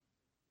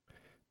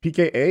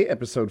PKA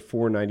episode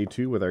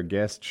 492 with our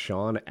guest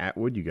Sean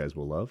Atwood. You guys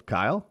will love.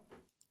 Kyle?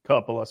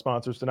 Couple of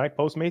sponsors tonight,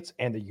 Postmates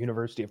and the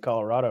University of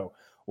Colorado.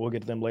 We'll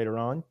get to them later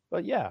on.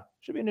 But yeah,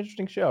 should be an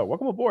interesting show.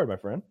 Welcome aboard, my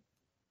friend.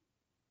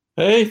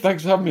 Hey,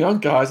 thanks for having me on,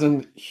 guys,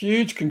 and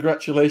huge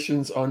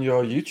congratulations on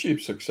your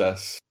YouTube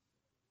success.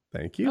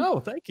 Thank you. Oh,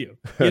 thank you.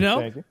 You know,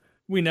 Thank you.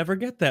 we never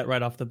get that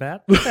right off the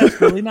bat.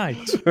 That's really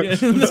nice.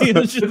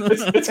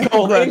 It's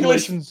called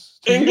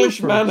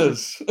English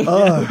manners.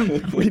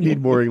 We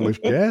need more English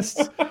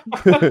guests.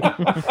 See,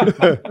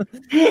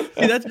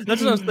 that's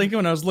what I was thinking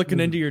when I was looking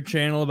into your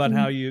channel about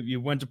how you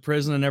went to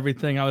prison and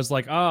everything. I was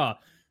like,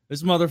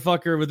 this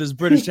motherfucker with his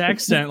British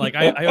accent. Like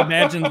I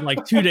imagined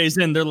like 2 days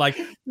in, they're like,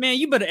 man,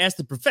 you better ask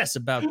the professor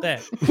about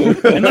that.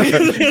 And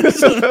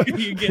like,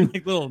 you get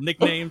like little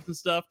nicknames and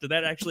stuff. Did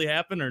that actually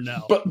happen or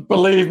no? But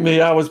believe me,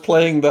 I was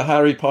playing the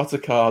Harry Potter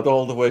card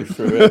all the way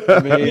through it.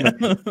 I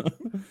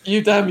mean,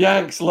 you damn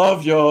Yanks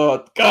love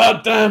your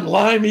goddamn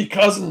limey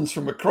cousins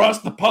from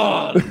across the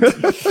pond.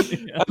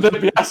 And they'd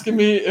be asking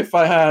me if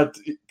I had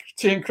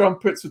tea and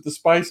crumpets with the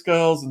Spice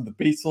Girls and the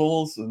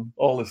Beatles and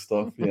all this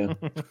stuff. Yeah.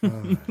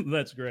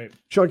 That's great.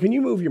 Sean, can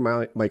you move your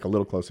mic a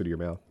little closer to your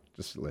mouth?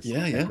 Just listen.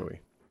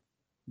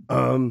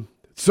 Yeah.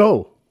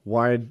 So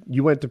why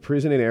you went to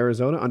prison in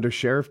Arizona under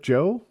Sheriff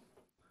Joe?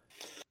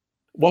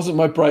 Wasn't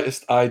my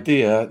brightest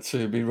idea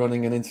to be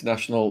running an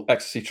international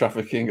ecstasy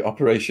trafficking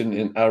operation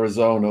in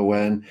Arizona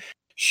when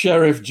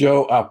Sheriff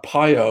Joe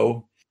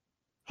Arpaio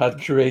had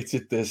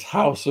created this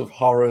house of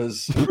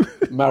horrors,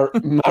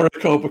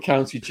 Maricopa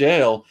County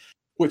Jail,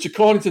 which,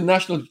 according to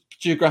National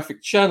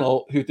Geographic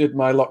Channel, who did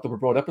my Locked Up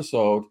Abroad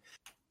episode,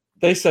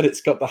 they said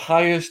it's got the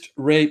highest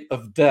rate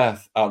of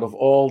death out of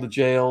all the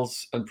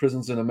jails and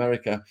prisons in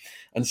America.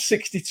 And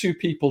 62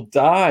 people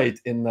died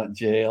in that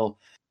jail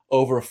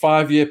over a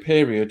 5-year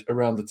period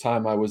around the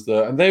time I was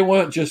there. And they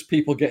weren't just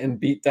people getting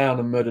beat down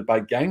and murdered by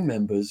gang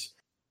members.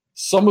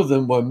 Some of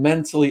them were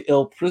mentally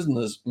ill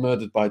prisoners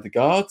murdered by the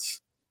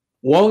guards.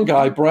 One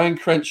guy, Brian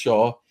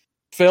Crenshaw,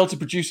 failed to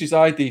produce his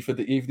ID for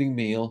the evening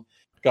meal.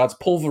 Guards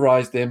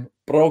pulverized him,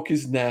 broke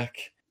his neck.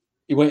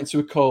 He went into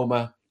a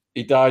coma.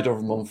 He died over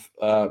a month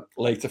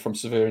later from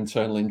severe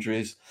internal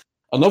injuries.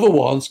 Another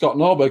one, Scott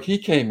Norberg, he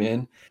came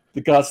in.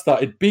 The guards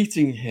started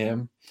beating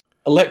him,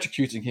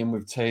 electrocuting him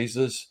with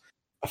tasers.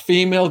 A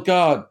female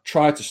guard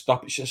tried to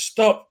stop it. She said,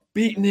 "Stop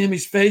beating him.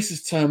 His face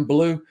has turned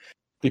blue."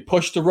 They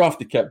pushed her off.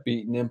 They kept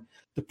beating him.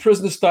 The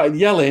prisoner started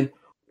yelling,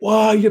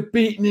 "Why are you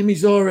beating him?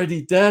 He's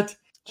already dead."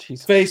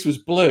 His face was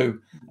blue.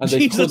 And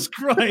they could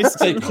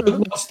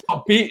not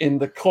stop beating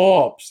the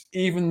corpse,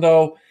 even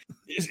though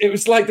it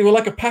was like they were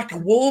like a pack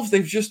of wolves.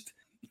 They've just,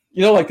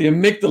 like the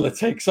amygdala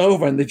takes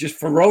over and they're just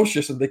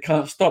ferocious and they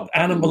can't stop,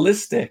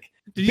 animalistic.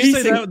 Did you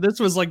say that this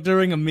was like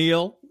during a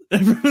meal?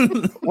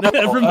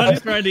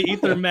 Everybody's trying to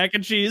eat their mac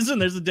and cheese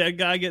and there's a dead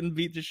guy getting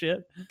beat to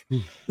shit.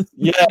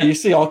 Yeah, you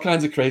see all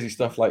kinds of crazy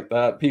stuff like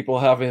that. People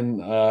having,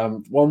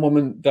 one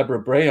woman,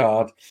 Deborah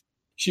Brayard,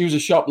 she was a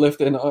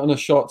shoplifter on a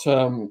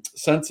short-term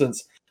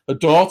sentence. Her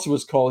daughter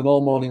was calling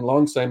all morning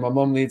long saying, "My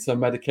mum needs her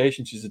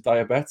medication. She's a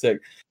diabetic."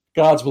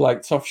 Guards were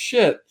like, "Tough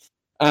shit."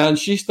 And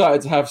she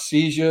started to have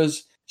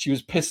seizures. She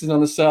was pissing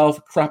on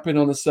herself, crapping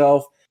on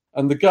herself.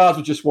 And the guards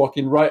were just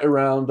walking right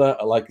around her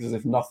like as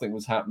if nothing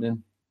was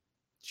happening.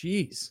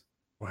 Jeez.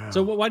 Wow.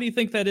 So why do you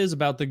think that is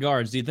about the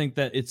guards? Do you think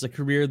that it's a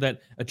career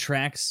that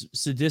attracts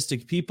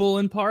sadistic people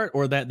in part,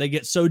 or that they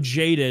get so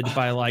jaded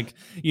by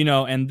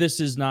and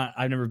this is not,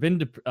 I've never been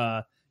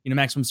to,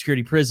 maximum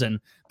security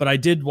prison, but I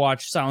did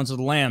watch Silence of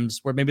the Lambs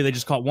where maybe they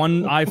just caught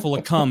one eye full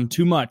of cum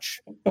too much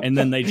and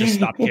then they just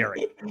stopped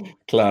caring.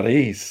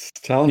 Clarice,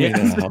 tell me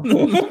now.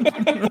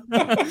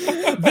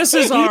 This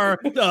is our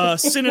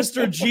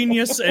sinister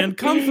genius and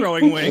cum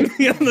throwing wing.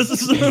 This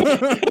is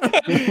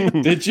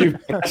Did you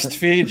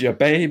breastfeed your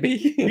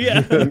baby? Yeah.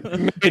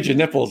 Made your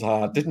nipples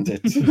hard, didn't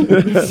it?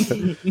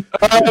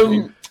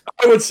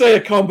 I would say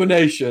a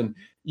combination.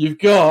 You've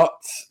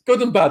got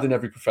good and bad in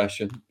every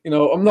profession.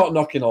 I'm not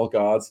knocking all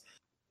guards.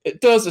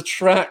 It does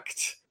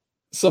attract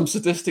some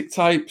sadistic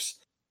types,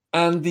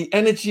 and the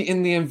energy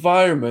in the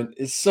environment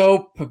is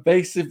so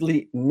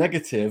pervasively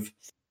negative.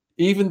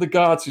 Even the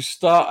guards who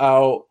start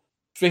out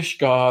fish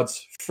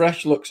guards,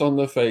 fresh looks on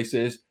their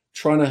faces,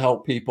 trying to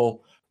help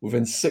people,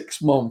 within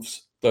 6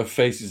 months, their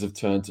faces have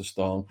turned to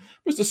stone.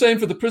 It's the same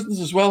for the prisons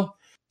as well.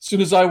 As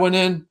soon as I went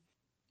in,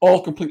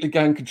 all completely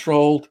gang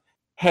controlled.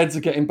 Heads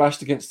are getting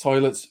bashed against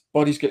toilets,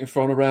 bodies getting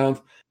thrown around.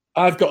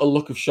 I've got a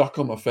look of shock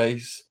on my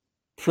face.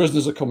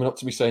 Prisoners are coming up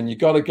to me saying, "You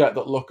got to get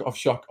that look of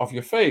shock off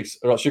your face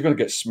or else you're going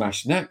to get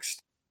smashed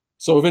next."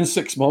 So within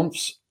 6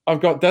 months,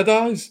 I've got dead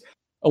eyes.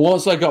 And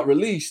once I got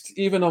released,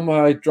 even on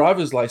my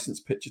driver's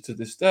license picture to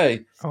this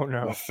day,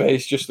 my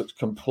face just looks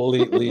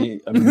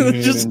completely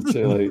immune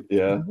to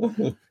yeah.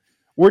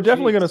 We're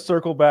definitely going to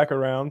circle back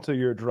around to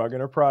your drug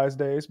enterprise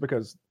days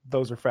because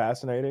those are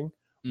fascinating.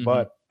 Mm-hmm.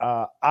 But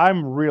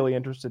I'm really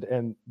interested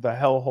in the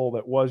hellhole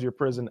that was your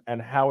prison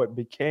and how it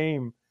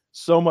became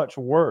so much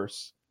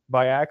worse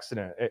by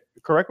accident.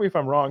 Correct me if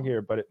I'm wrong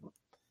here, but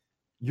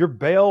your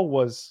bail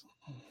was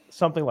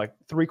something like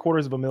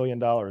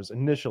 $750,000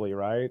 initially,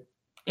 right?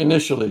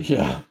 Initially,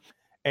 yeah.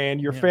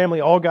 And your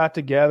family all got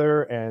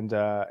together and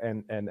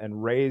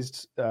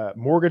raised,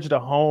 mortgaged a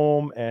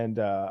home, and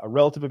a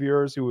relative of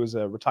yours who was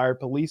a retired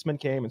policeman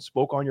came and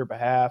spoke on your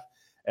behalf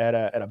at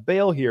a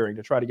bail hearing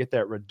to try to get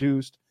that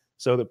reduced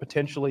so that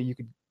potentially you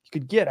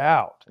could get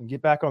out and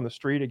get back on the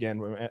street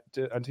again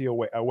until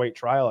you await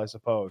trial, I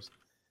suppose.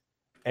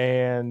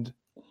 And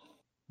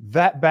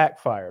that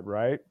backfired,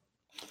 right?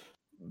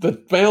 The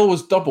bail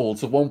was doubled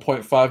to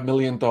 $1.5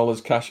 million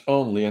cash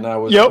only, and I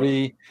was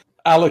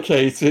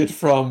reallocated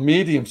from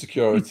medium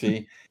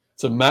security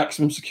to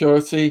maximum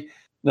security.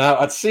 Now,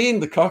 I'd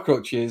seen the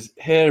cockroaches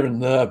here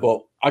and there,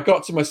 but I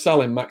got to my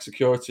cell in max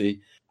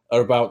security at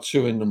about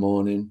 2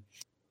 a.m,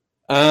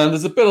 and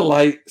there's a bit of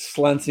light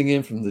slanting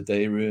in from the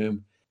day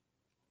room.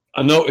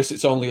 I notice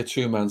it's only a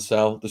 2-man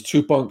cell. There's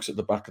 2 bunks at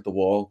the back of the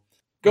wall.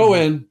 Go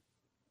in,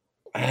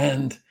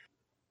 and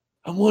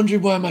I'm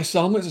wondering why my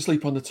cellmate's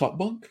asleep on the top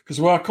bunk. Because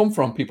where I come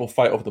from, people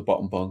fight over the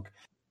bottom bunk,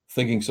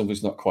 thinking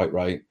something's not quite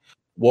right.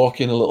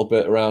 Walking a little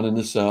bit around in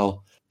the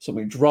cell,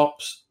 something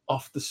drops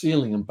off the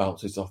ceiling and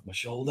bounces off my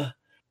shoulder.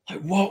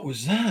 Like, what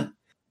was that?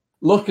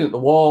 Looking at the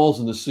walls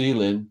and the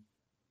ceiling,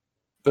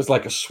 there's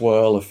like a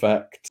swirl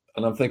effect.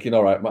 And I'm thinking,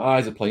 all right, my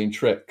eyes are playing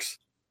tricks.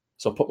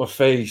 So I put my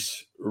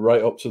face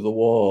right up to the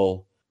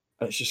wall,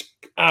 and it's just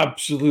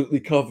absolutely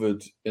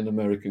covered in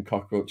American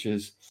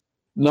cockroaches.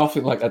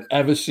 Nothing like I'd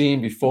ever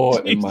seen before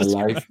in my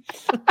life.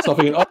 So I'm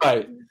thinking, all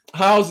right,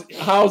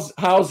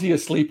 how's he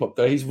asleep up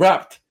there? He's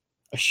wrapped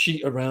a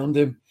sheet around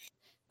him.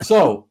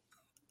 So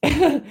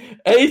 8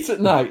 at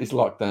night is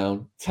locked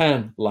down,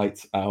 10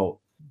 lights out.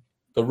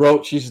 The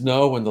roaches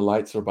know when the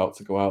lights are about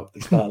to go out. They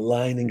start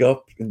lining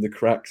up in the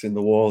cracks in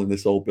the wall in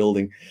this old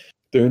building,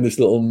 doing this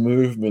little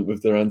movement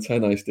with their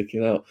antennae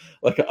sticking out,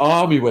 like an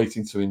army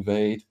waiting to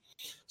invade.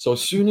 So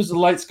as soon as the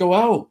lights go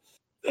out,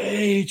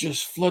 they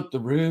just flood the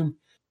room.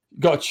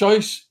 You've got a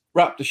choice: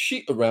 wrap the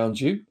sheet around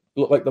you,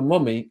 look like the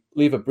mummy,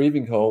 leave a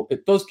breathing hole.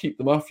 It does keep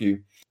them off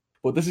you.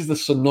 But this is the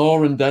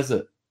Sonoran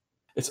Desert.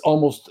 It's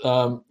almost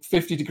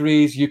 50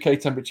 degrees UK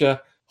temperature,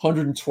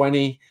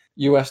 120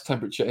 US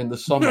temperature in the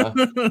summer.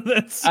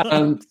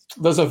 And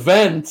there's a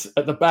vent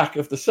at the back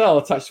of the cell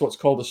attached to what's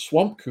called a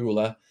swamp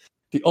cooler.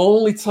 The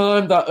only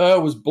time that air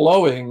was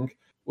blowing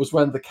was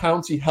when the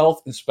county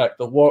health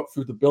inspector walked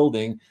through the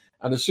building.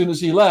 And as soon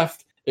as he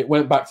left, it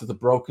went back to the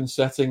broken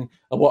setting.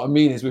 And what I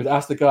mean is we would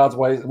ask the guards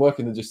why it's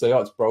working and just say, oh,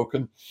 it's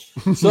broken.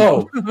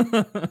 So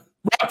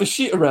wrap the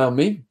sheet around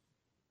me.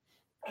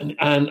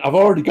 And I've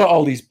already got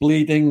all these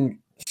bleeding,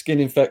 skin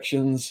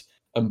infections,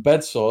 and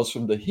bed sores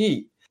from the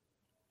heat.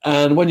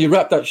 And when you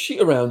wrap that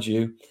sheet around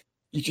you,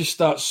 you just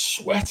start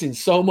sweating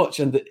so much,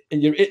 and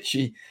you're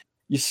itchy.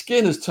 Your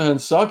skin has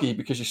turned soggy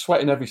because you're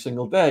sweating every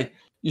single day.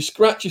 You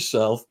scratch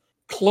yourself,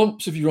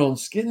 clumps of your own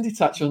skin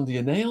detach under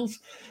your nails.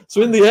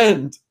 So in the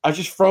end, I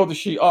just throw the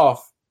sheet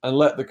off and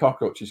let the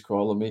cockroaches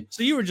crawl on me.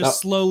 So you were just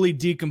slowly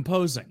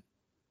decomposing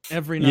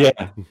every night.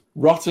 Yeah,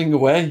 rotting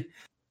away.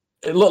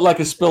 It looked like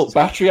I spilt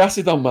battery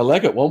acid on my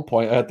leg at one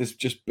point. I had this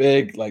just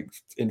big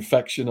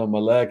infection on my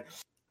leg.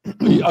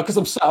 Because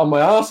I'm sat on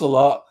my arse a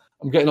lot,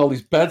 I'm getting all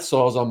these bed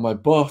sores on my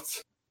butt.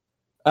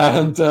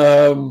 And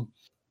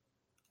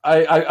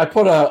I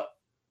put a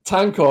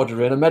tank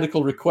order in, a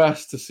medical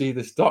request to see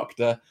this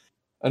doctor.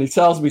 And he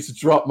tells me to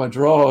drop my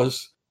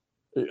drawers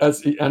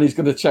and he's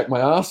going to check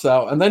my arse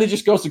out. And then he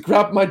just goes to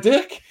grab my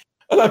dick.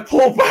 And I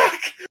pull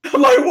back.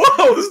 I'm like,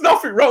 whoa, there's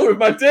nothing wrong with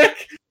my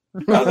dick.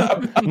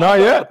 Not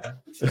yet.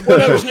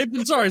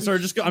 Sorry.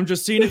 I'm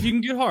just seeing if you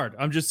can get hard.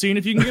 I'm just seeing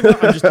if you can get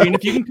hard. I'm just seeing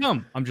if you can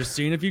come. I'm just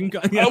seeing if you can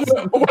come. Yes.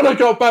 When I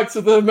got back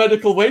to the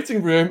medical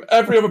waiting room,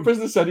 every other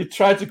prisoner said he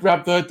tried to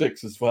grab their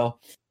dicks as well.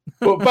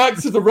 But back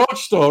to the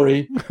roach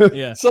story.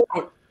 Yeah. So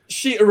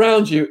sheet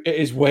around you, it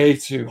is way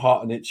too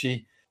hot and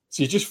itchy.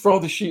 So you just throw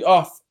the sheet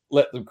off,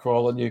 let them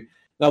crawl on you.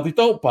 Now they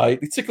don't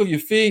bite. They tickle your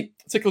feet,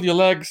 tickle your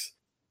legs.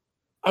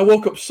 I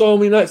woke up so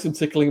many nights from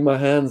tickling my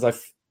hands. I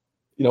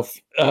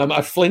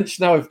flinch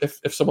now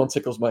if someone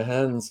tickles my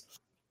hands.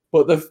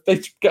 But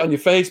they get on your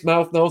face,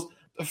 mouth, nose.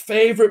 The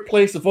favorite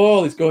place of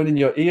all is going in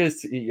your ears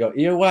to eat your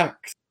earwax.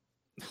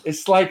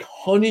 It's like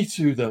honey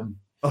to them.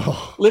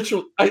 Oh.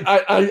 Literally,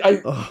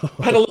 I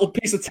had a little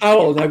piece of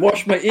towel and I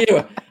washed my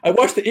ear. I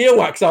washed the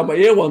earwax out of my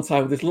ear one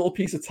time with this little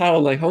piece of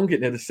towel and I hung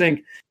it near the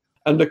sink.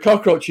 And the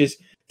cockroaches,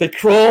 they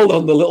crawled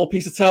on the little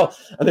piece of towel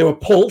and they were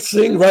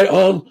pulsing right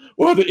on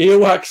where the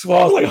earwax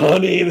was. Like,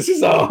 honey, this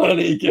is our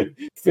honey.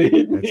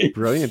 Feed me. That's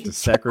brilliant. The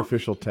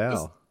sacrificial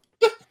towel.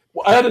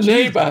 I had a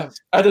neighbor.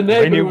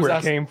 They knew where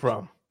it came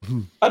from.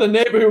 I had a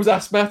neighbor who was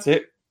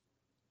asthmatic.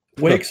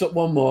 Wakes up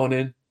one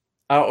morning,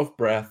 out of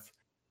breath,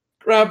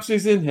 grabs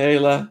his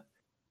inhaler,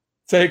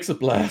 takes a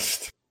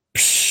blast,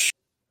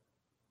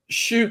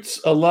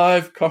 shoots a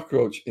live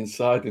cockroach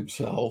inside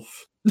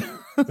himself.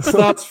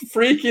 Starts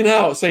freaking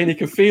out, saying he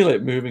can feel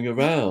it moving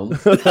around.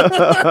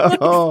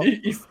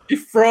 He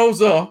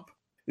throws up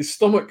his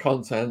stomach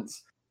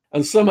contents,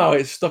 and somehow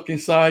it's stuck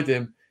inside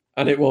him,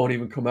 and it won't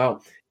even come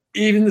out.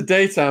 Even in the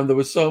daytime, there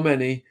were so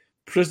many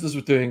Prisoners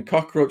were doing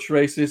cockroach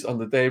races on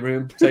the day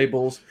room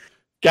tables,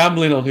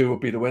 gambling on who would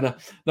be the winner.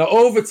 Now,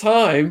 over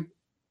time,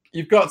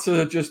 you've got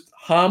to just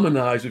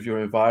harmonize with your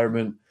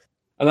environment.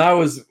 And I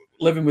was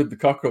living with the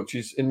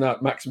cockroaches in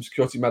that maximum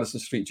security Madison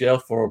Street jail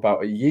for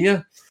about a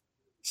year.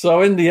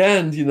 So in the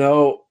end,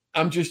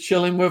 I'm just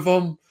chilling with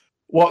them,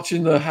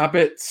 watching their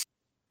habits.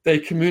 They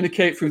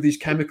communicate through these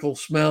chemical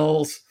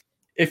smells.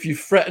 If you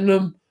threaten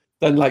them,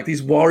 then like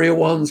these warrior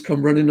ones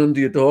come running under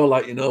your door,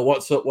 like,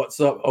 what's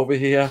up over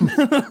here.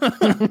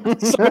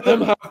 Some of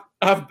them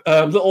have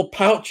little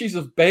pouches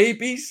of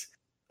babies.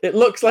 It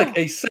looks like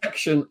a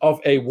section of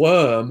a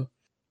worm.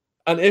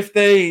 And if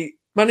they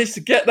manage to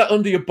get that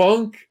under your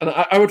bunk, and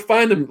I would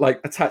find them like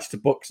attached to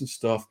books and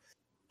stuff,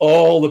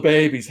 all the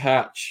babies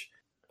hatch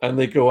and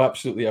they go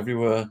absolutely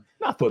everywhere.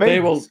 Not the But babies. they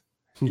will,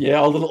 yeah,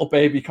 all the little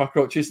baby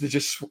cockroaches, they're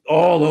just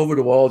all over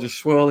the wall, just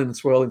swirling and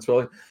swirling,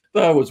 swirling.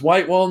 There was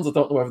white ones. I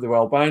don't know whether they were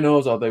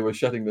albinos or they were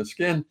shedding their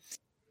skin.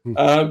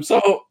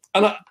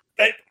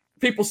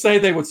 People say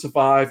they would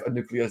survive a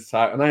nuclear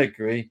attack, and I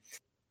agree.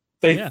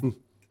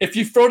 If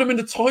you throw them in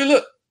the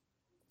toilet,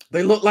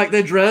 they look like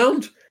they're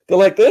drowned. They're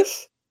like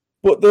this,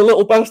 but the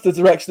little bastards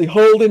are actually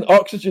holding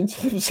oxygen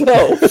to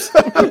themselves.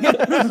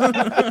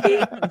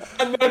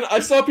 And then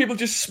I saw people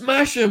just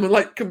smash them and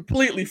like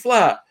completely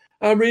flat.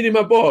 I'm reading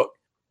my book.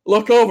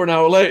 Look over an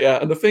hour later,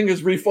 and the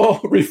fingers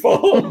reformed.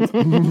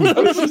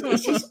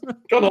 it's just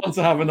gone on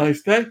to have a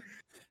nice day.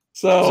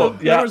 So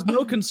yeah, there was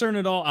no concern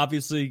at all.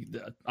 Obviously,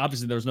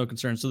 there was no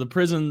concern. So the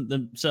prison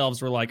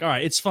themselves were like, all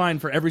right, it's fine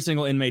for every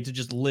single inmate to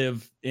just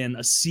live in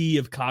a sea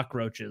of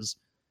cockroaches.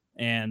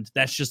 And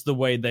that's just the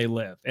way they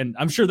live. And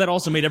I'm sure that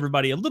also made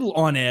everybody a little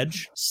on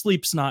edge.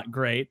 Sleep's not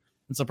great.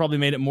 And so probably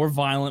made it more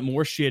violent,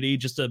 more shitty,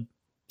 just a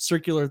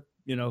circular,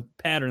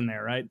 pattern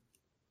there, right?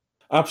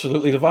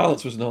 Absolutely. The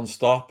violence was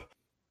non-stop.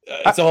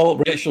 It's all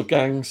racial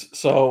gangs.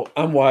 So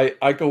I'm white.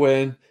 I go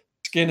in.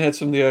 Skinheads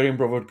from the Aryan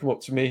Brotherhood come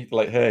up to me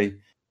like, hey,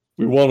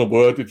 we want a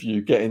word with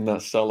you. Get in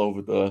that cell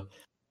over there.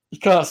 You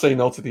can't say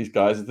no to these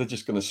guys. They're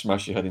just going to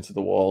smash your head into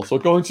the wall. So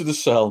I go into the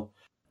cell.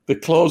 They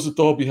close the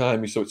door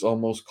behind me, so it's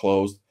almost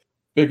closed.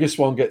 Biggest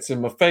one gets in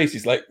my face.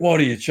 He's like,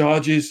 what are your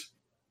charges?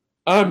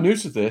 I'm new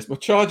to this. My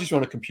charges are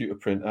on a computer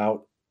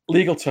printout.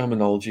 Legal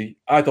terminology.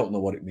 I don't know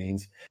what it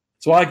means.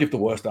 So I give the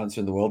worst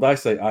answer in the world. I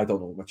say, I don't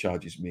know what my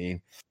charges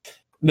mean.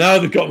 Now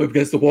they've got me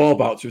against the wall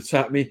about to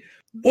attack me.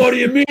 What do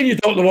you mean you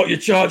don't know what your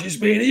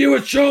charges mean? Are you a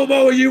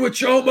chomo? Are you a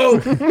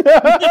chomo?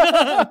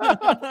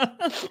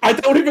 I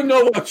don't even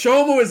know what a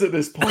chomo is at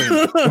this point.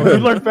 You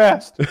learn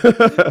fast.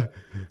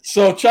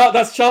 So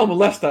that's child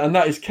molester, and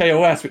that is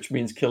KOS, which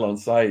means kill on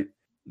sight.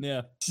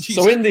 Yeah.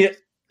 So in the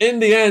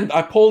end,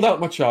 I pulled out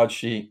my charge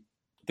sheet.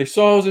 They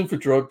saw I was in for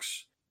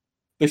drugs.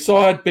 They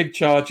saw I had big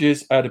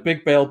charges. I had a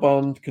big bail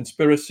bond,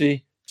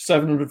 conspiracy,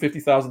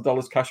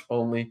 $750,000 cash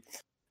only.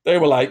 They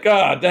were like,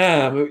 God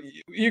damn,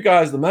 you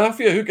guys the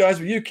mafia? Who guys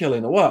were you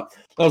killing or what?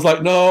 I was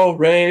like, no,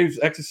 raves,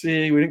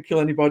 ecstasy, we didn't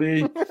kill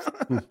anybody.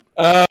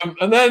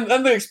 And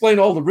then they explain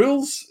all the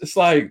rules. It's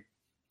like,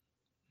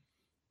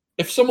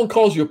 if someone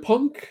calls you a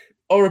punk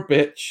or a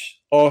bitch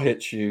or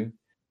hits you,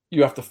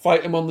 you have to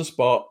fight them on the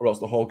spot or else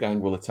the whole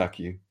gang will attack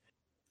you.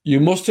 You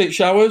must take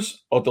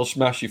showers or they'll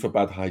smash you for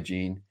bad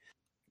hygiene.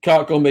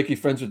 Can't go make you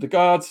friends with the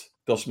guards,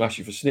 they'll smash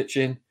you for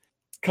snitching.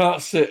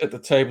 Can't sit at the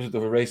tables with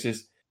other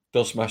races,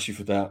 they'll smash you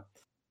for that.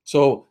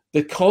 So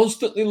they're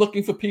constantly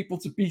looking for people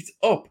to beat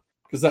up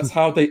because that's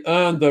how they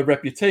earn their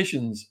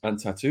reputations and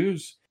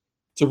tattoos.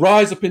 To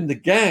rise up in the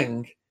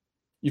gang,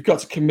 you've got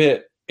to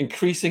commit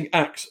increasing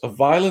acts of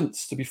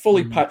violence to be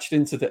fully patched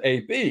into the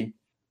AB.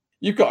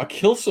 You've got to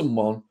kill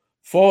someone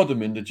for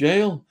them in the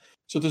jail.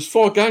 So there's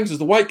 4 gangs. There's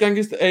the white gang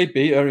is the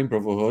AB, Aryan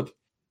Brotherhood.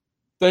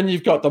 Then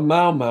you've got the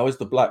Mau Mau is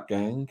the black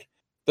gang.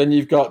 Then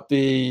you've got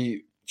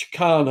the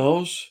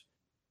Chicanos,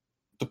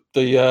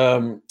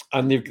 then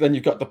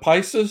you've got the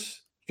Paisas.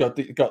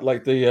 You've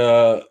got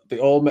the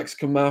all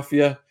Mexican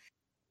mafia.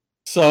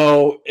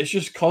 So it's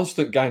just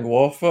constant gang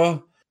warfare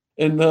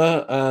in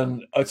there,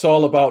 and it's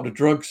all about the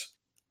drugs.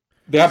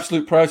 The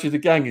absolute priority of the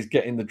gang is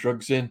getting the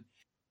drugs in.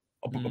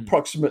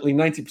 Approximately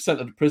 90%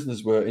 of the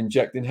prisoners were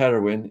injecting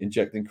heroin,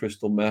 injecting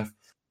crystal meth.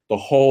 The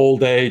whole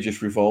day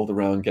just revolved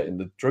around getting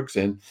the drugs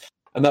in.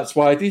 And that's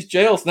why these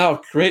jails now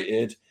have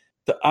created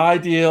the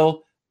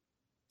ideal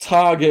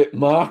target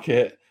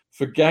market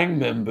for gang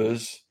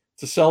members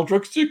to sell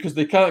drugs to because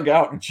they can't get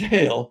out of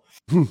jail.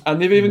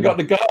 And they've even got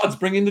the guards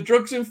bringing the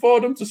drugs in for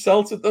them to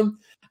sell to them.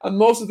 And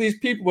most of these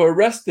people were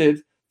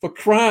arrested for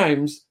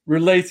crimes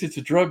related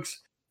to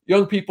drugs.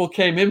 Young people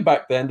came in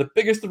back then. The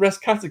biggest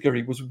arrest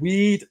category was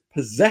weed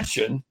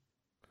possession.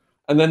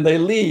 And then they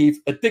leave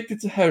addicted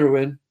to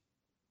heroin.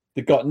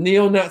 They've got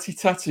neo-Nazi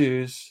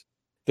tattoos.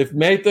 They've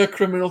made their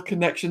criminal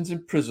connections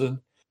in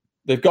prison.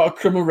 They've got a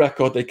criminal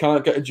record. They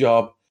can't get a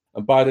job.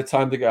 And by the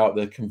time they get out,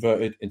 they're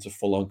converted into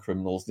full-on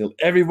criminals.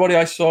 Everybody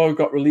I saw who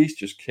got released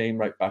just came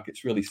right back.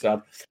 It's really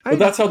sad. But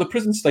that's how the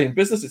prisons stay in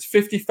business. It's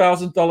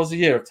 $50,000 a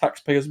year of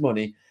taxpayers'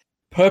 money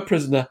per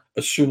prisoner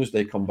as soon as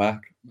they come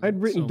back.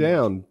 I'd written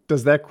down,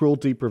 does that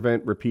cruelty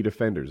prevent repeat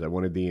offenders? I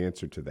wanted the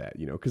answer to that,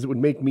 because it would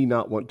make me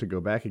not want to go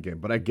back again.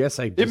 But I guess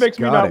I just it makes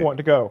me not want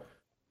to go.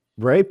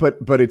 Right?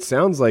 But it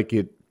sounds like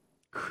it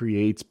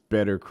creates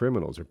better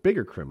criminals or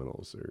bigger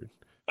criminals.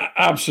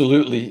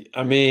 Absolutely.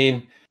 I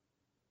mean,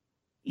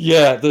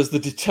 yeah, there's the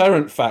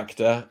deterrent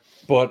factor,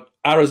 but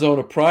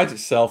Arizona prides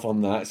itself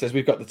on that. It says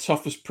we've got the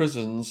toughest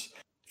prisons.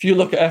 If you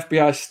look at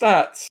FBI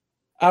stats,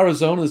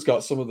 Arizona's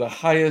got some of the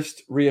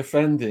highest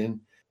reoffending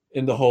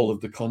in the whole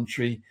of the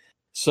country.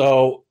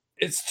 So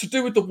it's to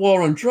do with the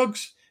war on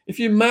drugs. If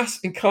you mass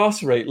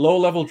incarcerate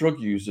low-level drug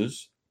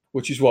users,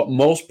 which is what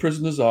most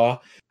prisoners are,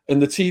 in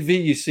the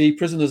TV you see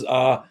prisoners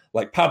are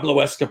like Pablo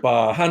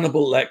Escobar,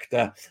 Hannibal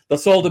Lecter.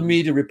 That's all the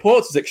media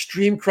reports is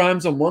extreme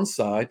crimes on one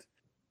side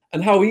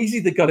and how easy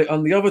they got it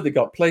on the other. They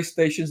got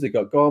PlayStations, they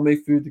got gourmet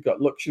food, they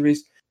got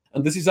luxuries.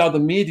 And this is how the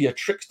media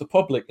tricks the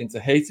public into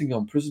hating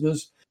on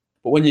prisoners.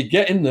 But when you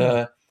get in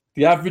there,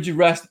 the average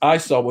arrest I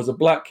saw was a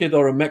black kid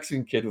or a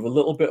Mexican kid with a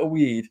little bit of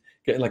weed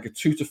getting like a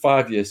 2 to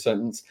 5 year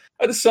sentence.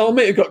 I had a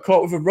cellmate who got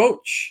caught with a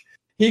roach.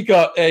 He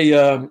got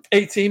a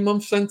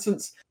 18-month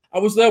sentence. I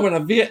was there when a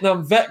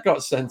Vietnam vet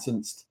got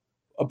sentenced.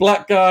 A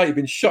black guy, he'd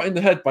been shot in the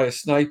head by a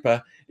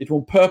sniper. He'd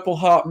won Purple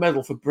Heart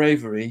Medal for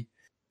bravery.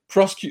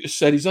 Prosecutor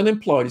said he's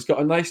unemployed. He's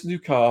got a nice new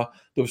car.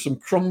 There was some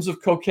crumbs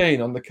of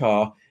cocaine on the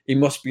car. He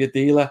must be a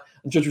dealer.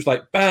 And judge was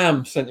like,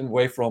 bam, sent him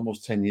away for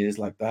almost 10 years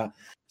like that.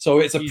 So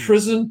it's a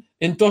prison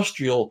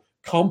industrial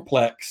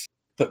complex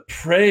that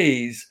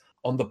preys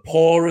on the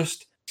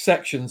poorest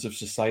sections of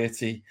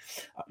society.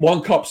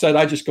 One cop said,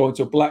 I just go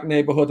into a black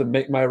neighborhood and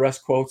make my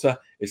arrest quota.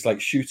 It's like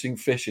shooting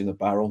fish in a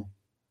barrel.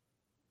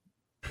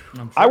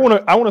 Sure. I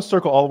want to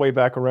circle all the way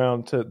back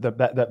around to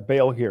that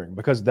bail hearing,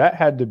 because that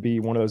had to be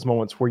one of those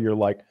moments where you're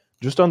like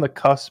just on the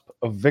cusp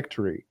of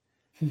victory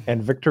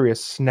and victory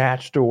is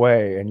snatched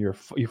away and you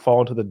fall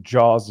into the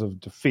jaws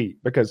of defeat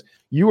because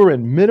you were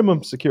in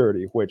minimum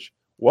security, which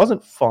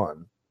wasn't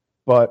fun,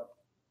 but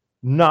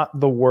not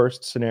the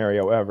worst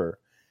scenario ever.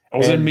 I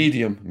was in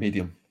medium.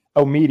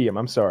 Oh, medium.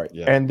 I'm sorry.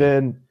 Yeah. And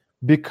then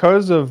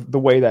because of the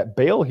way that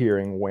bail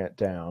hearing went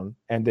down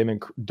and them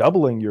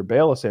doubling your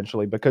bail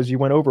essentially, because you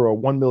went over a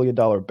 $1 million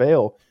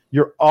bail,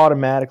 you're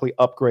automatically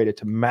upgraded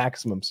to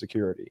maximum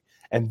security.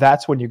 And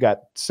that's when you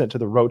got sent to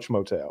the Roach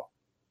Motel.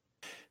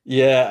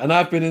 Yeah, and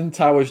I've been in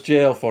Towers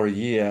Jail for a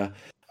year.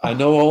 I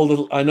know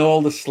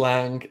all the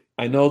slang.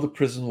 I know the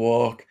prison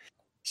walk.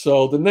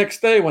 So the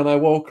next day when I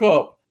woke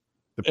up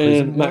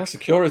in max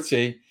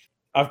security,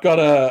 I've got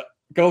to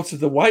go to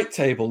the white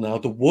table now,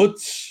 the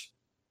Woods,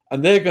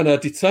 and they're going to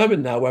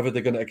determine now whether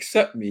they're going to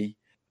accept me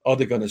or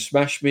they're going to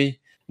smash me.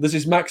 This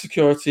is max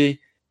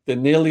security. They're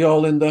nearly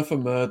all in there for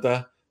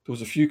murder. There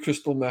was a few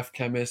crystal meth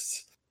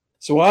chemists.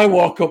 So I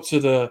walk up to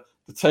the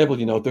table,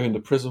 doing the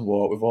prison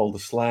walk with all the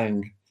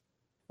slang.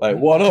 Like,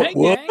 what up,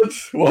 Wood?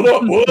 What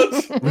up,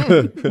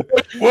 Wood?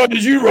 Where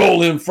did you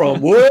roll in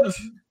from, Wood?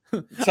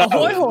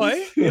 Ahoy,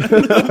 hoy.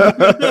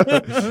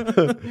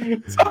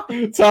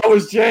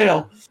 Towers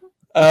Jail.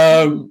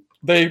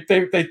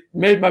 They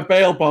made my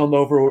bail bond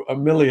over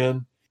 $1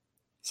 million,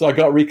 so I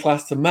got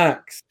reclassed to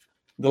max.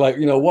 They're like,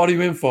 what are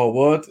you in for,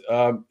 Wood?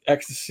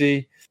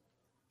 Ecstasy.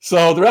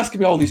 So they're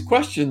asking me all these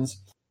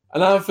questions,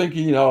 and I'm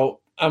thinking,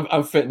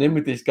 I'm fitting in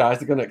with these guys.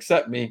 They're going to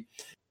accept me.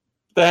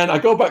 Then I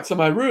go back to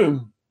my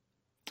room,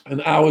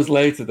 and hours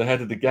later, the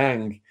head of the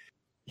gang,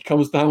 he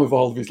comes down with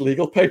all of his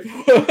legal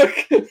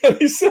paperwork, and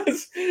he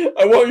says,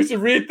 I want you to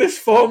read this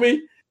for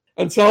me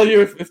and tell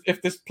you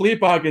if this plea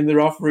bargain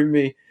they're offering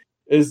me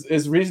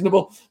is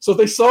reasonable. So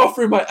they saw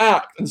through my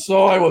act and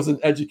saw I was an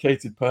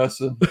educated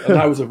person, and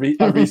I was a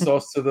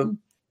resource to them.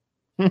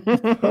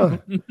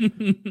 That's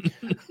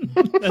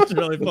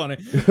really funny.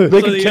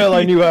 They could tell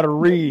I knew how to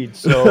read,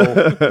 so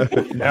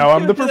now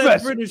I'm the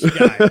professor. British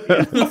guy.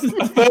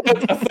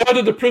 A third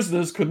of the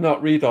prisoners could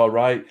not read all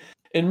right.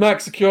 In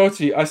max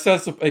security, I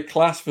set up a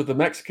class for the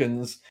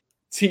Mexicans,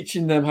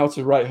 teaching them how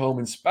to write home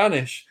in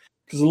Spanish,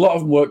 because a lot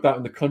of them worked out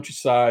in the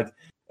countryside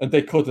and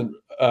they couldn't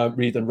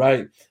read and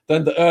write.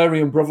 Then the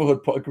Aryan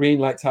Brotherhood put a green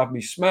light to have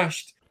me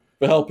smashed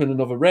for helping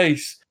another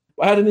race.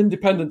 I had an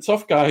independent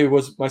tough guy who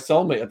was my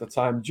cellmate at the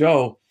time,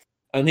 Joe,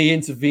 and he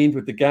intervened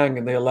with the gang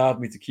and they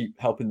allowed me to keep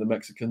helping the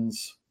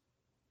Mexicans.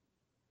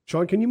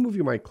 Sean, can you move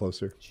your mic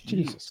closer?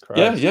 Jesus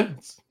Christ. Yeah.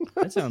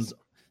 That sounds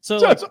so.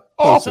 That's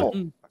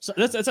awful.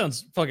 That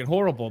sounds fucking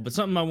horrible. But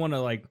something I want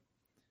to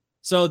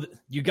So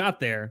you got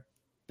there,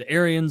 the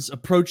Aryans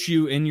approach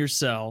you in your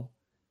cell,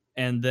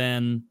 and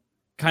then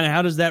kind of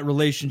how does that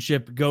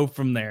relationship go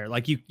from there?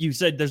 Like you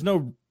said, there's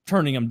no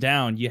turning them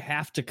down. You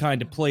have to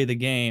kind of play the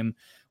game.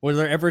 Were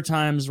there ever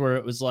times where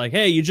it was like,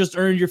 hey, you just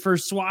earned your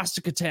first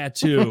swastika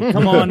tattoo.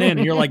 Come on in.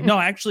 And you're like, no,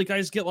 actually,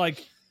 guys get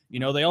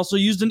they also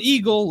used an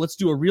eagle. Let's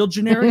do a real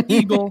generic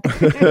eagle.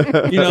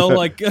 Can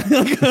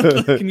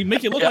you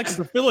make it look like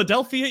the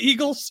Philadelphia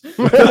Eagles?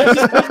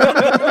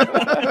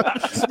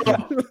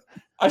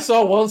 I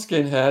saw one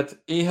skinhead.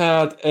 He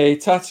had a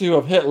tattoo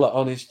of Hitler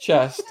on his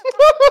chest.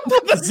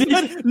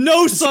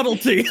 No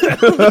subtlety. Zeke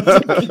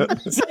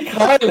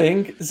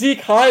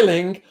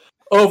Heiling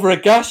over a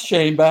gas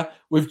chamber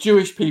with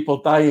Jewish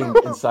people dying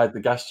inside the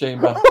gas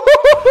chamber.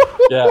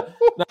 Yeah.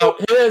 Now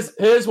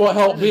here's what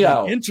helped me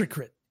out.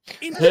 Intricate.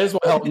 Here's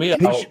what helped me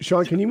out. Hey,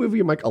 Sean, can you move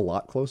your mic a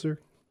lot closer?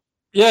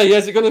 Yeah.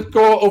 Is it going to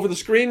go over the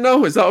screen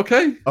now? Is that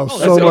okay? Oh,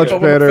 so much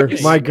better.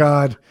 My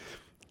God.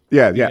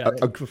 Yeah.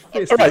 All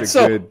right.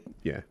 So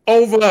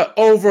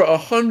over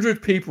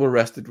 100 people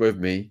arrested with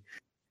me,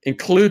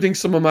 including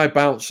some of my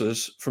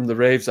bouncers from the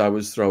raves I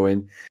was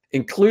throwing,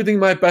 including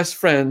my best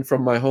friend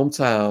from my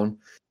hometown,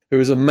 who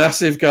is a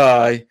massive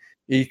guy.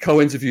 He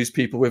co-interviews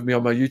people with me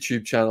on my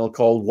YouTube channel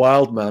called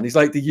Wildman. He's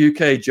like the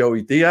UK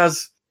Joey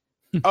Diaz.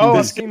 Oh,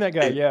 I've seen that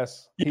guy.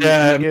 Yes, he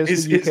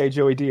is the UK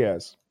Joey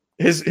Diaz.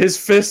 His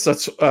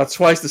fists are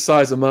twice the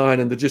size of mine,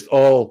 and they're just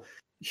all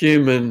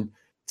human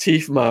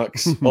teeth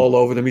marks all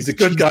over them. He's a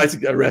good guy to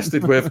get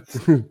arrested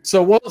with.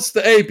 So once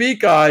the AB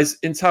guys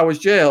in Towers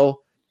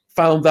Jail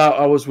found out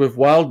I was with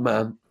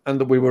Wildman and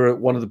that we were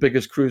one of the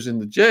biggest crews in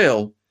the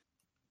jail,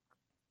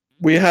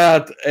 we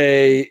had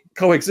a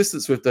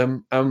coexistence with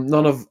them, and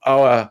none of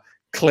our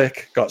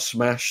clique got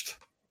smashed.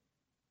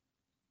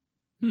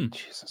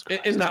 Jesus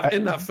Christ. In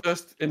that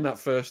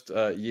first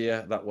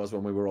year, that was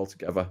when we were all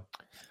together.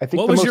 I think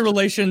what was your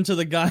relation to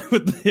the guy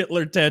with the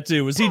Hitler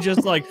tattoo? Was he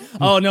just like,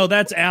 oh no,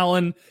 that's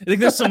Alan? I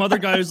think there's some other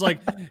guy who's like,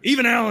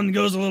 even Alan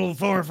goes a little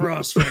far for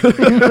us.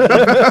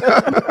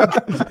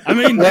 I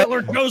mean,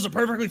 Hitler chose a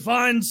perfectly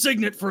fine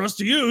signet for us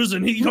to use,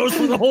 and he goes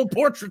for the whole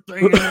portrait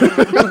thing.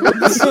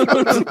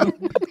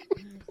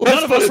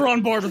 None of us are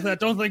on board with that.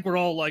 Don't think we're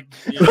all like.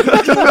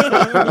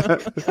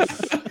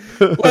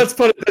 Let's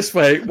put it this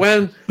way: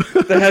 when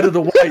the head of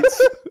the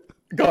Whites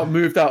got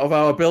moved out of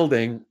our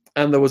building,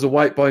 and there was a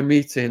white boy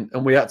meeting,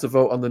 and we had to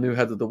vote on the new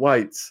head of the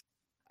Whites,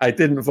 I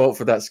didn't vote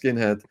for that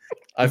skinhead.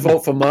 I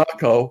vote for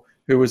Marco,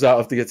 who was out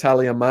of the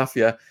Italian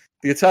Mafia.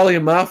 The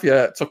Italian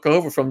Mafia took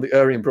over from the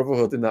Aryan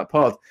Brotherhood in that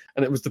pod,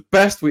 and it was the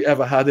best we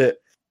ever had it.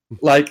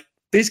 Like,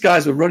 these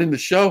guys were running the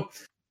show.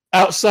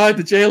 Outside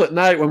the jail at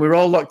night, when we were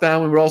all locked down,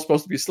 when we were all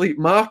supposed to be asleep,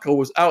 Marco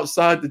was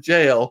outside the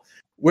jail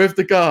with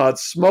the guards,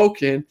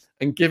 smoking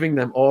and giving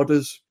them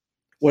orders.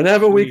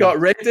 Whenever we got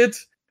raided,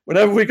 he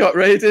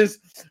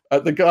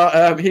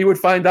would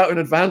find out in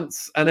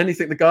advance, and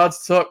anything the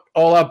guards took,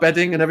 all our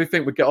bedding and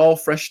everything, would get all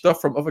fresh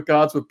stuff from other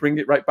guards, would bring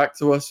it right back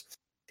to us.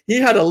 He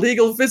had a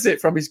legal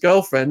visit from his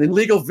girlfriend. In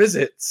legal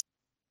visits,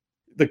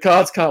 the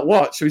guards can't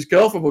watch, so his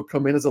girlfriend would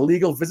come in as a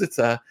legal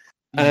visitor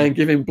and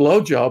give him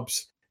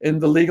blowjobs in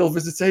the legal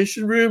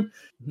visitation room.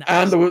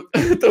 Nice. And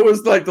there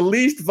was like the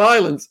least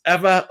violence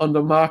ever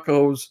under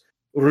Marco's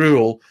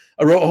rule.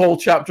 I wrote a whole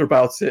chapter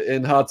about it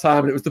in Hard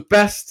Time, and it was the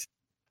best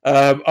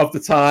of the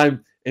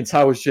time in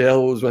Towers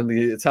Jail was when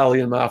the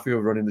Italian Mafia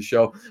were running the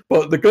show.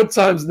 But the good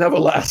times never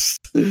last.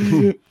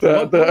 the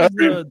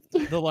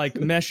like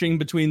meshing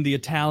between the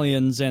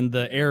Italians and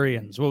the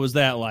Aryans, what was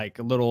that like?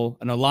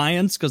 An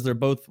alliance because they're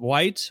both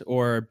white,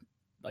 or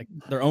like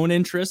their own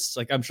interests?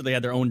 Like, I'm sure they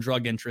had their own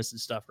drug interests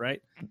and stuff,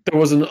 right? There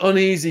was an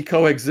uneasy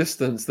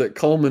coexistence that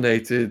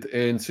culminated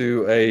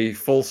into a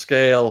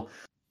full-scale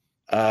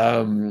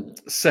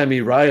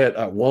semi-riot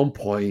at one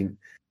point,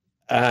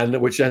 and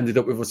which ended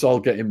up with us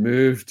all getting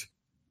moved.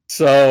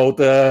 So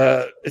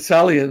the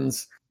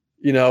Italians,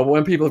 you know,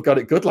 when people have got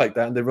it good like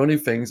that and they're running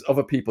things,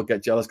 other people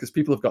get jealous because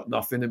people have got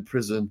nothing in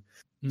prison.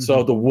 Mm-hmm.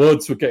 So the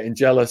Woods were getting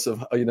jealous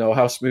of, you know,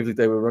 how smoothly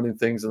they were running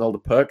things and all the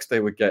perks they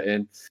were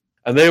getting.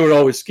 And they were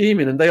always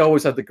scheming, and they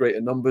always had the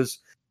greater numbers.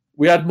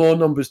 We had more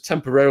numbers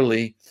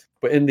temporarily,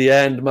 but in the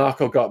end,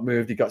 Marco got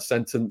moved. He got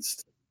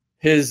sentenced.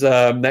 His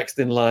next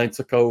in line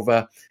took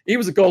over. He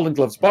was a Golden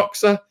Gloves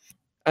boxer,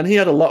 and he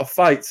had a lot of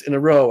fights in a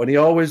row, and he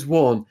always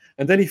won.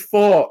 And then he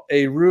fought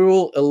a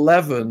Rule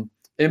 11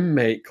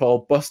 inmate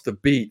called Buster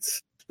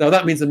Beats. Now,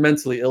 that means a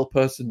mentally ill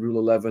person, Rule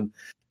 11.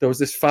 There was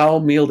this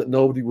foul meal that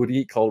nobody would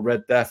eat called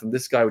Red Death, and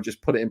this guy would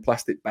just put it in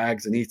plastic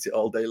bags and eat it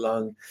all day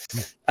long.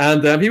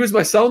 And he was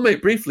my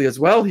cellmate briefly as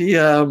well. He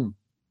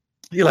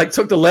like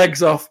took the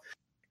legs off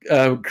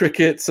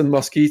crickets and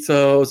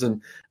mosquitoes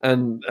and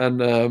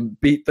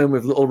beat them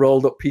with little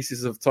rolled up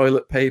pieces of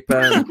toilet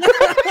paper.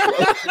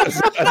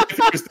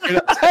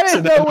 I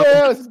didn't know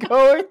where I was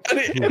going.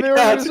 And there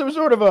was some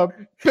sort of a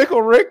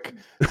Pickle Rick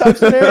type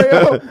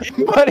scenario,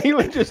 but he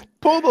would just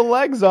pull the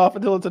legs off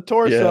until it's a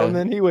torso, and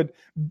then he would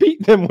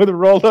beat them with a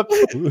rolled up.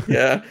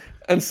 Yeah,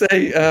 and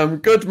say,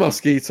 "Good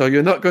mosquito,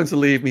 you're not going to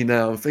leave me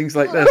now." Things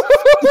like this.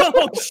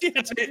 Oh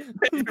shit!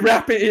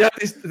 He had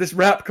this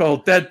rap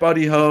called "Dead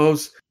Body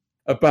Hose"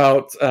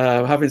 about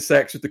having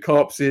sex with the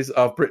corpses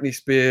of Britney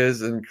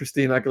Spears and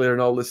Christina Aguilera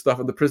and all this stuff,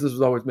 and the prisoners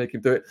would always make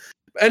him do it.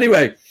 But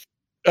anyway,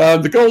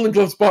 the Golden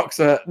Gloves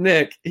boxer,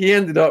 Nick, he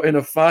ended up in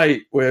a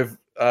fight with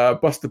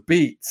Buster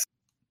Beats.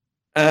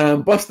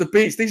 Buster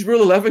Beats, these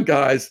Rule 11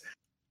 guys,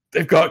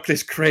 they've got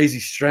this crazy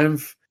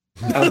strength.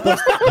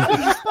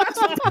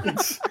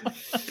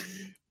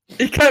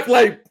 He kept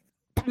like,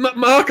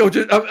 Marco,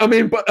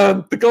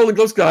 the Golden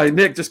Gloves guy,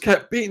 Nick, just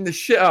kept beating the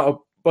shit out of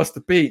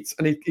Buster Beats,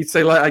 and he'd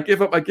say like, I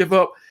give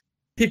up.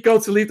 He'd go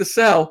to leave the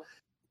cell.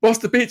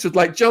 Buster Beats would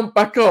like jump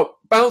back up,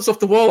 bounce off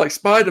the wall like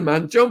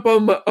Spider-Man, jump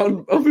on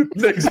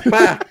Nick's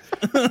back.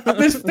 And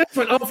this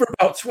went on for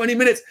about 20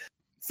 minutes,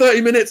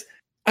 30 minutes,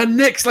 and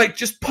Nick's like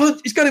just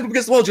punch. He's got him up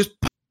against the wall, just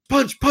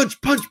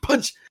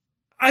punch.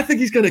 I think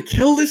he's gonna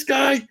kill this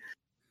guy.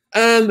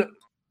 And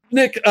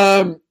Nick,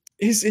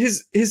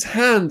 his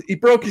hand, he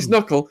broke his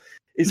knuckle.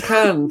 His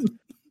hand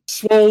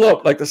swelled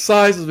up like the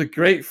size of a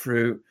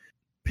grapefruit.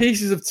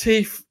 Pieces of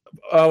teeth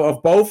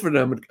of both of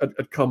them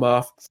had come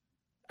off.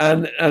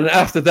 And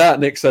after that,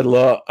 Nick said,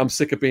 "Look, I'm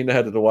sick of being the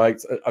head of the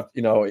Whites."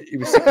 He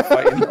was sick of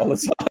fighting all the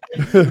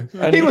time.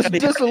 And he was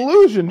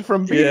disillusioned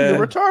from being a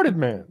retarded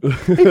man.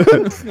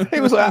 He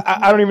was like,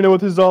 I don't even know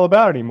what this is all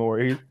about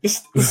anymore. The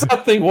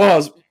sad thing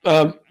was,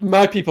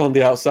 my people on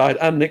the outside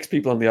and Nick's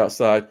people on the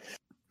outside,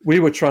 we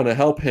were trying to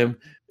help him.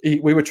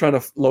 We were trying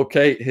to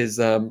locate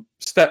his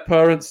step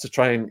parents to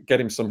try and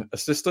get him some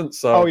assistance.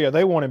 So,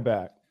 they want him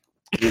back.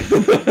 He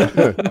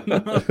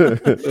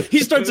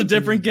starts a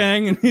different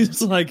gang, and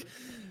he's like,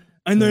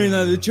 "I know you're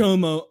not a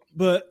chomo,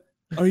 but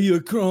are you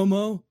a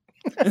chromo?"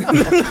 And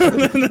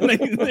then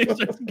they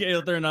start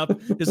gathering up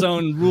his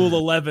own Rule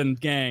 11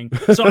 gang.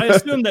 So I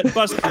assume that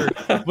Buster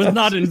was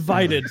not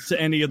invited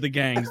to any of the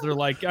gangs. They're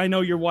like, "I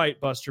know you're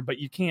white, Buster, but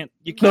you can't."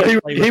 No, he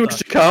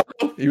was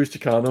Chicano. He was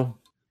Chicano.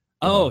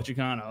 Oh,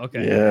 Chicano.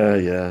 Okay.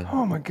 Yeah.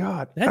 Oh my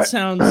God, that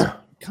sounds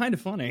kind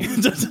of funny.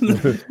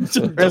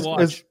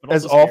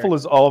 As awful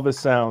as all of this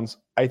sounds,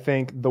 I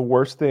think the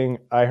worst thing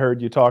I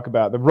heard you talk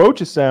about, the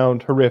roaches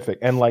sound horrific,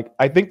 and like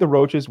I think the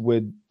roaches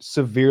would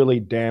severely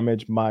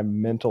damage my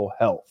mental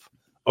health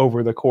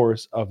over the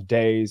course of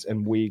days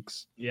and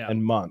weeks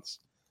and months.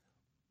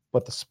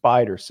 But the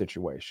spider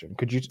situation,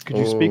 could you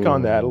speak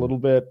on that a little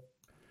bit?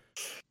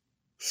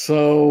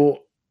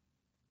 So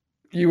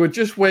you would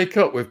just wake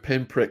up with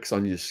pinpricks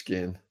on your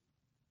skin.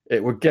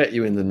 It would get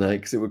you in the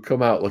night because it would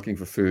come out looking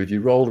for food.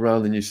 You rolled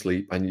around in your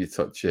sleep and you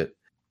touch it.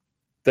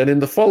 Then in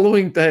the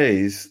following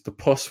days, the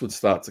pus would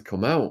start to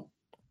come out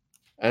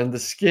and the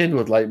skin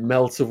would like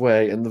melt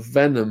away and the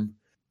venom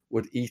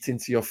would eat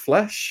into your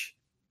flesh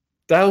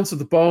down to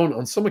the bone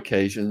on some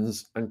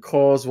occasions and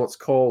cause what's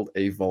called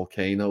a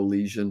volcano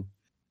lesion.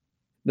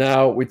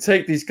 Now, we'd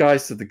take these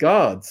guys to the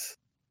guards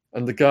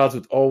and the guards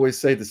would always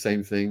say the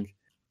same thing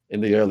in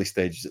the early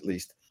stages, at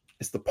least.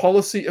 It's the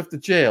policy of the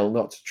jail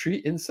not to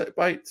treat insect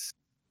bites.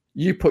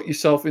 You put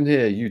yourself in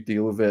here, you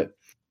deal with it.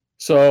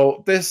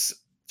 So this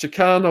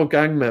Chicano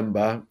gang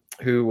member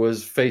who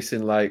was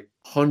facing like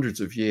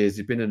hundreds of years,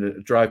 he'd been in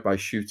a drive-by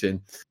shooting.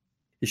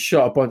 He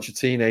shot a bunch of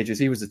teenagers.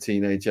 He was a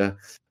teenager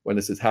when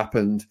this had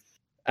happened.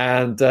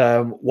 And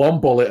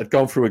one bullet had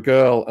gone through a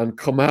girl and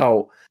come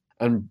out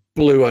and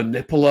blew her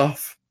nipple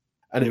off.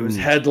 And it was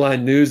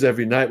headline news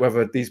every night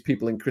whether these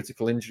people in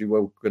critical injury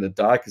were going to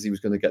die because he was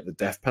going to get the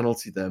death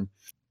penalty then.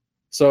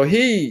 So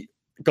he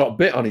got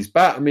bit on his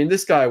back. I mean,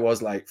 this guy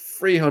was like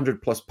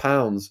 300 plus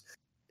pounds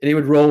and he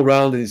would roll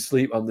around in his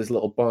sleep on this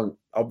little bunk.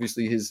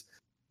 Obviously, his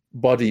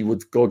body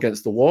would go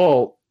against the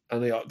wall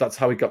and that's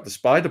how he got the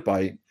spider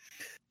bite.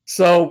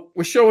 So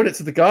we're showing it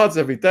to the guards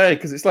every day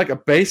because it's like a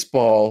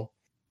baseball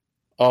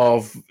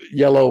of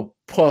yellow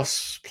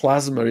pus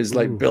plasma is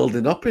like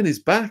building up in his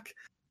back.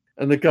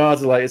 And the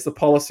guards are like, it's the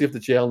policy of the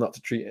jail not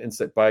to treat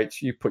insect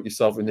bites. You put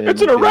yourself in here.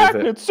 It's an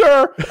arachnid,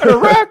 sir. An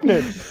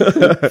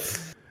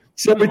arachnid.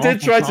 So we did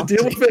try to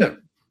deal with it.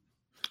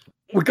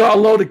 We got a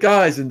load of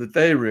guys in the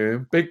day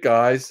room, big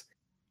guys,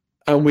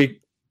 and we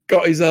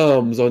got his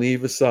arms on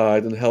either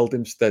side and held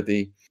him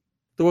steady.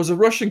 There was a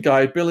Russian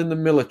guy, Bill, in the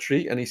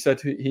military, and he said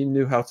he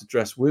knew how to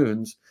dress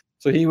wounds.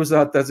 So he was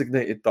our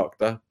designated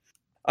doctor.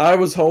 I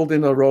was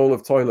holding a roll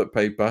of toilet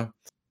paper,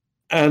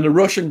 and the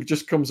Russian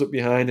just comes up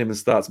behind him and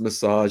starts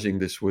massaging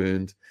this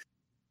wound.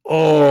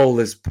 All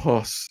this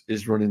pus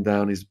is running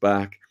down his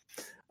back.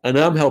 And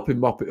I'm helping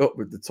mop it up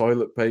with the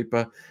toilet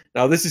paper.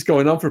 Now, this is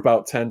going on for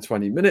about 10,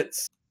 20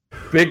 minutes.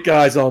 Big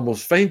guy's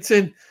almost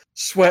fainting.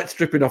 Sweat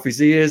dripping off his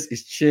ears,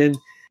 his chin.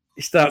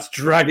 He starts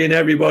dragging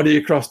everybody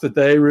across the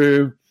day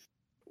room.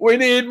 We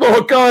need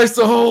more guys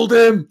to hold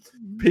him.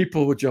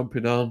 People were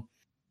jumping on.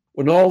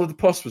 When all of the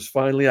pus was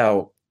finally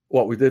out,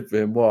 what we did for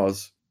him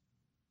was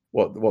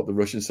what the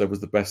Russian said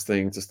was the best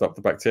thing to stop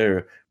the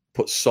bacteria.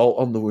 Put salt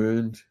on the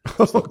wound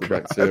to stop the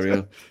bacteria.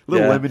 A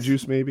little lemon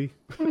juice, maybe.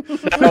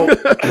 Now,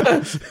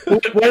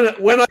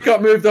 when I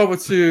got moved over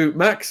to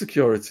Max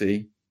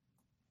Security,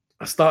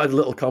 I started a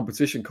little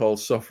competition called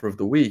Sufferer of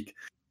the Week.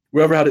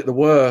 Whoever had it the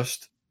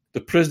worst,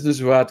 the prisoners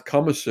who had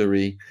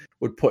commissary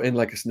would put in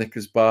like a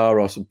Snickers bar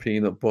or some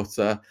peanut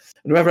butter.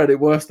 And whoever had it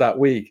worst that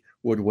week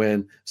would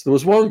win. So there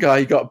was one guy,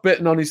 he got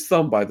bitten on his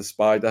thumb by the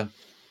spider.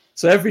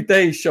 So every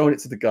day he's showing it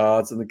to the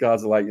guards, and the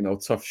guards are like,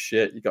 tough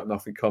shit, you got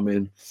nothing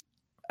coming.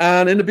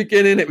 And in the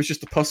beginning, it was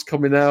just the pus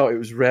coming out. It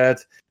was red.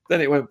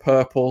 Then it went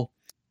purple.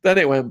 Then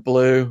it went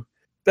blue.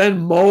 Then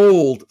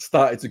mold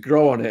started to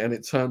grow on it, and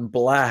it turned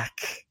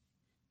black.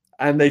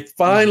 And they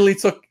finally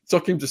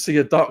took him to see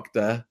a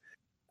doctor,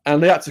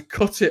 and they had to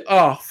cut it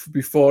off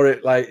before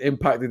it like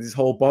impacted his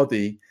whole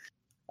body.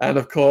 And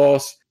of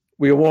course,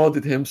 we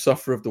awarded him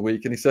Sufferer of the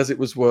Week, and he says it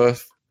was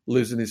worth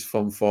losing his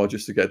fun for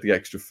just to get the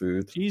extra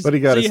food. Jeez. But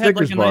he got So a you had,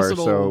 Snickers like, a bar, nice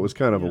little- so it was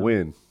kind of a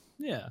win.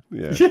 Yeah.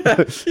 Yeah.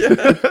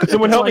 Yeah. Could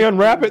someone help me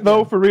unwrap it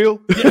though, for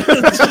real?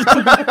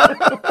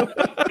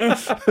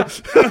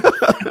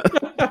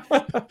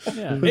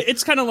 Yeah.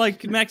 It's kind of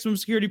like maximum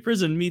security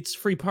prison meets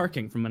free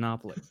parking from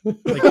Monopoly. Like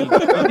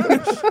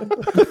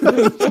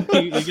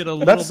you get a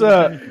little That's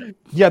bit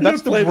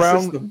that's the Play the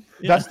brown. system.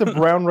 That's the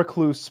brown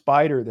recluse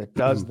spider that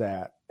does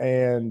that,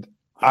 and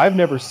I've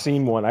never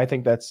seen one. I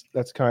think that's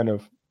kind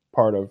of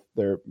part of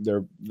their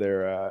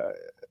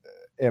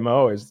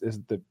MO is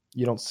that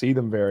you don't see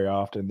them very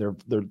often.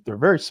 They're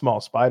very small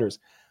spiders.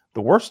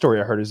 The worst story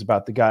I heard is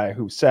about the guy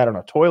who sat on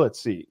a toilet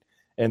seat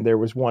and there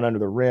was one under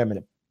the rim and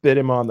it bit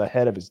him on the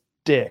head of his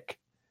dick,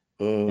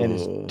 and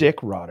his dick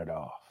rotted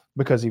off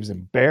because he was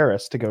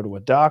embarrassed to go to a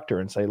doctor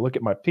and say, "Look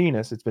at my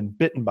penis, it's been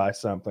bitten by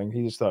something."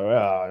 He just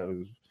thought,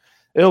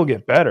 it'll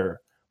get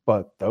better.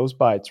 But those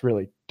bites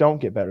really don't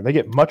get better. They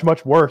get much,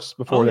 much worse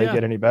before they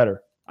get any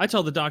better. I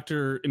tell the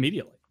doctor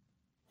immediately.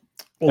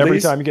 Well,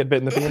 Every time you get bit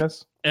in the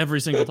penis?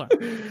 Every single time.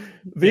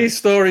 These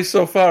stories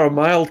so far are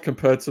mild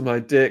compared to my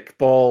dick,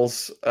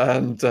 balls,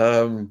 and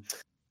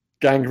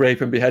gang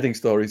rape and beheading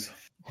stories.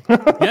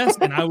 Yes,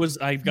 and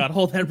I got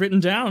all that written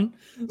down.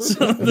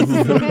 So this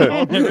is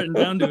all that written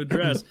down to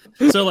address.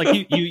 So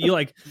like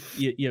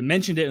you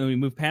mentioned it and we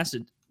moved past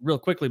it real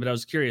quickly, but I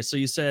was curious. So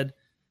you said,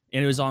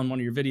 and it was on one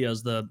of your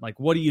videos,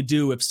 what do you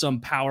do if some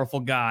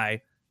powerful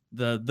guy,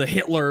 the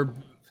Hitler,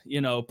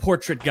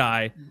 portrait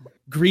guy,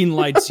 green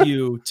lights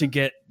you to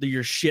get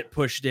your shit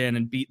pushed in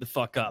and beat the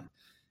fuck up?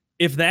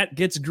 If that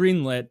gets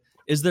greenlit,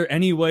 is there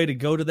any way to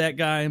go to that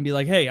guy and be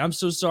like, "Hey, I'm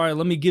so sorry,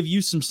 let me give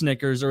you some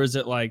Snickers," or is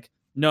it like,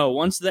 no,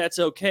 once that's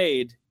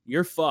okayed,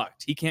 you're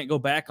fucked. He can't go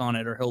back on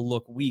it or he'll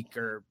look weak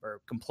or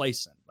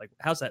complacent? Like,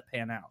 how's that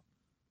pan out?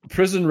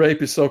 Prison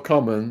rape is so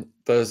common,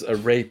 there's a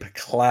rape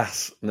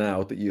class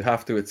now that you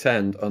have to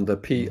attend under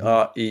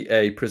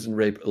PREA, Prison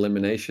Rape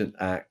Elimination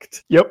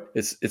Act. Yep.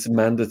 It's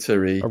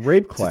mandatory. A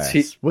rape class.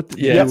 Did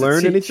you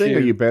learn anything? Are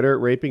you better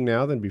at raping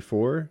now than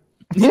before?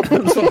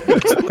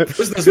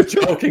 Prisoners are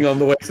joking on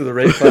the way to the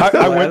rape class.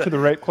 I went to the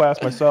rape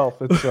class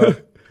myself. It's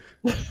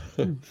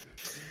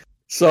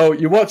So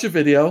you watch a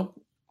video,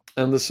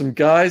 and there's some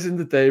guys in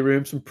the day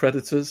room, some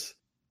predators.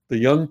 The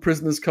young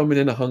prisoners coming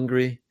in are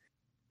hungry.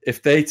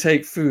 If they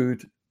take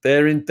food,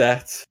 they're in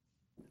debt.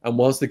 And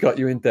once they got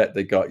you in debt,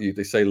 they got you.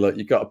 They say, "Look,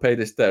 you got to pay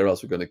this debt or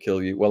else we're going to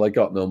kill you." "Well, I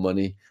got no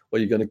money." "Well,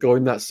 you're going to go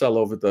in that cell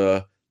over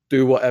there,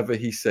 do whatever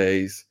he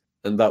says,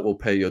 and that will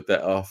pay your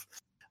debt off."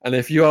 And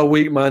if you are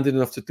weak-minded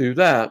enough to do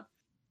that,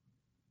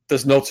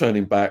 there's no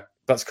turning back.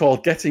 That's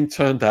called getting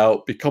turned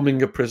out,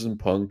 becoming a prison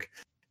punk.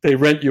 They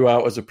rent you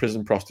out as a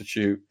prison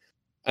prostitute,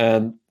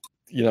 and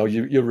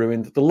you're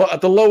ruined. At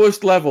the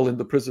lowest level in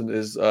the prison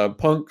is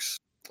punks,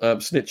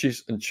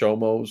 snitches, and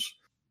chomos.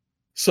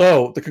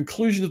 So the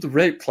conclusion of the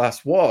rape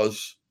class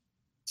was,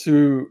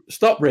 to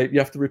stop rape, you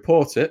have to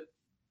report it.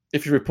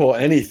 If you report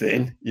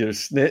anything, you're a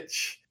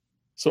snitch.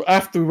 So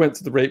after we went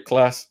to the rape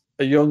class,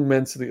 a young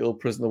mentally ill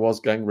prisoner was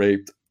gang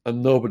raped,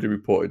 and nobody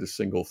reported a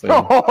single thing.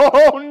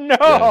 Oh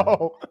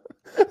no!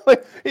 Yeah.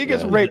 Like he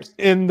gets raped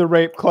in the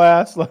rape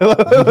class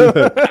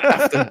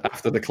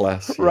after the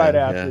class, right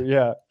after,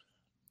 yeah.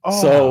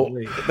 Oh, so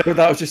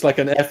that was just like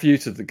an FU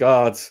to the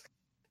guards.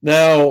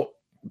 Now,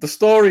 the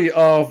story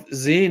of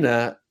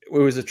Zena,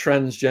 who was a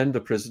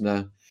transgender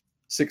prisoner,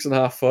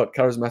 6.5 foot,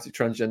 charismatic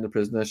transgender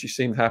prisoner. She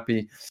seemed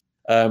happy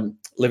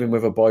living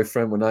with her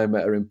boyfriend when I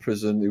met her in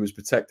prison, who was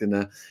protecting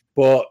her.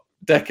 But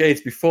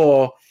decades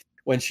before,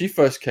 when she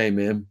first came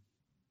in,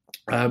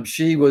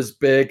 she was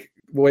big,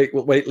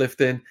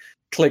 weightlifting,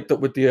 clicked up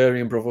with the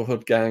Aryan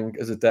Brotherhood gang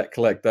as a debt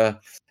collector.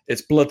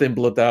 It's blood in,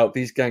 blood out.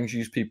 These gangs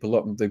use people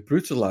up and they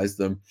brutalize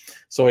them.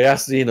 So I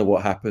asked Zena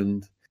what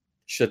happened.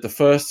 She said the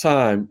first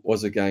time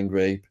was a gang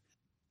rape.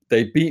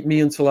 They beat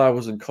me until I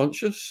was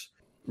unconscious,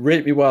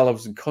 raped me while I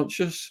was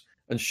unconscious,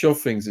 and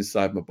shoved things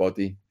inside my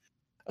body.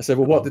 I said,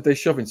 "Well, what did they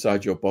shove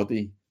inside your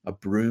body?" "A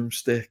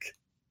broomstick."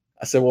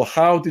 I said, "Well,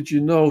 how did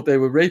you know they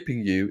were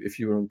raping you if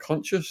you were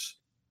unconscious?"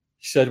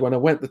 She said, "When I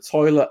went to the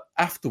toilet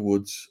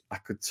afterwards, I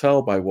could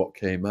tell by what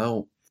came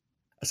out."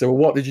 I said, "Well,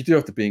 what did you do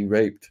after being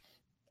raped?"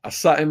 "I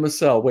sat in my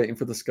cell waiting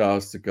for the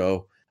scars to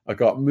go. I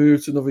got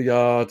moved to another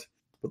yard,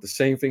 but the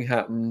same thing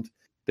happened.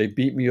 They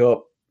beat me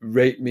up,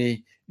 raped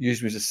me,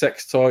 used me as a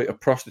sex toy, a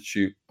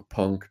prostitute, a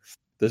punk.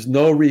 There's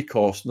no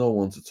recourse, no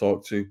one to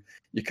talk to.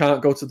 You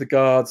can't go to the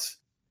guards.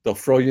 They'll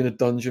throw you in a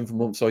dungeon for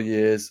months or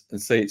years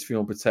and say it's for your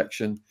own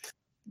protection.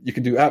 You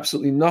can do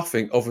absolutely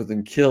nothing other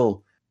than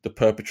kill the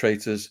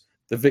perpetrators.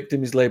 The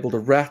victim is labeled a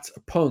rat, a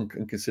punk,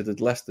 and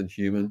considered less than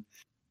human."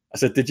 I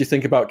said, "Did you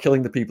think about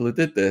killing the people who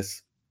did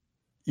this?"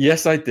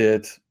 "Yes, I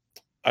did.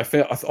 I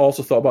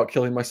also thought about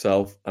killing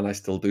myself, and I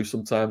still do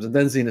sometimes." And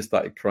then Zena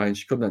started crying.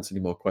 She couldn't answer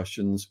any more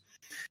questions.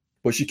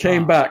 But she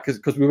came back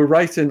because we were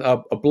writing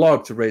a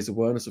blog to raise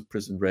awareness of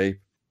prison rape.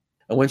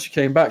 And when she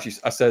came back,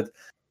 I said,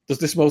 "Does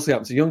this mostly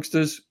happen to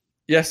youngsters?"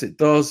 "Yes, it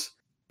does.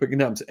 But it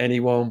can happen to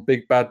anyone.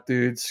 Big, bad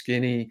dudes,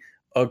 skinny,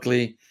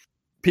 ugly.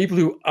 people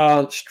who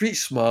aren't street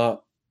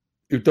smart,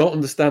 who don't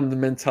understand the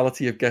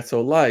mentality of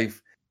ghetto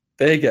life,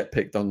 they get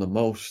picked on the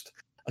most.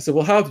 I said,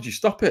 well, how did you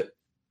stop it?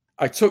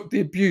 I took the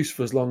abuse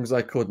for as long as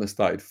I could and I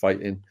started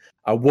fighting.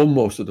 I won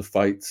most of the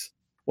fights.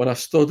 When I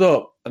stood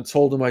up and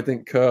told them I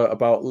didn't care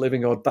about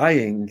living or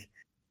dying,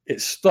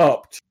 it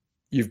stopped.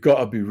 You've got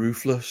to be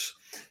ruthless.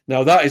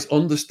 Now, that is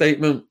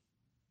understatement.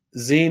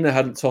 Xena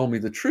hadn't told me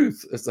the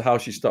truth as to how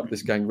she stopped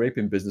this gang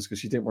raping business because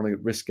she didn't want to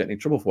risk getting in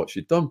trouble for what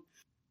she'd done.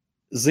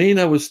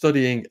 Xena was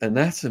studying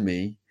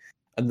anatomy,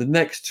 and the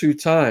next 2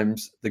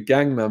 times the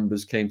gang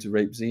members came to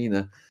rape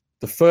Xena,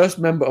 the first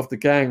member of the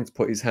gang to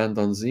put his hand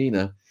on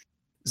Xena,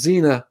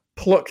 Xena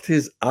plucked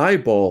his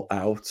eyeball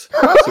out. So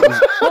it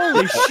was,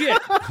 Holy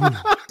shit!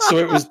 So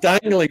it was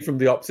dangling from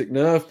the optic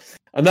nerve.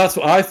 And that's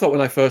what I thought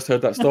when I first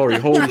heard that story.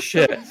 Holy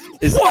shit,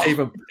 is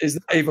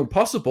that even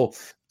possible?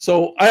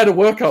 So I had a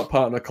workout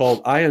partner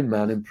called Iron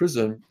Man in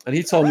prison, and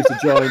he told me to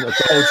join a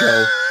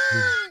dojo.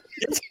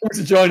 He told me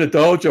to join a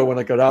dojo when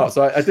I got out.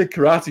 So I did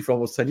karate for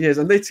almost 10 years.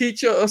 And they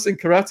teach us in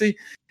karate,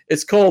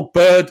 it's called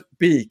bird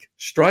beak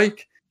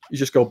strike. You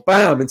just go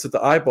bam into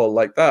the eyeball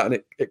like that,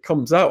 and it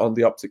comes out on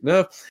the optic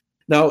nerve.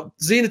 Now,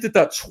 Xena did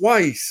that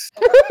twice,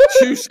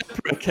 2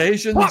 separate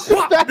occasions. That's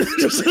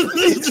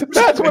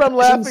what I'm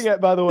laughing at,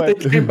 by the way.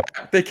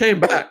 They came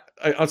back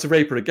to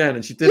rape her again,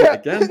 and she did it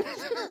again.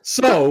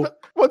 So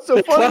what's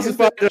so funny is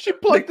that she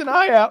plucked an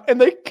eye out,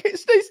 and they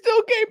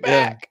still came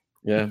back.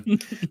 Yeah.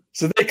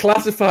 So they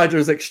classified her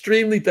as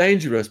extremely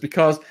dangerous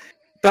because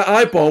that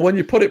eyeball, when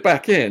you put it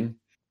back in,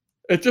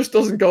 it just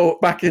doesn't go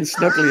back in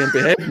snugly and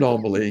behave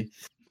normally.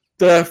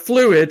 The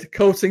fluid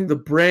coating the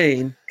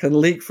brain can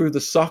leak through the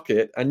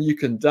socket, and you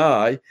can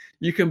die.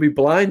 You can be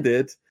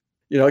blinded.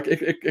 You know,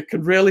 it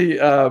can really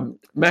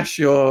mess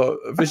your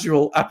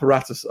visual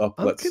apparatus up.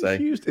 I'm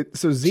confused.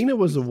 So Xena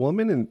was a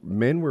woman, and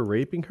men were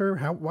raping her.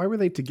 Why were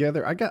they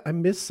together? I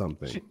missed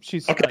something.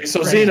 She's okay.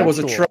 So Xena was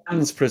a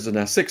trans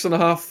prisoner,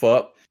 6.5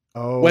 foot.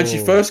 Oh. When she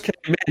first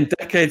came in,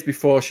 decades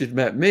before she'd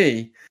met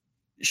me,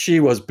 she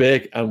was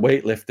big and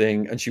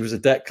weightlifting, and she was a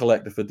debt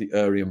collector for the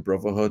Aryan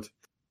Brotherhood.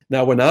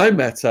 Now, when I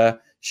met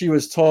her, she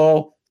was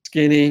tall,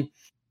 skinny.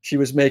 She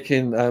was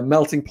making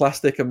melting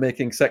plastic and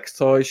making sex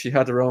toys. She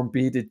had her own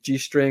beaded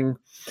G-string.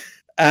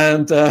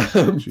 And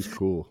she's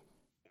cool.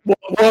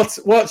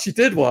 What she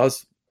did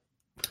was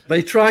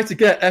they tried to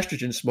get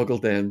estrogen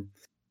smuggled in,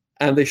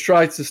 and they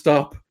tried to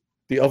stop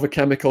the other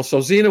chemicals. So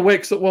Xena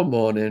wakes up one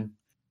morning,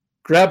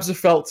 grabs a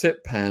felt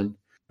tip pen,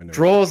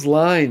 draws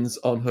lines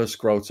on her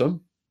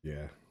scrotum,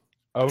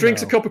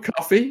 drinks a cup of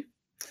coffee,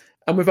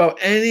 and without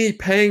any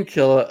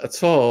painkiller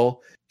at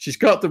all, she's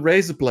got the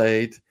razor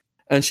blade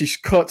and she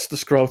cuts the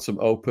scrotum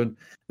open.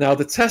 Now,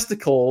 the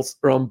testicles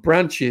are on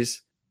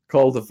branches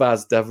called the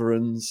vas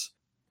deferens.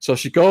 So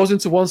she goes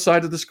into one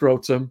side of the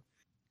scrotum,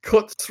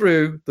 cuts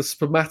through the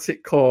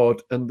spermatic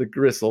cord and the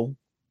gristle,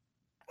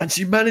 and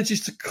she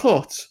manages to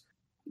cut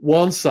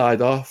one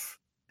side off.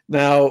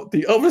 Now,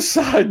 the other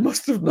side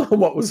must have known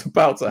what was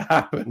about to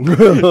happen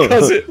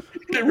because it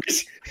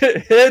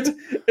hid,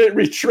 it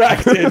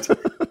retracted.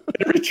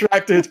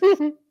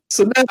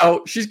 So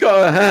now she's got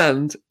her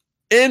hand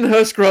in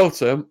her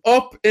scrotum,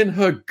 up in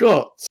her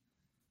gut,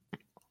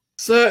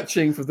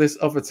 searching for this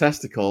other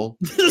testicle.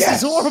 This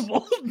is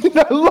horrible.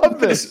 I love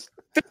this.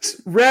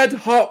 This red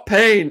hot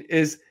pain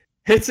is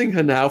hitting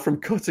her now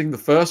from cutting the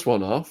first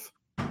one off.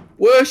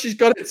 Where she's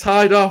got it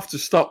tied off to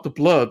stop the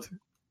blood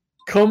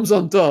comes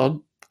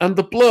undone, and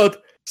the blood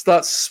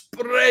starts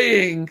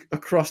spraying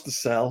across the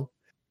cell.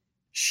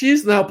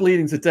 She's now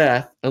bleeding to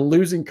death and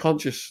losing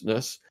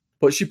consciousness,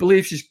 but she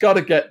believes she's got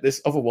to get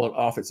this other one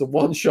off. It's a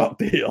one-shot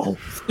deal.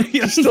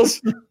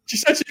 She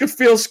said she could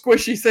feel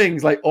squishy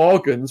things like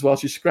organs while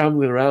she's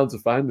scrambling around to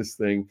find this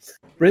thing.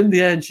 But in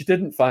the end, she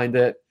didn't find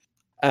it.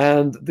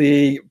 And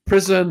the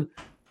prison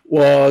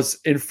was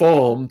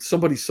informed.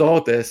 Somebody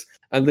saw this,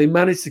 and they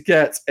managed to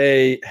get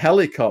a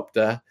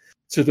helicopter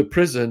to the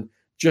prison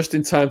just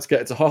in time to get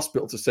her to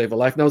hospital to save her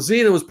life. Now,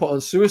 Xena was put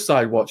on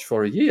suicide watch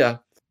for a year.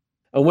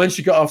 And when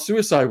she got off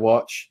suicide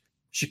watch,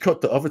 she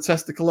cut the other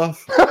testicle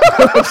off.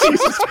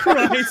 Jesus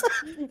Christ.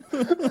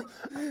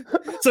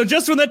 So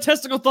just when that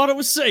testicle thought it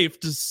was safe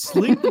to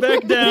slink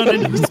back down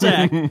into the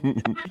sack.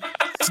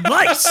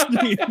 Slice!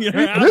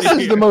 This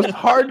is the most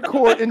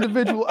hardcore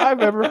individual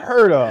I've ever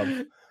heard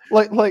of.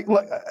 Like,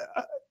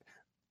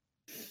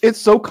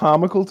 it's so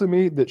comical to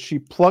me that she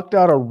plucked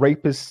out a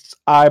rapist's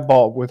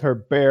eyeball with her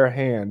bare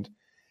hand.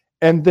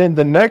 And then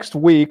the next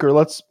week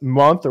or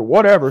month or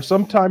whatever,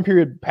 some time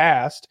period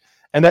passed,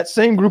 and that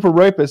same group of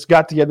rapists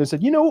got together and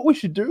said, you know what we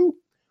should do?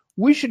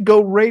 We should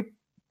go rape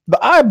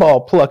the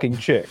eyeball plucking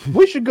chick.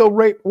 We should go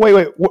rape.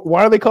 Wait.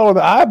 Why are they calling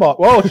her the eyeball?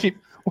 Well,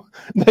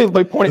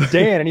 they point at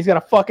Dan, and he's got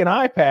a fucking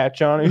eye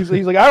patch on. He's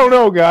like, I don't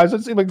know, guys.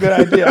 That seems like a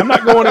good idea. I'm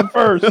not going in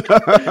first.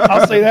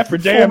 I'll say that for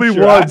damn Only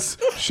sure. once.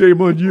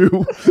 Shame on you.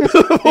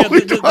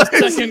 The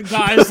second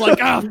guy is like,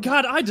 oh,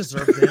 God, I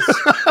deserve this.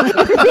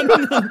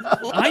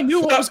 I knew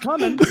what was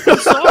coming. I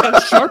saw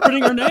her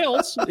sharpening her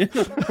nails.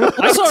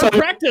 I saw her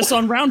practice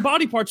on round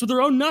body parts with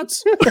her own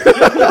nuts.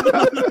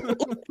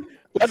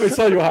 Let me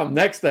tell you what happened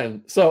next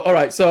then. So, all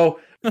right. So,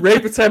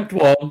 rape attempt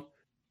 1,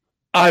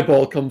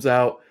 eyeball comes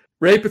out.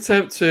 Rape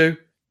attempt 2,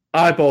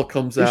 eyeball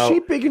comes Is out. she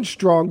big and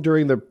strong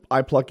during the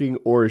eye plucking,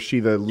 or is she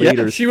the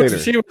later? Yeah,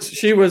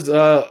 she was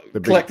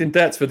collecting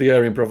debts for the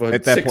Aryan Brotherhood.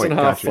 At that point, 6.5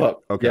 gotcha. foot.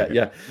 Okay.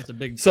 Yeah. It's a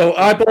big. So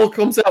eyeball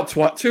comes out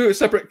 2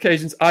 separate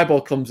occasions.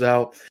 Eyeball comes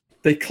out.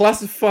 They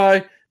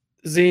classify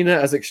Xena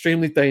as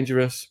extremely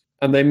dangerous,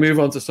 and they move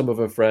on to some of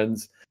her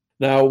friends.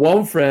 Now,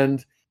 one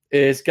friend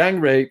is gang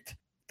raped.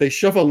 They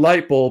shove a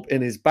light bulb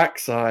in his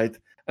backside,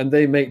 and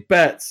they make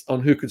bets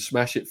on who could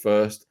smash it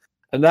first.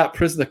 And that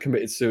prisoner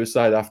committed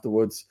suicide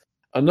afterwards.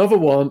 Another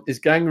one is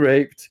gang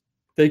raped.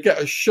 They get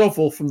a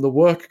shovel from the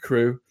work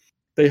crew.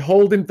 They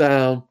hold him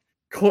down,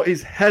 cut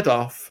his head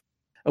off.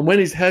 And when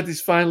his head is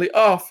finally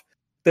off,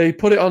 they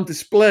put it on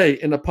display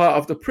in a part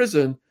of the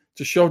prison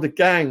to show the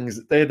gangs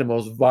that they're the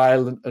most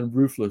violent and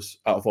ruthless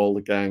out of all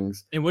the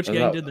gangs. And which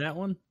gang did that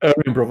one?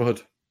 Aryan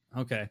Brotherhood.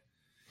 Okay.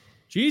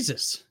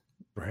 Jesus.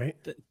 Right.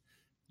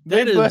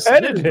 That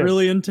is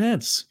really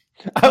intense.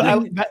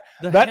 That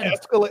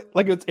escalate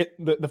like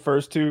the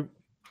first 2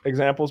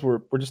 examples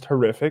were just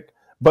horrific,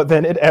 but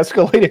then it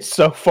escalated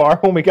so far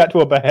when we got to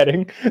a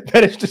beheading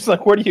that it's just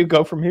like, where do you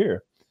go from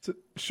here? So,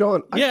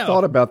 Sean, I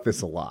thought about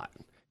this a lot.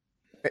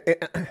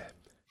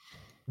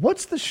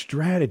 What's the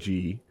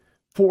strategy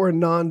for a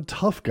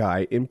non-tough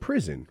guy in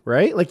prison,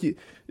 right? Like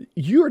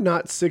you're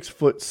not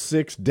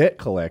 6'6" debt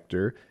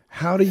collector.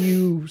 How do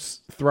you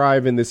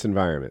thrive in this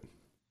environment?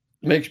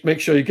 Make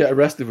sure you get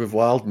arrested with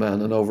Wild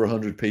Man and over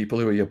 100 people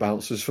who are your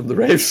bouncers from the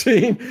rave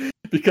scene.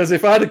 Because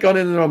if I'd have gone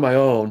in there on my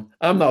own,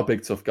 I'm not a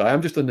big tough guy.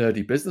 I'm just a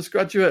nerdy business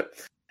graduate.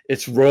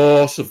 It's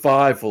raw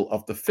survival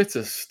of the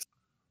fittest.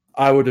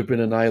 I would have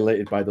been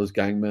annihilated by those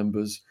gang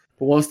members.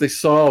 But once they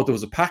saw there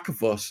was a pack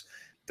of us,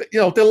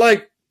 they're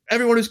like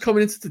everyone who's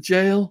coming into the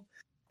jail.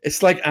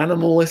 It's like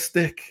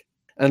animalistic,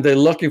 and they're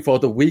looking for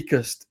the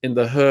weakest in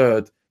the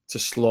herd to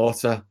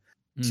slaughter.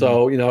 Mm.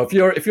 So if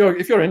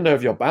you're in there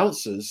with your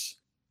bouncers,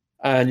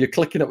 and you're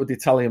clicking up with the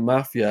Italian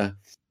mafia,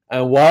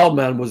 and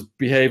Wildman was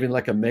behaving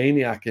like a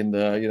maniac in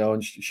there,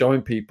 and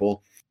showing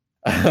people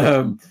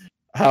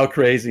how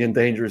crazy and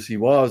dangerous he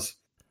was.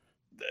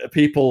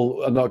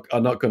 People are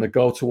not going to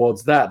go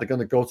towards that. They're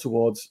going to go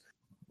towards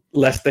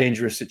less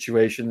dangerous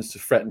situations to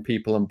threaten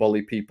people and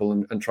bully people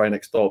and try and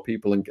extort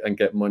people and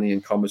get money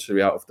and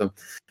commissary out of them.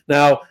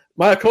 Now,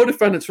 my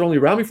co-defendants were only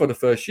around me for the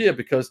first year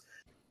because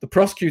the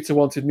prosecutor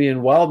wanted me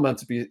and Wildman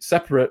to be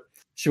separate.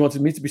 She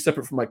wanted me to be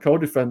separate from my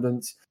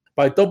co-defendants.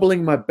 By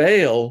doubling my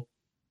bail,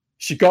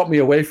 she got me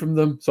away from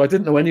them. So I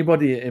didn't know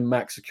anybody in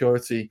max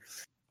security.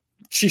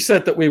 She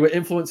said that we were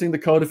influencing the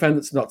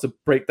co-defendants not to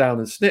break down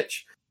and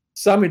snitch.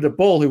 Sammy the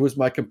Bull, who was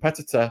my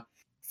competitor,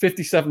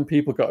 57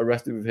 people got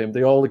arrested with him.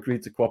 They all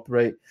agreed to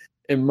cooperate.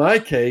 In my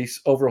case,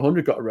 over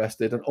 100 got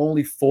arrested and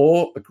only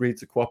 4 agreed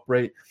to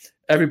cooperate.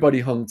 Everybody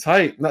hung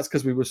tight, and that's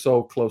because we were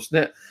so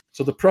close-knit.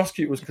 So the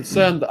prosecutor was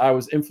concerned that I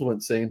was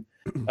influencing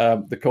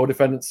the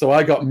co-defendants. So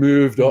I got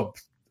moved up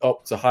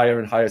to higher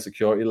and higher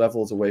security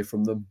levels away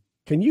from them.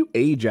 Can you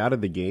age out of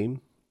the game?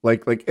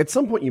 Like at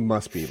some point you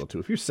must be able to.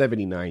 If you're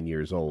 79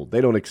 years old, they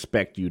don't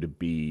expect you to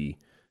be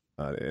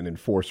an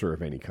enforcer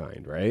of any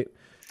kind, right?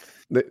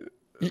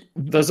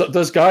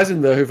 There's guys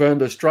in there who've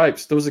earned their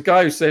stripes. There was a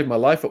guy who saved my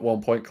life at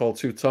one point called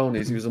Two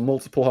Tonys. He was a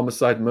multiple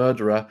homicide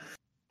murderer.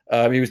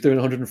 He was doing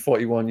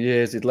 141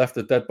 years. He'd left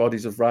the dead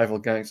bodies of rival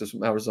gangsters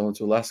from Arizona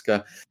to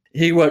Alaska.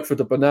 He worked for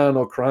the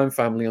Bonanno crime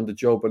family under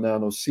Joe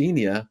Bonanno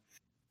Sr.,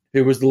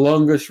 who was the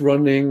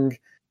longest-running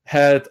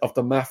head of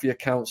the Mafia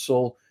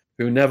Council,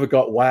 who never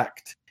got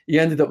whacked. He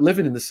ended up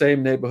living in the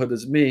same neighborhood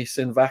as me,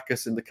 Sin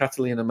Vacas, in the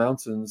Catalina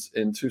Mountains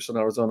in Tucson,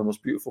 Arizona,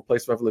 most beautiful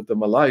place I've ever lived in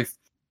my life.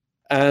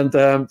 And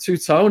Two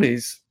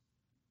Tonys,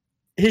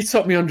 he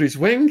took me under his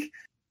wing.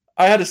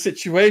 I had a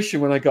situation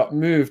when I got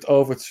moved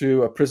over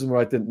to a prison where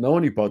I didn't know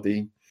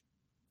anybody,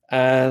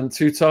 and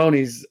Two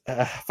Tonys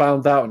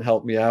found out and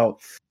helped me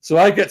out. So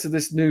I get to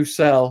this new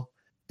cell,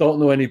 don't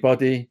know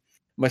anybody.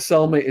 My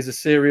cellmate is a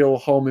serial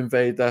home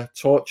invader,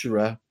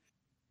 torturer.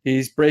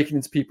 He's breaking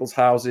into people's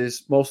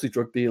houses, mostly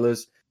drug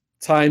dealers,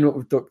 tying up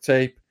with duct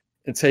tape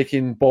and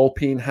taking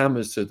ball-peen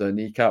hammers to their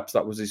kneecaps.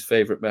 That was his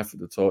favorite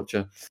method of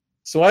torture.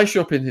 So I show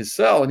up in his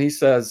cell, and he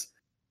says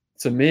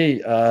to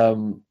me, I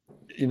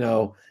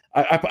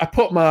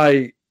put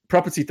my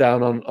property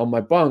down on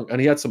my bunk,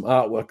 and he had some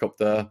artwork up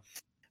there.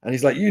 And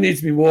he's like, you need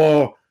to be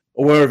more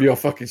aware of your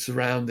fucking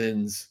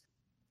surroundings.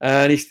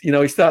 And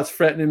he starts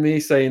threatening me,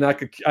 saying I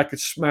could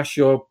smash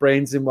your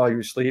brains in while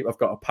you sleep. I've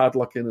got a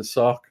padlock in the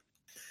sock.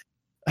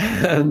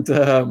 And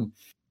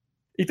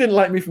he didn't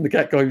like me from the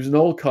get-go. He was an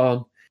old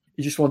con.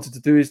 He just wanted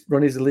to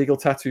run his illegal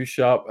tattoo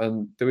shop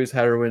and do his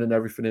heroin and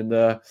everything in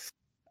there.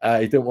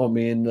 He didn't want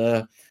me in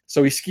there.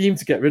 So he schemed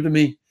to get rid of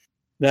me.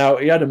 Now,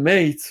 he had a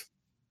mate,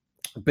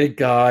 a big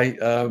guy,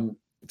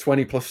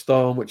 20-plus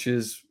stone, which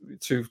is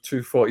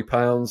 240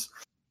 pounds.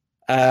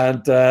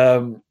 And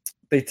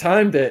they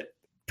timed it.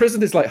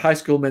 Prison is like high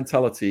school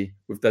mentality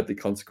with deadly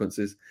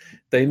consequences.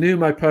 They knew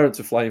my parents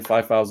were flying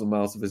 5,000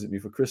 miles to visit me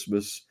for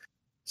Christmas.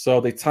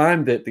 So they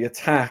timed it, the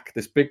attack,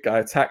 this big guy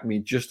attacked me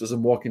just as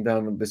I'm walking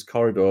down this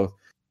corridor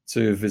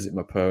to visit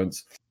my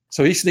parents.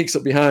 So he sneaks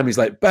up behind me, he's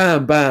like,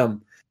 bam,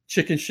 bam,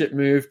 chicken shit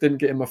move, didn't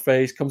get in my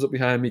face, comes up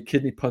behind me,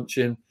 kidney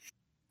punching.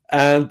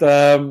 And,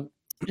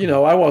 you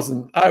know,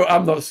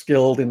 I'm not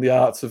skilled in the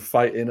arts of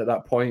fighting at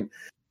that point.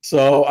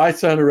 So I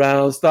turn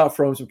around, start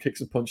throwing some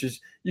kicks and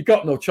punches. You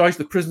got no choice.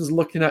 The prisoners are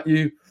looking at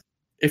you.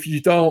 If you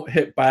don't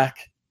hit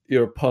back,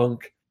 you're a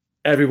punk.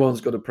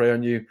 Everyone's got to prey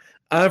on you.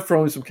 I'm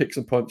throwing some kicks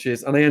and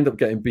punches, and I end up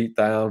getting beat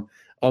down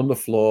on the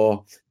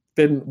floor.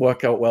 Didn't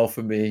work out well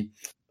for me.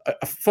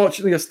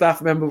 Fortunately, a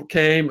staff member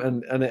came,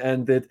 and it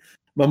ended.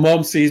 My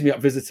mom sees me at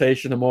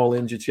visitation. I'm all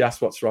injured. She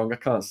asks what's wrong. I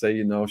can't say,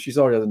 you know. She's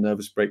already had a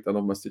nervous breakdown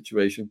on my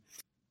situation.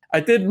 I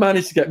did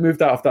manage to get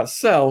moved out of that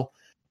cell.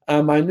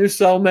 And my new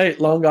cellmate,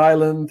 Long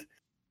Island,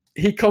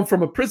 he come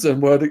from a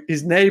prison where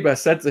his neighbor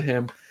said to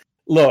him,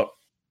 look,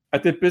 I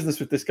did business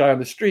with this guy on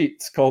the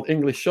streets called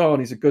English Sean.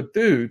 He's a good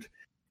dude.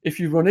 If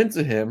you run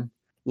into him,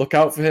 look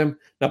out for him.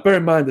 Now, bear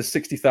in mind, there's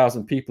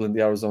 60,000 people in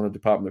the Arizona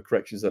Department of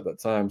Corrections at that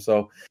time.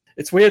 So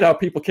it's weird how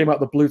people came out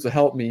of the blue to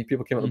help me.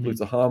 People came out of the blue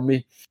to harm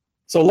me.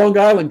 So Long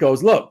Island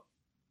goes, look,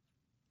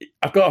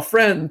 I've got a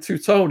friend, Two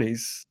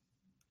Tonys.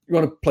 You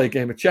want to play a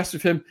game of chess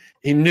with him?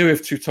 He knew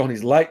if Two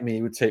Tonys liked me,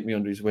 he would take me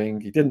under his wing.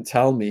 He didn't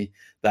tell me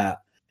that.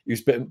 He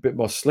was a bit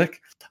more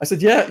slick. I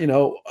said, yeah, you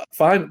know,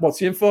 fine. What's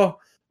he in for?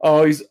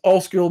 Oh, he's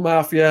old school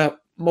mafia,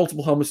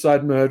 multiple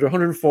homicide murder,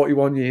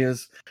 141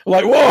 years. I'm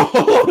like, whoa,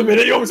 hold on a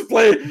minute. You want me to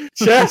play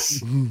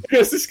chess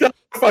against this guy?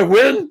 If I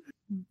win,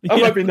 I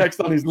might be next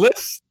on his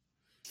list.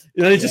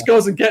 You know, he just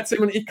goes and gets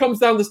him, and he comes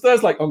down the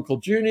stairs like Uncle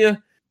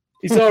Junior.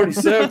 He's already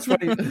served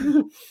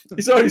 20.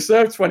 He's already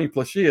served 20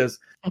 plus years.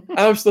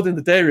 I'm stood in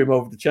the day room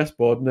over the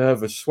chessboard,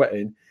 nervous,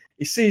 sweating.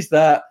 He sees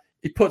that.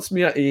 He puts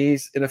me at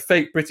ease in a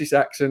fake British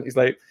accent. He's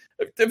like,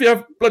 "Have you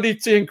have bloody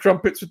tea and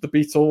crumpets with the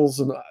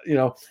Beatles?" And you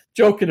know,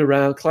 joking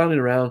around, clowning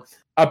around.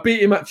 I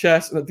beat him at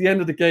chess, and at the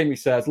end of the game, he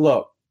says,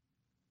 "Look,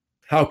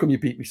 how come you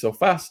beat me so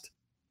fast?"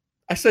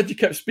 I said, "You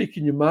kept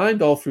speaking your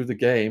mind all through the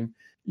game.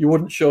 You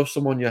wouldn't show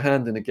someone your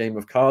hand in a game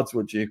of cards,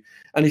 would you?"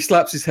 And he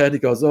slaps his head. He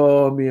goes,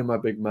 "Oh, me and my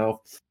big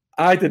mouth."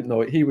 I didn't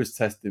know it. He was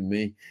testing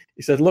me.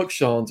 He said, "Look,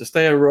 Sean, to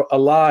stay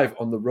alive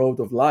on the road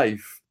of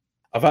life,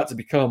 I've had to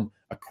become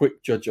a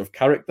quick judge of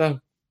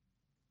character.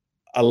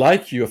 I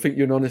like you. I think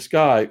you're an honest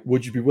guy.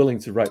 Would you be willing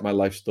to write my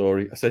life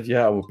story?" I said,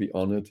 "Yeah, I would be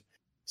honored."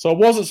 So I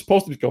wasn't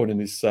supposed to be going in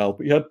his cell,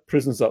 but he had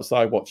prisoners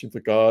outside watching for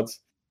guards.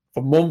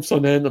 For months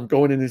on end, I'm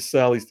going in his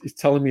cell. He's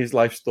telling me his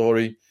life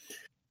story.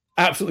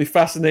 Absolutely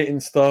fascinating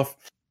stuff.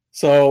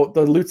 So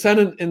the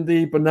lieutenant in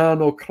the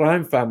Bonanno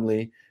crime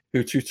family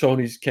who Two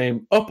Tonys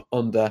came up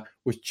under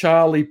was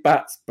Charlie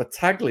Bats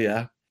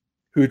Battaglia,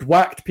 who'd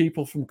whacked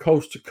people from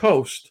coast to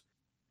coast,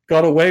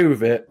 got away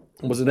with it,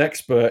 and was an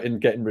expert in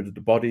getting rid of the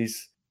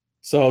bodies.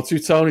 So Two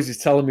Tonys is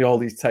telling me all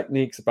these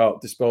techniques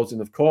about disposing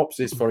of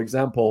corpses. For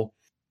example,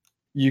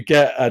 you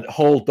get a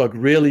hole dug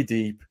really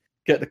deep,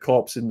 get the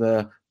corpse in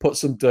there, put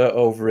some dirt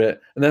over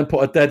it, and then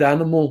put a dead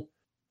animal,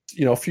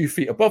 you know, a few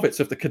feet above it.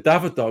 So if the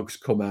cadaver dogs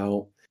come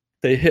out,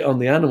 they hit on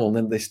the animal and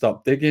then they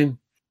stop digging.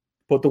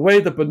 But the way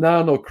the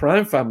Bonanno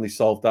crime family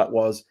solved that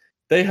was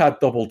they had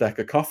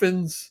double-decker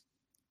coffins.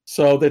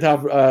 So they'd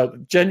have a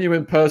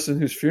genuine person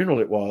whose funeral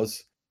it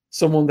was,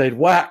 someone they'd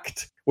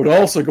whacked would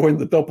also go in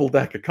the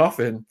double-decker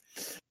coffin,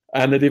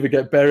 and they'd either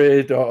get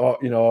buried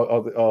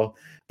or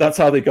that's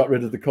how they got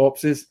rid of the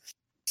corpses.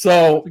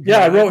 So yeah,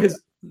 I wrote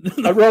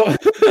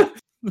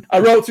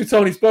Two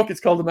Tonys' book.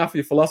 It's called The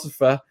Mafia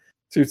Philosopher,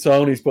 Two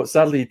Tonys, but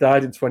sadly he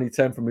died in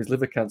 2010 from his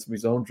liver cancer from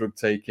his own drug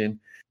taking.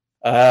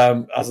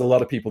 As a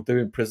lot of people do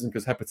in prison,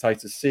 because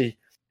hepatitis C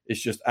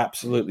is just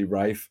absolutely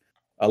rife.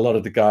 A lot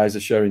of the guys are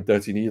sharing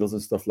dirty needles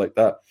and stuff like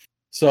that.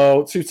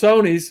 So Two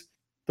Tonys,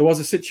 there was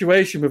a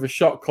situation with a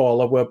shot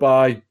caller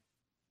whereby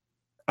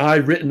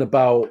I'd written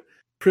about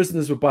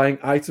prisoners were buying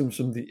items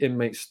from the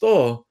inmate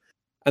store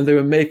and they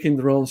were making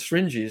their own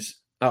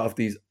syringes out of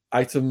these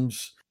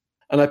items.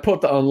 And I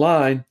put that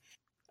online,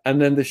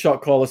 and then the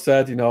shot caller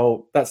said, you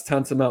know, that's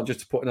tantamount just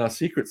to putting our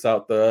secrets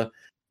out there.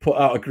 Put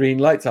out a green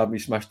light to have me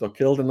smashed or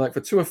killed. And like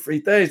for 2 or 3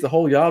 days, the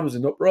whole yard was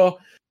in uproar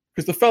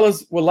because the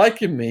fellas were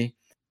liking me.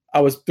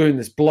 I was doing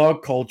this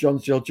blog called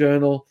John's Jail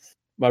Journal.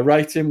 My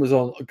writing was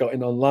got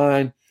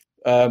online.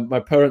 My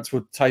parents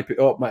would type it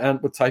up. My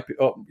aunt would type it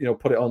up, you know,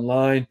 put it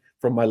online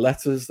from my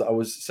letters that I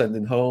was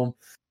sending home.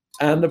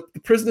 And the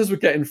prisoners were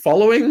getting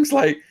followings.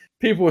 Like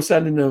people were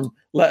sending them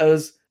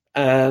letters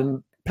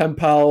and pen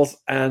pals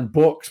and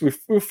books. We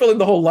were filling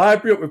the whole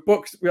library up with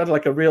books. We had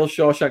like a real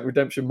Shawshank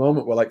Redemption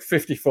moment where like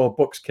 54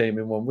 books came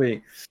in 1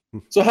 week.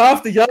 So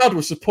half the yard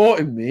was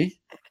supporting me,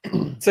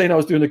 saying I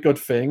was doing a good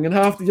thing, and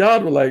half the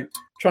yard were like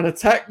trying to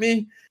attack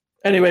me.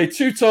 Anyway,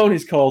 Two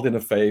Tonys called in a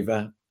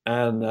favor,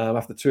 and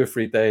after 2 or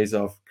 3 days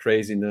of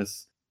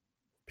craziness,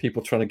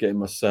 people trying to get in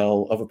my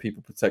cell, other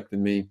people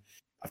protecting me,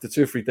 after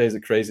 2 or 3 days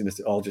of craziness,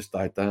 it all just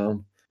died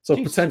down. So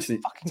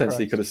potentially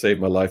could have saved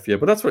my life, yeah.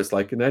 But that's what it's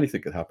like, and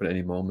anything could happen at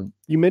any moment.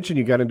 You mentioned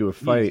you got into a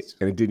fight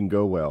and it didn't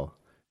go well.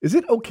 Is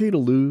it okay to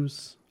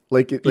lose?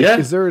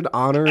 Is there an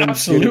honor?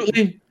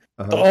 Absolutely.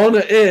 The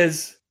honor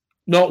is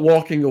not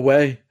walking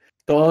away.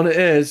 The honor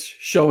is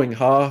showing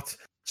heart.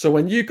 So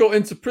when you go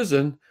into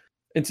prison,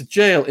 into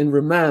jail, in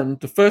remand,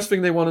 the first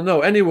thing they want to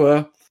know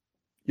anywhere,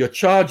 your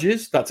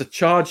charges, that's a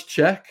charge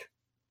check.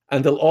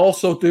 And they'll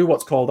also do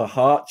what's called a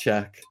heart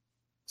check.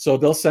 So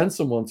they'll send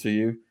someone to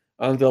you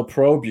and they'll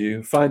probe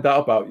you, find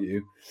out about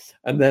you.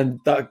 And then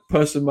that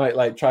person might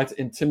like try to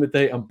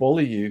intimidate and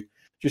bully you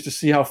just to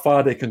see how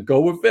far they can go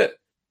with it,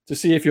 to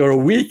see if you're a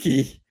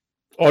weakie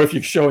or if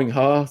you're showing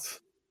heart.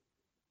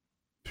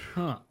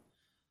 Huh.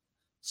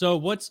 So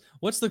what's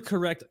the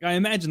correct? I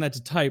imagine that's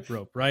a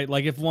tightrope, right?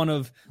 Like if one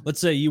of,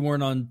 let's say you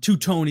weren't on Two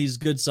Tony's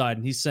good side,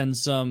 and he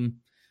sends some,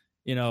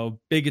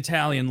 big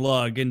Italian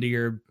lug into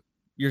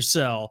your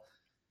cell.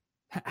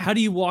 How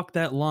do you walk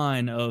that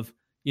line of,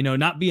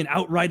 not being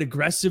outright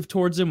aggressive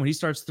towards him when he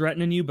starts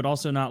threatening you, but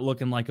also not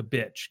looking like a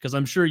bitch? Because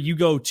I'm sure you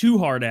go too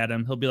hard at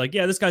him, he'll be like,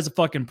 "Yeah, this guy's a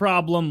fucking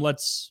problem.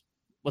 Let's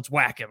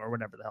whack him," or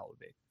whatever the hell it would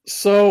be.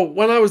 So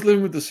when I was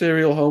living with the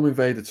serial home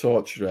invader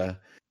torturer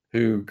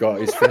who got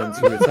his friend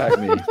to attack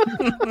me,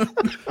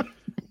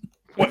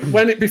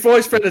 before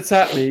his friend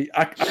attacked me,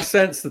 I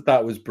sensed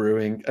that was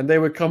brewing, and they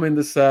would come in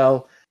the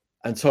cell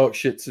and talk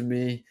shit to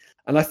me,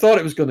 and I thought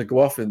it was going to go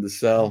off in the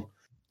cell.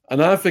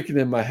 And I'm thinking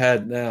in my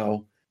head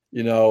now,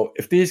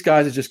 if these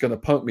guys are just going to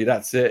punk me,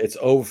 that's it. It's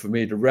over for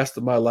me. The rest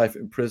of my life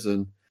in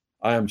prison,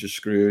 I am just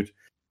screwed.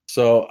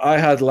 So I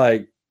had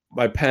like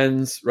my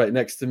pens right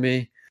next to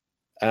me,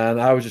 and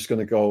I was just going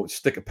to go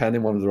stick a pen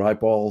in one of their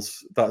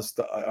eyeballs.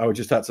 I would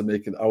just have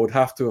to I would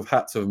have to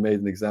have made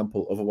an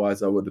example.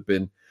 Otherwise, I would have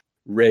been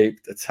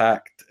raped,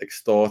 attacked,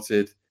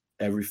 extorted,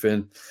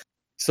 everything.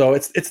 So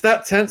it's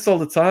that tense all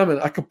the time,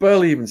 and I could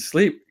barely even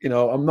sleep.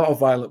 I'm not a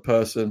violent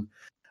person.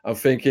 I'm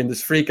thinking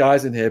there's 3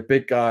 guys in here,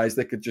 big guys.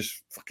 They could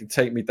just fucking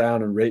take me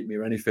down and rape me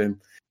or anything.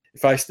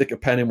 If I stick a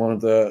pen in one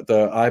of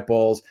the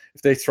eyeballs,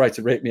 if they try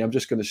to rape me, I'm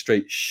just going to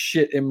straight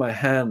shit in my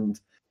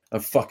hand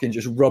and fucking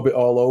just rub it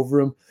all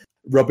over them,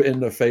 rub it in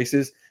their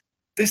faces.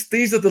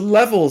 These are the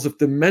levels of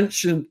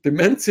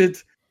demented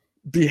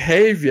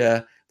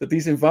behavior that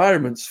these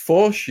environments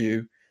force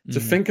you to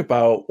think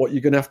about what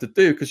you're going to have to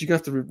do, because you're going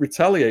to have to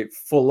retaliate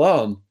full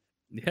on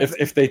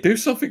if they do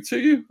something to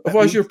you.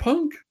 Otherwise, you're a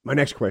punk. My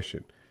next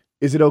question.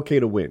 Is it okay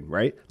to win,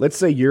 right? Let's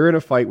say you're in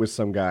a fight with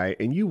some guy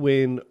and you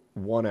win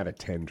 1 out of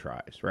 10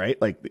 tries,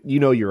 right? Like,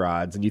 your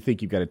odds and you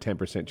think you've got a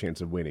 10%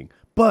 chance of winning,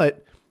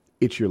 but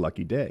it's your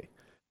lucky day.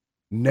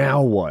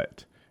 Now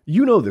what?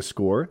 You know the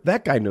score.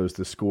 That guy knows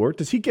the score.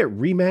 Does he get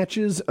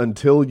rematches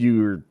until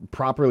you're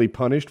properly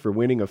punished for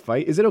winning a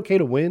fight? Is it okay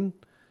to win?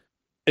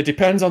 It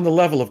depends on the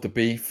level of the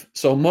beef.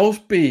 So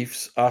most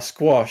beefs are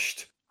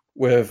squashed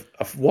with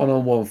a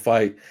one-on-one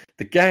fight.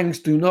 The gangs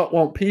do not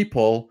want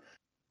people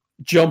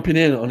jumping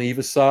in on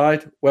either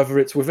side, whether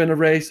it's within a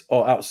race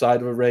or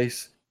outside of a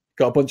race.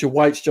 Got a bunch of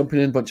whites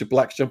jumping in, a bunch of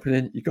blacks jumping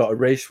in. You got a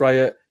race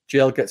riot.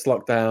 Jail gets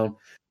locked down.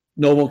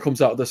 No one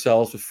comes out of their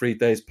cells for 3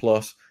 days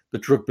plus. The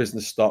drug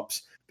business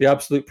stops. The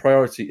absolute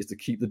priority is to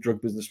keep the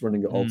drug business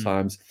running at all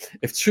times.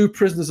 If 2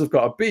 prisoners have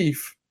got a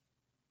beef,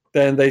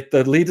 then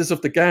the leaders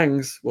of the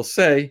gangs will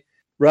say,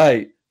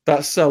 right,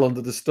 that cell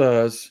under the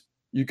stairs,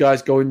 you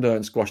guys go in there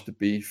and squash the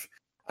beef.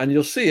 And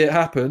you'll see it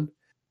happen.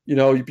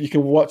 You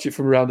can watch it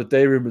from around the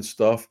day room and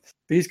stuff.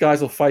 These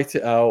guys will fight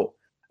it out.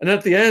 And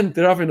at the end,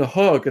 they're having a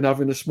hug and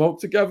having a smoke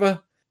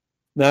together.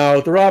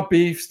 Now, there are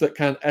beefs that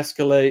can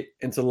escalate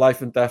into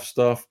life and death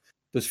stuff.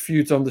 There's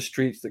feuds on the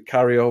streets that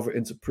carry over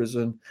into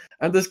prison.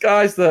 And there's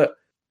guys that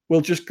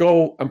will just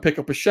go and pick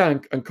up a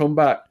shank and come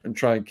back and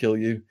try and kill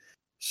you.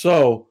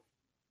 So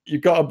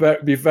you've got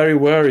to be very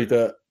wary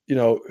that,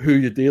 who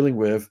you're dealing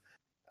with.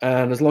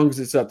 And as long as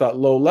it's at that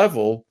low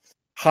level,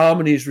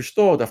 harmony is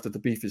restored after the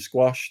beef is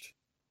squashed.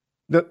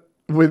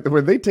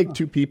 When they take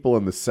 2 people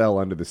in the cell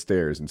under the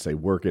stairs and say,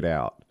 work it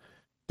out,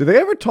 do they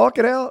ever talk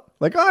it out?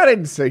 Like, I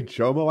didn't say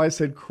Chomo, I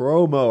said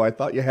Chromo. I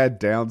thought you had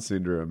Down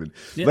syndrome. And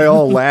they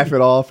all laugh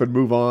it off and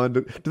move on.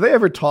 Do they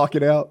ever talk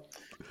it out?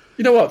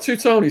 You know what? Two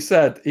Tony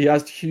said he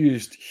has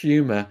used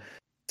humor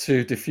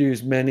to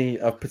diffuse many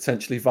a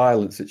potentially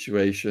violent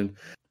situation.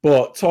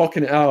 But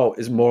talking it out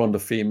is more on the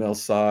female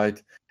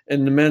side.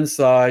 In the men's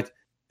side,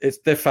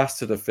 they're fast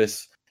to the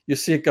fists. You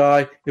see a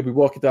guy, he'll be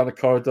walking down a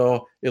corridor,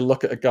 he'll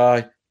look at a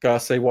guy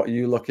say, what are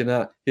you looking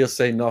at? He'll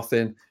say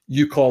nothing.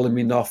 You calling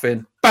me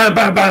nothing. Bam,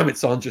 bam, bam.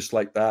 It's on just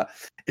like that.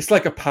 It's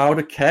like a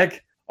powder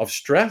keg of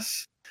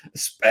stress,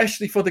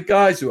 especially for the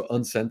guys who are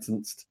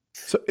unsentenced.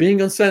 So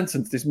being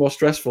unsentenced is more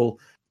stressful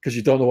because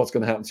you don't know what's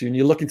going to happen to you, and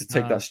you're looking to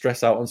take that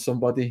stress out on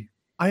somebody.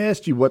 I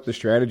asked you what the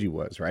strategy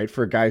was, right?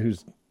 For a guy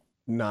who's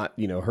not,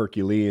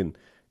 Herculean.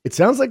 It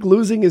sounds like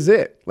losing is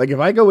it. Like if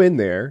I go in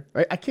there,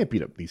 I can't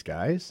beat up these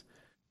guys.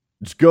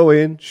 Just go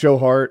in, show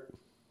heart.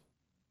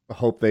 I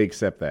hope they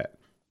accept that.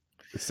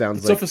 It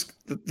sounds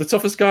the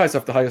toughest guys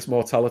have the highest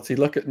mortality.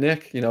 Look at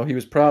Nick. He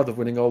was proud of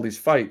winning all these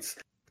fights.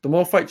 The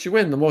more fights you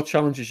win, the more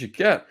challenges you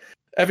get.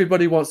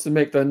 Everybody wants to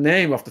make their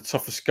name off the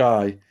toughest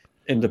guy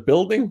in the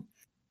building.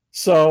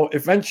 So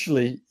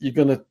eventually you're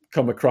going to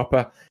come a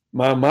cropper.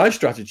 My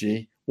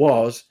strategy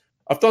was,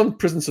 I've done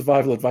prison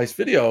survival advice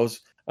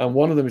videos, And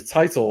one of them is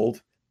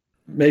titled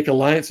Make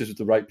Alliances with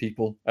the Right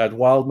People. I had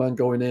Wildman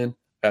going in.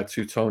 I had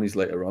 2 Tonys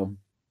later on.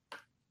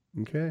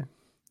 Okay.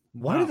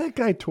 Why Wow. did that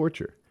guy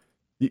torture?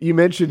 You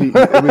mentioned it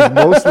was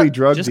mostly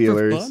drug Just for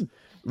dealers, fun.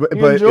 but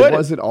You enjoyed it it.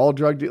 wasn't all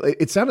drug dealers.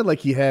 It sounded like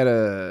he had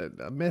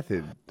a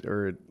method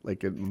or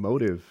like a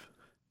motive.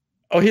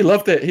 Oh, he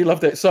loved it. He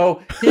loved it.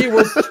 So he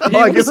was. He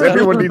I guess was,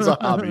 everyone needs a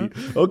hobby.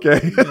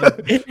 Okay.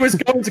 He was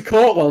going to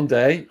court one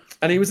day,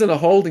 and he was in a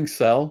holding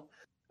cell,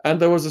 and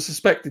there was a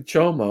suspected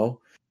chomo.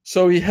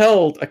 So he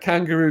held a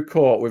kangaroo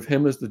court with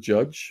him as the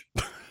judge,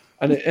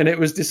 and it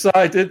was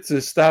decided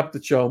to stab the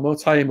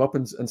chomo, tie him up,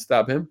 and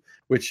stab him,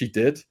 which he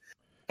did.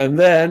 And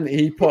then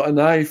he put a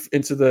knife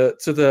into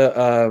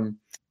the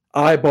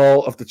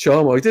eyeball of the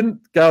chomo. He didn't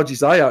gouge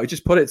his eye out. He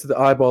just put it to the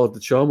eyeball of the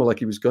chomo like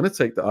he was going to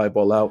take the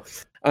eyeball out.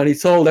 And he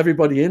told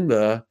everybody in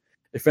there,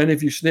 if any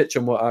of you snitch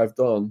on what I've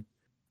done,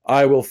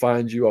 I will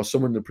find you, or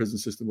someone in the prison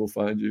system will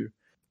find you.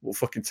 We'll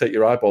fucking take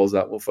your eyeballs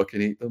out. We'll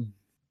fucking eat them.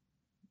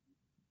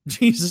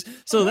 Jesus.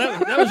 So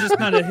that was just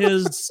kind of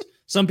his.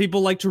 Some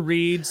people like to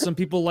read. Some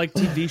people like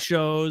TV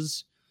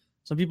shows.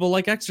 Some people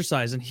like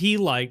exercise, and he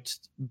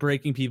liked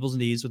breaking people's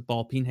knees with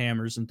ball peen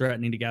hammers and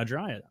threatening to gouge your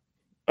eye out.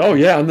 Oh,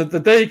 yeah. And the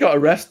day he got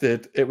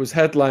arrested, it was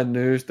headline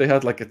news. They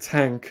had like a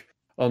tank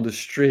on the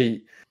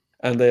street,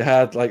 and they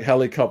had like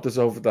helicopters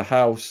over the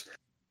house.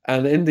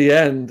 And in the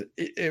end,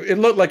 it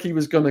looked like he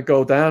was going to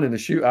go down in a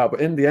shootout.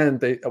 But in the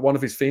end, one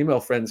of his female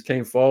friends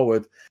came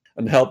forward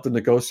and helped the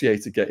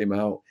negotiator get him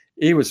out.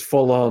 He was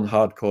full on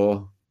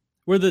hardcore.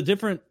 Where the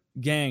different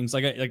gangs,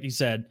 like you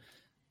said,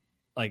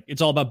 like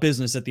it's all about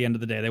business at the end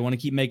of the day. They want to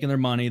keep making their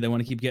money. They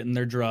want to keep getting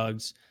their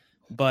drugs.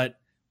 But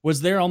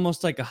was there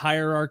almost like a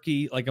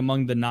hierarchy, like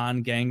among the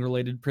non-gang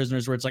related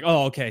prisoners, where it's like,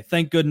 oh, okay,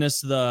 thank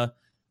goodness the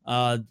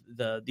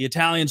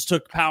Italians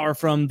took power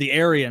from the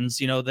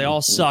Aryans. You know, they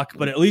all suck,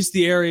 but at least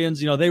the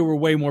Aryans, you know, they were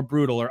way more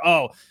brutal. Or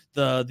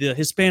the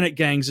Hispanic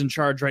gang's in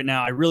charge right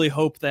now. I really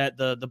hope that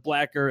the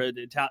black or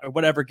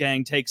whatever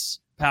gang takes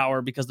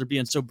power because they're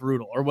being so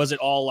brutal. Or was it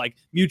all like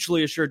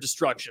mutually assured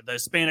destruction? The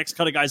Hispanics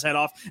cut a guy's head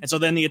off, and so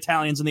then the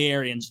Italians and the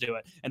Aryans do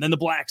it, and then the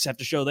blacks have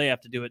to show they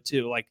have to do it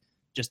too. Like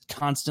just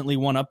constantly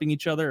one-upping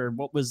each other. Or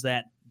what was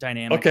that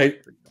dynamic? Okay,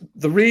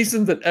 the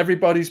reason that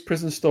everybody's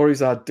prison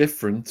stories are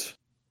different,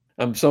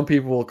 and some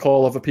people will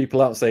call other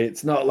people out and say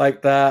it's not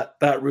like that,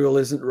 that rule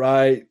isn't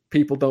right,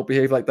 people don't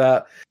behave like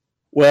that.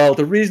 Well,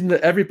 the reason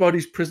that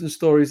everybody's prison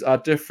stories are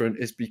different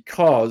is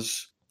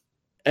because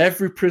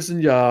every prison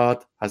yard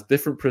has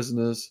different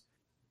prisoners,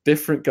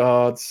 different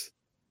guards,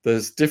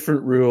 there's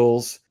different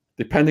rules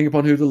depending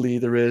upon who the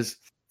leader is.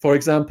 For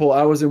example,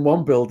 I was in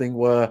one building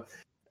where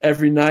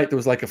every night there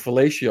was like a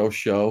fellatio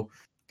show.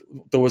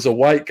 There was a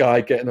white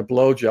guy getting a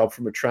blowjob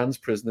from a trans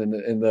prisoner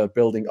in the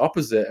building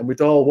opposite, and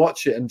we'd all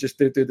watch it and just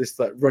do this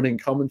like running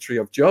commentary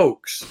of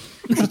jokes,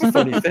 which was a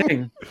funny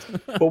thing.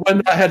 But when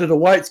that head of the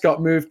whites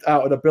got moved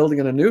out of the building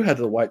and a new head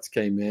of the whites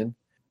came in,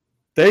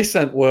 they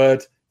sent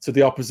word to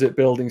the opposite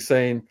building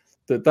saying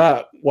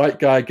that white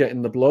guy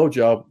getting the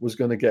blowjob was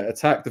going to get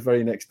attacked the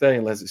very next day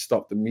unless it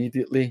stopped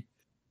immediately.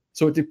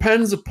 So it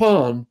depends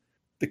upon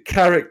the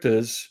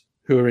characters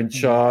who are in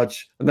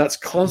charge, and that's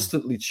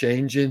constantly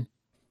changing.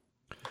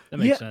 That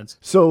makes sense.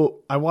 So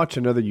I watch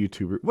another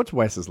YouTuber. What's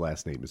Wes's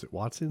last name? Is it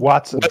Watson?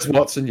 Watson. That's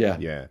Watson, yeah.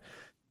 Yeah.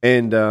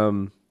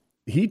 And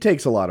he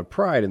takes a lot of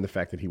pride in the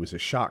fact that he was a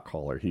shot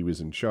caller. He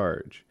was in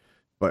charge.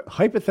 But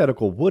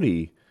hypothetical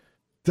Woody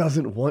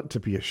doesn't want to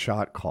be a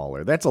shot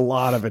caller. That's a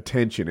lot of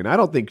attention. And I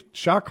don't think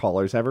shot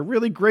callers have a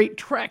really great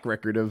track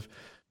record of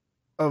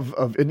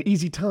an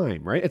easy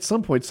time, right? At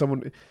some point,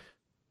 someone...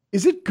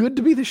 Is it good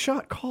to be the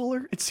shot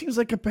caller? It seems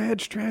like a bad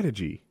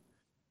strategy.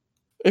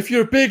 If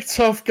you're a big,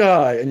 tough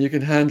guy and you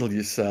can handle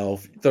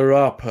yourself, there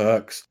are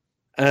perks.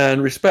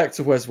 And respect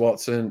to Wes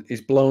Watson,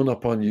 he's blown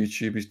up on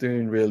YouTube. He's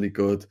doing really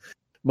good.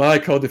 My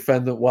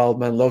co-defendant,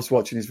 Wildman, loves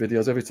watching his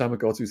videos. Every time I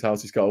go to his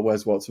house, he's got a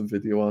Wes Watson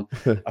video on.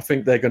 I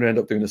think they're going to end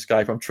up doing a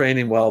Skype. I'm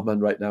training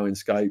Wildman right now in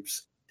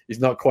Skypes. He's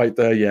not quite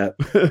there yet.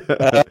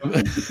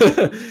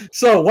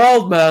 So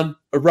Wildman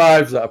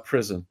arrives at a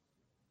prison.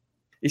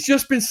 He's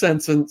just been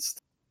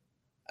sentenced.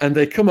 And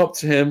they come up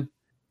to him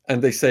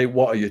and they say,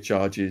 "What are your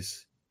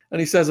charges?" And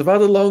he says, "I've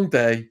had a long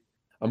day.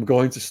 I'm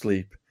going to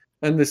sleep."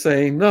 And they're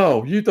saying,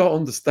 "No, you don't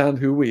understand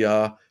who we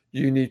are.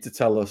 You need to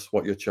tell us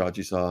what your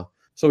charges are."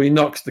 So he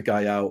knocks the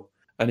guy out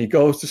and he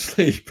goes to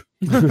sleep.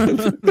 I'm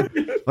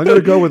going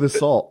to go with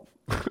assault.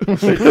 They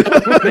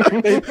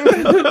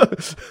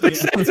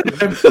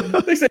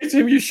say to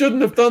him, "You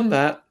shouldn't have done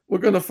that. We're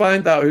going to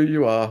find out who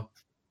you are."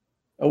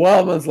 And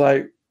Wildman's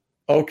like,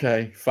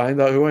 "Okay, find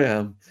out who I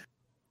am."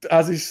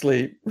 As he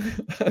sleep,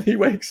 and he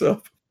wakes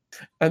up,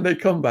 and they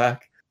come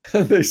back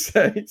and they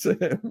say to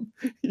him,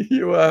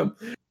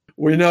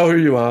 "We know who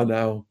you are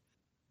now.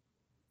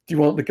 Do you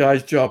want the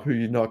guy's job who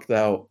you knocked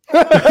out?"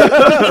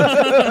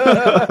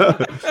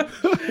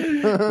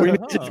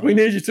 we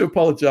need you to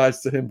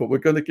apologize to him, but we're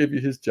going to give you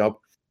his job.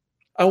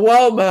 And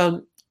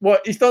Wildman,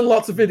 he's done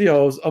lots of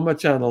videos on my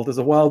channel. There's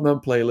a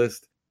Wildman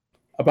playlist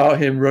about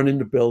him running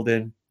the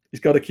building. He's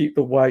got to keep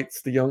the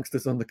whites, the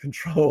youngsters, under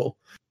control.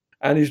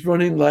 and he's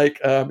running like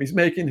he's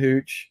making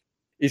hooch,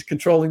 he's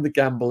controlling the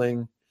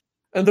gambling,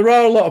 and there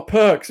are a lot of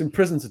perks in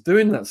prison to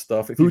doing that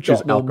stuff if Hooch you've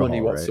is got no alcohol,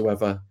 money right?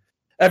 whatsoever.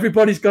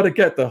 Everybody's got to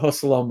get the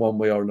hustle on one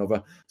way or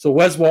another. So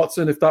Wes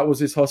Watson, if that was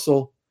his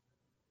hustle,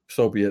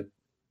 so be it.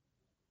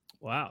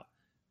 Wow.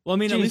 Well, I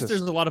mean, at least Jesus.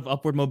 there's a lot of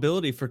upward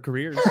mobility for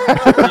careers. Beats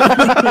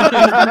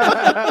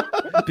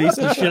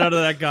the shit out of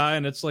that guy,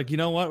 and it's like, you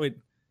know what? Wait,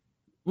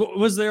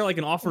 was there like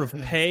an offer of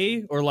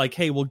pay, or like,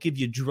 hey, we'll give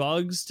you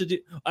drugs to do?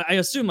 I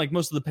assume like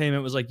most of the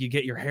payment was like you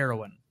get your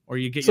heroin or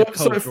you get your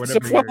coke or whatever.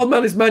 If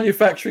Wildman is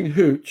manufacturing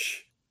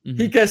hooch, Mhm.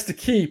 he gets to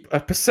keep a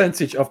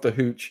percentage of the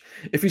hooch.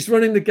 If he's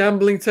running the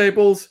gambling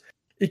tables,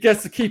 he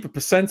gets to keep a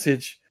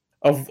percentage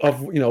of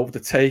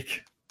the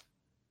take.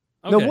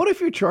 Now, what if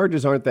your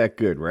charges aren't that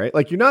good, right?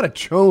 Like, you're not a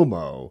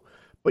chomo,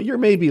 but you're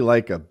maybe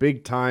like a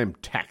big time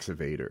tax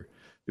evader.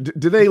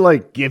 Do they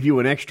like give you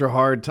an extra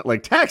hard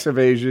like tax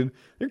evasion?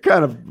 You're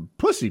kind of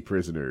pussy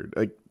prisoner.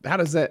 Like, how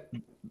do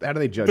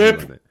they judge you on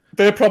that?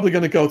 They're probably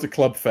going to go to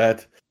Club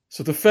Fed.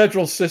 So the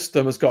federal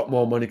system has got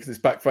more money because it's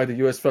backed by the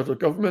US federal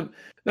government.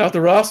 Now,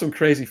 there are some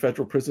crazy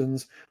federal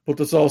prisons, but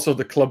there's also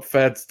the Club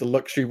Feds, the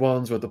luxury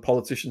ones where the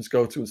politicians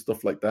go to and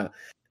stuff like that.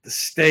 The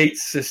state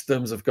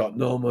systems have got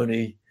no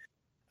money,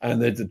 and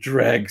they're the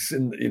dregs,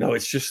 and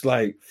it's just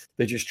like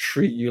they just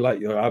treat you like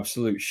you're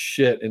absolute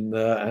shit in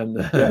there.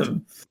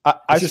 And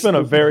I spent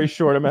a very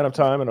short amount of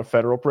time in a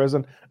federal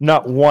prison.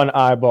 Not one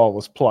eyeball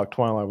was plucked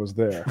while I was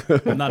there.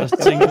 Not a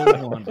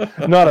single one.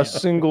 Not a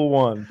single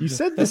one. You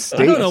said the I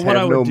states don't know what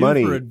I have would no do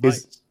money. for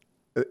advice.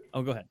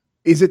 Oh, go ahead.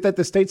 Is it that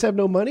the states have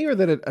no money, or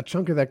that a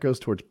chunk of that goes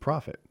towards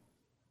profit?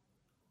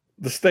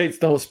 the states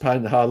don't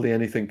spend hardly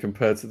anything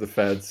compared to the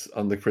feds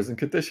on the prison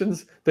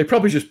conditions. They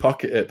probably just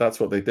pocket it. That's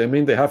what they do. I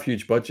mean, they have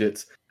huge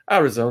budgets.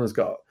 Arizona's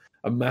got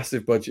a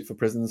massive budget for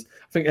prisons.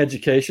 I think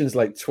education is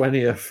like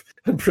 20th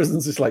and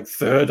prisons is like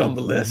third on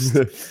the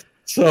list.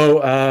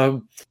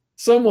 So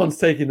someone's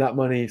taking that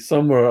money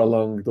somewhere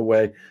along the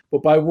way.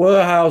 But by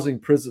warehousing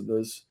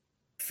prisoners,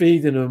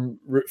 feeding them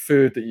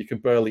food that you can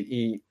barely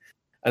eat,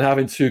 and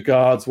having 2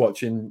 guards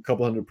watching a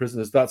couple hundred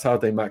prisoners, that's how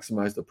they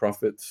maximize the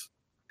profits.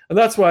 And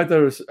that's why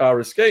there are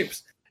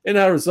escapes. In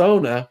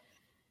Arizona,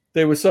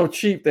 they were so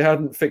cheap, they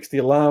hadn't fixed the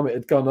alarm. It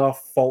had gone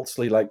off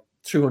falsely like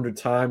 200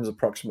 times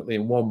approximately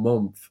in 1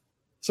 month.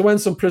 So when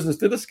some prisoners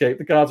did escape,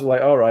 the guards were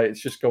like, all right,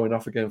 it's just going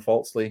off again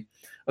falsely.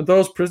 And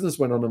those prisoners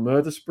went on a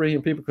murder spree,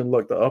 and people can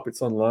look that up.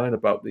 It's online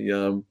about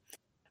the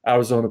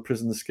Arizona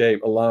prison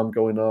escape, alarm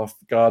going off,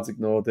 guards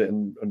ignored it,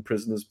 and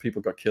prisoners,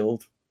 people got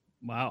killed.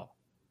 Wow.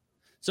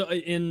 So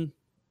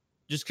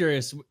just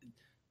curious,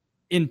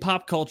 in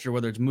pop culture,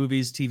 whether it's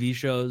movies, TV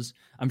shows,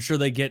 I'm sure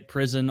they get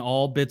prison,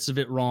 all bits of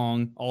it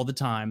wrong all the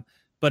time.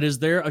 But is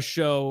there a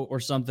show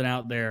or something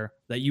out there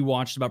that you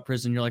watched about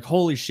prison? You're like,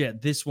 holy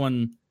shit, this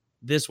one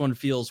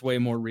feels way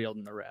more real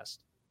than the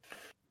rest.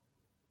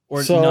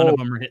 Or none of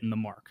them are hitting the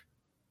mark.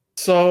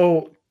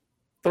 So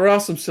there are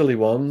some silly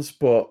ones,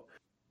 but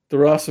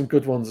there are some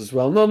good ones as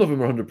well. None of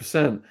them are 100%.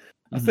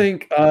 Mm-hmm. I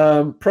think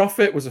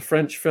Prophet was a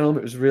French film.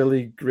 It was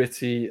really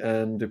gritty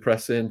and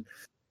depressing,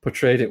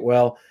 portrayed it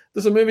well.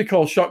 There's a movie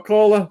called Shot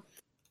Caller,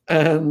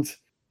 and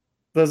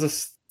there's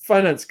a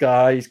finance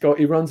guy.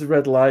 He runs a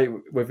red light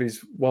with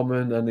his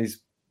woman and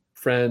his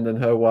friend and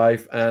her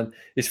wife, and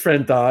his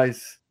friend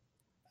dies,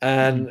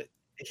 and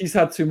he's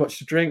had too much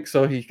to drink,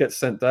 so he gets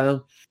sent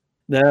down.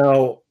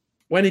 Now,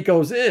 when he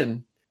goes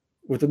in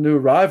with the new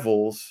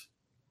arrivals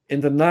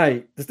in the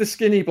night, there's this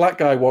skinny black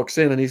guy walks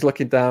in, and he's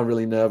looking down,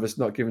 really nervous,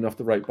 not giving off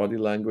the right body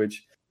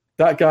language.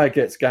 That guy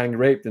gets gang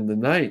raped in the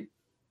night.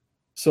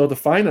 So the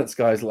finance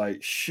guy's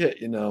like, shit,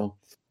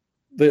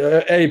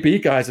 the AB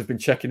guys have been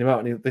checking him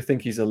out, and they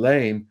think he's a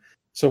lame.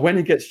 So when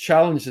he gets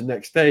challenged the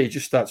next day, he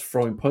just starts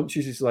throwing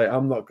punches. He's like,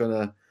 I'm not going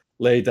to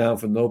lay down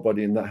for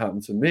nobody, and that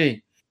happened to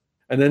me.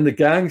 And then the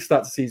gang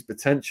start to see his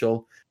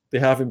potential. They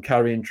have him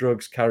carrying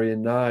drugs,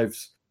 carrying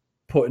knives,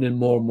 putting in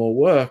more and more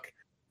work.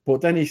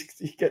 But then he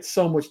gets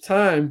so much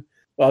time.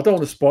 Well, I don't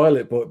want to spoil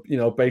it, but,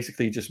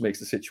 basically he just makes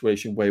the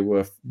situation way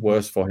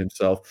worse for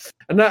himself.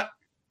 And that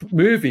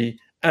movie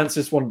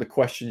answers one of the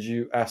questions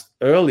you asked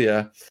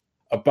earlier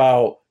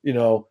about,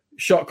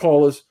 shot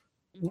callers.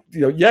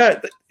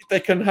 They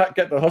can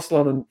get the hustle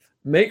on and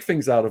make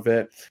things out of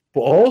it,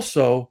 but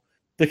also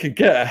they can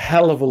get a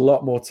hell of a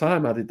lot more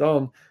time added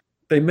on.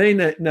 They may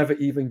never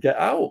even get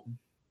out.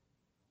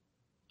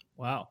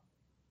 Wow.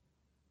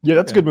 Yeah,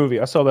 that's a good movie.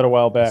 I saw that a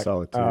while back. I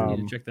saw it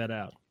too. Check that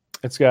out.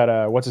 It's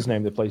got what's his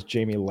name that plays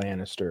Jaime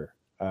Lannister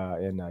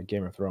in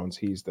Game of Thrones.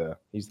 He's the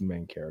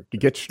main character. He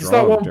gets Is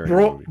that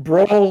strong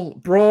one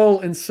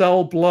brawl in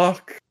cell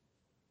block?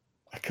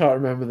 I can't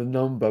remember the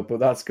number, but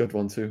that's a good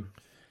one too.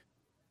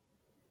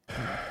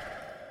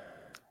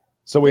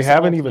 So we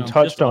haven't even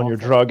touched on your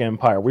drug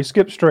empire. We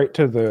skipped straight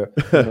to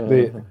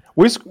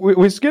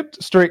we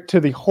skipped straight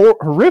to the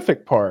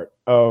horrific part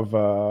of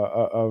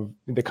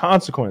the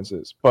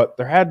consequences. But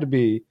there had to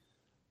be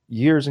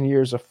years and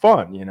years of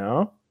fun,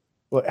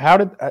 How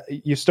did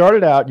you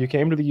started out? You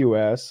came to the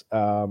U.S.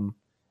 And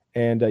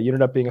you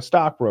ended up being a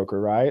stockbroker,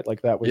 right?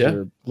 Like that was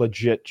your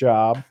legit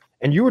job.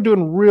 and you were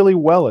doing really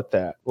well at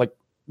that, like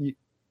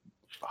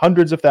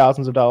hundreds of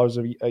thousands of dollars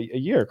a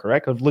year,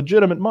 correct? Of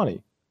legitimate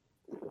money.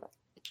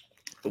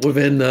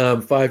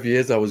 Within 5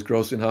 years, I was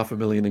grossing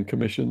 $500,000 in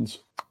commissions.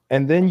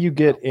 And then you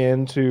get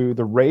into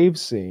the rave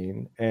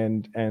scene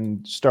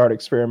and start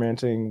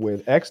experimenting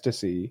with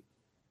ecstasy.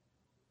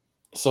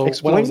 So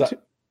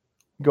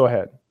go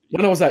ahead.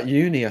 When I was at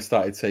uni, I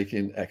started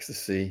taking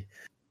ecstasy.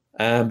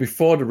 And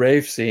before the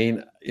rave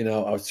scene,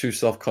 I was too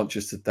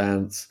self-conscious to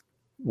dance,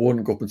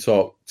 wouldn't go up and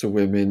talk to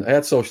women. I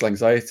had social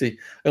anxiety.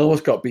 I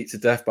almost got beat to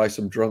death by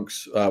some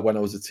drunks when I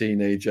was a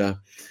teenager,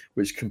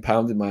 which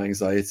compounded my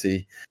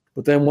anxiety.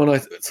 But then when I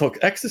took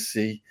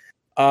ecstasy,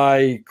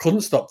 I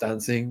couldn't stop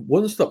dancing,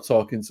 wouldn't stop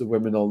talking to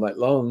women all night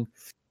long.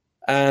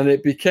 And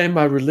it became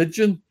my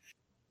religion.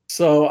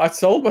 So I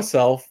told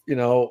myself,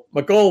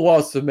 my goal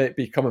was to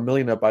become a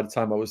millionaire by the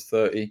time I was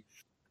 30.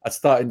 I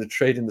started to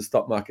trade in the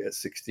stock market at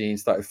 16,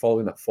 started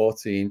following at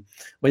 14.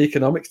 My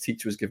economics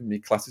teacher was giving me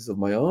classes of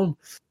my own.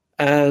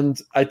 And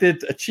I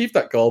did achieve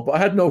that goal, but I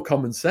had no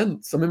common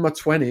sense. I'm in my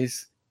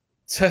 20s,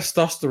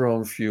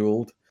 testosterone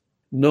fueled,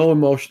 no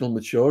emotional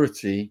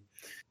maturity,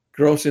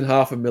 grossing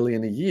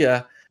 $500,000 a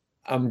year.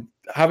 I'm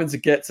having to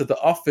get to the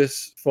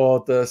office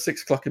for the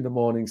 6 o'clock in the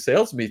morning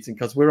sales meeting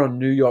because we're on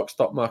New York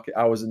stock market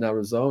hours in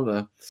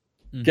Arizona,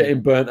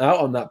 getting burnt out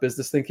on that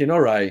business, thinking,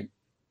 all right,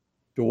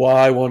 do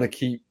I want to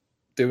keep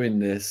doing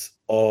this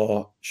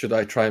or should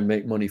I try and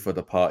make money for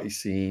the party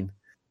scene?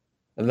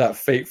 And that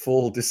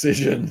fateful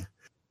decision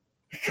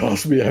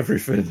cost me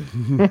everything.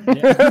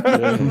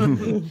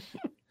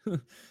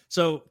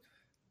 So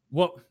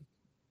what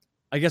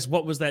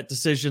was that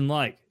decision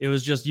like? It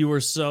was just you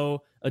were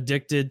so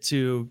addicted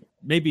to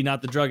maybe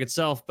not the drug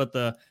itself, but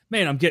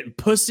I'm getting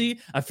pussy.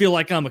 I feel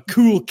like I'm a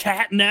cool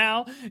cat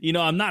now.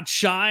 I'm not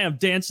shy. I'm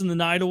dancing the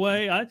night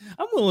away. I'm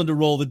willing to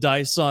roll the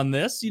dice on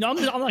this. I'm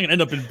not going to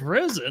end up in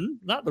prison.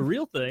 Not the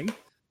real thing.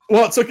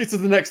 What took it to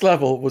the next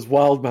level was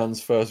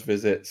Wildman's first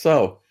visit.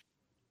 So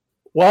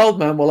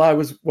Wildman, while I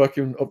was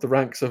working up the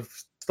ranks of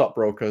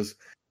stockbrokers,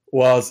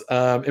 was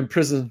in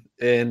prison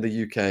in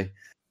the UK.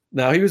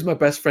 Now, he was my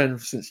best friend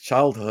since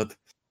childhood.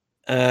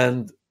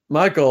 And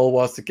my goal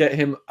was to get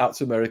him out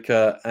to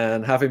America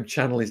and have him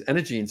channel his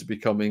energy into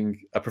becoming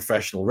a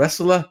professional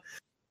wrestler.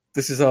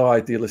 This is how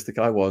idealistic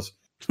I was.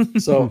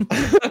 So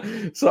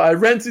I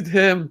rented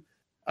him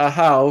a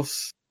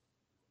house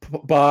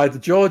by the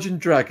Georgian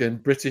Dragon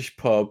British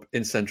pub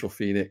in Central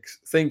Phoenix,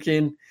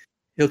 thinking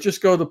he'll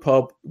just go to the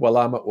pub while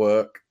I'm at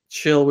work,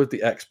 chill with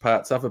the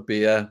expats, have a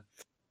beer,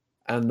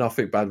 and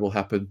nothing bad will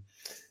happen.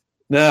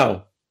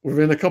 Now,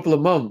 within a couple of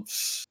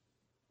months,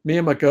 me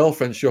and my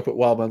girlfriend show up at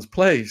Wildman's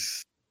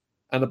place,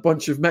 and a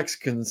bunch of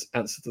Mexicans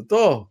answered the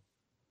door.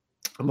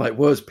 I'm like,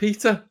 where's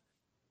Peter?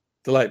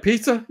 They're like,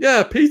 Peter?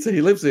 Yeah, Peter,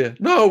 he lives here.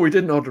 No, we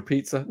didn't order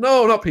pizza.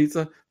 No, not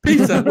pizza.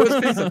 Peter,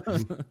 where's Peter?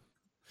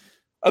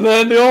 And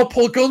then they all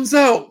pull guns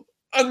out,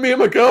 and me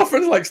and my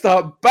girlfriend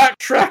start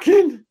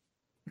backtracking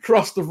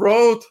across the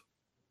road.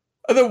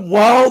 And then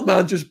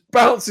Wildman just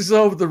bounces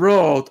over the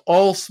road,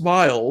 all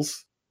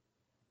smiles.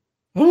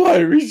 I'm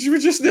like, we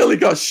just nearly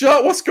got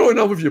shot. What's going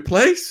on with your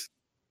place?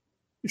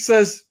 He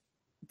says,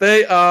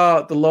 they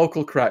are the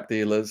local crack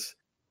dealers.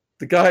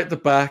 The guy at the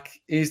back,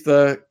 he's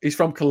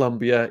from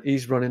Colombia.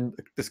 He's running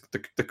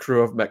the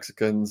crew of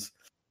Mexicans.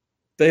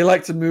 They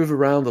like to move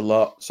around a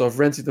lot, so I've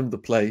rented them the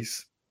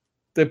place.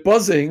 They're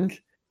buzzing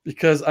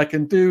because I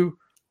can do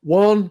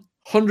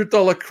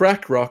 $100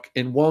 crack rock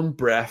in one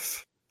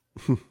breath.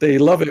 They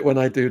love it when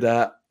I do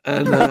that.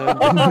 And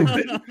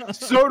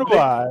so do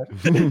I.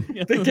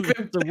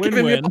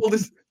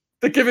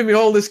 They're giving me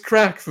all this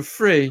crack for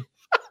free.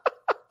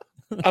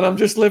 And I'm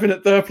just living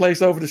at their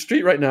place over the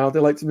street right now. They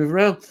like to move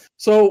around.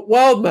 So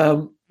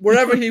Wildman,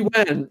 wherever he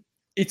went,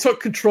 he took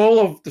control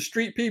of the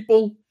street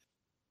people,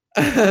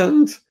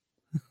 and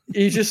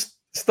he just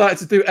started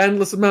to do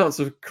endless amounts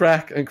of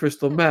crack and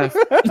crystal meth.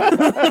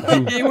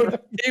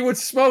 he would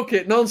smoke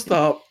it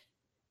nonstop,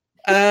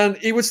 and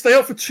he would stay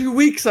up for 2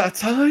 weeks at a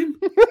time.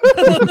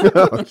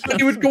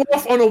 He would go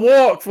off on a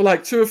walk for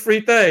 2 or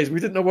 3 days. We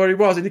didn't know where he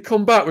was, and he'd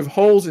come back with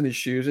holes in his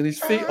shoes and his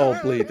feet all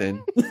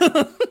bleeding.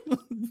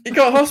 He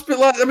got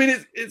hospitalized. I mean,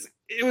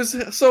 it was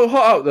so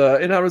hot out there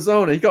in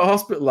Arizona. He got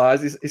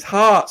hospitalized. His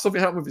heart, something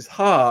happened with his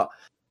heart.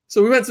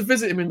 So we went to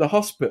visit him in the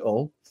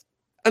hospital,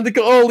 and they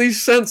got all these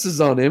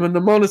sensors on him and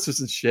the monitors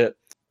and shit.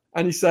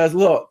 And he says,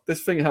 look,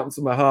 this thing happened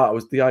to my heart. I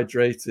was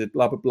dehydrated,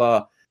 blah, blah,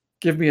 blah.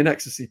 Give me an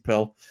ecstasy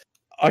pill.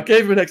 I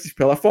gave him an ecstasy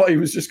pill. I thought he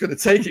was just going to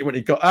take it when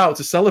he got out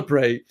to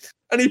celebrate.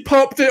 And he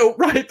popped it up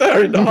right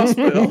there in the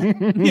hospital.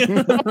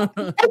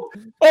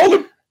 All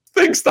the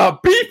things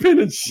start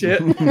beeping and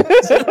shit.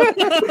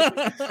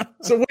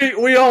 So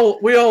we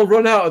all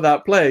run out of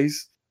that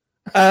place.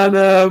 And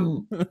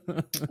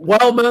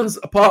Wildman's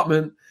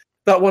apartment,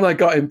 that one I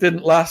got him,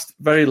 didn't last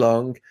very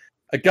long.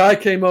 A guy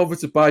came over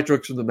to buy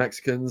drugs from the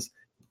Mexicans.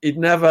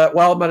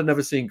 Wildman had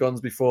never seen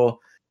guns before.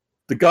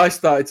 The guy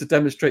started to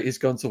demonstrate his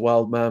gun to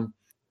Wildman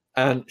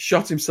and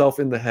shot himself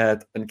in the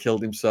head and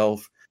killed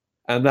himself.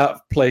 And that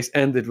place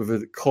ended with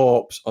a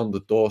corpse on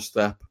the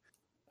doorstep.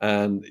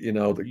 and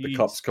the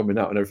cops coming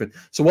out and everything.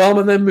 So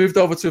Wildman then moved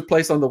over to a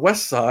place on the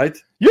west side.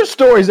 Your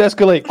stories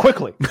escalate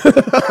quickly. That's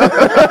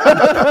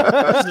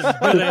a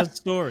good ass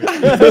story.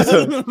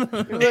 So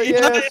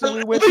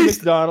we went to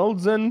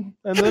McDonald's, and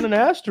then an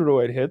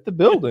asteroid hit the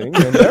building,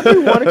 and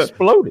everyone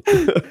exploded.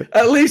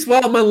 At least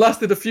Wildman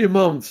lasted a few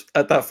months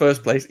at that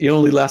first place. He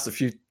only lasts a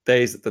few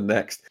days at the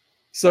next.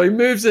 So he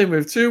moves in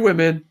with 2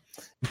 women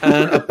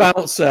and a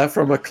bouncer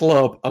from a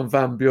club on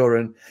Van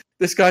Buren.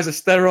 This guy's a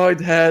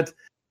steroid head,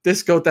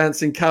 disco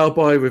dancing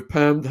cowboy with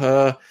permed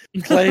hair,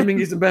 claiming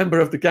he's a member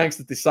of the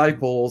Gangster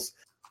Disciples.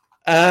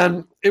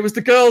 And it was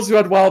the girls who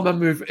had Wildman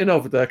move in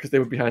over there because they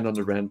were behind on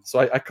the rent. So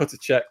I cut a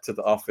check to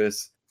the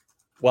office.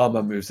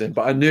 Wildman moves in.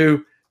 But I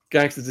knew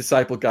Gangster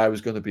Disciple guy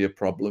was going to be a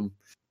problem.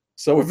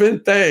 So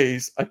within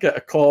days, I get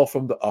a call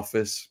from the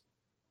office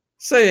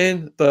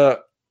saying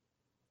that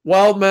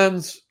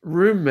Wildman's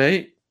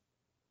roommate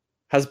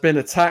has been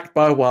attacked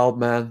by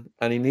Wildman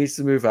and he needs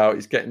to move out.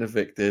 He's getting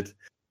evicted.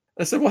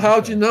 I said, well, how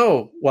do you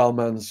know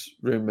Wildman's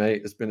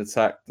roommate has been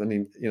attacked? I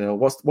mean,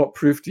 what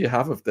proof do you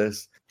have of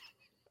this?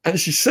 And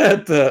she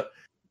said that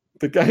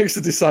the Gangster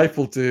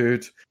Disciple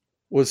dude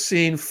was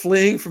seen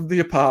fleeing from the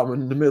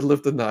apartment in the middle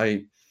of the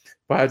night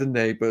by the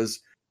neighbors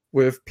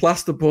with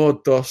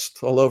plasterboard dust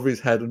all over his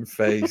head and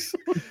face.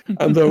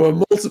 And there were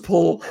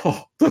multiple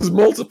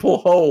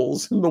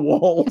holes in the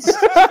walls.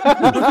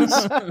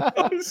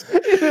 He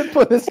didn't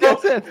put his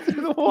head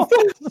through the wall.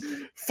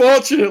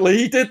 Fortunately,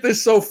 he did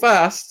this so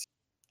fast,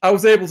 I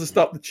was able to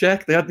stop the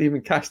check. They hadn't even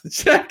cashed the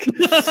check.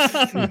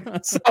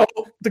 So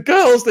the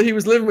girls that he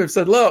was living with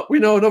said, look, we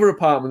know another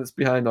apartment that's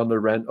behind on the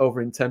rent over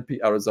in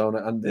Tempe,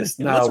 Arizona. And this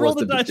now Let's roll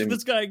was the dice for beginning.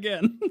 this guy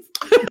again.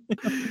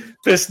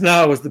 This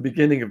now was the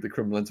beginning of the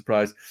criminal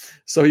enterprise.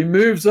 So he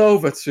moves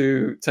over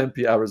to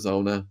Tempe,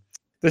 Arizona.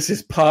 This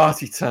is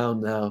party town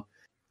now,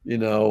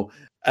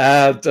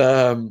 and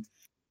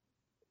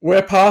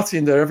we're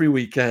partying there every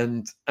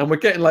weekend, and we're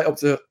getting like up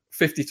to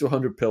 50 to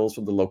 100 pills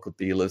from the local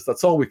dealers.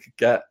 That's all we could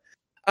get.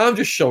 I'm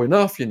just showing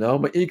off,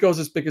 My ego's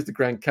as big as the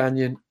Grand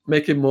Canyon,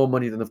 making more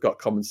money than I've got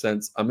common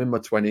sense. I'm in my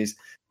 20s,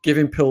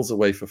 giving pills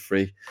away for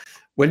free.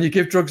 When you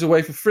give drugs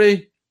away for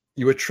free,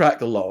 you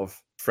attract a lot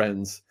of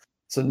friends.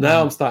 So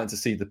now I'm starting to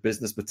see the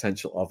business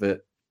potential of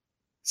it.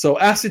 So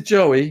Acid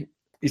Joey,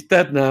 he's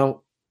dead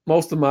now.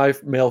 Most of my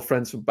male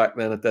friends from back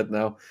then are dead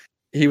now.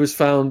 He was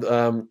found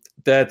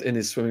dead in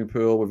his swimming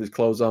pool with his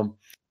clothes on.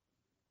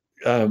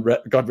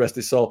 God rest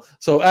his soul.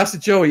 So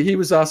Acid Joey, he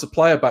was our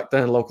supplier back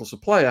then, local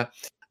supplier.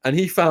 And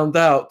he found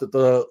out that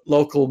the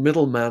local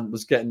middleman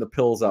was getting the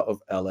pills out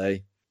of LA.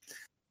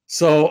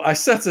 So I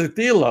set a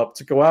deal up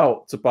to go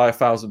out to buy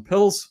 1,000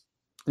 pills.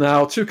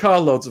 Now, 2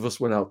 carloads of us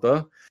went out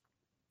there.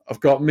 I've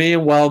got me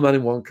and Wildman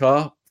in one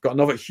car. I've got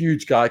another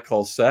huge guy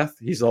called Seth.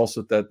 He's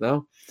also dead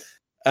now.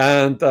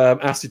 And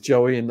Acid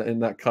Joey in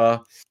that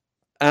car.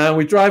 And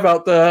we drive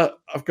out there.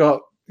 I've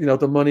got,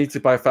 the money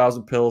to buy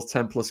 1,000 pills,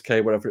 10 plus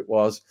K, whatever it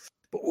was.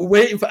 But we're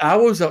waiting for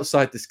hours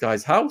outside this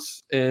guy's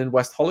house in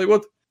West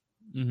Hollywood.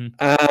 Mm-hmm.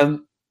 And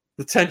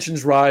the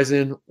tension's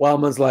rising.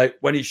 Wildman's like,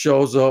 when he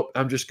shows up,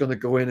 I'm just going to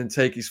go in and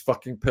take his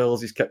fucking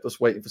pills. He's kept us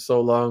waiting for so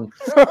long.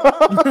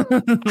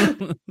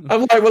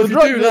 I'm like, well, the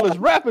drug deal is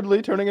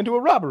rapidly turning into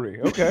a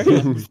robbery. Okay.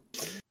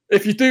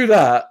 If you do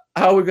that,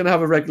 how are we going to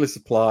have a regular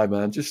supply,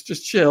 man?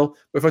 Just chill.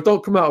 But if I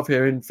don't come out of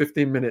here in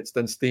 15 minutes,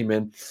 then steam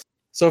in.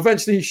 So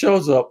eventually he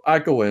shows up. I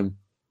go in.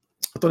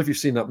 I don't know if you've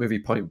seen that movie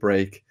Point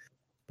Break,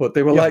 but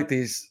they were like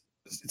these.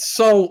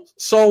 Sol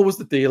was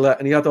the dealer,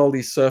 and he had all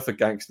these surfer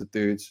gangster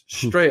dudes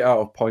straight out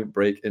of Point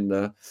Break in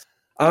there.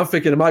 I'm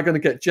thinking, am I going to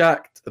get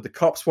jacked? Are the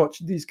cops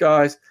watching these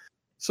guys?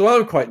 So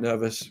I'm quite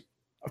nervous.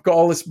 I've got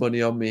all this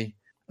money on me.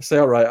 I say,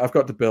 all right, I've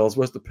got the bills.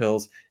 Where's the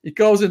pills? He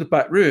goes in the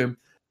back room.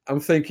 I'm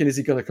thinking, is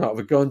he going to come out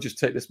with a gun, just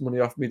take this money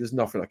off me? There's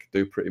nothing I can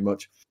do, pretty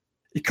much.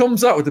 He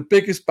comes out with the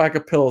biggest bag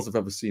of pills I've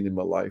ever seen in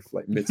my life,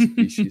 like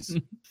mid-species.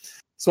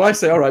 So I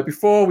say, all right,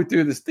 before we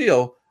do this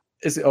deal,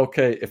 is it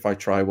okay if I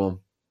try one?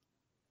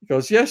 He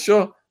goes, yeah,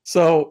 sure.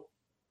 So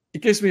he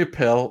gives me a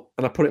pill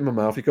and I put it in my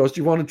mouth. He goes, do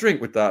you want a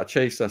drink with that? A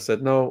chaser? I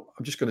said, no,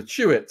 I'm just going to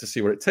chew it to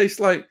see what it tastes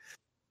like.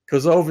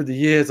 Because over the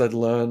years, I'd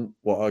learned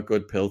what a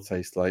good pill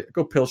tastes like. A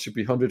good pill should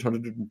be 100,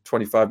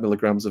 125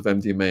 milligrams of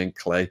MDMA and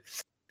clay.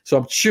 So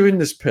I'm chewing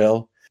this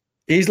pill.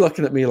 He's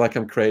looking at me like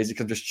I'm crazy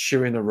because I'm just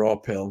chewing a raw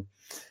pill.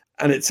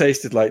 And it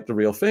tasted like the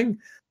real thing.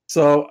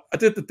 So I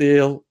did the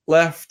deal,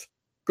 left,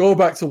 go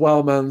back to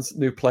Wildman's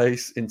new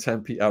place in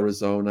Tempe,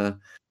 Arizona.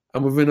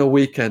 And within a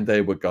weekend,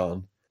 they were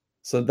gone.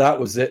 So that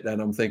was it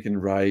then. I'm thinking,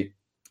 right,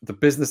 the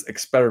business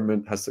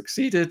experiment has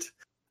succeeded.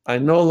 I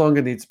no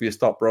longer need to be a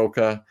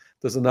stockbroker.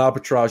 There's an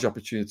arbitrage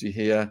opportunity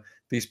here.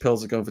 These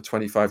pills are going for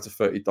 $25 to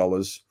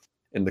 $30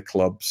 in the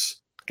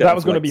clubs. That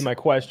was going to be my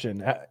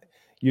question.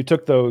 You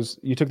took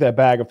that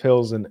bag of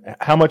pills, and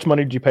how much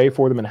money did you pay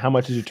for them, and how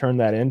much did you turn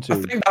that into? I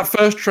think that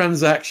first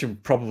transaction,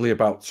 probably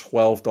about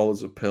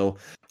 $12 a pill,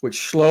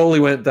 which slowly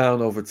went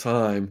down over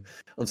time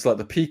until at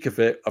the peak of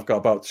it, I've got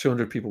about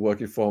 200 people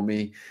working for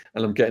me,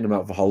 and I'm getting them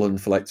out of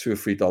Holland for like $2 or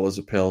 $3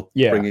 a pill,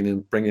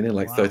 bringing in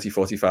like 30,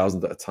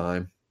 40,000 at a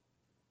time.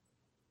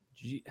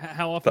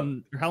 How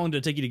often, how long did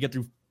it take you to get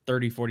through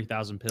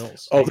 40,000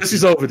 pills? Oh, this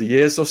is over the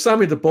years. So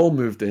Sammy the Bull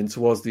moved in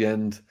towards the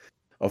end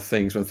of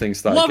things when things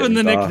started. Loving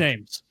the dark.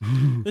 nicknames.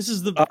 This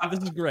is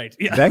great.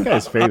 Yeah. That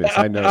guy's famous.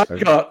 I know.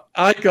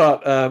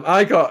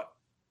 I got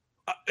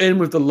in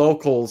with the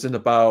locals in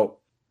about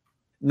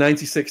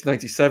 96,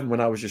 97 when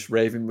I was just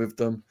raving with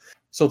them.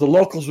 So the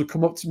locals would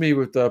come up to me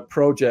with their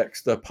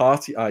projects, their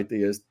party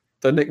ideas.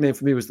 Their nickname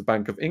for me was the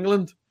Bank of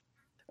England.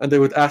 And they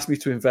would ask me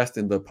to invest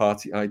in their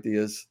party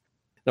ideas.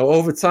 Now,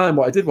 over time,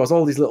 what I did was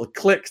all these little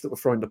cliques that were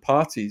throwing the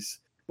parties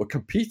were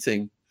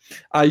competing.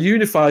 I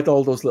unified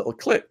all those little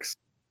cliques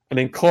and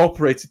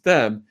incorporated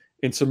them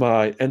into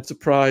my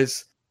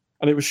enterprise.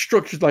 And it was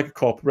structured like a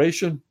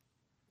corporation.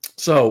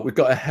 So we've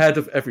got a head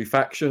of every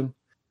faction.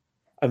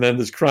 And then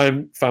there's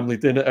crime family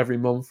dinner every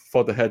month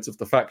for the heads of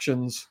the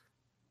factions.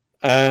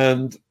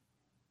 And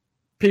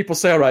people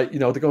say, all right,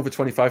 they're going for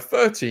 25,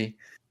 30.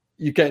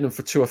 You're getting them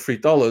for $2 or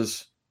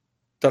 $3.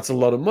 That's a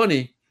lot of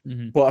money.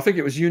 Mm-hmm. But I think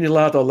it was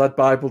Unilad or Lead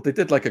Bible. They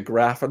did like a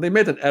graph and they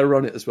made an error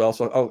on it as well.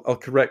 So I'll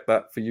correct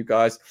that for you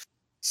guys.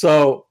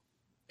 So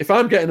if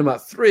I'm getting them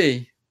at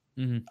 3,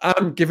 mm-hmm.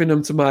 I'm giving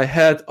them to my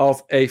head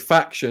of a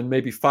faction,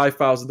 maybe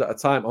 5,000 at a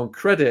time on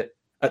credit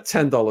at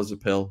 $10 a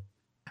pill.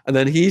 And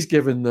then he's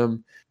giving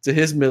them to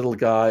his middle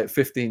guy at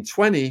 15,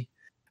 20,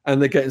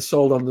 and they're getting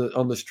sold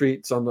on the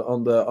streets, on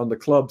the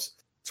clubs,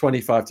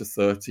 25 to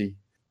 30.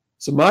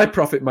 So my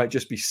profit might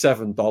just be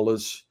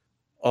 $7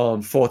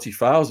 on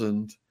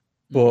 40,000,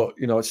 but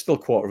it's still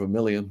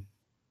 $250,000.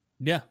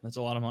 Yeah, that's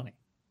a lot of money.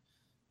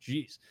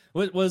 Jeez,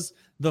 what was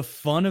the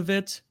fun of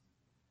it?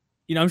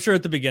 I'm sure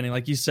at the beginning,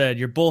 like you said,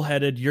 you're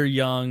bullheaded, you're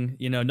young,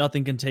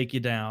 nothing can take you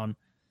down.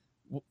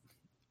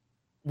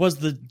 Was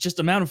the just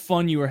amount of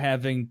fun you were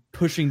having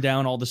pushing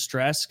down all the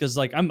stress? Because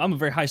like I'm a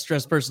very high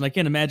stress person. I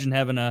can't imagine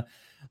having a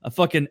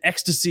fucking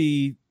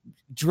ecstasy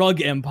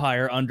drug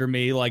empire under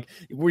me. Like,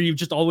 were you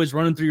just always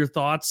running through your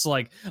thoughts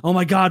like, oh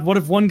my God, what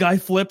if one guy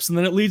flips and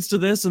then it leads to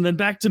this and then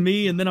back to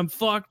me and then I'm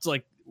fucked?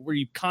 Like, were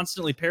you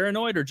constantly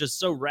paranoid or just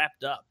so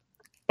wrapped up?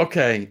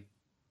 Okay.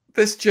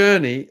 This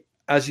journey,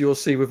 as you'll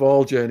see with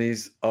all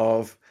journeys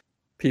of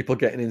people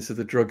getting into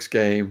the drugs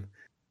game,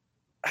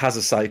 has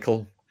a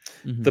cycle.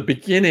 Mm-hmm. The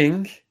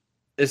beginning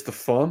is the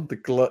fun, the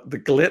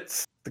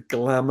glitz, the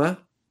glamour.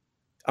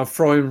 I'm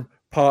throwing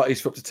parties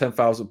for up to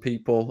 10,000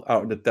 people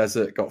out in the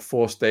desert, got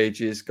 4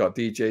 stages, got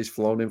DJs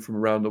flown in from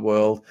around the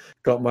world,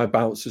 got my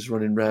bouncers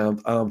running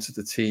around, armed to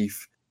the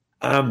teeth.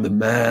 I'm the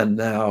man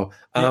now.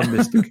 I'm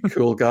Mr.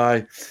 Cool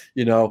Guy.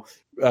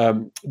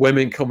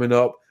 Women coming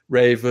up,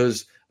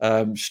 ravers,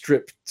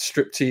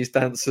 striptease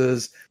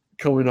dancers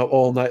coming up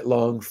all night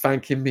long,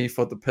 thanking me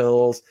for the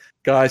pills.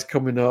 Guys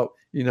coming up,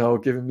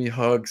 giving me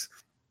hugs,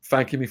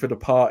 thanking me for the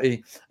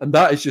party. And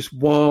that is just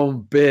one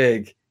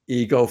big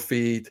ego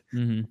feed.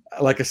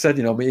 Mm-hmm. Like I said,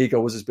 my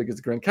ego was as big as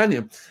the Grand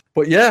Canyon.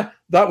 But yeah,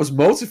 that was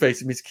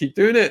motivating me to keep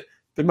doing it.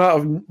 The amount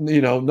of,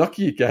 knucky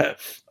you get.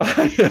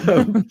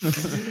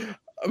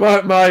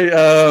 My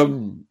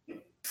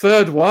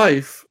third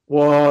wife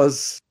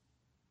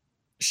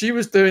she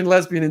was doing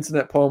lesbian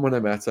internet porn when I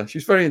met her. She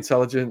was very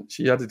intelligent.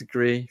 She had a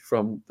degree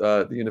from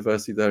the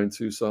university there in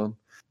Tucson.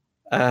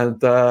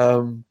 And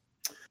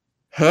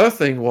her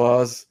thing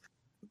was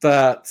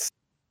that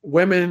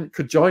women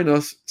could join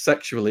us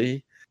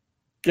sexually,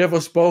 give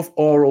us both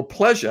oral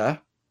pleasure,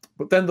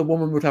 but then the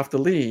woman would have to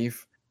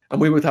leave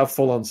and we would have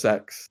full-on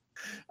sex.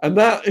 And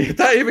that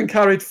even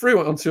carried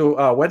through until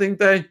our wedding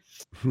day.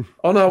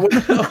 On our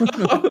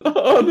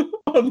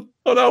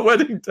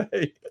wedding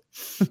day,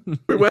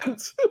 we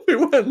went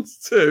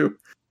to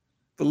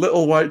the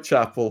Little White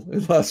Chapel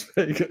in Las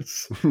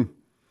Vegas.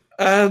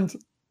 And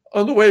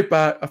on the way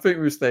back, I think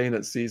we were staying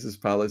at Caesar's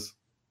Palace.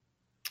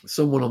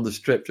 Someone on the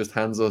strip just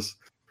hands us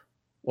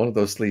one of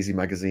those sleazy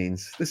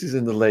magazines. This is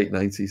in the late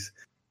 90s.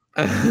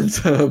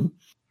 And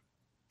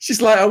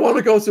she's like, I want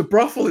to go to a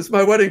brothel. It's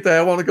my wedding day.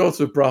 I want to go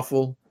to a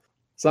brothel.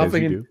 So I'm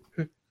thinking,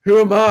 who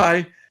am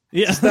I?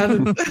 Yeah.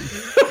 Who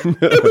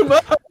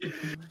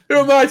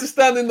am I to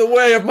stand in the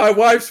way of my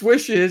wife's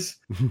wishes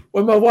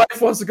when my wife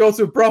wants to go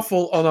to a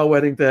brothel on our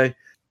wedding day?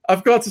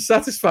 I've got to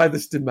satisfy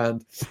this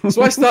demand.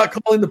 So I start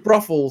calling the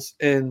brothels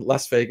in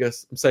Las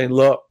Vegas. I'm saying,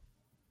 look,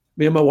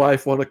 me and my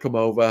wife want to come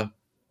over.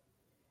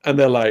 And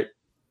they're like,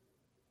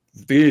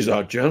 these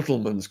are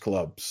gentlemen's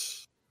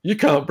clubs. You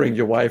can't bring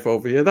your wife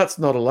over here. That's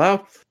not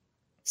allowed.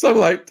 So I'm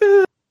like,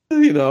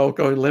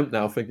 going limp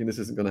now, thinking this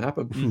isn't going to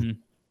happen. Mm-hmm.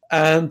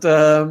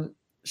 And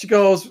she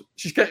goes,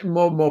 she's getting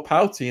more and more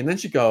pouty. And then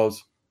she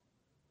goes,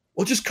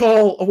 well, just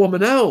call a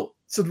woman out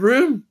to the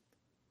room.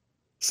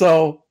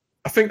 So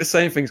I think the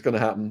same thing's going to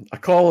happen. I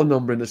call a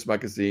number in this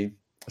magazine.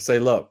 I say,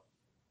 look,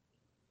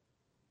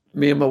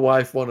 me and my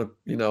wife want to,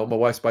 my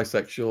wife's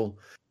bisexual.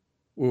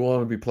 We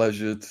want to be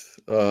pleasured.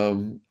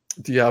 Do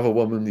you have a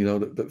woman,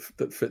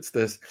 that fits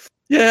this?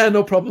 Yeah,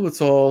 no problem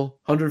at all.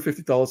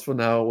 $150 for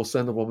now. We'll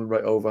send a woman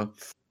right over.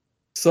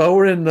 So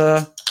we're in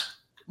there.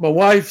 My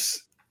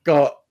wife's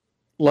got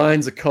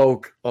lines of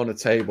Coke on a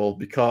table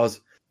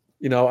because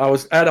I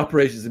had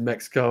operations in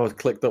Mexico. I was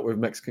clicked up with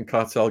Mexican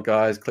cartel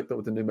guys, clicked up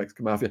with the New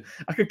Mexican Mafia.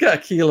 I could get a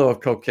kilo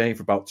of cocaine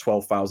for about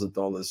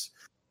 $12,000,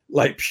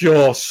 like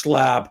pure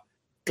slab,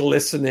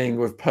 glistening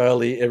with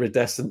pearly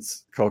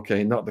iridescence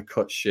cocaine, not the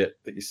cut shit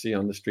that you see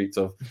on the streets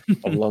of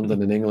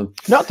London and England.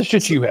 Not the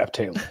shit you have,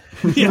 Taylor.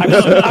 Yeah,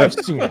 I've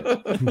seen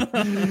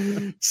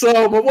it.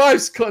 So my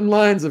wife's cutting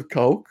lines of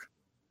coke.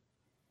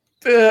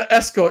 The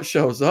escort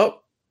shows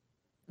up.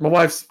 My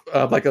wife's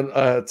like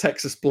a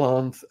Texas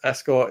blonde.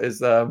 Escort is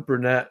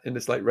brunette in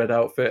this like red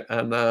outfit,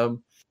 and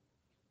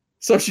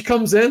so she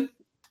comes in,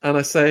 and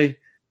I say,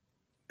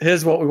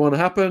 "Here's what we want to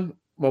happen.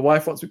 My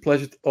wife wants to be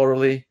pleasured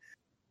orally.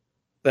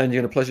 Then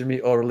you're going to pleasure me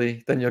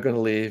orally. Then you're going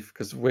to leave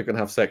because we're going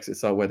to have sex.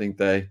 It's our wedding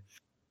day."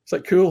 It's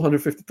like, cool,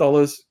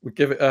 $150. We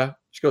give it her.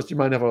 She goes, "Do you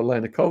mind having a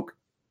line of coke?"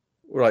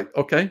 We're like,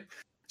 okay.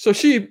 So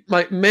she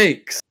like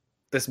makes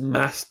this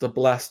Master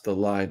Blaster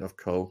line of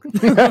coke.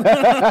 We're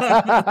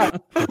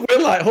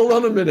like, hold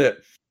on a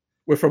minute.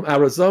 We're from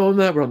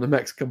Arizona. We're on the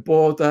Mexican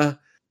border.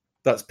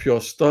 That's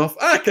pure stuff.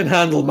 I can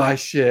handle my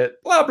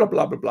shit. Blah, blah,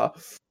 blah, blah, blah.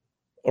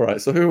 All right,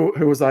 so who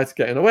was I to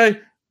get in the way?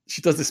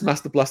 She does this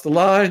Master Blaster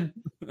line.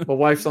 My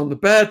wife's on the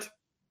bed.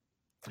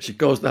 She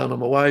goes down on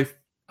my wife.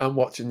 I'm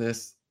watching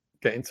this,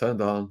 getting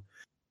turned on.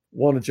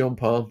 Want to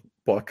jump on,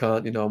 but I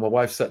can't. My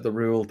wife set the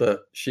rule that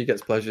she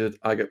gets pleasured,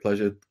 I get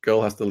pleasured.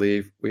 Girl has to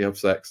leave. We have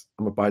sex.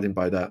 I'm abiding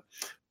by that.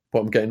 But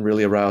I'm getting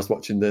really aroused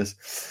watching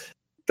this.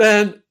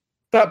 Then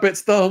that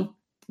bit's done.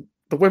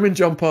 The women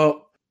jump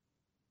up.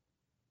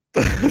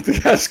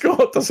 The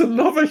escort does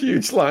another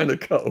huge line of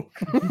coke.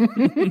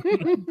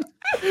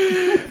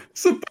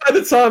 So by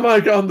the time I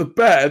get on the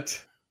bed,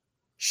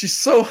 she's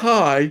so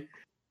high,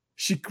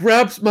 she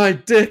grabs my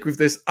dick with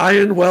this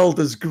iron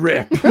welder's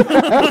grip. And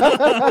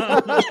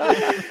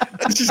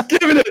she's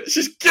giving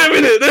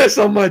it this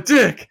on my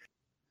dick.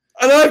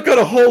 And I've got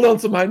to hold on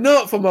to my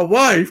nut for my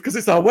wife because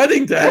it's our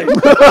wedding day.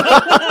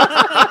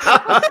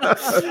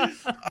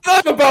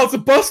 I'm about to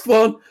bust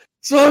one.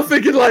 So I'm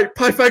thinking like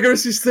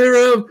Pythagoras'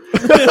 theorem.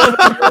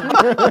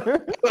 I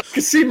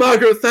can see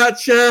Margaret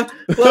Thatcher.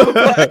 Blah, blah,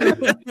 blah.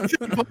 It's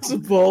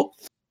impossible.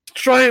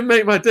 Try and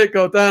make my dick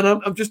go down.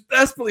 I'm just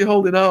desperately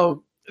holding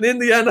on. And in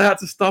the end, I had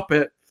to stop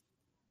it.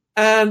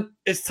 And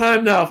it's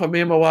time now for me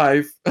and my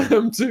wife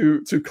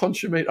to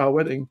consummate our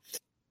wedding.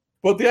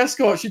 But the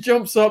escort, she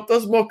jumps up,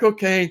 does more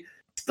cocaine,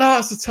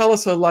 starts to tell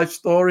us her life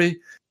story.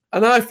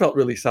 And I felt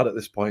really sad at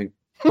this point.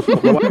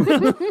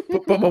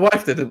 But my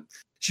wife didn't.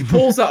 She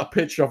pulls out a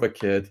picture of a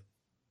kid.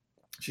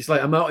 She's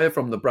like, I'm out here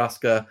from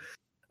Nebraska.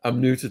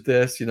 I'm new to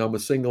this. I'm a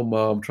single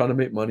mom trying to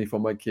make money for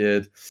my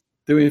kid,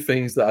 doing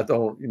things that I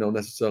don't,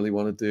 necessarily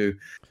want to do.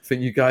 I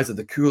think you guys are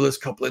the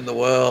coolest couple in the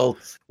world.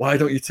 Why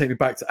don't you take me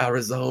back to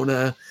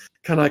Arizona?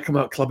 Can I come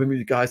out clubbing with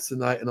you guys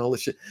tonight and all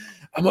this shit?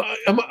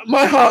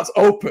 My heart's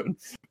open,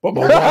 but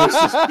my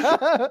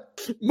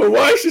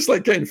wife's just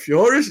like getting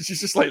furious. And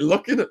she's just like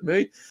looking at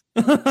me.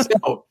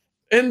 So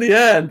in the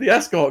end, the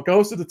escort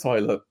goes to the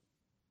toilet.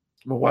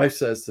 My wife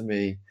says to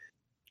me,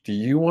 "Do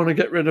you want to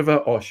get rid of her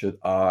or should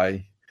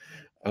I?"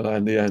 And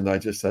in the end, I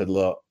just said,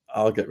 "Look,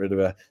 I'll get rid of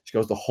her." She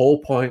goes, "The whole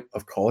point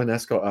of calling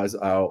escort eyes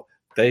out,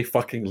 they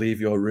fucking leave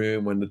your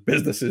room when the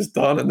business is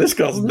done, and this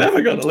girl's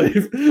never going to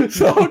leave."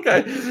 So,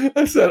 okay.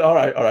 I said, all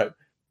right.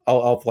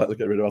 I'll politely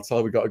get rid of her. I'll tell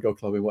her we got to go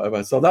clubbing,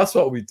 whatever. So that's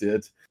what we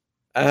did.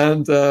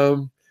 And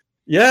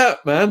yeah,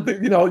 man,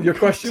 your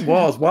question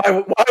was, why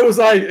was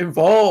I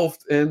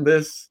involved in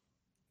this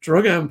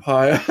drug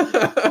empire?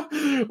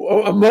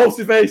 A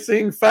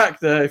motivating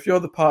factor, if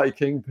you're the party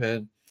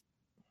kingpin.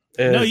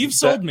 No, you've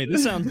sold me.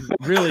 This sounds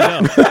really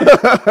dope.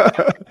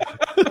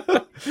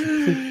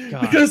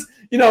 Because,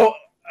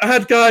 I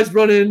had guys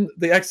running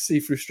the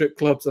ecstasy through strip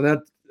clubs, and I had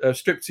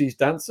striptease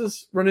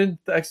dancers running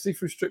the ecstasy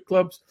through strip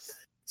clubs.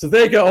 So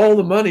they get all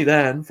the money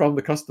then from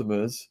the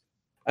customers,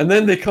 and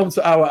then they come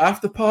to our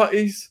after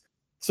parties.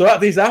 So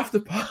at these after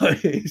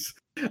parties,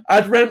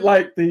 I'd rent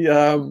like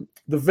the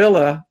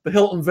villa, the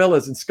Hilton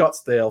Villas in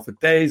Scottsdale for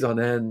days on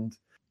end.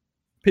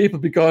 People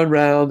be going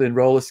around in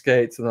roller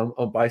skates and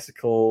on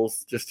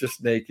bicycles,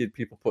 just naked.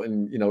 People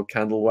putting,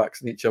 candle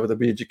wax on each other. There'd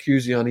be a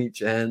jacuzzi on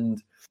each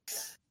end.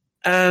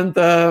 And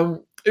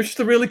it was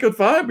just a really good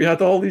vibe. We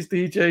had all these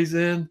DJs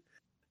in,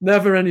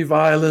 never any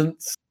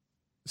violence.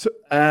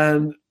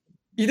 And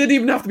you didn't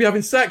even have to be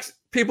having sex.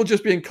 People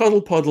just being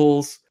cuddle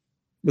puddles,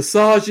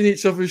 massaging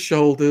each other's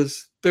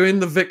shoulders,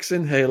 doing the Vicks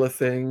inhaler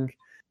thing.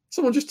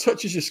 Someone just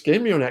touches your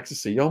skin, you're on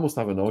ecstasy, you almost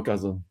have an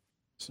orgasm.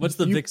 What's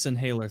the Vicks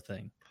inhaler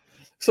thing?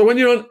 So when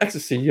you're on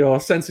ecstasy, your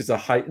senses are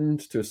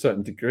heightened to a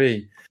certain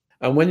degree.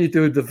 And when you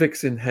do the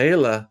Vicks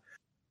inhaler,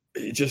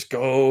 it just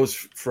goes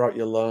throughout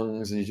your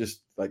lungs and you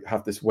just like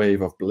have this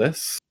wave of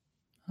bliss.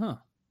 Huh.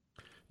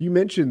 You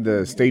mentioned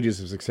the stages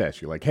of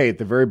success. You're like, hey, at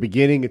the very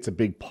beginning, it's a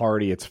big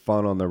party. It's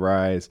fun on the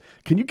rise.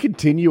 Can you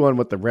continue on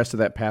what the rest of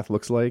that path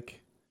looks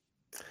like?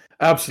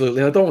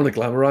 Absolutely. I don't want to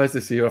glamorize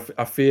this here.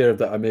 I fear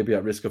that I may be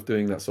at risk of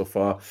doing that so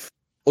far.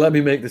 Let me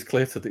make this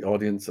clear to the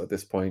audience at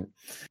this point.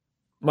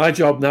 My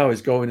job now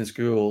is going to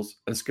schools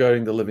and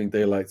scaring the living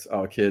daylights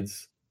out of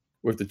kids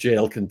with the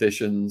jail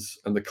conditions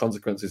and the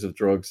consequences of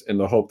drugs in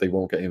the hope they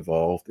won't get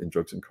involved in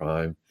drugs and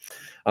crime.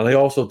 And I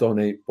also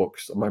donate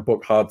books. My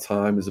book, Hard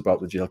Time, is about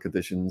the jail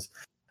conditions.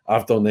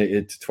 I've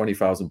donated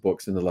 20,000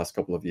 books in the last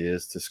couple of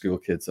years to school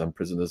kids and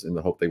prisoners in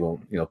the hope they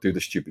won't, do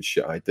the stupid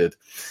shit I did.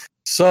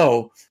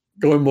 So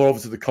going more over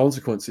to the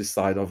consequences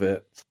side of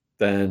it,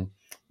 then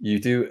you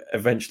do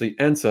eventually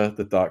enter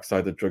the dark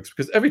side of drugs,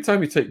 because every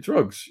time you take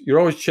drugs, you're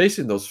always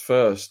chasing those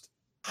first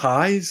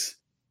highs.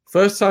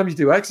 First time you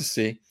do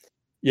ecstasy,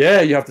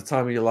 yeah, you have the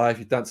time of your life.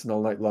 You're dancing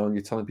all night long.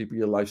 You're telling people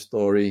your life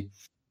story,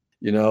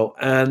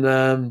 and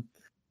the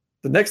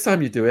next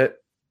time you do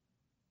it,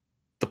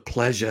 the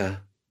pleasure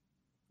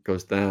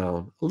goes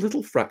down a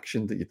little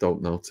fraction that you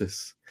don't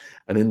notice.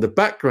 And in the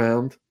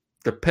background,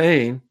 the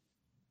pain,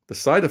 the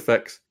side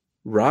effects,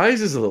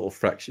 rises a little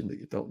fraction that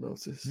you don't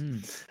notice.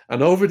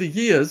 And over the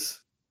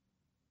years,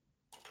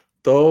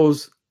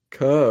 those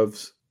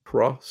curves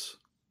cross.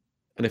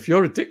 And if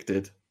you're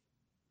addicted,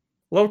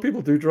 a lot of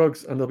people do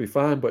drugs and they'll be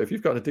fine. But if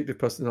you've got an addictive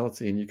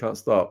personality and you can't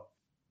stop,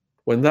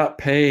 when that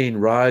pain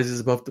rises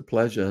above the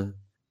pleasure,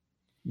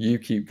 you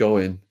keep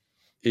going,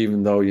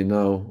 even though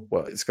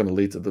it's going to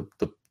lead to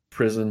the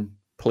prison,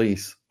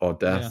 police, or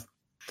death.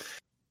 Yeah.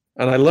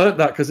 And I learned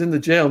that because in the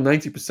jail,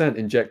 90%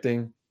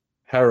 injecting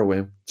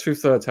heroin,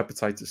 2/3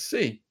 hepatitis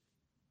C.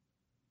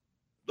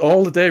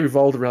 All the day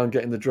revolved around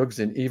getting the drugs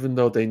in, even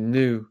though they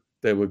knew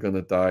they were going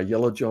to die.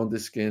 Yellow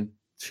jaundice skin,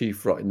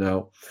 teeth rotting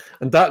out.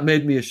 And that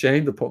made me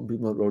ashamed of putting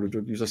people on the road of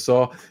drug use. I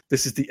saw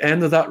this is the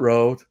end of that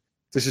road.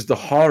 This is the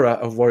horror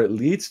of what it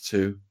leads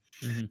to.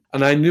 Mm-hmm.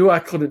 And I knew I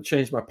couldn't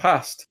change my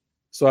past.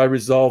 So I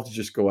resolved to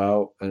just go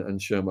out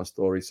and share my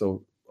story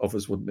so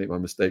others wouldn't make my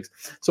mistakes.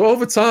 So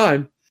over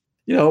time,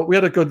 we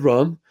had a good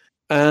run.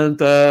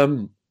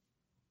 And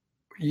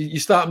you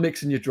start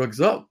mixing your drugs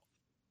up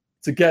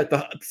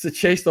to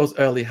chase those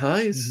early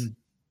highs. Mm-hmm.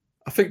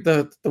 I think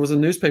there was a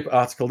newspaper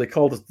article, they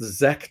called us the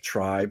Zec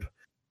tribe.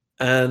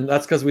 And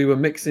that's because we were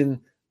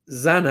mixing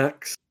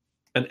Xanax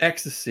and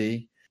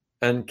ecstasy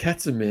and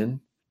ketamine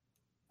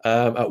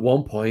at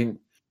one point.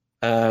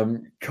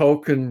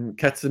 Coke and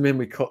ketamine,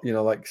 we call,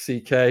 like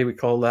CK, we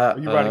call that. Are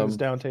you writing this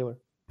down, Taylor?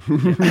 Yeah,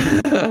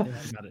 I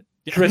got it.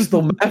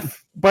 Crystal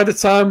meth. By the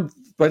time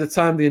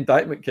the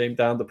indictment came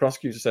down, the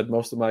prosecutor said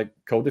most of my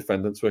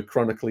co-defendants were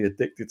chronically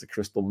addicted to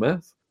crystal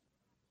meth,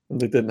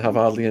 and they didn't have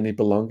hardly any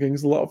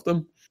belongings, a lot of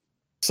them.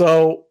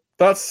 So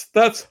that's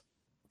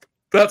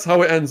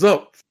how it ends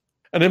up.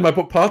 And in my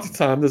book Party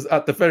Time, there's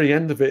at the very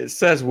end of it, it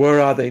says, "Where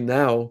are they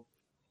now?"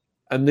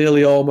 And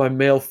nearly all my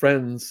male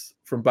friends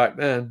from back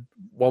then,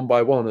 one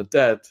by one, are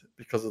dead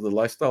because of the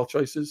lifestyle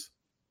choices.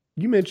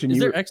 You mentioned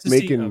you were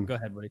making. Go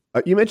ahead, buddy.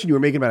 You mentioned you were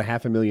making about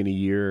 $500,000 a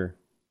year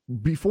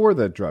before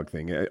the drug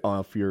thing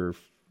off your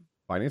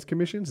finance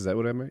commissions. Is that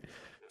what I meant?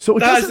 So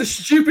that's the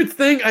stupid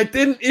thing. I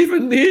didn't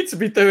even need to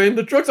be doing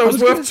the drugs. I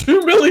was worth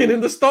 $2 million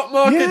in the stock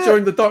market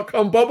during the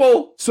 .com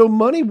bubble. So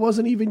money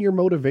wasn't even your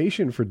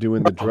motivation for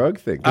doing the drug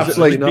thing.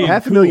 Absolutely not.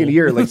 $500,000 a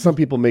year. Like some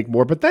people make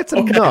more, but that's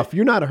enough.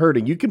 You're not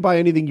hurting. You can buy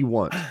anything you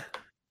want.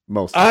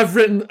 Most. I've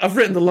written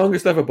the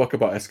longest ever book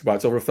about Escobar.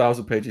 It's over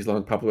 1,000 pages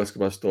long. Pablo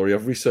Escobar's story.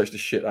 I've researched the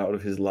shit out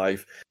of his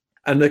life,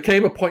 and there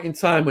came a point in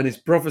time when his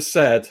brother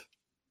said,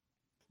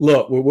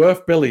 "Look, we're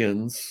worth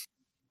billions.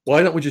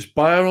 Why don't we just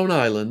buy our own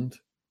island,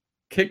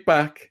 kick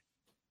back?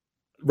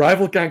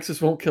 Rival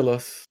gangsters won't kill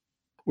us.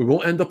 We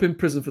won't end up in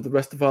prison for the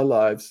rest of our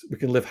lives. We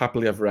can live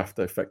happily ever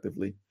after."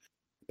 Effectively,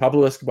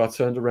 Pablo Escobar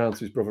turned around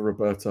to his brother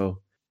Roberto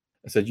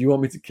and said, "You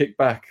want me to kick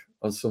back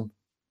on some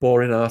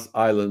boring ass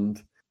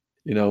island?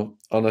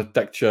 On a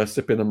deck chair,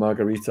 sipping a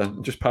margarita,"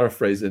 I'm just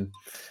paraphrasing.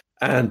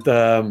 And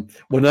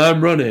when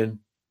I'm running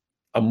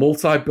a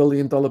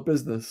multi-billion-dollar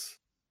business,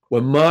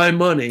 when my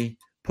money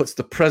puts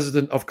the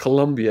president of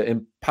Colombia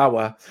in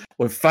power,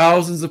 when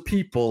thousands of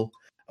people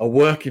are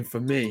working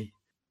for me,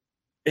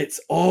 it's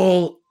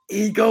all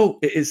ego.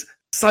 It is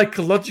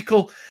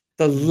psychological.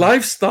 The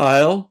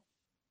lifestyle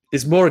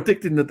is more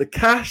addicting than the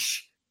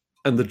cash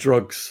and the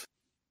drugs.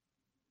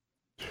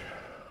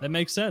 That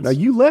makes sense. Now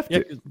you left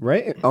it,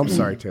 right? I'm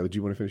sorry, Taylor. Do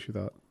you want to finish your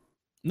thought?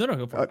 No,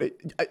 go for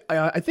it.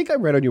 I think I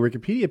read on your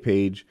Wikipedia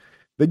page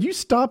that you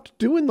stopped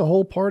doing the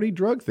whole party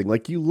drug thing.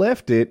 Like you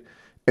left it,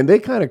 and they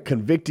kind of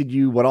convicted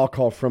you, what I'll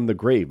call from the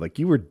grave. Like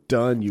you were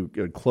done. You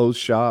closed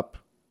shop,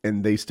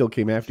 and they still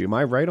came after you. Am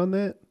I right on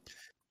that?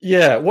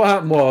 Yeah. What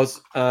happened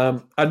was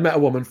I'd met a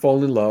woman,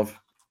 fallen in love,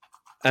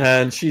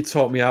 and she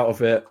taught me out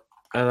of it.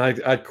 And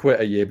I'd quit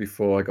a year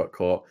before I got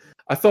caught.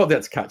 I thought they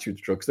had to catch you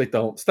with drugs. They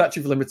don't.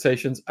 Statute of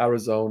limitations,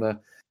 Arizona.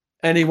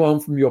 Anyone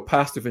from your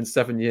past within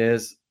 7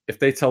 years, if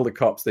they tell the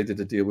cops they did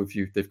a deal with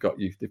you, they've got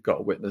you. They've got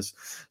a witness.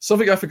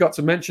 Something I forgot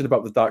to mention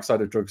about the dark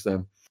side of drugs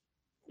then.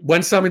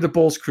 When Sammy the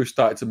Bull's crew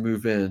started to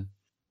move in,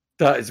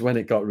 that is when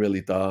it got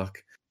really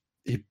dark.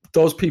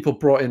 Those people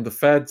brought in the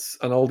feds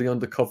and all the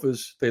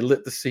undercovers. They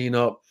lit the scene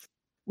up.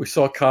 We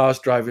saw cars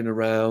driving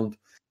around,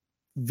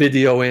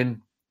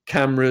 videoing,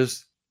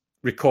 cameras,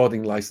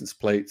 recording license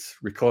plates,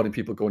 recording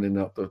people going in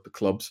and out the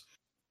clubs,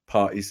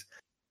 parties.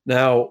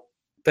 Now,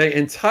 they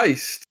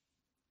enticed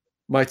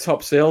my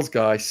top sales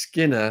guy,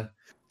 Skinner,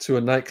 to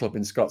a nightclub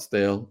in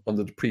Scottsdale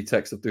under the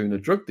pretext of doing a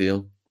drug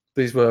deal.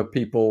 These were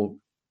people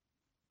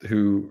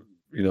who,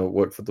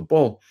 worked for the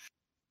Bull,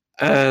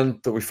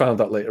 and that we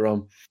found out later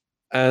on.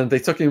 And they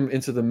took him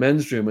into the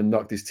men's room and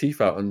knocked his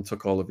teeth out and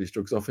took all of his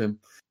drugs off him.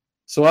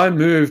 So I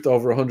moved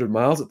over 100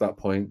 miles at that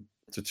point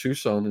to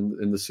Tucson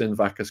in the Sin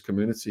Vacas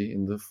community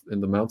in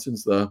the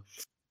mountains there.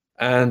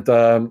 And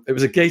it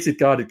was a gated,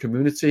 guarded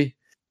community.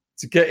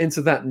 To get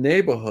into that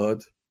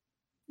neighborhood,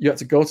 you had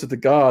to go to the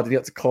guard and you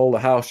had to call the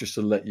house just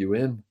to let you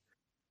in.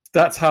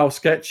 That's how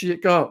sketchy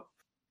it got.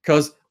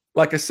 Because,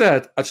 like I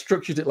said, I'd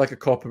structured it like a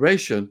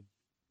corporation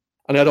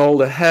and I had all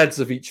the heads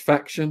of each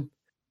faction.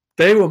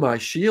 They were my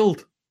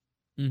shield.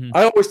 Mm-hmm.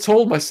 I always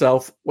told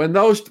myself, when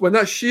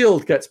that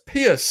shield gets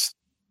pierced,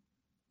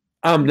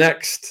 I'm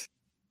next.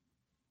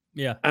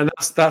 Yeah. And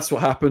that's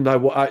what happened.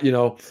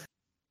 The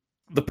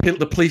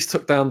police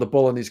took down the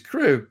Bull and his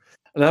crew.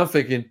 And I'm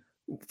thinking,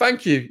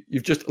 thank you,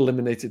 you've just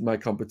eliminated my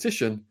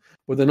competition.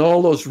 But then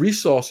all those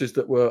resources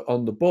that were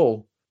on the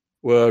Bull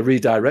were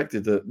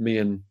redirected at me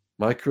and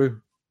my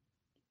crew.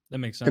 That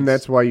makes sense. And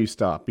that's why you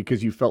stopped,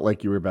 because you felt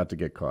like you were about to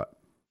get caught.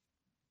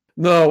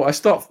 No, I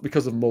stopped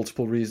because of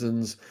multiple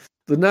reasons.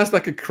 The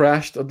NASDAQ had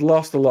crashed. I'd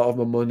lost a lot of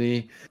my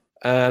money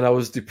and I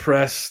was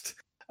depressed.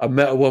 I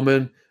met a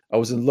woman. I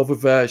was in love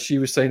with her. She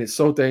was saying it's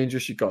so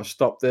dangerous. You got to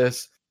stop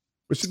this.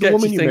 Was she the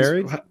woman you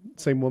married?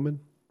 Same woman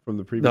from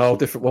the previous? No,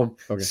 different one.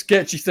 Okay.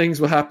 Sketchy things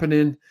were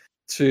happening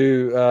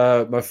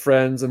to my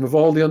friends, and with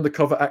all the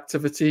undercover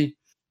activity,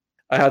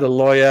 I had a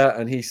lawyer,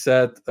 and he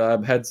said,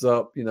 "Heads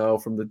up,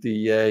 from the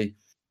DEA,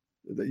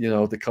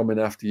 they're coming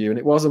after you." And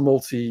it was a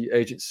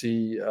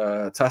multi-agency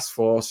task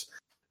force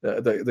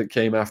that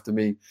came after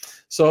me.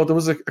 So there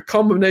was a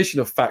combination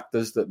of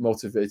factors that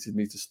motivated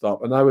me to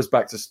stop. And I was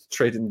back to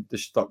trading the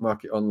stock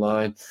market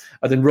online.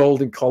 I'd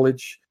enrolled in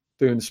college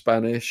doing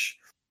Spanish,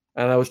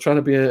 and I was trying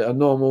to be a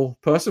normal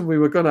person. We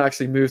were going to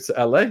actually move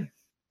to LA.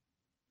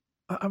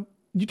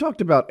 You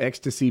talked about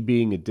ecstasy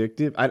being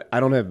addictive. I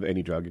don't have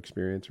any drug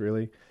experience,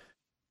 really.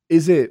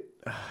 Is it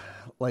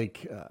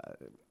like...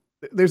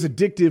 there's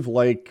addictive,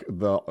 like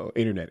the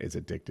internet is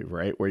addictive,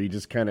 right? Where you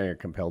just kind of are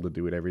compelled to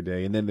do it every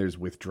day. And then there's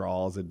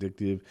withdrawals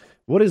addictive.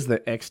 What is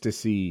the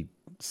ecstasy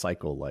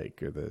cycle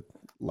like, or the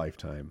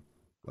lifetime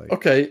like?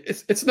 Okay,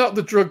 it's not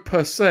the drug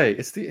per se,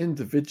 it's the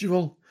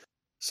individual.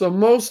 So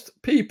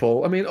most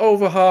people,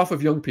 over half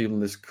of young people in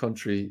this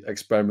country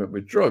experiment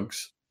with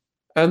drugs,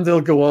 and they'll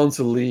go on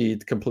to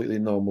lead completely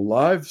normal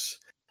lives.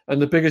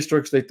 And the biggest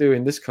drugs they do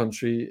in this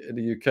country, in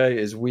the UK,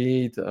 is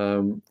weed,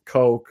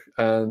 coke,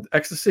 and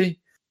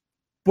ecstasy.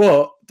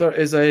 But there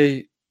is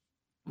a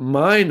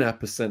minor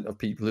percent of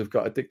people who've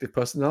got addictive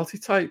personality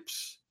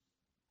types.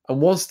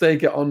 And once they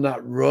get on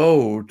that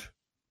road,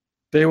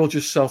 they will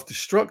just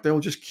self-destruct. They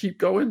will just keep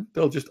going.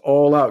 They'll just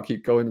all out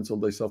keep going until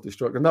they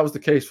self-destruct. And that was the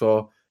case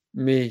for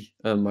me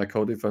and my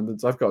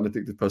co-defendants. I've got an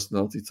addictive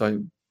personality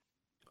type.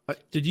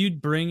 Did you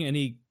bring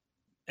any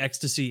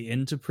ecstasy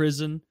into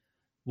prison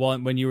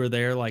when you were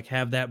there? Like,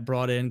 have that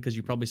brought in because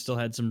you probably still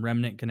had some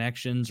remnant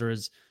connections, or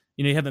is...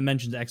 you haven't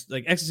mentioned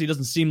ecstasy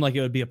doesn't seem like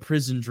it would be a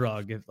prison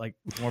drug, like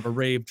more of a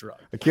rave drug.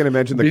 I can't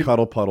imagine the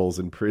cuddle puddles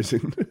in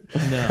prison.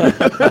 No.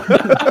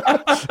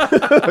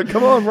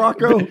 Come on,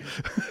 Rocco.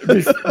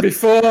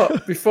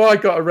 Before I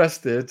got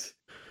arrested,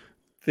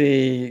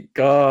 the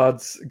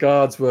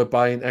guards were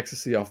buying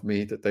ecstasy off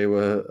me that they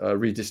were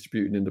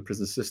redistributing in the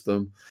prison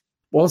system.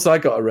 Once I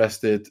got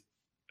arrested,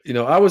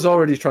 I was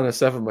already trying to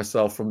sever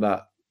myself from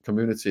that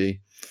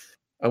community.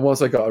 And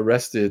once I got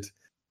arrested,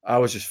 I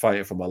was just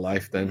fighting for my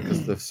life then,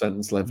 because the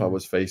sentence length I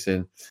was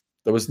facing,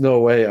 there was no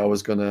way I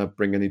was going to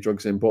bring any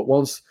drugs in. But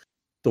once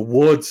the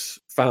Woods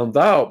found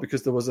out,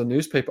 because there was a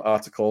newspaper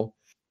article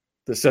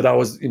that said I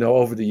was,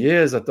 over the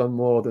years, I'd done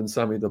more than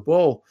Sammy the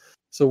Bull.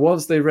 So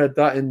once they read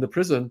that in the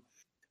prison,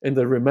 in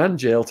the remand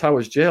jail,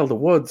 Towers Jail, the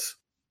Woods,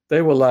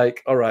 they were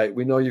like, all right,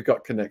 we know you've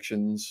got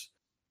connections.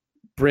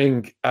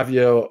 Have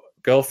your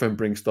girlfriend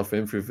bring stuff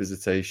in through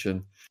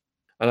visitation.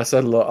 And I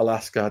said, look,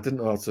 Alaska. I didn't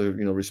know how to,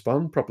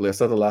 respond properly. I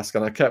said Alaska,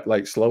 and I kept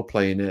slow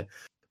playing it.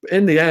 But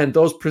in the end,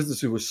 those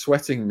prisoners who were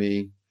sweating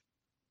me,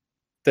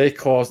 they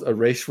caused a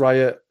race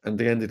riot, and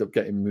they ended up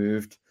getting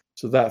moved.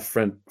 So that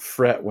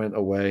threat went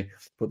away.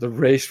 But the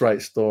race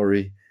riot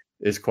story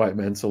is quite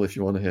mental, if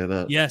you want to hear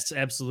that. Yes,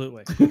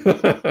 absolutely.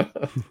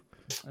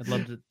 I'd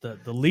love the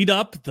lead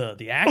up,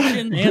 the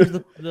action,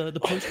 and the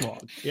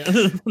post-log. Yeah.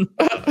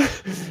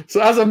 So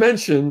as I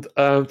mentioned,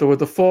 there were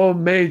the 4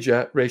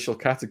 major racial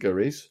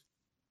categories.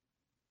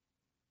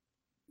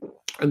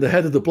 And the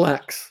head of the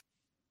blacks,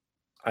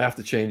 I have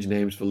to change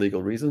names for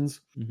legal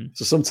reasons. Mm-hmm.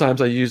 So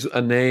sometimes I use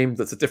a name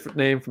that's a different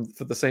name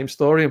for the same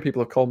story, and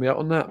people have called me out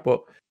on that.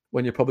 But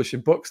when you're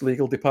publishing books,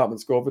 legal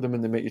departments go over them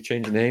and they make you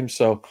change your name.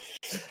 So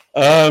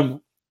I'll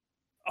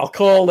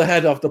call the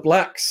head of the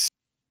blacks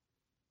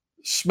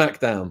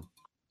Smackdown.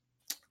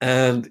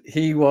 And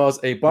he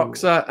was a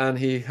boxer, and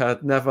he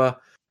had never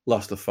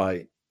lost a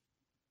fight.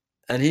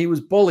 And he was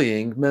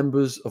bullying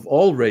members of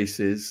all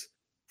races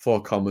for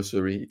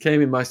commissary. He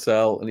came in my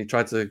cell and he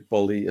tried to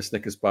bully a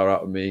Snickers bar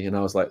out of me, and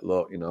I was like,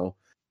 look,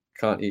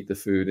 can't eat the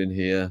food in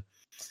here.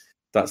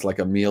 That's like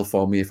a meal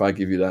for me. If I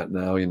give you that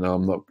now,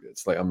 I'm not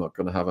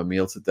going to have a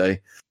meal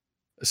today.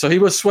 So he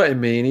was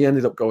sweating me, and he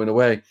ended up going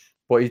away.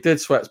 But he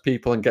did sweat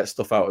people and get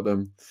stuff out of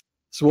them.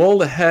 So all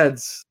the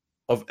heads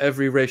of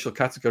every racial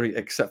category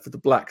except for the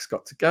blacks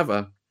got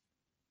together,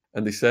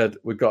 and they said,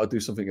 we've got to do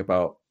something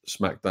about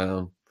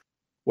SmackDown.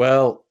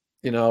 Well,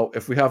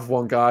 if we have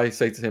one guy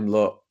say to him,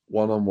 look,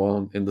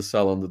 one-on-one in the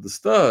cell under the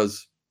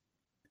stairs,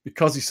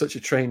 because he's such a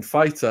trained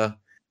fighter,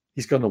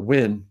 he's going to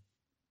win.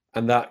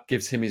 And that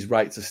gives him his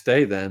right to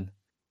stay then,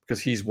 because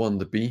he's won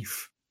the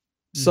beef.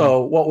 Mm-hmm.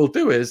 So what we'll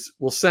do is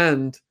we'll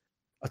send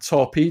a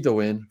torpedo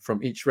in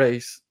from each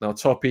race. Now, a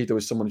torpedo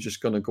is someone who's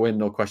just going to go in,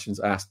 no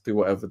questions asked, do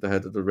whatever the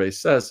head of the race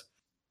says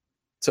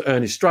to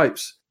earn his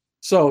stripes.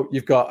 So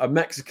you've got a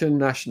Mexican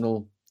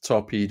national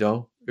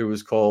torpedo who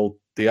was called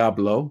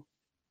Diablo.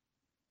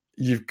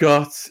 You've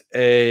got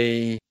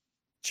a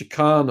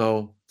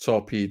Chicano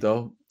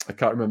torpedo. I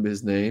can't remember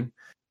his name.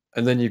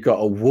 And then you've got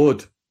a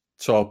Wood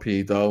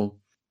torpedo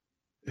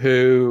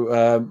who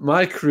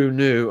my crew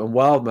knew, and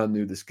Wildman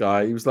knew this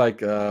guy. He was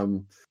like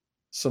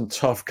some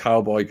tough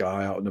cowboy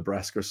guy out in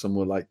Nebraska or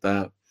somewhere like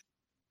that.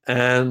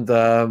 And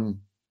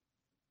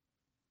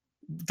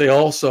they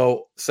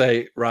also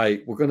say,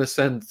 right, we're going to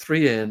send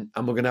 3 in,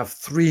 and we're going to have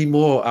 3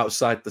 more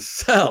outside the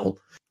cell,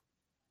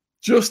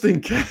 just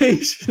in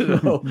case,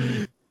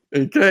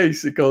 in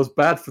case it goes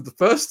bad for the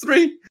first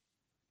 3.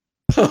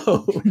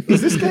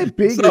 Is this guy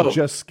big or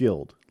just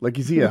skilled? Like,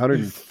 is he a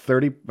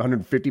 130,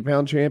 150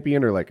 pound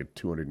champion or like a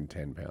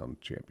 210 pound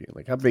champion?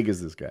 Like, how big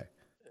is this guy?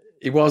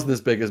 He wasn't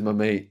as big as my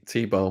mate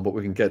T-Bone, but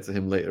we can get to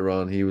him later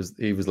on. He was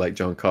like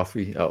John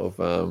Coffey out of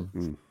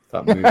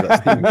that movie,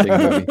 that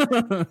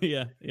Stephen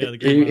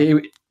King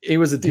movie. He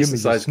was a decent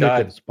sized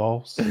guy.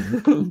 Boss.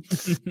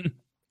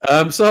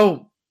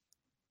 So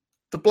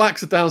the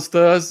blacks are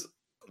downstairs.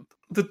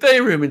 The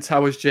day room in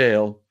Towers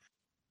Jail,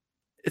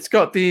 it's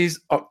got these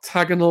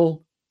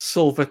octagonal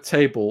silver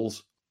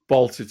tables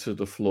bolted to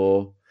the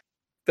floor.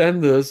 Then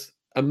there's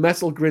a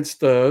metal grid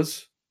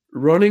stairs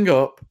running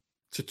up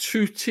to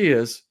 2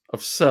 tiers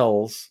of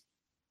cells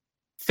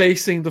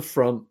facing the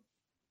front.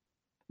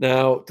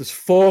 Now, there's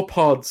 4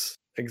 pods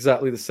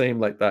exactly the same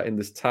like that in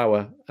this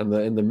tower, and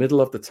in the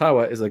middle of the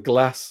tower is a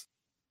glass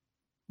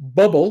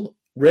bubble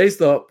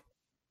raised up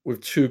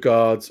with 2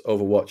 guards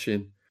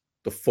overwatching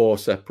the 4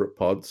 separate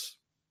pods.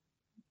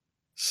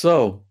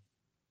 So,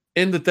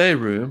 in the day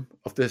room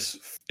of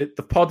this,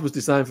 the pod was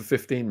designed for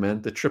 15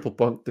 men. The triple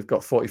bunk, they've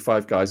got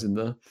 45 guys in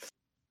there.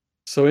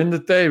 So in the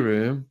day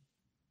room,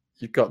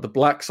 you've got the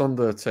blacks on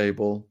the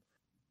table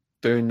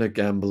doing the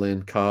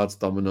gambling, cards,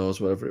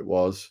 dominoes, whatever it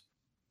was.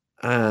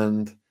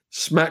 And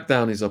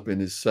SmackDown is up in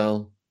his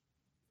cell.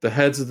 The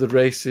heads of the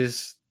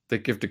races, they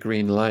give the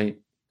green light.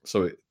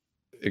 So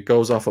it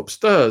goes off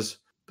upstairs.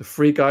 The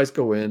 3 guys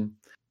go in.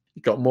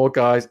 You've got more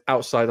guys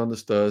outside on the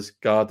stairs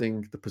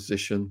guarding the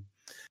position.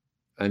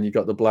 And you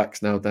got the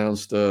blacks now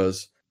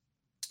downstairs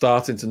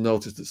starting to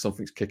notice that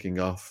something's kicking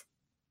off.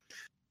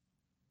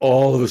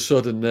 All of a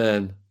sudden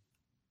then,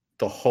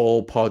 the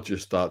whole pod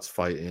just starts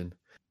fighting.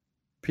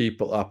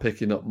 People are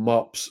picking up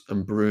mops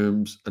and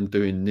brooms and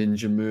doing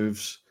ninja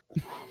moves.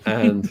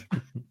 And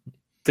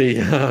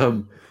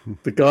the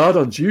guard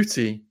on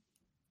duty,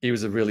 he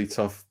was a really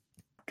tough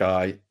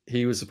guy.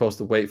 He was supposed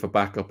to wait for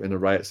backup in a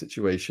riot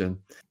situation.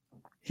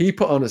 He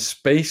put on a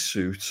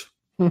spacesuit.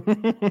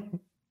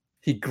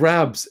 He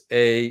grabs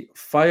a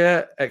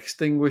fire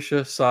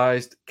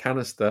extinguisher-sized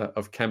canister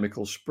of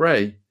chemical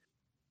spray,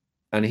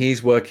 and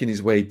he's working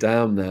his way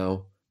down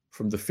now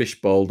from the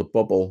fishbowl, the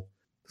bubble.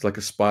 It's like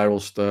a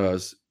spiral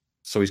stairs.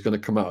 So he's going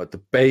to come out at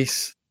the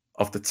base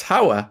of the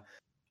tower,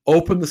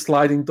 open the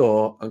sliding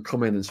door, and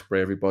come in and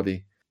spray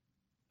everybody.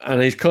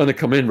 And he's kind of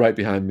come in right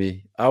behind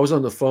me. I was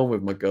on the phone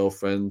with my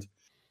girlfriend.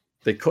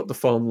 They cut the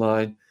phone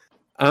line.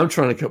 I'm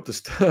trying to get up the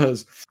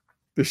stairs.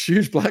 The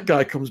huge black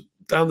guy comes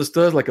down the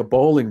stairs like a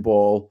bowling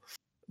ball,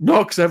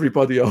 knocks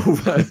everybody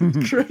over.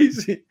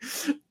 Crazy.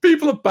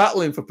 People are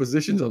battling for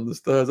positions on the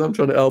stairs. I'm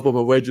trying to elbow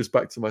my way just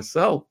back to my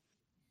cell.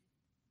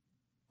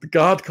 The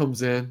guard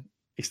comes in.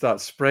 He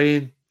starts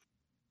spraying.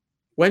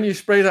 When you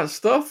spray that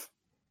stuff,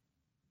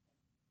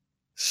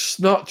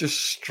 snot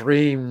just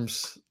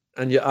streams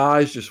and your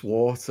eyes just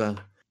water.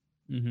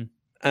 Mm-hmm.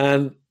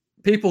 And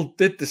people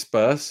did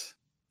disperse.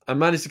 I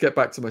managed to get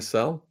back to my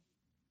cell.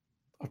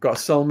 I've got a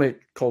cellmate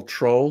called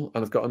Troll,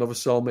 and I've got another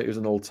cellmate who's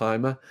an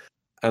old-timer.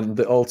 And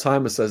the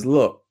old-timer says,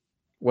 look,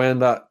 when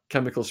that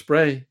chemical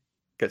spray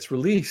gets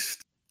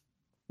released,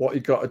 what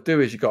you've got to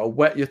do is you've got to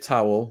wet your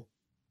towel,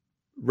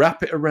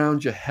 wrap it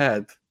around your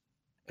head,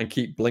 and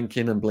keep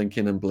blinking and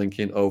blinking and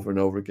blinking over and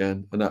over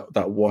again. And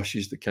that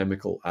washes the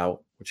chemical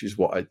out, which is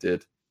what I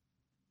did.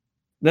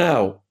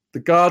 Now,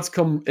 the guards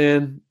come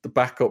in, the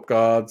backup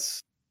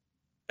guards.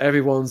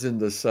 Everyone's in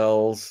the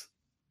cells,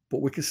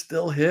 but we can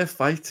still hear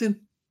fighting.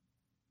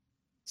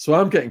 So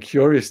I'm getting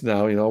curious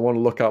now. I want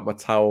to look out my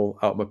towel,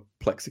 out my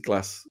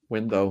plexiglass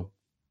window.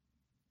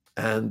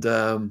 And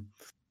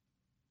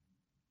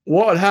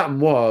what had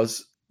happened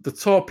was the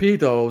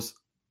torpedoes,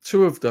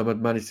 2 of them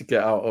had managed to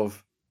get out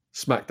of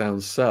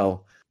SmackDown's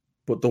cell,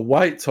 but the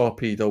white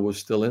torpedo was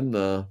still in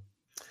there,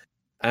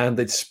 and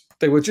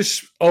they were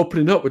just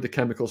opening up with the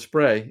chemical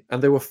spray,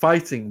 and they were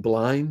fighting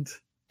blind.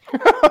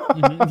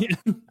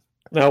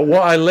 Now,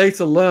 what I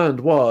later learned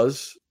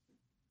was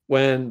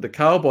when the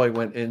cowboy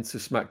went into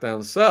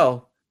SmackDown's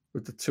cell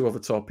with the 2 other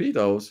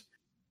torpedoes,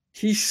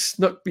 he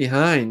snuck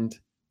behind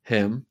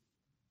him,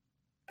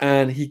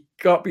 and he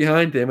got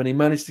behind him, and he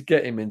managed to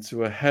get him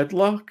into a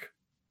headlock.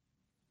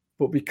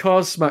 But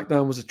because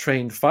SmackDown was a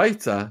trained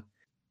fighter,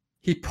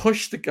 he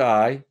pushed the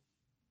guy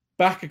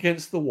back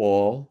against the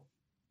wall,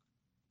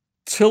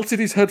 tilted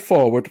his head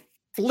forward,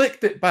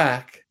 flicked it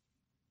back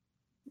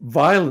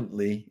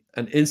violently,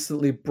 and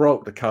instantly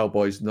broke the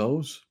cowboy's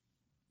nose.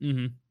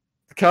 Mm-hmm.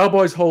 The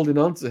cowboy's holding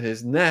onto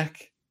his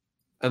neck,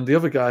 and the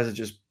other guys are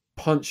just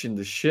punching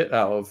the shit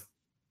out of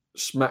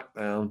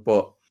SmackDown.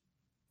 But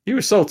he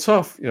was so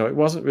tough, it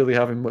wasn't really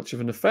having much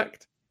of an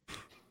effect.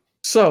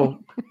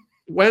 So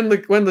when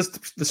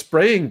the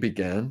spraying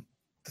began,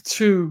 the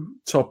 2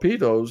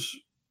 torpedoes,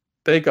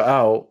 they got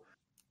out,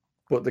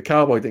 but the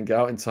cowboy didn't get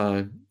out in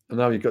time. And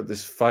now you've got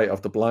this fight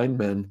of the blind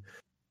men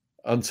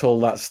until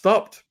that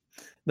stopped.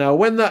 Now,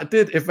 when that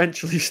did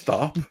eventually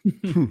stop,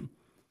 the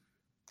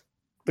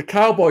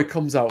cowboy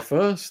comes out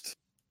first,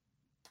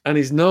 and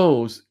his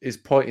nose is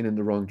pointing in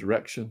the wrong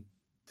direction.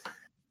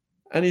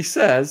 And he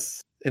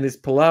says, in his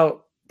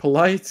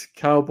polite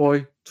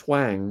cowboy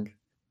twang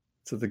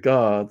to the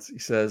guards, he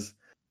says,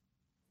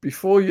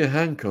 "Before you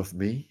handcuff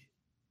me,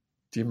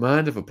 do you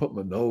mind if I put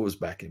my nose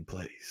back in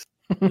place?"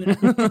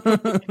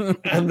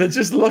 And they're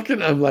just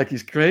looking at him like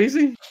he's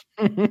crazy.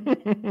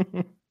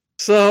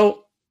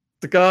 So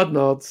the guard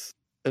nods,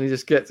 and he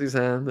just gets his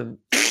hand and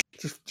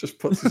just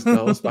puts his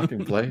nose back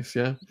in place.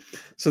 Yeah.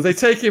 So they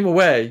take him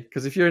away,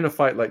 because if you're in a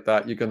fight like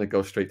that, you're going to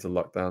go straight to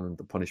lockdown and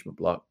the punishment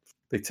block.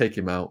 They take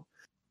him out.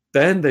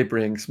 Then they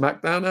bring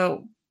SmackDown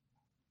out.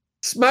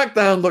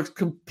 SmackDown looks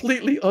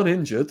completely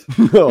uninjured.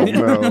 Oh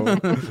no!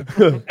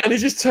 And he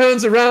just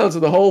turns around to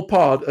the whole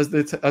pod as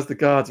the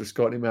guards are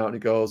escorting him out, and he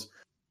goes,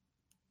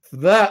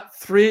 "That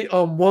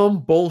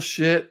 3-on-1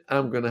 bullshit,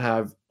 I'm going to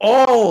have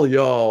all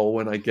y'all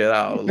when I get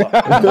out of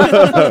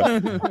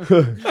lockdown."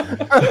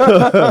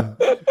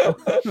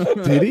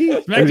 Did he?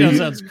 SmackDown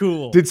sounds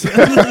cool. Did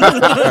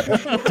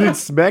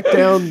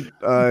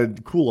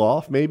SmackDown cool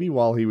off maybe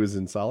while he was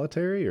in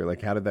solitary, or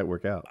like how did that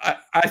work out?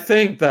 I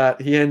think that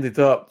he ended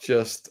up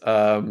just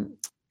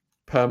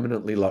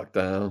permanently locked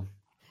down,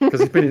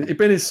 because he'd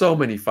been in so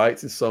many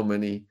fights and so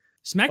many.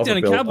 SmackDown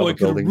and Cowboy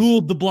could have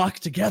ruled the block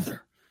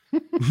together.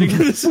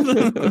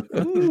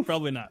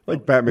 Probably not.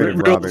 Like Batman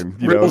and Robin.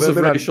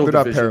 They're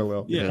not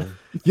parallel. Yeah.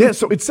 Yeah,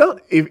 so it's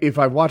if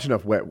I watch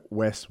enough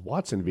Wes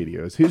Watson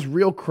videos, his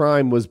real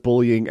crime was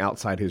bullying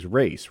outside his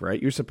race,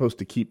 right? You're supposed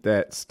to keep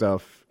that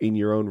stuff in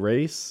your own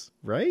race,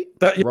 right?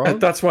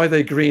 That's why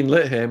they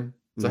greenlit him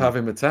to have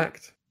him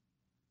attacked.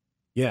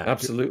 Yeah.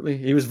 Absolutely.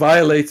 He was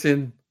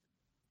violating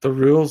the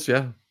rules,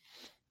 yeah.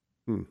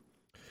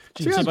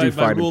 So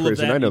by rule of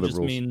that, I know the just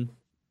rules. mean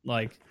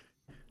like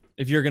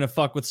if you're gonna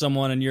fuck with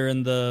someone and you're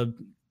in the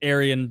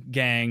Aryan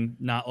gang,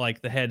 not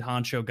like the head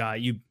honcho guy,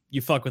 you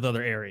fuck with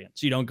other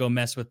Aryans. You don't go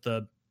mess with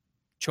the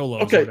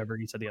cholos or whatever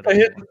you said the other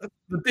day.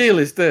 The deal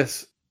is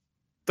this.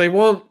 They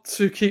want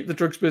to keep the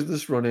drugs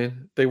business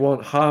running. They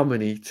want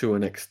harmony to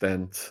an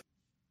extent.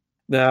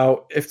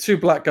 Now, if 2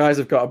 black guys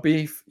have got a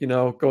beef,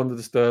 go under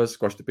the stairs,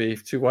 squash the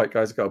beef. 2 white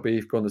guys have got a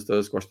beef, go under the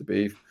stairs, squash the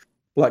beef.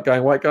 Black guy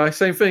and white guy,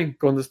 same thing,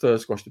 go under the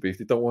stairs, squash the beef.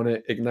 They don't want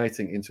it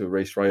igniting into a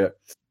race riot.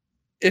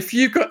 If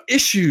you've got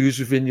issues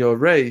within your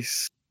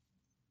race,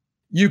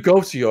 you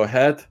go to your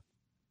head,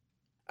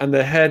 and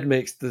the head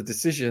makes the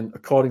decision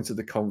according to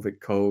the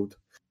convict code.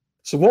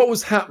 So what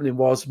was happening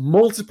was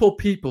multiple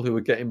people who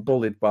were getting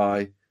bullied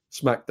by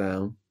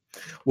SmackDown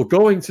were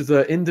going to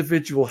their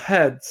individual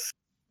heads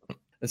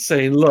and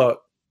saying,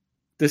 "Look,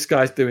 this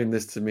guy's doing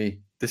this to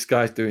me. This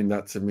guy's doing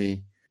that to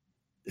me.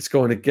 It's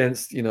going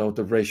against,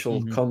 the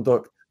racial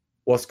conduct.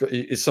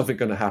 Is something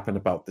going to happen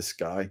about this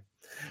guy?"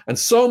 And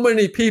so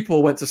many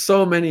people went to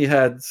so many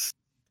heads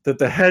that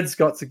the heads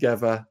got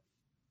together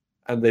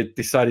and they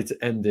decided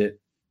to end it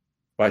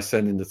by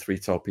sending the 3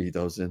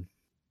 torpedoes in.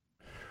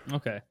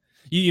 Okay.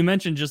 You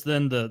mentioned just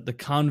then the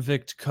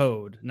convict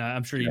code. Now,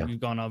 I'm sure you've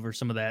gone over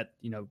some of that,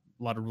 a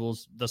lot of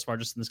rules thus far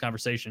just in this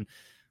conversation.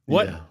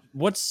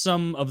 What's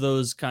some of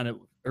those kind of,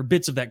 or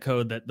bits of that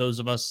code that those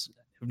of us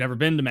who've never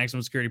been to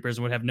maximum security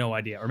prison would have no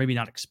idea, or maybe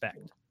not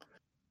expect?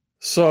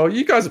 So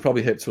you guys are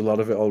probably hip to a lot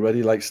of it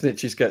already, like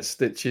snitches get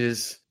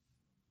stitches,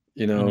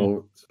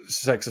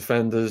 sex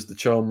offenders, the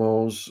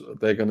chomos,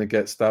 they're going to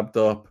get stabbed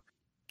up,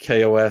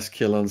 KOS,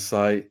 kill on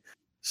sight.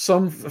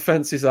 Some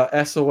offenses are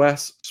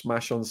SOS,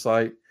 smash on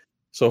sight.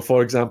 So,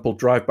 for example,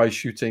 drive-by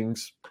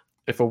shootings.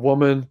 If a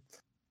woman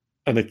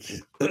and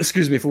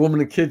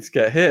kids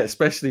get hit,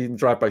 especially in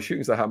drive-by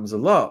shootings, that happens a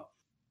lot.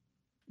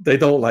 They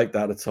don't like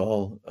that at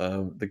all.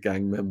 The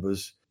gang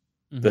members,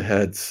 the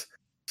heads.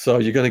 So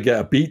you're going to get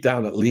a beat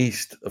down at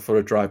least for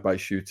a drive-by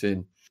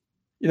shooting.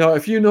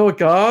 If you know a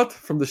guard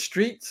from the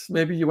streets,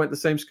 maybe you went to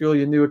the same school,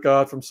 you knew a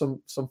guard from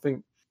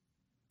something,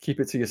 keep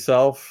it to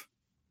yourself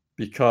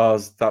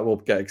because that will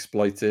get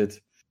exploited.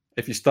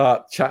 If you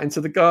start chatting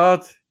to the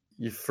guard,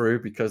 you're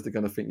through because they're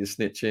going to think you're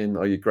snitching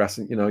or you're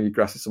grassing, you're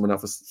grassing someone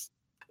out.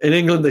 In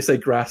England, they say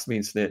grass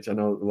means snitch. I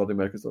know a lot of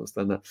Americans don't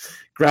understand that.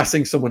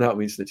 Grassing someone out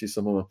means snitching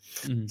someone.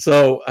 Mm-hmm.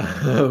 So,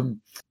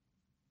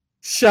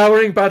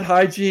 showering, bad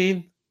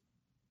hygiene.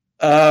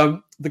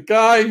 The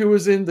guy who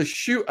was in the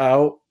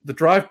shootout, the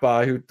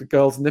drive-by, who the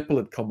girl's nipple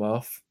had come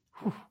off,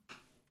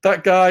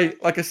 that guy,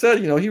 like I said,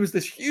 he was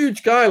this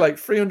huge guy, like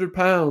 300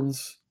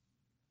 pounds.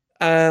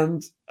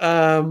 And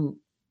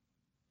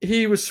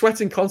he was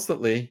sweating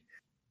constantly.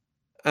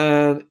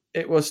 And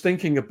it was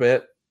stinking a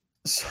bit.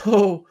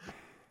 So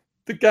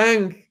the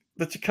gang,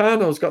 the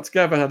Chicanos, got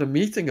together and had a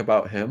meeting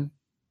about him,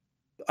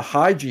 a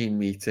hygiene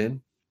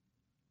meeting.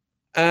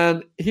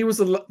 And they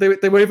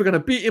were either going to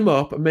beat him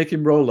up and make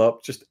him roll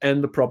up, just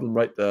end the problem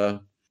right there.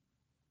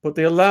 But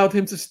they allowed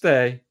him to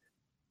stay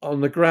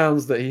on the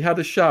grounds that he had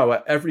a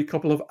shower every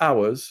couple of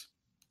hours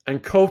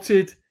and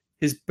coated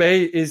his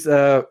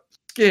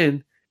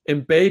skin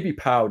in baby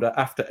powder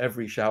after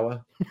every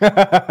shower. So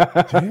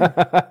I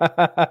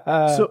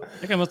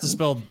think I must have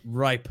spelled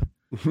ripe.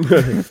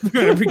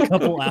 Every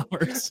couple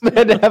hours. They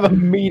had to have a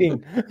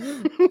meeting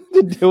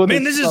to deal with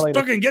man, this is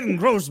fucking getting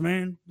gross,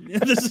 man.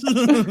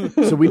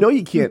 So we know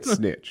you can't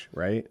snitch,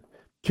 right?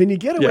 Can you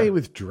get away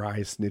with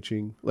dry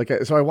snitching?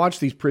 So I watch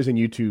these prison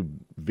YouTube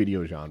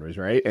video genres,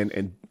 right? And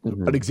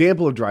mm-hmm. An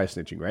example of dry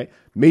snitching, right?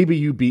 Maybe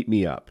you beat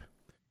me up.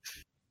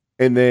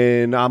 And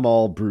then I'm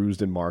all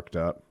bruised and marked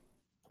up.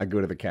 I go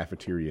to the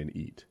cafeteria and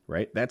eat,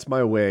 right? That's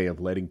my way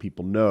of letting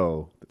people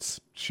know that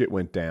shit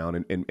went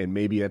down, and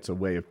maybe that's a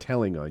way of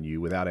telling on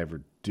you without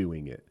ever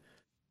doing it.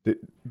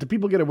 Do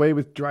people get away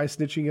with dry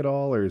snitching at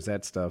all, or is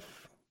that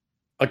stuff?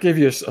 I'll give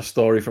you a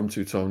story from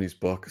Two Tony's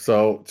book.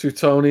 So Two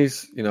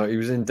Tony's, he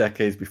was in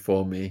decades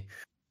before me,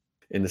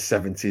 in the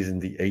 70s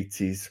and the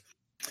 80s.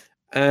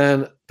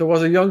 And there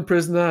was a young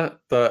prisoner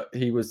that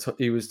he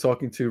was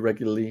talking to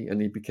regularly,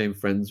 and he became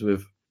friends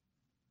with.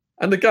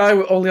 And the guy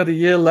only had a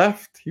year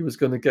left. He was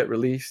going to get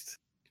released.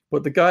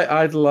 But the guy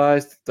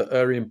idolized the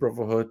Aryan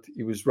Brotherhood.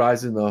 He was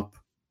rising up,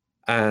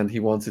 and he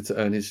wanted to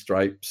earn his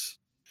stripes.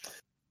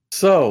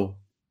 So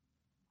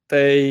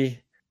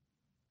they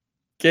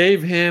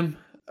gave him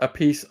a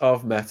piece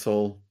of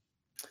metal,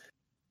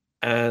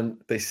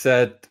 and they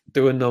said,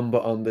 do a number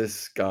on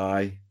this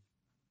guy,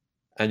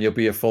 and you'll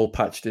be a full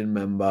patched-in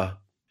member.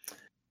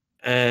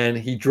 And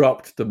he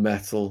dropped the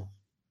metal,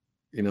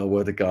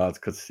 where the guards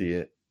could see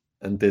it,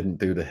 and didn't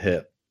do the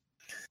hit.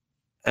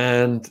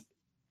 And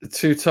the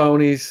Two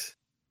Tonys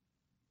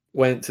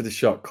went to the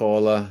shot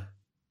caller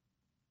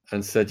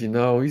and said,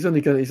 he's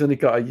only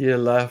got a year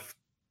left,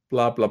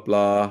 blah, blah,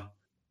 blah.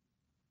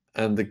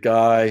 And the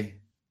guy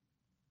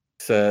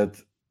said,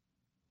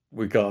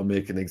 we got to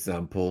make an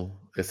example.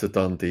 It's a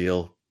done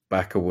deal.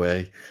 Back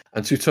away.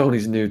 And Two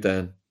Tonys knew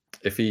then,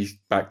 if he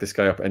backed this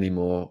guy up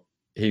anymore,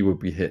 he would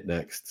be hit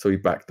next. So he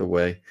backed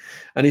away.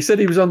 And he said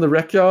he was on the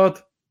rec yard.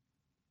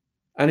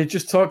 And he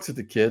just talked to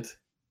the kid.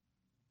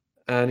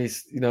 And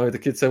the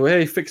kid said, well,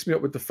 hey, fix me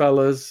up with the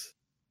fellas.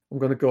 I'm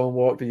going to go and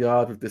walk the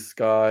yard with this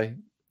guy.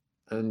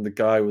 And the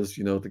guy was,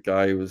 the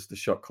guy who was the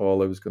shot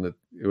caller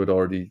who had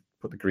already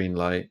put the green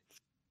light.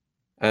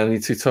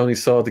 And Two Tony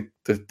saw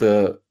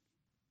the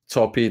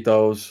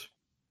torpedoes,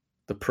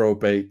 the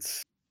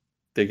probates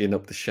digging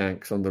up the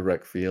shanks on the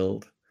rec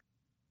field.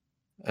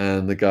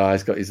 And the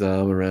guy's got his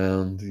arm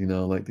around,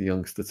 like the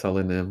youngster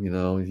telling him,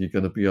 you're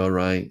going to be all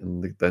right.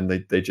 And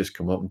then they just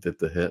come up and did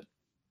the hit.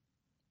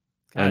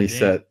 And he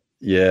said,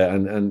 yeah,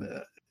 and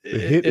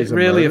it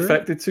really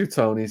affected Two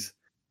Tonys.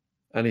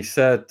 And he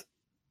said,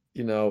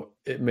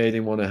 it made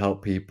him want to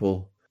help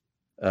people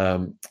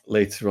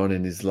later on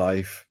in his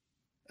life.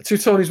 Two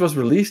Tonys was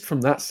released from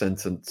that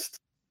sentence.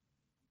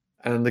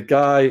 And the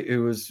guy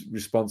who was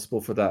responsible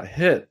for that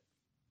hit,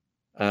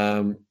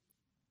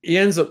 he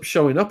ends up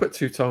showing up at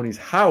Two Tonys'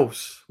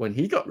 house when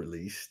he got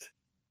released.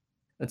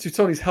 And Two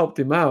Tonys helped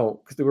him out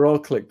because they were all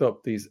clicked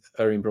up, these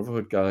Aryan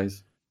Brotherhood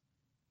guys.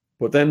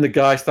 But then the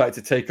guy started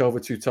to take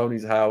over Two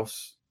Tonys'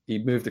 house. He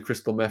moved the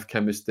crystal meth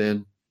chemist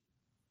in.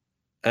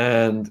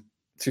 And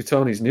Two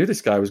Tonys knew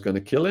this guy was going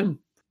to kill him.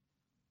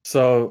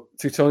 So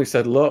Two Tonys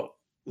said, look,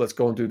 let's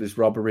go and do this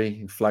robbery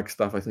in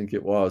Flagstaff, I think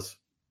it was.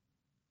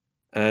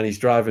 And he's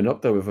driving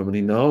up there with him, and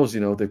he knows,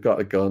 they've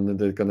got a gun and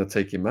they're going to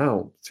take him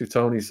out. Two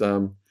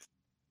Tonys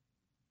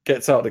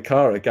gets out of the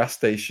car at a gas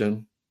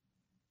station,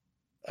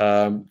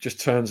 just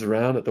turns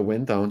around at the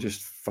window and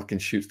just fucking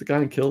shoots the guy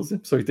and kills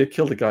him. So he did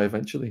kill the guy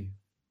eventually.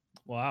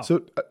 Wow.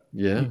 So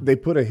yeah, they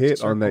put a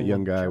hit on that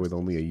young guy with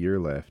only a year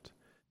left.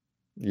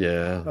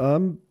 Yeah.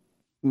 I'm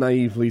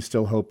naively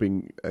still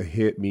hoping a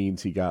hit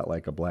means he got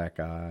like a black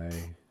eye.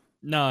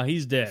 No,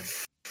 he's dead.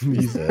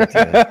 He's dead.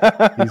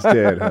 Yeah. He's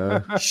dead,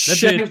 huh?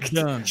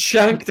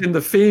 Shanked in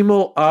the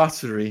femoral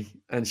artery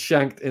and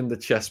shanked in the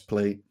chest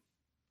plate.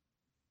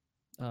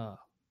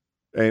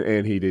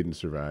 And he didn't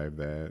survive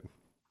that.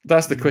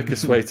 That's the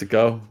quickest way to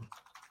go.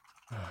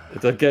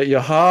 They'll get your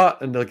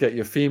heart and they'll get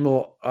your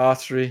femoral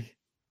artery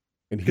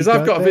And he Because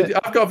I've got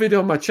that? a video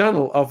on my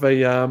channel of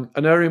an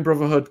Aryan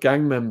Brotherhood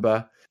gang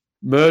member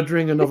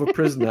murdering another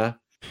prisoner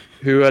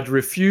who had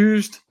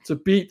refused to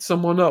beat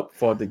someone up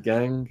for the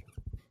gang,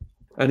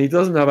 and he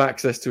doesn't have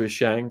access to a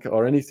shank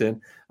or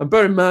anything. And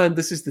bear in mind,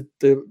 this is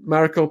the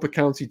Maricopa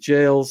County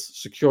Jail's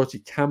security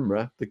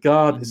camera. The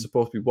guard is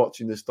supposed to be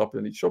watching this, stopping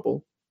any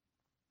trouble.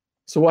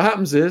 So what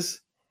happens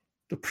is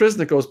the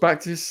prisoner goes back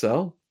to his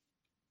cell.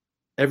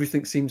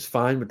 Everything seems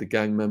fine with the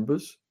gang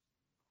members.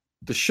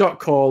 The shot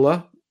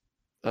caller,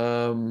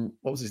 what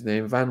was his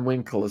name? Van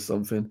Winkle or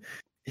something.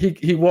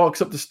 He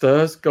walks up the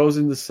stairs, goes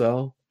in the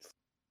cell.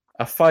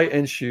 A fight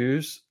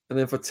ensues, and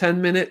then for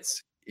 10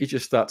 minutes, he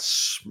just starts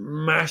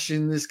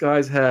smashing this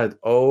guy's head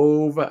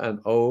over and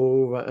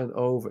over and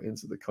over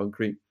into the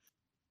concrete.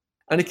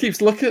 And he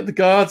keeps looking at the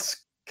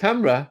guard's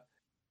camera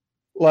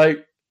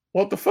like,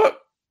 what the fuck?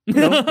 You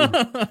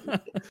know?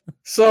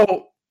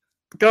 So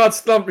the guard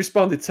still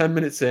responded 10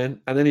 minutes in,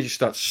 and then he just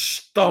starts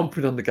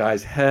stomping on the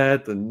guy's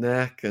head and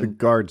neck. And the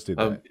guards did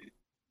that.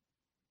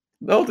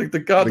 No, the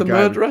guard, the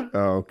murderer. Oh,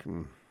 okay.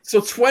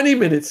 So 20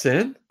 minutes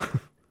in,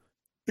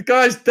 the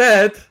guy's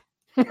dead.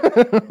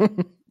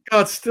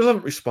 God still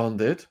haven't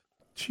responded.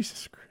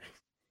 Jesus Christ.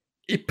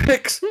 He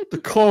picks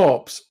the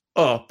corpse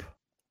up,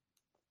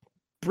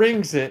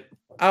 brings it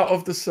out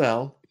of the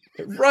cell,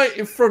 right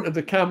in front of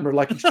the camera,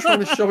 like he's trying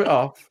to show it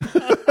off.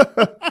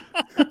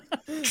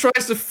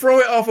 Tries to throw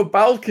it off a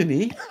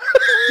balcony.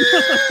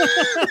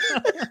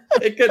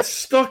 It gets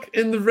stuck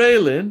in the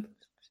railing.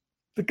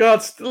 The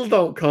guards still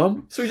don't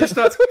come, so he just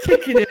starts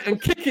kicking it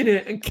and kicking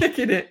it and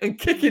kicking it and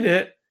kicking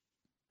it.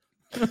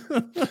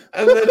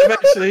 And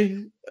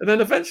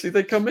then eventually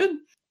they come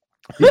in.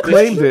 He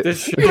claimed it.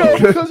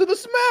 Because of the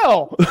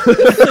smell.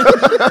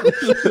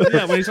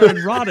 Yeah, when he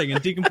started rotting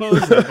and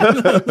decomposing.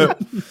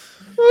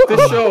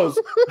 This shows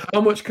how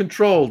much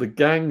control the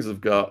gangs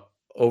have got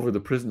over the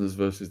prisoners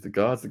versus the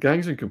guards. The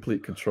gangs are in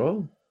complete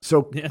control.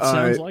 So yeah, it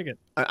sounds like it.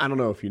 I don't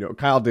know if you know.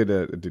 Kyle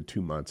did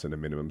 2 months in a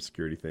minimum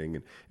security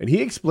thing, and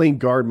he explained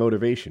guard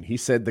motivation. He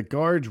said the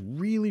guards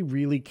really,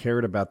 really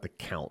cared about the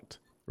count.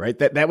 Right?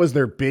 That was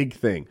their big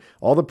thing.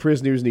 All the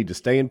prisoners need to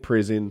stay in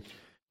prison.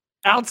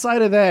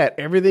 Outside of that,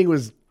 everything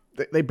was,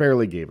 they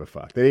barely gave a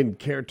fuck. They didn't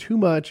care too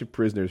much if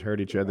prisoners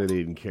hurt each other. They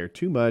didn't care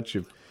too much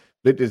if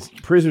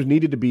prisoners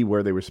needed to be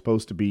where they were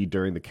supposed to be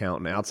during the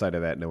count. And outside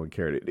of that, no one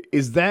cared.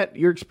 Is that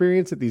your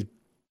experience at these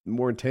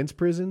more intense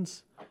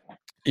prisons?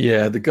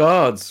 Yeah, the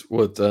guards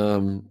would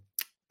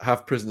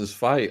have prisoners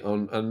fight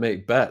and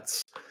make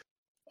bets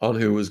on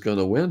who was going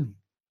to win.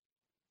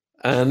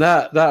 And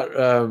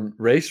that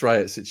race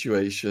riot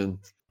situation,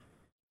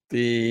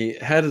 the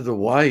head of the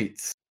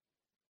Whites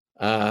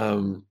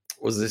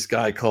was this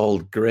guy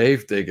called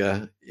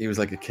Gravedigger. He was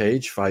like a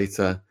cage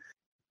fighter,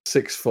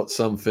 6 foot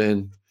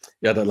something.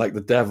 He had like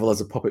the devil as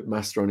a puppet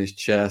master on his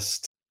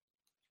chest.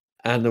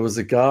 And there was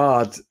a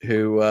guard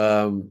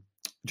who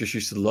just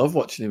used to love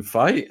watching him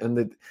fight.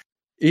 And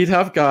he'd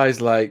have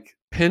guys like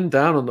pinned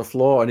down on the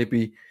floor, and he'd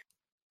be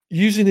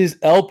using his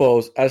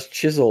elbows as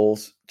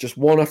chisels, just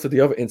one after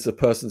the other, into the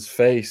person's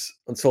face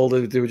until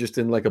they were just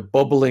in like a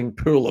bubbling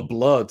pool of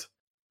blood.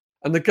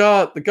 And the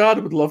guard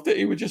would love it.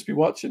 He would just be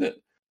watching it.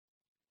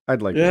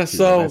 I'd like that too,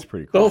 so that's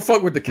pretty cool. Don't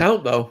fuck with the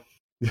count, though.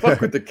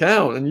 Fuck with the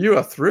count, and you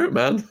are through,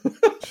 man.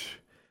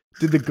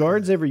 Did the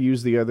guards ever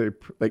use the other,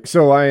 like?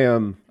 So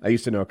I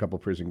used to know a couple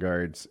prison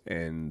guards,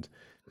 and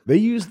they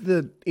used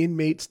the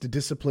inmates to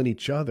discipline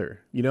each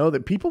other. You know,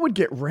 that people would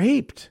get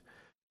raped,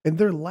 and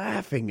they're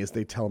laughing as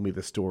they tell me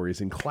the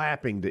stories and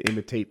clapping to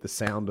imitate the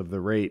sound of the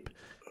rape.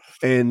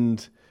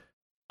 And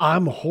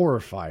I'm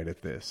horrified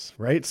at this,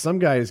 right? Some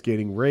guy is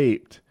getting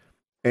raped,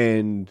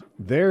 and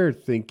they're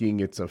thinking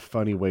it's a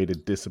funny way to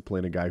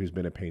discipline a guy who's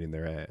been a pain in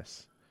their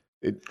ass.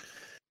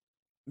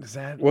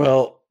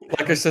 Well,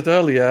 like I said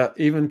earlier,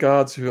 even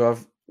guards who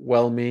have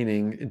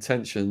well-meaning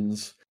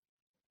intentions,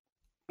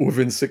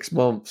 within 6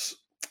 months,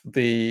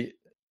 the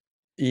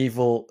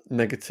evil,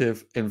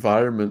 negative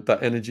environment,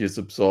 that energy has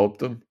absorbed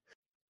them,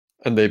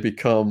 and they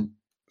become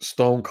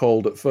stone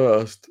cold at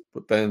first,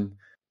 but then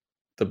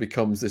there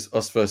becomes this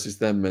us versus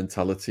them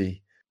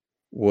mentality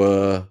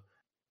where,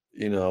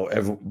 you know,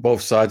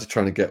 both sides are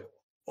trying to get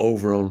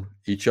over on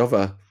each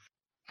other,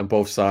 and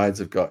both sides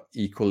have got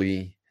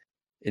equally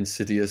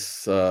insidious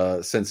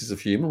senses of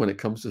humor when it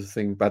comes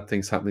to bad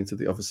things happening to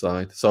the other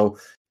side. So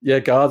yeah,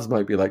 guards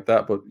might be like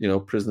that, but you know,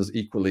 prisoners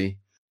equally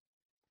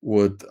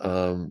would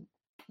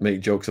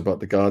make jokes about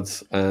the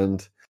guards.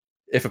 And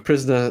if a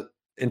prisoner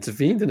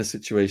intervened in a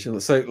situation,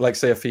 let's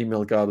say a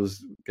female guard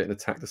was getting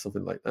attacked or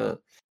something like that,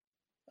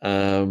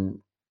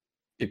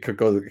 it could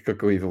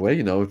go either way,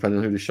 you know, depending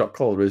on who the shot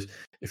caller is.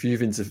 If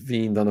you've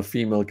intervened on a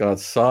female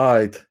guard's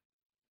side,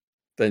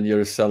 then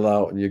you're a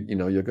sellout, and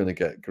you're going to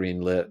get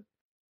green lit.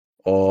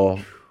 Or,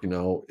 you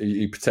know,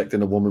 you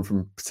protecting a woman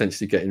from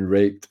potentially getting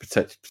raped,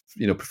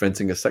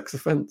 preventing a sex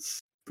offense.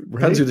 Right.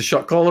 Depends who the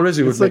shot caller is.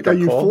 It's like, are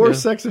you for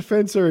sex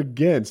offense or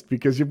against?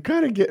 Because you're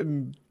kind of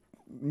getting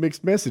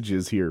mixed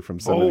messages here from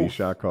some of these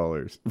shot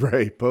callers.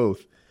 Right,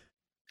 both.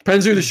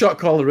 Depends who the shot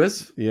caller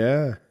is.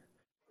 Yeah.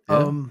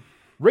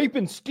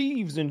 Raping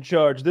Steve's in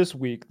charge this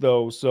week,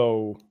 though.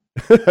 So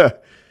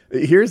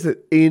here's the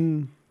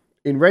in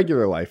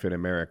regular life in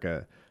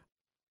America,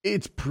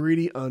 it's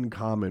pretty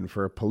uncommon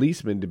for a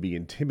policeman to be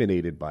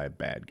intimidated by a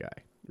bad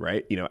guy,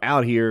 right? You know,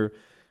 out here,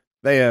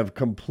 they have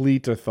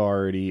complete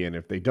authority, and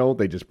if they don't,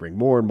 they just bring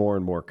more and more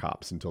and more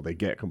cops until they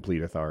get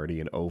complete authority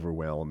and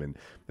overwhelm, and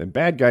then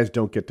bad guys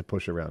don't get to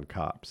push around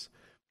cops.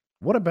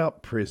 What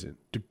about prison?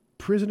 Do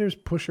prisoners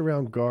push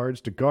around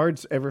guards? Do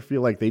guards ever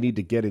feel like they need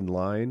to get in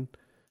line,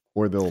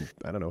 or they'll,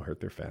 I don't know, hurt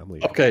their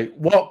family? Okay,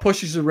 what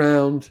pushes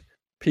around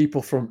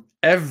people from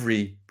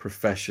every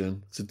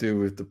profession to do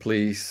with the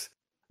police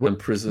and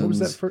prisons What was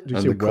that first? Did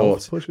and you the say wealth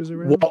courts? pushes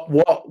around?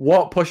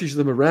 What pushes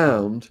them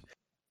around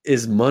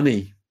is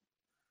money.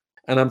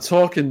 And I'm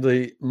talking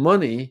the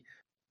money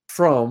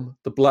from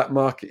the black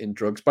market in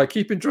drugs. By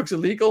keeping drugs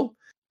illegal,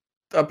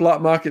 a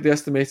black market, they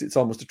estimate it's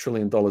almost $1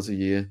 trillion a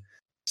year.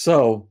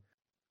 So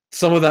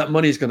some of that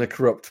money is going to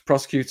corrupt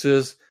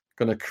prosecutors,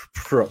 going to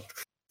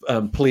corrupt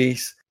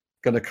police,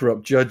 going to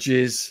corrupt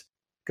judges,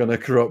 going to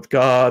corrupt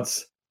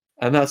guards.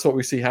 And that's what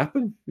we see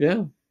happen.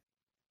 Yeah.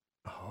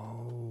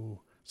 Oh,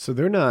 so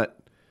they're not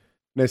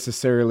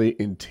necessarily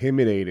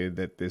intimidated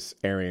that this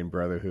Aryan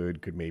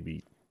Brotherhood could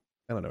maybe,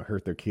 I don't know,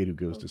 hurt their kid who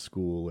goes to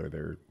school or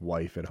their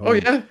wife at home. Oh,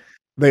 yeah.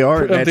 They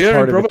are. That's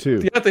part of it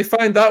too. Yeah, they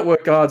find out where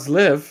guards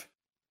live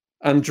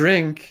and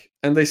drink,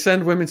 and they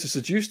send women to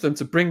seduce them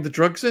to bring the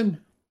drugs in.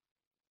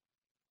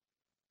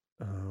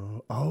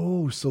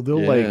 Oh, so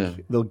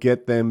they'll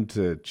get them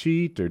to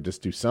cheat or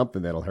just do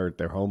something that'll hurt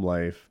their home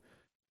life,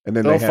 and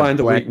then they'll they find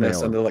a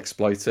weakness and they'll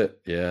exploit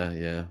it. Yeah,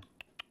 yeah.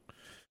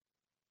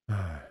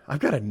 I've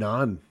got a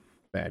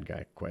non-bad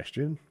guy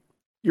question.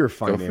 You're a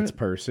finance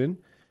person.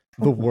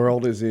 The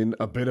world is in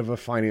a bit of a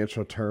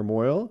financial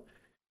turmoil.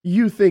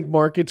 You think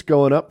markets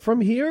going up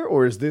from here,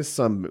 or is this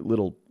some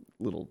little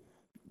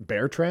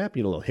bear trap, a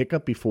little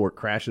hiccup before it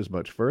crashes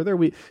much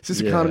further? Is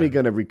this economy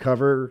going to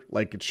recover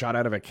like it's shot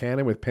out of a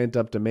cannon with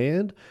pent-up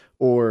demand,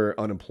 or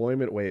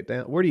unemployment weigh it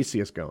down? Where do you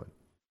see us going?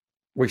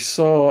 We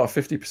saw a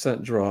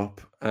 50%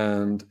 drop,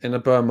 and in a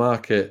bear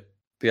market,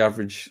 the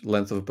average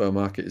length of a bear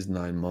market is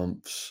 9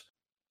 months.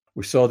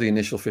 We saw the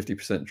initial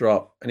 50%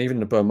 drop, and even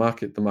in a bear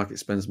market, the market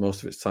spends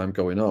most of its time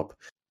going up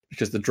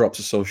because the drops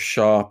are so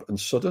sharp and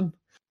sudden.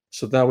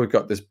 So now we've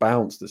got this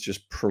bounce that's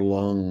just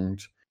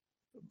prolonged,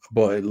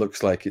 but it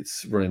looks like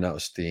it's running out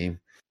of steam.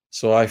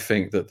 So I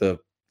think that the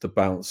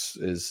bounce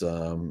is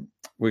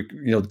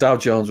Dow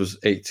Jones was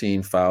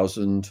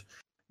 18,000.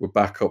 We're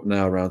back up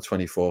now around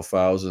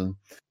 24,000.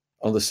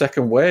 On the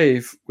second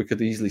wave, we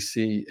could easily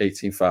see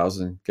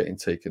 18,000 getting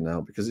taken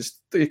out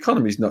because the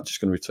economy is not just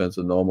going to return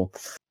to normal.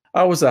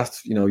 I was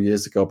asked,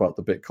 years ago about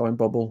the Bitcoin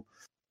bubble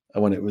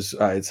when it was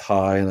at its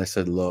high, and I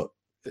said, look,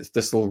 this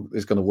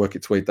is going to work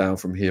its way down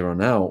from here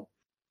on out,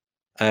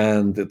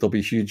 and there'll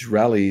be huge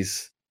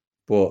rallies.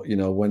 But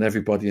when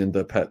everybody and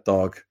their pet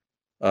dog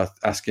are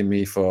asking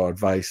me for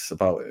advice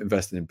about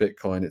investing in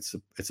Bitcoin,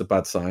 it's a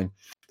bad sign.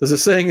 There's a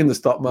saying in the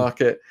stock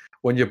market: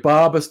 when your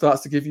barber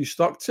starts to give you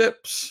stock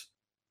tips,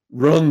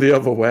 run the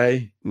other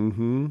way.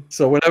 Mm-hmm.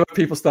 So whenever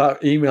people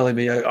start emailing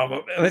me,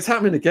 and it's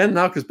happening again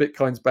now because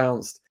Bitcoin's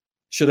bounced.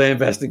 Should I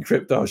invest in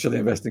crypto? Should I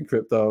invest in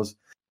cryptos?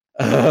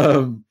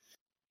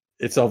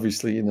 It's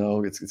obviously,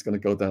 it's going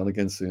to go down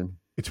again soon.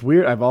 It's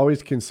weird. I've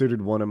always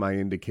considered one of my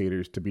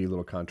indicators to be a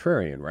little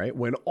contrarian, right?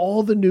 When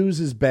all the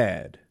news is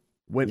bad,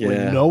 when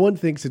no one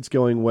thinks it's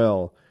going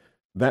well,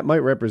 that might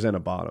represent a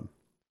bottom.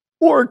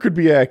 Or it could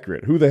be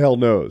accurate. Who the hell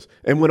knows?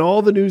 And when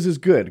all the news is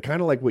good, kind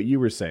of like what you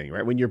were saying,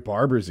 right? When your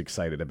barber's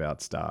excited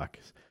about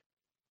stocks,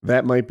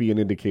 that might be an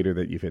indicator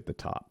that you've hit the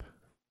top.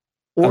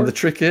 And the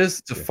trick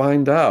is to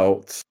find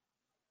out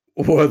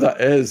where that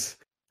is.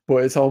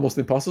 But it's almost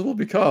impossible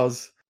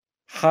because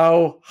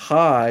how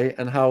high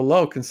and how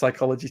low can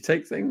psychology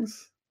take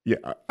things?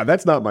 Yeah,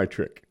 that's not my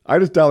trick. I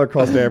just dollar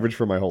cost average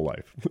for my whole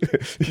life.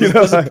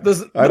 There's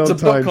a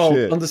book called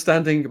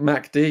Understanding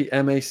MACD,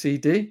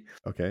 MACD.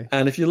 Okay.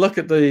 And if you look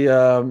at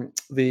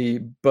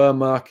the bear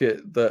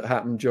market that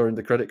happened during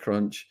the credit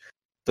crunch,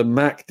 the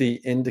MACD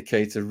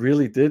indicator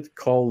really did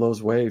call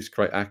those waves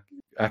quite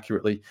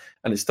accurately,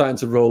 and it's starting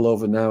to roll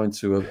over now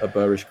into a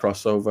bearish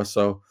crossover.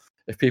 So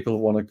if people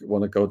want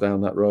to go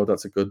down that road,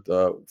 that's a good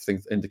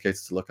indicator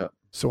to look at.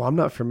 So I'm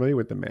not familiar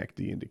with the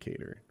MACD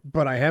indicator,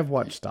 but I have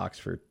watched stocks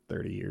for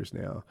 30 years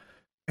now.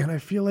 And I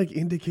feel like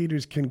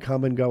indicators can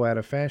come and go out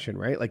of fashion,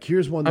 right? Like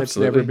here's one that's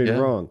never been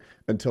wrong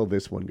until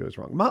this one goes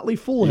wrong. Motley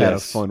Fool had a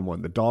fun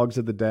one, the Dogs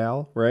of the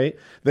Dow, right?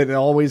 That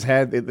always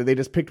had, they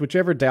just picked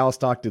whichever Dow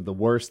stock did the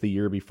worst the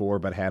year before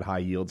but had high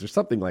yields or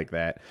something like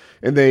that.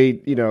 And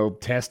they,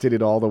 tested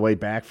it all the way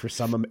back for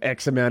some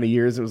X amount of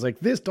years. It was like,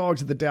 this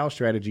Dogs of the Dow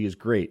strategy is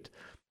great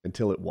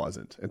until it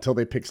wasn't, until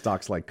they picked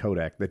stocks like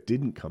Kodak that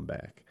didn't come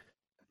back.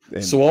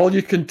 And so all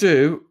you can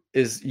do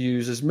is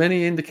use as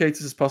many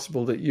indicators as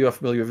possible that you are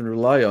familiar with and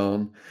rely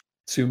on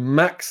to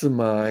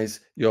maximize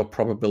your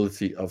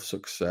probability of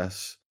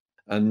success.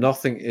 And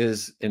nothing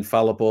is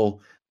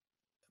infallible.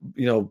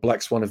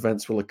 Black swan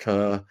events will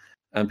occur.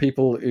 And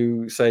people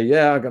who say,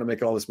 I'm going to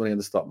make all this money in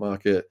the stock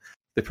market,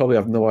 They probably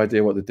have no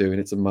idea what they're doing.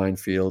 It's a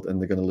minefield, and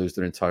they're going to lose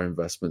their entire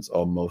investments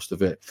or most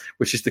of it,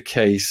 which is the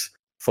case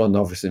for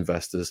novice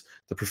investors.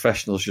 The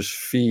professionals just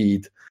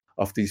feed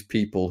off these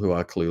people who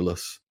are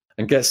clueless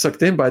and get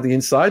sucked in by the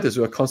insiders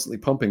who are constantly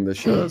pumping their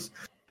shares.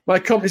 My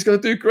company's going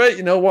to do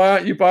great. Why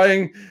aren't you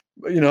buying?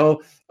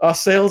 Our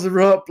sales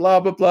are up, blah,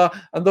 blah, blah.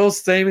 And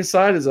those same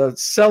insiders are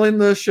selling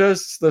their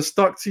shares, their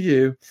stock to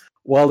you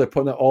while they're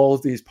putting out all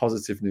of these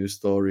positive news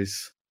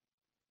stories.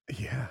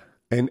 Yeah.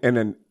 And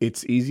then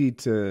it's easy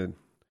to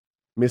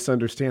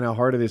misunderstand how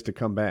hard it is to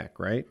come back,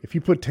 right? If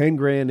you put 10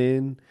 grand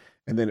in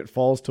and then it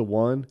falls to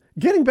 1,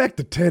 getting back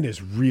to 10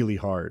 is really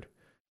hard.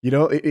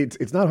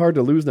 It's not hard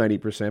to lose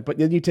 90%, but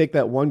then you take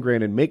that 1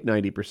 grand and make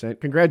 90%.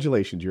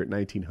 Congratulations, you're at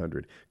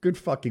 1,900. Good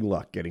fucking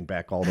luck getting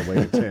back all the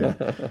way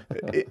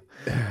to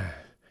 10.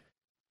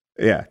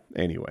 Yeah.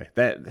 Anyway,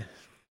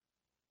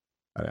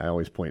 I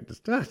always point this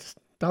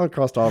dollar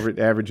cost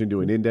average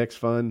into an index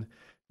fund.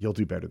 You'll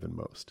do better than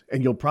most,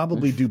 and you'll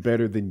probably do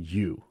better than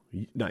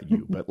not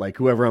you, but like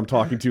whoever I'm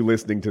talking to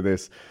listening to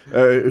this,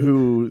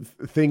 who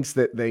thinks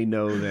that they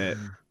know that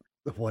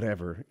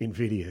whatever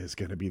NVIDIA is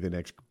going to be the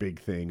next big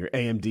thing, or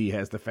AMD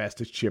has the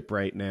fastest chip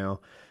right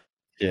now.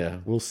 Yeah,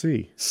 we'll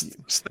see. Stay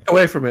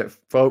away from it,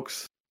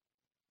 folks.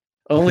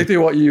 Only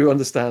do what you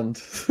understand.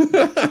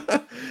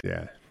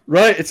 Yeah.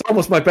 Right, it's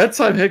almost my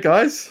bedtime here,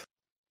 guys.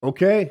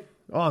 Okay.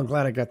 Oh, I'm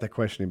glad I got that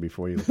question in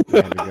before you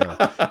had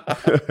to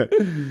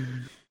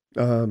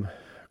go.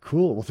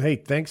 Cool. Well, hey,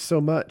 thanks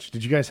so much.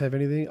 Did you guys have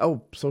anything?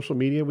 Oh, social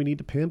media we need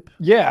to pimp?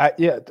 Yeah.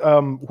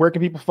 Where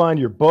can people find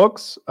your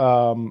books?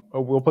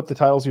 We'll put the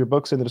titles of your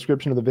books in the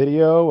description of the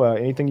video.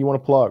 Anything you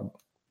want to plug?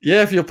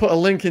 Yeah, if you'll put a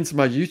link into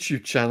my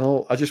YouTube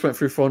channel. I just went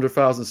through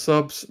 400,000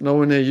 subs.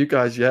 Nowhere near you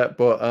guys yet,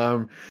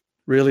 but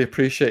really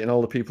appreciating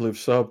all the people who've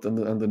subbed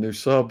and the new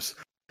subs.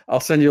 I'll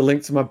send you a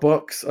link to my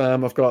books.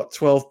 I've got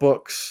 12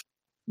 books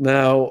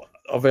now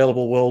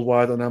available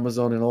worldwide on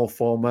Amazon in all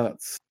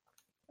formats.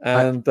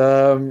 And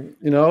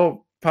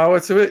power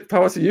to it.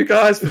 Power to you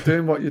guys for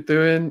doing what you're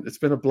doing. It's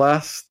been a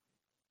blast.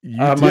 We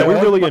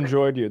really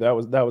enjoyed you. That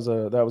was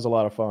a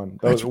lot of fun.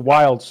 Those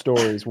wild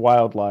stories,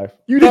 wildlife.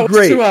 You did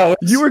great.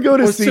 You were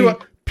going to see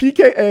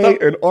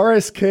PKA and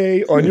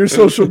RSK on your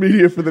social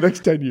media for the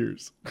next 10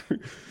 years.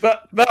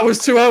 That was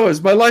 2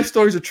 hours. My life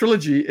story is a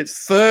trilogy.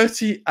 It's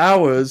 30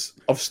 hours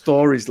of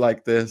stories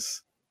like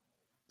this.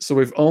 So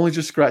we've only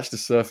just scratched the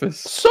surface.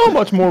 So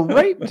much more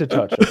rape to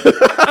touch.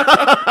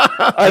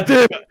 I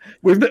do.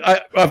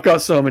 I've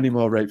got so many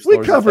more rape stories.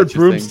 We covered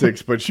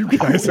broomsticks, but you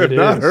guys have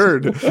not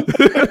heard.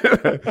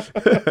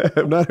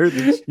 I've not heard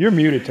this. You're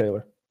muted,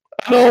 Taylor.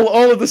 And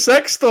all of the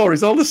sex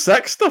stories, all the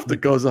sex stuff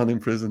that goes on in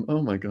prison.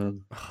 Oh my god.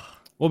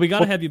 Well, we got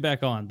to have you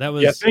back on. That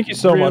was thank you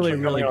so much.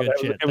 Really good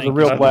shit. It was a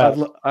real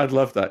blast. I'd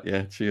love that.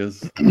 Yeah,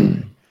 cheers.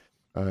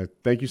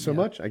 Thank you so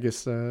much. I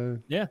guess.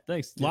 Yeah,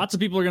 thanks. Lots of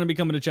people are going to be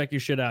coming to check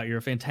your shit out. You're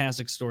a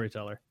fantastic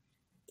storyteller.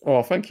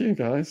 Oh, thank you,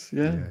 guys.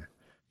 Yeah.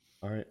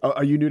 All right. Oh,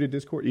 are you new to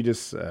Discord? You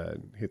just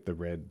hit the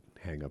red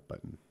hang up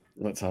button.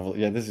 Let's have a look.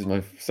 Yeah, this is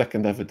my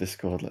second ever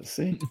Discord. Let's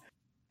see.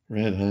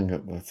 Red hang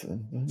up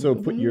button. So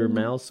put your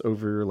mouse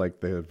over like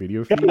the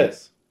video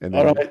feeds. And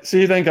then... All right.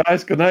 See you then,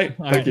 guys. Good night.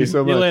 Thank you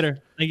so much. See you later.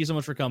 Thank you so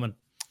much for coming.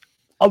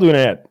 I'll do an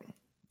ad.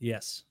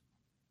 Yes.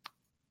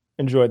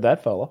 Enjoyed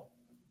that, fella.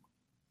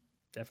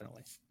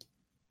 Definitely.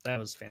 That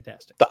was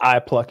fantastic. The eye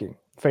plucking.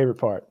 Favorite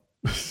part.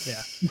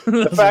 Yeah.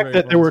 The fact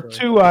that there were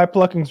 2 eye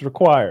pluckings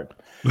required.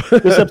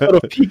 This episode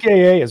of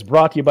PKA is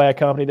brought to you by a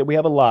company that we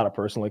have a lot of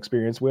personal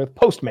experience with,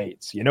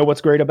 Postmates. You know what's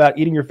great about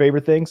eating your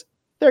favorite things?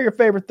 They're your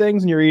favorite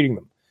things and you're eating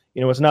them.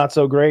 You know what's not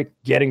so great?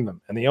 Getting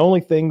them. And the only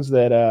things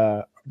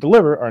that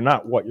deliver are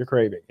not what you're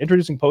craving.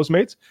 Introducing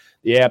Postmates,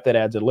 the app that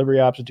adds a delivery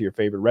option to your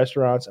favorite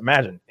restaurants.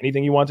 Imagine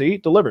anything you want to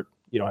eat delivered.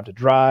 You don't have to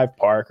drive,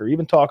 park, or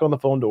even talk on the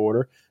phone to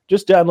order.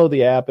 Just download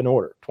the app and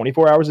order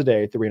 24 hours a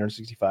day,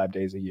 365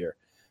 days a year.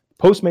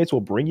 Postmates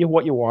will bring you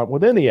what you want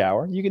within the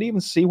hour. You can even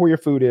see where your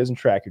food is and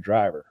track your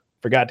driver.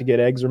 Forgot to get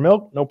eggs or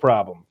milk? No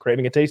problem.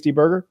 Craving a tasty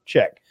burger?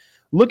 Check.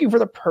 Looking for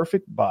the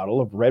perfect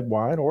bottle of red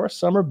wine or a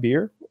summer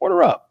beer?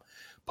 Order up.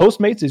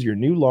 Postmates is your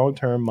new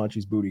long-term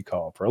Munchies booty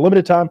call. For a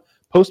limited time,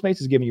 Postmates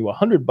is giving you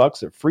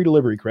 $100 of free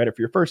delivery credit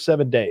for your first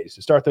 7 days.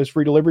 To start those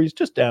free deliveries,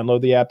 just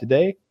download the app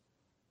today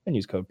and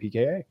use code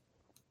PKA.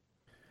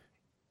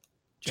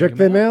 Check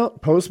them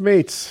out.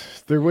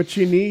 Postmates. They're what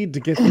you need to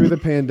get through the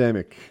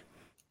pandemic.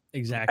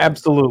 Exactly.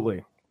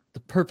 Absolutely.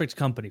 The perfect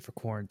company for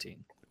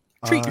quarantine.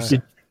 Treat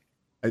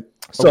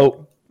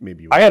yourself.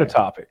 Maybe I had a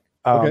topic.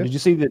 Okay. Did you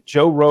see that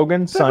Joe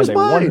Rogan signed a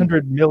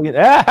 $100 million?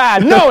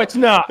 No, it's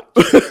not.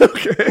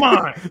 Okay. Come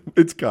on.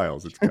 It's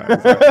Kyle's.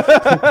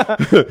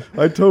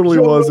 I totally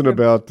wasn't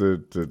about to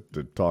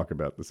talk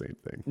about the same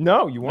thing.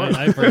 No, you weren't.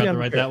 I forgot to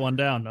write that one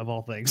down, of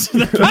all things.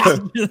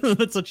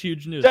 That's such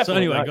huge news.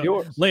 Definitely so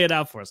anyway, lay it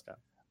out for us, guys.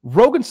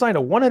 Rogan signed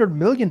a $100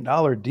 million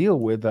deal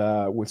with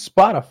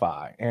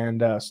Spotify,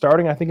 and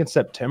starting I think in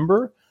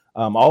September,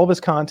 all of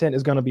his content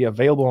is going to be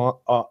available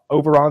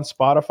over on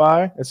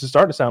Spotify. It's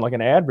starting to sound like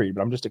an ad read,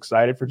 but I'm just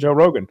excited for Joe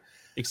Rogan.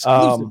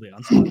 Exclusively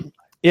on Spotify.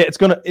 Yeah,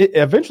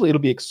 eventually it'll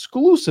be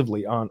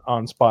exclusively on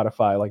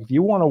Spotify. Like if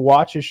you want to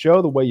watch his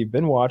show the way you've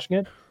been watching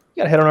it,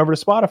 you got to head on over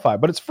to Spotify,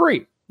 but it's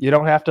free. You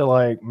don't have to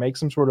like make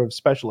some sort of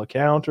special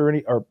account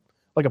or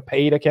like a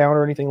paid account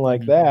or anything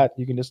like that.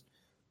 You can just,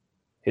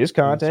 his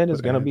content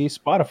is going to be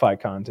Spotify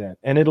content,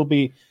 and it'll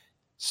be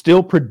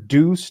still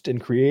produced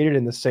and created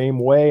in the same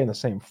way, in the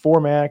same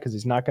format, because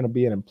he's not going to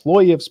be an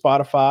employee of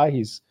Spotify.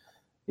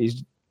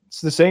 It's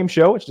the same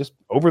show. It's just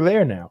over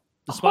there now.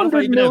 Does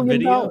Spotify even have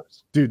video?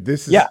 Dude, the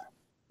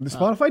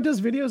Spotify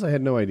does videos? I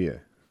had no idea.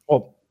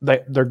 Well,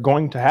 they're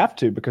going to have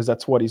to, because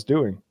that's what he's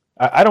doing.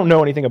 I don't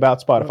know anything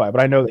about Spotify,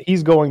 but I know that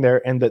he's going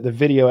there, and that the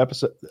video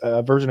episode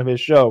version of his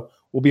show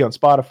will be on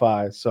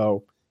Spotify.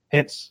 So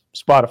hence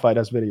Spotify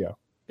does video.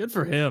 Good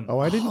for him. Oh,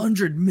 I didn't.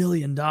 $100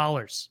 million.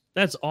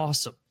 That's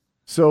awesome.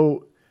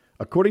 So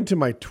according to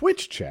my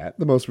Twitch chat,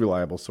 the most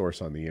reliable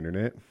source on the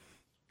internet,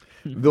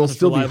 there'll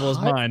still be reliable as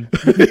mine.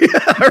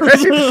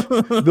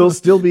 There'll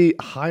still be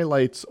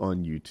highlights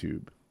on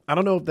YouTube. I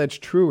don't know if that's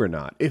true or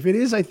not. If it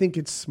is, I think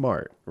it's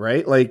smart,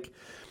 right? Like,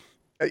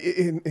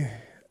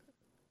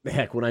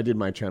 heck, when I did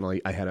my channel,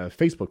 I had a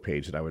Facebook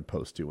page that I would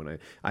post to, and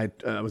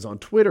I was on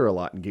Twitter a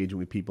lot, engaging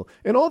with people,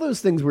 and all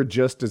those things were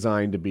just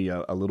designed to be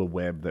a little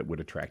web that would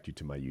attract you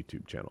to my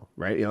YouTube channel,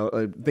 right? You know,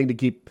 a thing to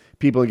keep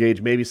people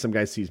engaged. Maybe some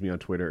guy sees me on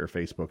Twitter or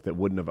Facebook that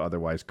wouldn't have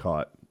otherwise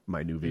caught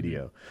my new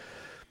video.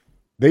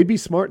 They'd be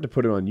smart to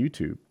put it on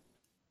YouTube,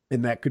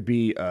 and that could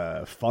be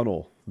a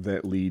funnel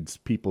that leads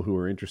people who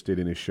are interested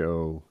in a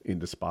show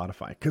into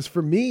Spotify. Because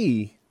for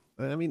me,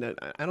 I mean,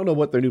 I don't know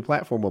what their new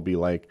platform will be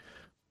like,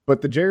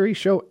 but the Jerry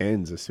Show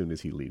ends as soon as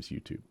he leaves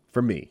YouTube.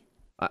 For me,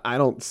 I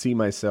don't see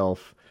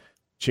myself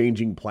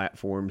changing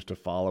platforms to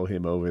follow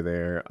him over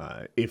there.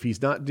 If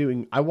he's not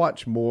doing, I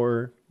watch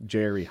more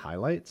Jerry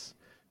highlights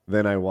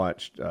than I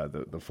watched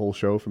the full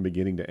show from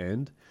beginning to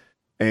end.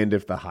 And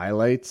if the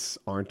highlights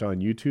aren't on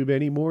YouTube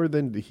anymore,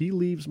 then he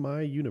leaves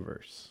my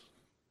universe.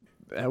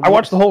 I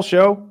watch the whole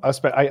show.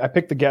 I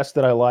pick the guests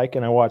that I like,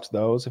 and I watch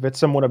those. If it's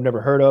someone I've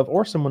never heard of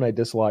or someone I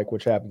dislike,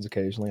 which happens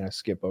occasionally, I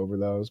skip over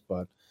those.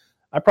 But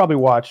I probably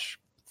watch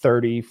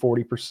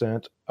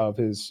 30-40% of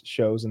his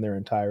shows in their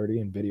entirety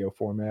in video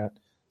format.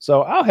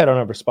 So I'll head on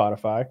over to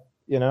Spotify.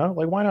 You know,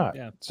 like, why not?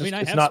 Yeah, It's I mean,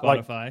 I it's have not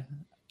Spotify. Like,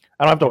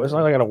 I don't have to. It's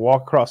not like I got to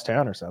walk across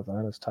town or something.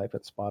 I just type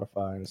it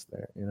Spotify and it's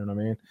there. You know what I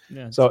mean?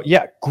 Yeah. So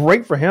yeah,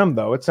 great for him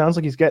though. It sounds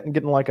like he's getting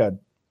like a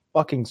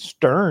fucking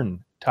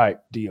Stern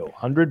type deal.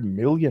 $100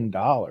 million.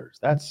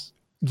 That's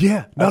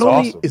Not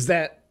only awesome. is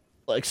that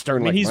like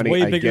Stern, I mean, like he's money,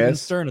 way I bigger than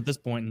guess. Stern at this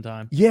point in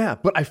time. Yeah,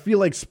 but I feel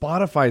like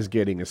Spotify's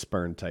getting a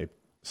Stern type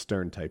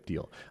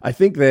deal. I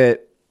think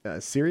that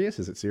Sirius,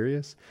 is it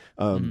Sirius?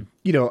 You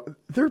know,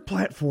 their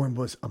platform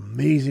was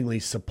amazingly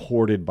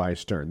supported by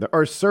Stern. There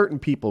are certain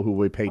people who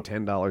would pay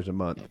 $10 a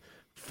month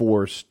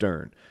for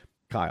Stern.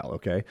 Kyle,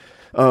 okay?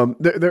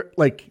 They're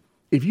like,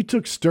 if you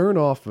took Stern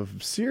off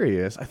of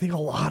Sirius, I think a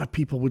lot of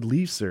people would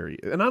leave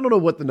Sirius. And I don't know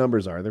what the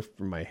numbers are. They're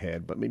from my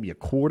head, but maybe a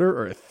quarter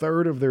or a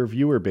third of their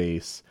viewer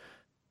base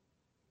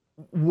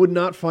would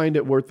not find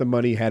it worth the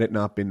money had it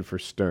not been for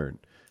Stern.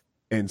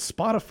 And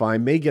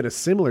Spotify may get a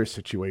similar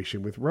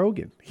situation with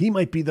Rogan. He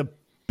might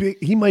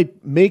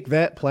make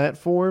that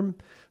platform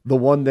the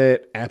one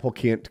that Apple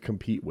can't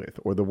compete with,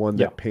 or the one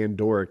that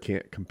Pandora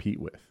can't compete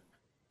with.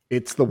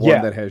 It's the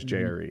one that has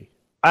JRE.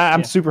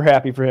 I'm super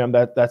happy for him.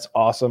 That's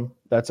awesome.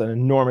 That's an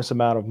enormous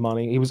amount of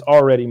money. He was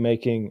already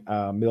making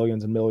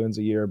millions and millions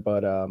a year,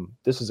 but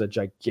this is a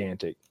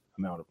gigantic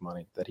amount of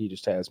money that he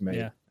just has made.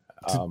 Yeah.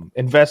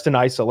 Invest in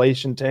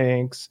isolation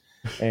tanks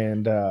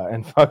and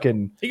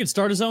fucking He could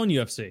start his own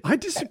UFC. I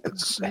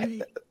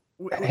disagree.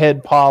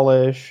 head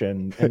polish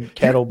and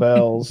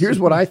kettlebells. Here's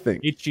what I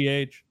think.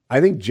 HGH. I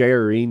think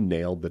JRE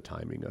nailed the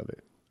timing of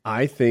it.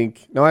 I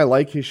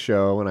like his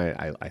show, and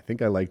I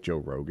think I like Joe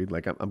Rogan.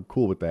 Like, I'm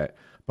cool with that.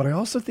 But I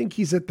also think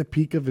he's at the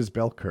peak of his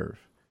bell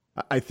curve.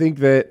 I think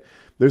that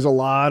there's a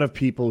lot of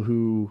people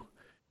who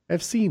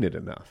have seen it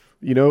enough.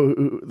 You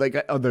know, like,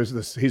 there's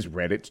his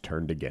Reddit's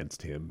turned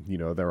against him. You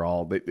know,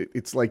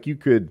 it's like you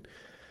could,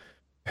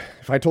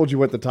 if I told you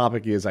what the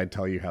topic is, I'd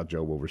tell you how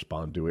Joe will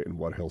respond to it and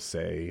what he'll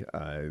say.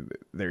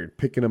 They're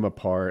picking him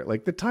apart.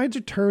 Like, the tides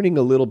are turning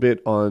a little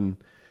bit on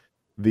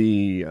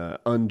the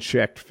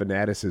unchecked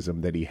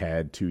fanaticism that he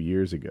had 2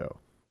 years ago.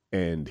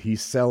 And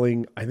he's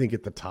selling, I think,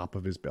 at the top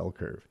of his bell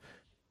curve.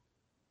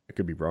 I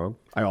could be wrong.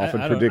 I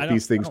often predict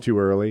these things too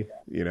early.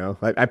 You know,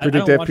 I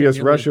predict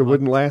FPS Russia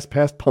wouldn't last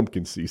past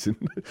pumpkin season.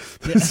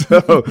 Yeah.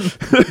 So,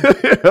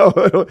 you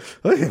know,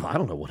 I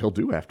don't know what he'll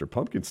do after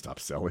pumpkin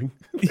stops selling.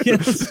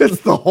 Yes.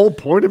 That's the whole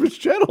point of his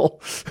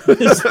channel.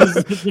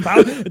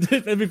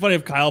 It'd be funny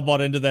if Kyle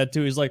bought into that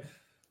too. He's like,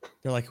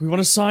 they're like, we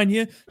want to sign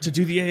you to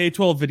do the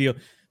AA12 video.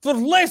 For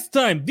last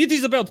time, this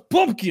is about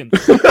pumpkin.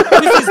 This is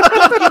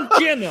pumpkin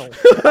channel.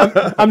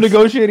 I'm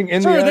negotiating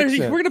in the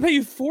accent. We're going to pay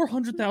you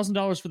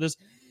 $400,000 for this.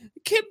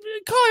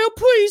 Kyle,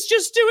 please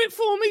just do it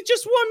for me.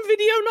 Just one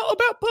video, not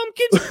about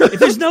pumpkins. If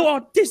there's no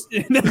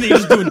artistic, and then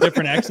he's doing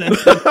different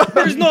accents.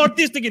 There's no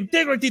artistic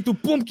integrity to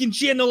pumpkin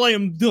channel. I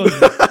am done.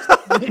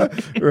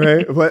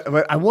 Right?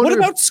 But I wonder. What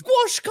about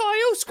squash, Kyle?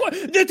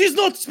 That is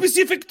not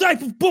specific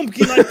type of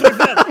pumpkin I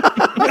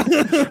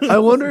prefer. I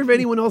wonder if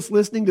anyone else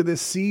listening to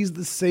this sees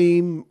the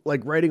same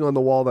like writing on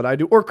the wall that I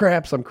do, or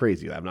perhaps I'm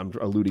crazy. I'm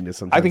alluding to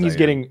something. I think he's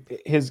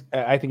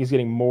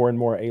getting more and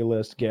more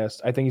A-list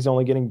guests. I think he's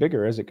only getting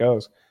bigger as it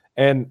goes.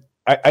 And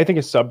I think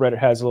his subreddit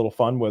has a little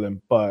fun with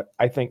him, but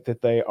I think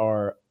that they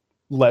are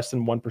less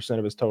than 1%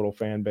 of his total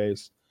fan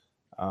base.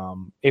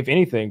 If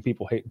anything,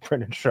 people hate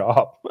Brendan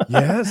Schaub.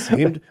 Yes.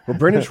 Well,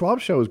 Brendan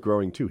Schwab's show is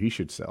growing too. He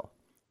should sell.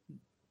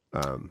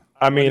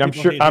 I mean,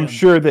 I'm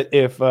sure that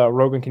if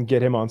Rogan can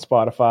get him on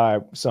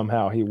Spotify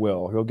somehow, he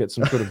will. He'll get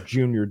some sort of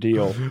junior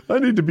deal. I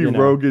need to be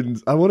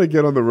Rogan's. I want to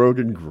get on the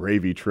Rogan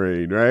gravy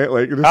train, right?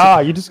 Like,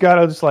 you just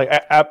gotta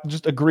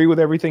just agree with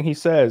everything he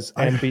says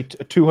and be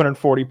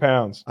 240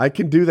 pounds. I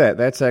can do that.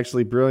 That's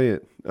actually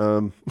brilliant.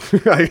 I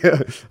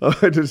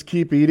just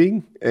keep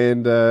eating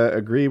and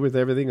agree with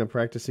everything I'm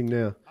practicing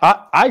now.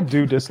 I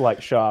do dislike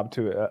Schaub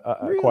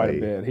quite a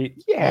bit. He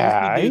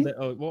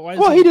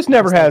just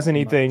never has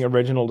anything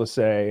original to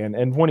say,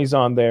 and when he's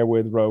on there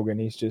with Rogan,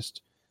 he's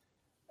just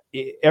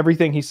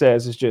everything he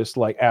says is just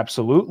like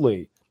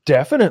absolutely,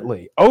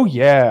 definitely, oh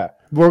yeah,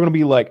 we're gonna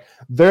be like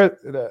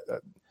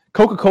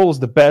Coca-Cola is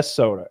the best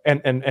soda,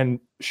 and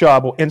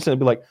Schaub will instantly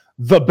be like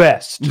the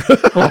best.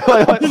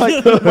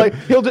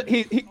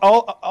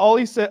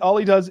 All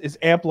he does is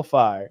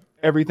amplify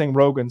everything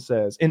Rogan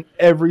says in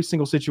every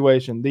single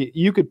situation.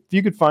 You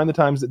could find the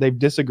times that they've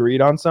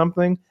disagreed on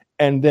something,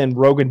 and then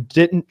Rogan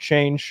didn't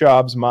change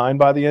Schaub's mind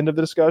by the end of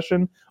the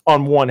discussion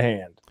on one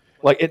hand.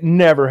 Like, it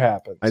never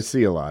happens. I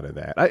see a lot of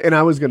that, and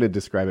I was going to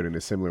describe it in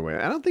a similar way.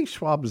 I don't think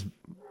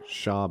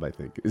Schaub, I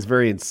think, is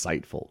very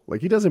insightful. Like,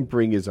 he doesn't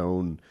bring his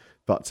own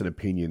thoughts and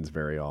opinions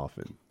very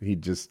often. He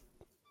just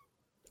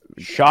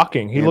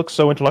shocking. He looks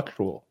so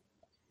intellectual.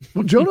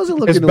 Well, Joe doesn't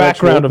look his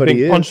intellectual, background of but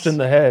being punched in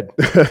the head.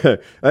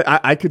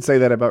 I could say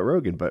that about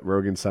Rogan, but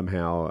Rogan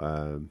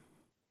somehow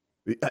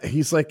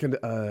he's like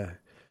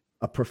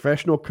a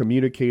professional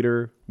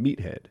communicator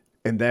meathead,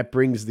 and that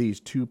brings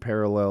these two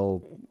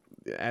parallel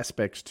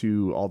aspects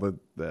to all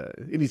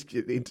he's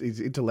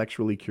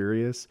intellectually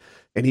curious,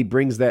 and he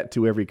brings that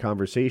to every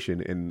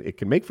conversation, and it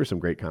can make for some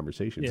great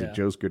conversations. Yeah. And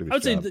Joe's good at his I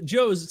would job. say that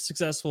Joe's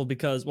successful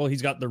because, well,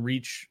 he's got the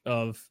reach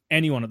of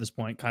anyone at this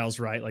point. Kyle's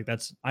right. Like,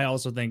 I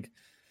also think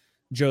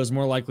Joe's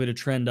more likely to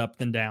trend up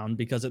than down,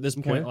 because at this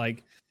point,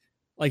 like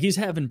he's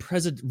having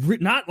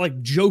not like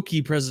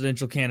jokey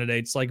presidential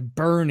candidates like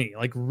Bernie,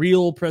 like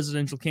real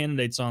presidential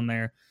candidates on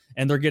there,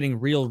 and they're getting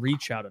real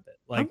reach out of it.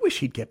 Like, I wish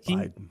he'd get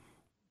Biden.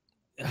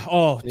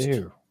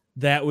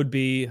 That would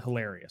be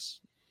hilarious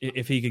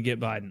if he could get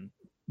Biden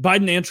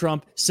and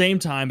Trump same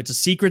time. It's a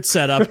secret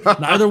setup.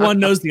 Neither one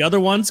knows the other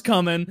one's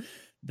coming.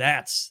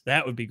 That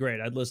would be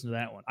great. I'd listen to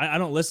that one. I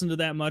don't listen to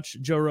that much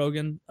Joe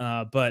Rogan,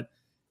 but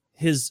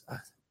his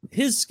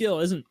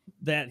skill isn't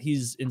that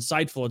he's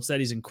insightful. It's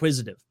that he's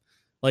inquisitive.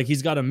 Like,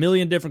 he's got a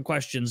million different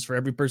questions for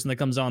every person that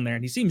comes on there,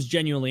 and he seems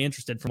genuinely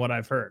interested from what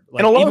I've heard.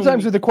 Like, and a lot of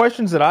times with the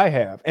questions that I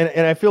have,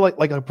 and I feel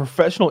like a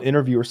professional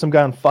interviewer, some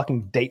guy on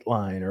fucking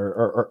Dateline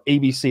or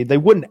ABC, they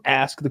wouldn't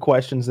ask the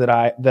questions that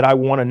I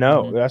want to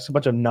know. Mm-hmm. That's a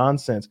bunch of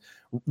nonsense.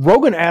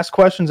 Rogan asks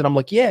questions, and I'm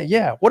like,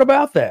 yeah, what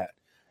about that?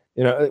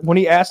 You know, when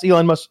he asked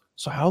Elon Musk,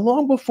 so how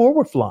long before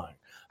we're flying?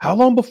 How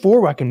long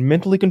before I can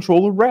mentally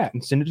control a rat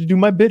and send it to do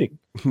my bidding?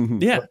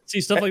 Yeah,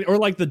 see, stuff like, or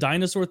like the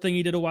dinosaur thing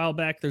he did a while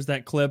back. There's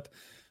that clip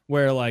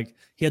where like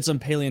he had some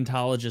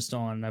paleontologist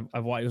on.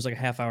 I've watched, it was like a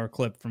half-hour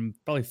clip from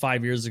probably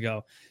 5 years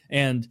ago,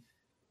 and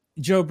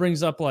Joe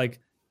brings up like,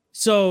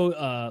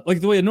 so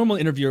like the way a normal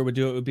interviewer would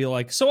do it would be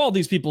like, so all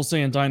these people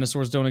saying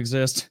dinosaurs don't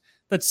exist,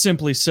 that's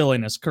simply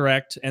silliness,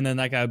 correct? And then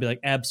that guy would be like,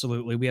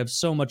 absolutely, we have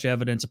so much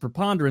evidence, a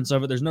preponderance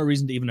of it, there's no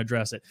reason to even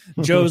address it.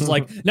 Joe's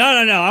like, no,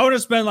 I want to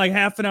spend like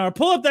half an hour,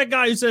 pull up that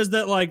guy who says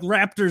that like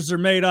raptors are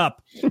made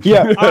up.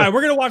 Yeah. All right,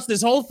 we're gonna watch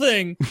this whole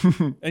thing,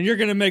 and you're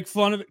gonna make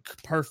fun of it.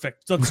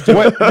 Perfect. Let's do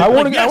it.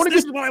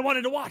 This is what I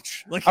wanted to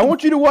watch. Like, I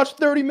want you to watch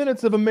 30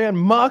 minutes of a man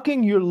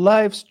mocking your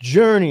life's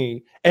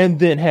journey, and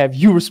then have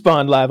you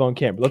respond live on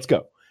camera. Let's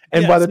go.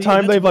 And by the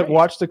time they've like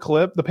watched the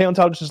clip, the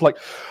paleontologist is like,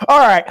 all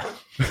right,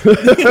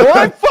 well,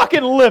 I'm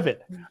fucking livid.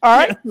 All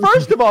right.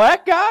 First of all,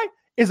 that guy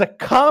is a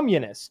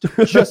communist,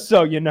 just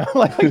so you know.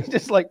 Like,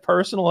 just like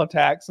personal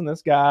attacks on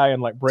this guy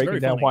and like breaking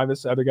down why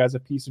this other guy's a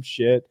piece of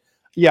shit.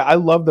 Yeah, I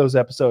love those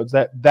episodes.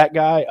 That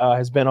guy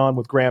has been on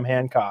with Graham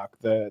Hancock,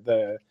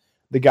 the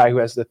guy who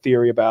has the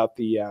theory about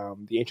the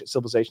ancient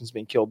civilizations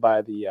being killed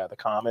by the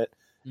comet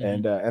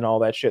and all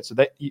that shit. So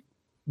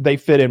they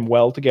fit in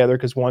well together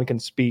because one can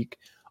speak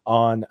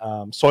on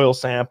soil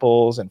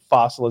samples and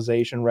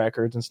fossilization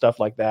records and stuff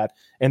like that,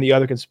 and the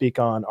other can speak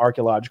on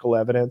archaeological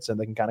evidence, and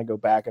they can kind of go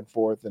back and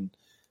forth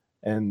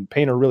and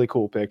paint a really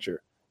cool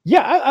picture.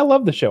 Yeah, I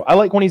love the show. I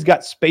like when he's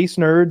got space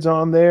nerds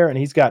on there, and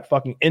he's got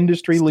fucking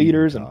industry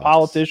leaders and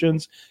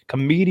politicians,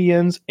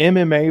 comedians,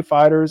 MMA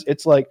fighters.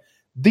 It's like,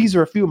 these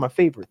are a few of my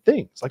favorite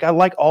things. Like, I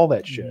like all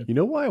that shit. You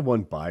know why I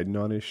want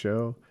Biden on his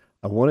show?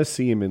 I want to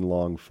see him in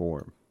long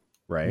form,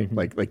 right?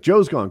 Like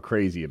Joe's gone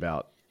crazy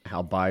about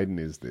how Biden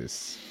is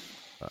this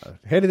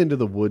headed into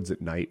the woods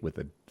at night with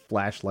a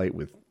flashlight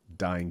with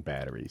dying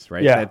batteries,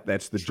 right? Yeah.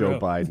 That's the True. Joe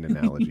Biden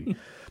analogy.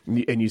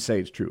 And you say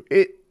it's true.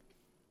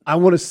 I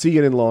want to see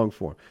it in long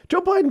form.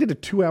 Joe Biden did a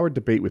 2-hour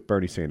debate with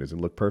Bernie Sanders and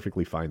looked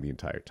perfectly fine the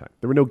entire time.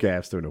 There were no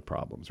gaffes, there were no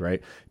problems,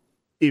 right?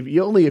 If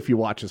you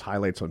watch his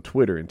highlights on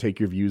Twitter and take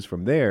your views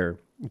from there,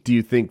 do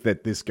you think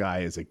that this guy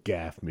is a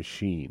gaffe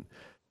machine?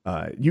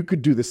 You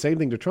could do the same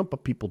thing to Trump,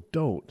 but people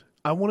don't.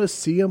 I want to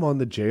see him on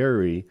the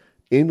JRE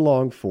in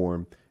long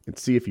form and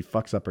see if he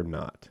fucks up or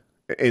not.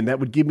 And that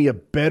would give me a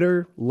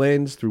better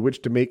lens through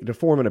which to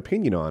form an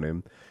opinion on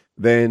him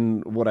than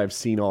what I've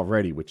seen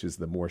already, which is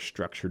the more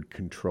structured,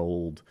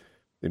 controlled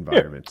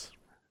environments.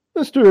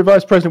 Mr.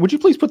 Vice President, would you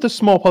please put this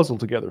small puzzle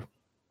together?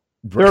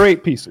 There are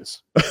 8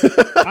 pieces.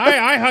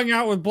 I hung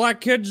out with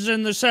black kids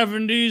in the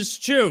 70s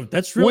too.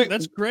 That's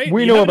that's great.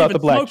 We You know haven't about even the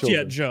black smoked children.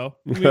 yet, Joe.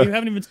 You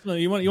haven't even.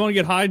 You want to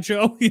get high,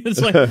 Joe?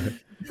 It's like,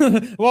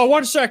 well,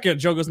 1 second.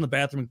 Joe goes in the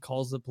bathroom and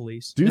calls the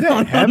police. Do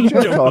that. Have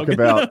Joe talk Rogan.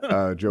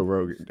 about Joe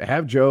Rogan.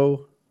 Have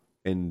Joe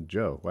and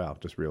Joe. Wow,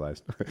 just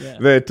realized Yeah.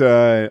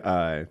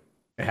 that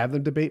have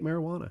them debate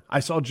marijuana. I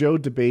saw Joe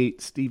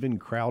debate Steven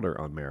Crowder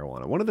on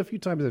marijuana. One of the few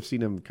times I've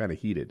seen him kind of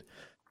heated.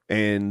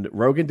 And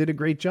Rogan did a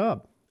great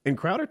job. And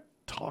Crowder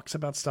talks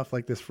about stuff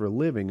like this for a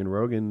living, and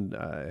Rogan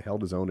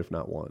held his own, if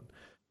not won.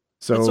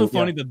 So It's so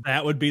funny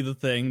that would be the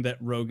thing that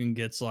Rogan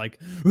gets like.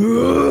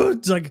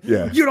 It's like,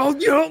 Yeah. you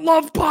don't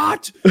love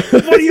pot. What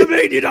do you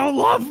mean you don't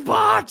love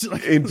pot?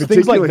 Like, in Things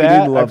particular, like he that,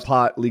 didn't love I've-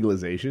 pot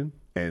legalization,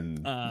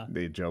 and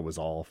Joe was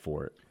all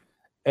for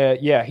it.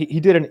 Yeah, he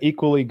did an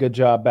equally good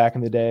job back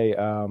in the day,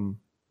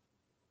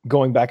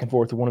 going back and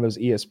forth with one of those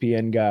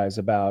ESPN guys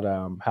about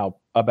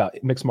about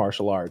mixed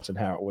martial arts and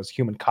how it was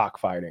human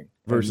cockfighting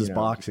Versus and,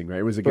 boxing, right?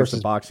 It was against versus-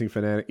 the boxing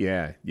fanatic.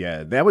 Yeah.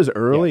 That was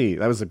early.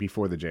 That was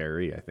before the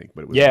JRE, I think.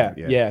 But it was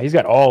Yeah, he's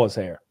got all his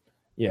hair.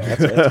 Yeah,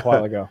 that's a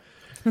while ago.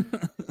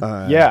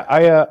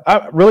 Uh,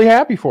 I'm really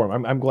happy for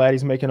him. I'm glad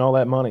he's making all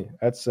that money.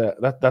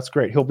 That's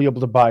great. He'll be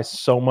able to buy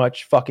so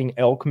much fucking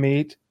elk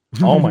meat.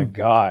 Oh my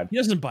god. he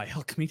doesn't buy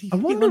elk meat. He I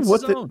wonder runs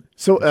what his own.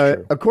 So, That's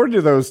true. according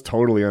to those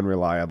totally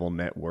unreliable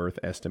net worth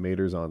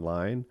estimators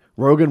online,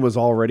 Rogan was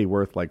already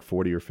worth like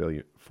 30 or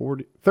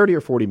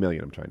 40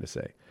 million. I'm trying to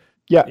say.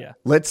 Yeah.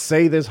 Let's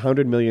say this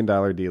 $100 million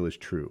deal is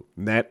true,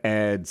 and that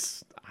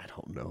adds, I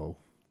don't know,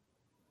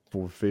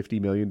 $450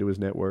 million to his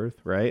net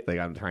worth, right? Like,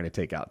 I'm trying to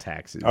take out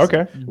taxes.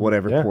 Okay.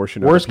 Whatever Yeah.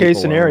 portion. of Worst the case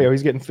people scenario, own.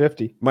 he's getting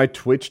 50. My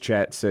Twitch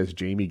chat says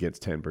Jamie gets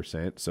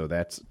 10%, so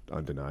that's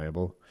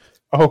undeniable.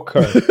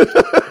 Okay.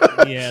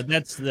 Yeah,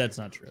 that's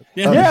not true.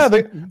 Yeah,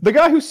 the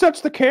guy who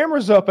sets the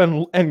cameras up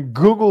and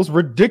Googles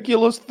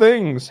ridiculous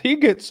things, he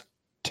gets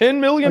 $10 Are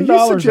million. you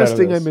out of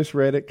suggesting I this.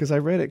 misread it? Because I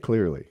read it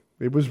clearly.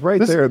 It was right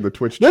This- there in the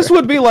Twitch This chat.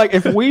 would be like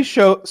if we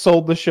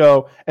sold the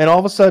show and all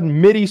of a sudden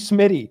Mitty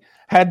Smitty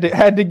had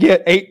to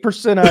get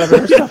 8% out of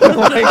it or something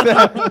like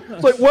that.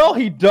 It's like, well,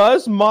 he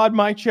does mod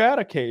my chat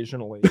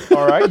occasionally.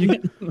 All right, you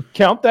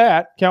count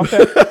that.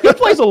 He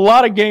plays a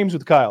lot of games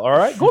with Kyle. All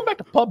right, going back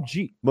to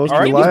PUBG. Most all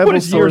right, let's put reliable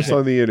his years source in.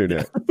 on the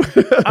internet.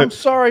 I'm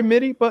sorry,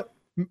 Mitty, but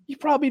you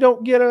probably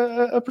don't get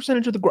a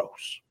percentage of the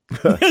gross.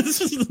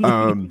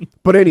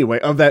 But anyway,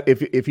 of that,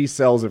 if he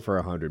sells it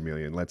for $100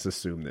 million, let's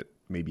assume that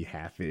maybe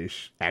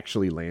half-ish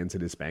actually lands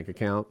in his bank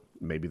account.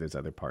 Maybe there's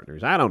other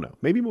partners. I don't know.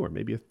 Maybe more.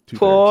 Maybe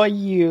For 2/3.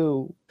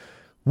 you.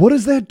 What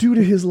does that do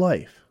to his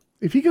life?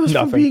 If he goes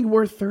from Nothing. being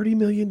worth $30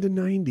 million to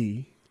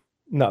 90,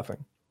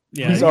 Nothing.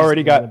 Yeah, he's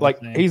already got the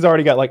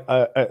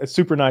same. a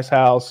super nice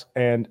house,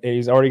 and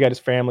he's already got his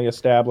family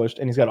established,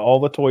 and he's got all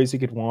the toys he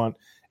could want,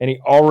 and he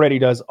already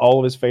does all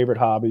of his favorite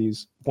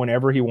hobbies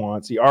whenever he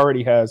wants. He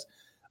already has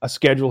a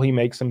schedule he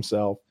makes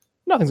himself.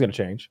 Nothing's going to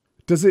change.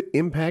 does it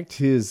impact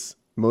his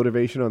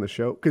motivation on the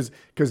show?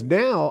 Because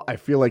now I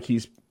feel like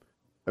he's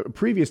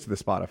previous to the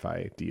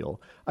Spotify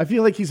deal. I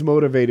feel like he's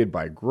motivated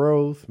by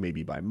growth,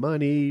 maybe by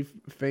money,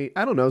 fame.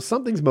 I don't know.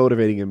 Something's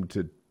motivating him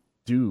to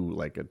do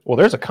like a Well,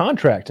 there's a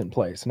contract in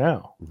place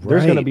now.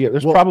 There's going to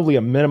Right. be Well- probably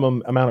a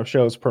minimum amount of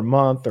shows per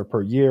month or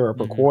per year or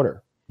per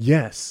quarter.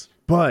 yes,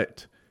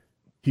 but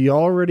he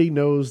already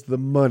knows the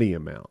money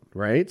amount,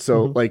 right?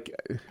 So like,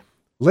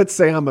 let's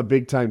say I'm a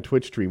big time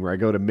Twitch streamer. I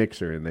go to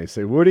Mixer and they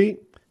say, Woody,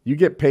 you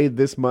get paid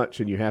this much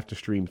and you have to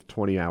stream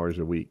 20 hours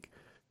a week.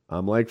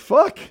 I'm like,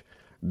 fuck.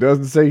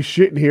 Doesn't say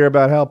shit in here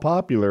about how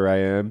popular I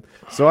am.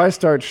 So I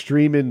start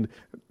streaming,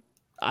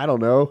 I don't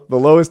know, the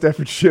lowest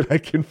effort shit I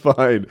can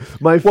find.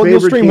 My Well, you'll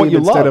favorite stream game what you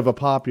instead love. of a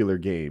popular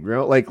game. You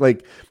know, like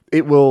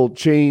it will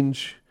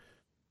change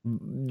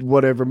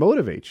whatever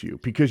motivates you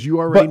because you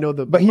already know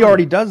the. But he money.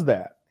 already does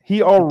that.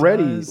 He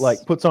already does. like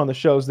puts on the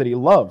shows that he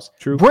loves.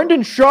 True.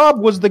 Brendan Schaub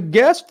was the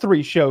guest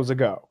 3 shows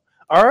ago.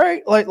 All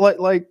right,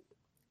 like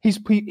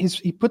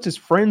he puts his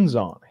friends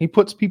on. He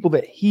puts people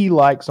that he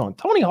likes on.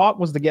 Tony Hawk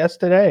was the guest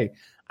today.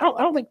 I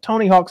don't think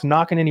Tony Hawk's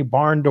knocking any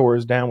barn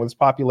doors down with his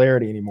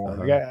popularity anymore.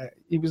 Uh-huh. Yeah,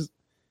 he was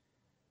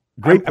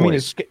Great I mean, point.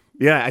 his,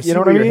 Yeah, I see know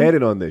where what I you're mean?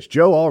 headed on this.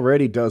 Joe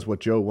already does what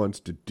Joe wants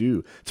to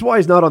do. That's why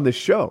he's not on this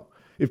show.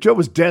 If Joe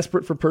was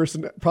desperate for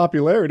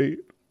popularity,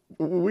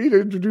 we'd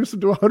introduce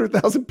him to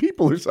 100,000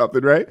 people or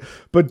something, right?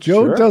 But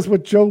Joe does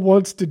what Joe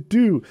wants to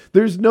do.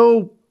 There's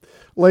no,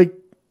 like,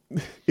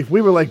 if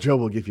we were like, Joe,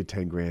 we'll give you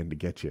 10 grand to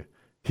get you,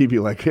 he'd be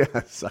like,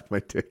 yeah, suck my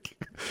dick.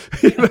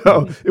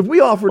 If we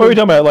offered what are you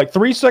talking about, like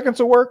 3 seconds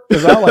of work?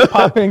 Because I'll like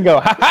pop in and go,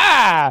 ha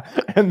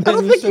ha! And then I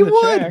don't think he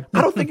would. Check.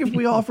 I don't think if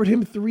we offered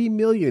him $3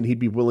 million, he'd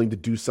be willing to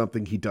do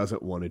something he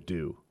doesn't want to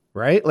do.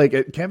 Right?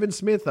 Like Kevin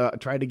Smith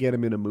tried to get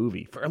him in a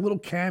movie for a little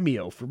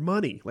cameo for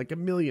money, like $1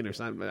 million or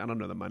something. I don't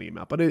know the money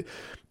amount, but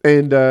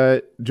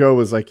Joe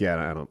was like,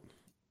 yeah,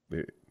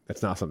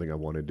 that's not something I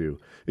want to do.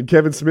 And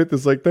Kevin Smith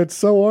is like, that's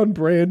so on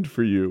brand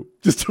for you.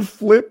 Just to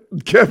flip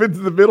Kevin to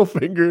the middle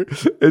finger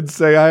and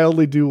say, I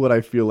only do what I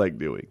feel like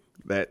doing.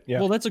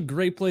 Well, that's a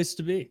great place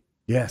to be.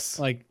 Yes.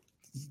 Like,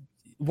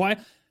 why?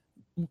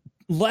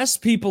 Less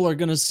people are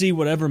going to see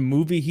whatever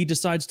movie he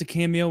decides to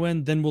cameo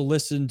in than will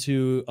listen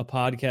to a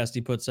podcast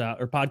he puts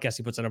out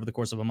over the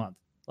course of a month.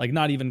 Like,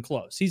 not even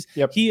close. He's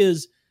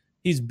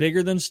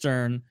bigger than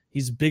Stern.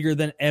 He's bigger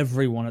than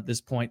everyone at this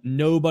point.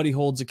 Nobody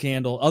holds a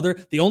candle.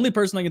 The only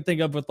person I can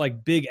think of with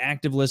like big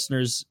active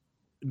listeners,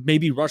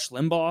 maybe Rush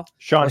Limbaugh.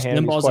 Sean Rush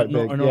Hannity's Limbaugh's quite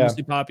big.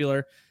 enormously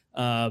popular.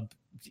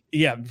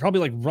 Probably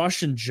like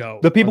Rush and Joe.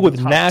 The people with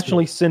top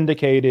nationally two.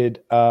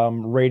 syndicated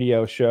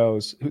radio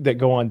shows that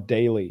go on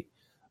daily.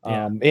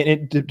 And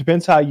it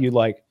depends how you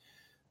like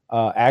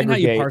aggregate. And how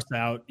you parse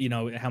out,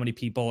 how many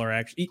people are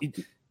actually.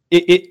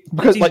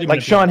 Because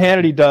like Sean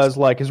Hannity does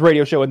like his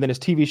radio show and then his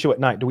TV show at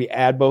night. Do we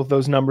add both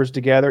those numbers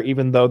together,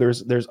 even though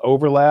there's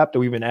overlap? Do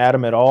we even add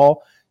them at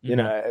all?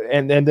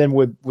 Mm-hmm. And then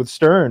with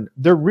Stern,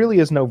 there really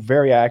is no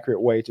very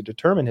accurate way to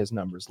determine his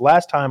numbers.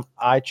 Last time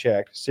I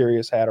checked,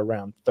 Sirius had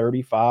around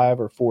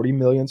 35 or 40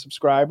 million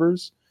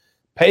subscribers,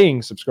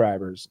 paying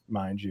subscribers,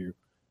 mind you.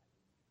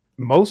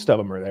 Most of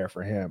them are there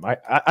for him.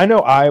 I know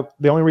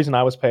the only reason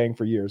I was paying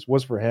for years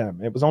was for him.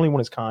 It was only when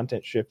his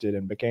content shifted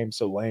and became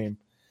so lame.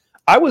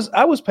 I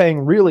was paying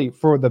really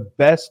for the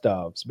best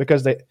ofs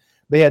because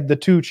they had the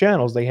two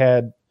channels. They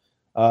had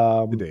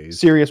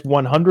Sirius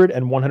 100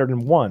 and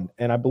 101.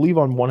 And I believe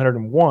on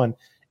 101,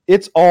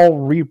 it's all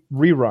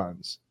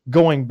reruns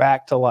going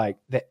back to like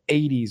the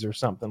 80s or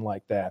something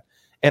like that.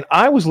 And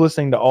I was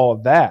listening to all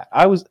of that.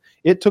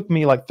 It took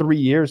me like 3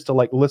 years to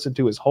like listen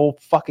to his whole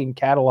fucking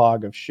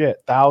catalog of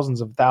shit,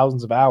 thousands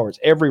of hours,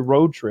 every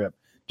road trip,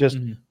 just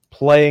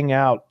playing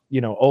out,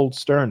 old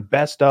Stern,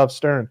 best of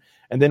Stern.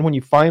 And then when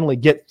you finally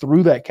get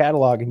through that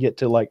catalog and get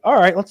to like, all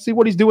right, let's see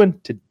what he's doing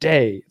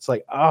today. It's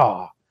like,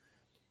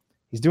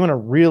 he's doing a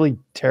really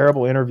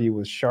terrible interview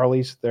with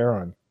Charlize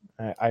Theron.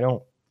 I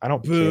don't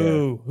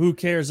Boo. care. Who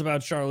cares about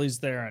Charlize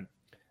Theron?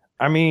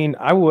 I mean,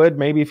 I would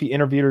maybe if he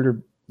interviewed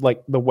her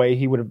like the way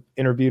he would have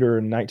interviewed her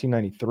in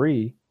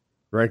 1993.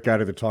 Right, got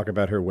her to talk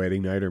about her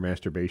wedding night or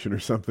masturbation or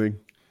something.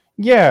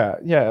 Yeah.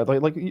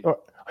 Like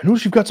I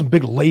notice you've got some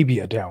big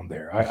labia down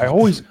there. I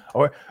always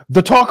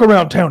the talk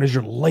around town is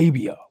your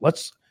labia.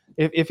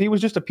 If he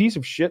was just a piece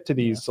of shit to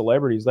these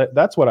celebrities,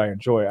 that's what I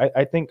enjoy.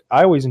 I think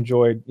I always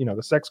enjoyed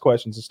the sex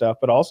questions and stuff,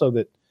 but also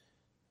that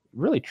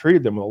really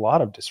treated them with a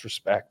lot of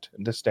disrespect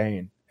and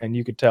disdain, and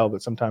you could tell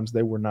that sometimes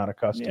they were not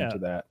accustomed to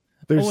that.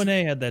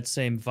 O&A had that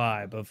same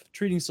vibe of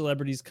treating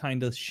celebrities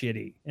kind of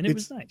shitty, and it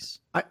was nice.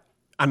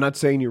 I'm not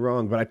saying you're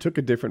wrong, but I took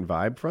a different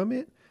vibe from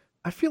it.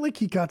 I feel like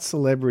he got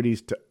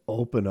celebrities to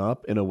open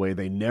up in a way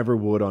they never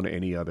would on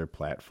any other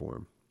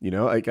platform.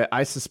 Like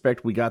I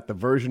suspect we got the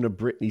version of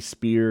Britney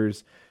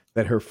Spears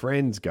that her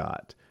friends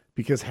got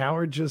because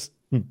Howard just,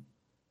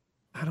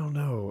 I don't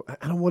know.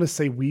 I don't want to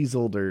say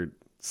weaseled or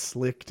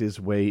slicked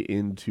his way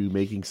into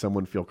making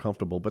someone feel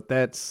comfortable, but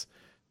that's,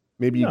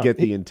 maybe you get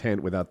the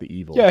intent without the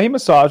evil. Yeah, he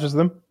massages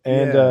them,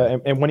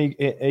 and when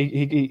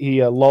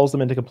he lulls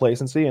them into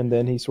complacency, and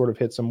then he sort of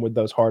hits them with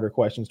those harder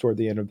questions toward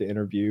the end of the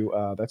interview.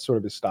 That's sort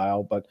of his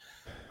style, but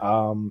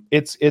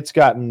it's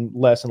gotten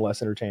less and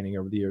less entertaining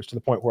over the years to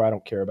the point where I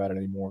don't care about it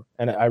anymore.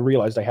 And I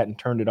realized I hadn't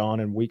turned it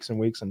on in weeks and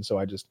weeks, and so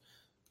I just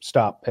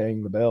stopped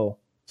paying the bill.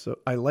 So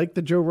I like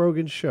the Joe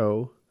Rogan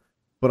show,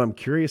 but I'm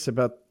curious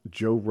about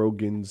Joe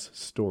Rogan's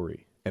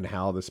story and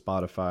how the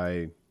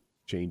Spotify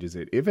changes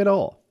it, if at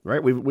all,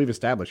 right? We've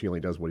established he only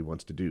does what he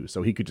wants to do,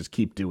 so he could just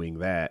keep doing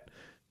that,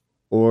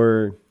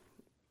 or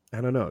I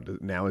don't know.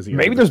 Now is he?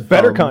 Maybe there's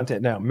better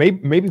content now.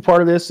 Maybe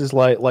part of this is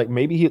like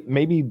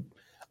maybe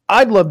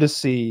I'd love to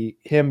see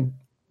him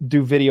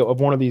do video of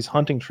one of these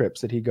hunting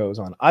trips that he goes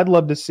on. I'd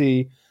love to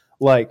see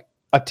like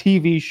a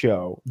TV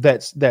show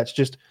that's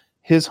just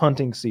his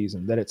hunting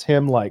season. That it's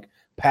him like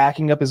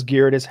packing up his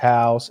gear at his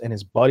house, and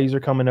his buddies are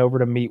coming over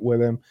to meet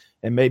with him.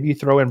 And maybe you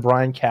throw in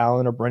Brian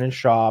Callen or Brendan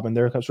Schaub, and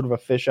they're sort of a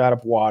fish out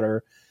of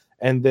water.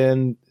 And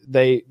then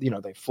they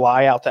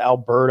fly out to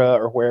Alberta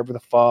or wherever the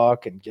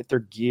fuck and get their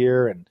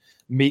gear and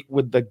meet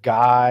with the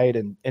guide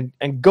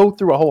and go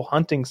through a whole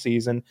hunting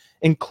season,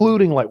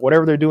 including like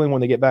whatever they're doing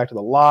when they get back to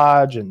the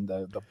lodge and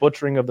the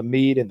butchering of the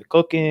meat and the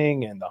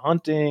cooking and the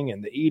hunting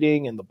and the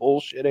eating and the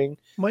bullshitting.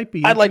 Might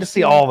be. I'd like to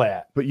see all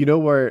that. But you know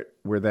where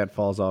that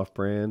falls off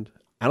brand?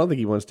 I don't think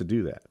he wants to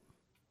do that.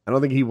 I don't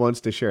think he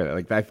wants to share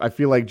that. Like I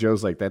feel like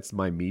Joe's like, that's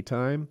my me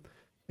time.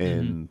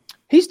 And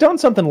he's done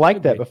something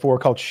like that before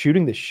called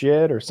Shooting the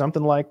Shit or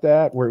something like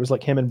that, where it was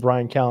like him and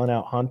Brian Callen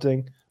out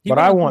hunting. But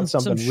I want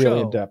something really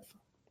in depth.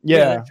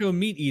 Yeah, show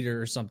Meat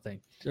Eater or something.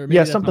 Or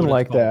yeah, something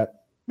like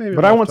that. maybe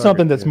But I want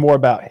something that's yeah. more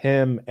about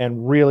him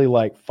and really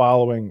like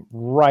following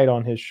right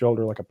on his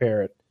shoulder like a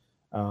parrot.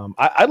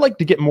 I'd like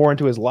to get more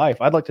into his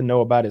life. I'd like to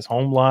know about his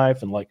home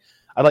life, and like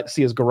I'd like to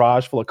see his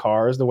garage full of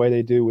cars the way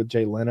they do with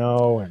Jay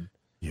Leno. And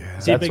Yeah,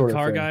 Is he a that big sort of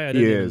car thing. guy? I he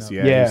didn't even is. know.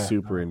 Yeah, Yeah. he's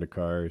super into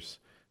cars.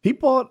 He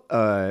bought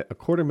a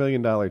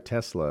 $250,000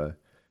 Tesla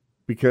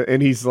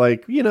and he's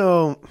like,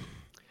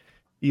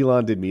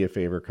 Elon did me a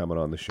favor coming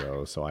on the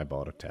show, so I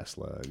bought a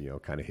Tesla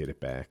and kind of hit it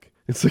back.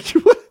 It's like,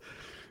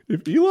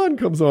 if Elon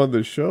comes on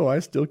the show, I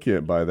still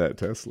can't buy that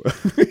Tesla.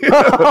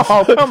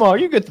 Oh, come on,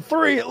 you get the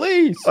 3 at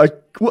least.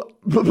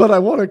 But I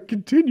want to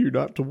continue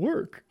not to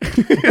work.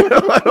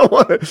 I don't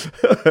want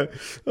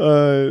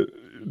to.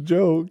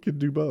 Joe can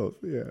do both.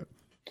 Yeah.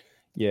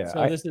 Yeah,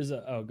 So this is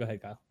go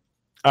ahead, Kyle.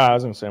 I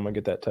was gonna say I'm gonna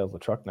get that Tesla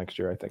truck next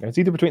year. I think it's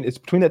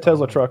between that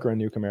Tesla truck or a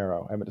new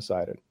Camaro. I haven't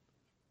decided.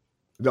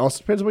 It also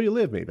depends where you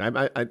live, maybe.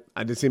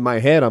 I just in my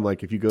head, I'm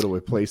like, if you go to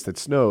a place that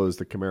snows,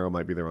 the Camaro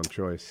might be the wrong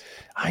choice.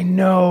 I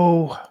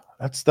know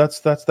that's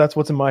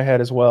what's in my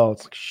head as well.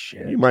 It's like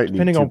shit. You might need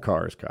Depending two on-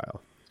 cars,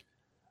 Kyle.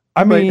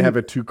 I You might mean, have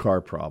a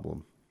 2-car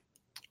problem.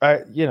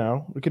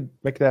 we could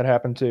make that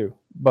happen too.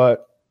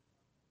 But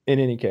in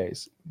any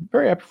case,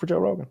 very happy for Joe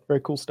Rogan.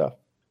 Very cool stuff.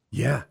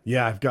 Yeah,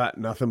 I've got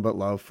nothing but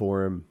love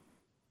for him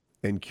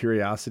and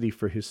curiosity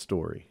for his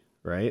story,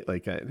 right?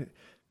 Like,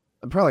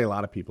 probably a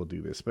lot of people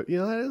do this, but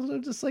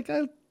I'm just like,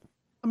 I'm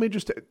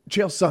interested.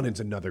 Chael Sonnen's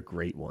another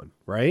great one,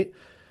 right?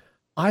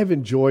 I've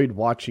enjoyed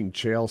watching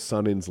Chael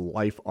Sonnen's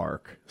life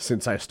arc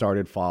since I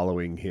started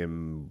following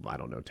him,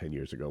 10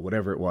 years ago,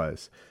 whatever it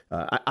was.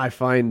 I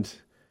find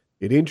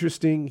it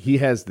interesting. He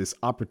has this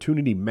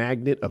opportunity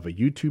magnet of a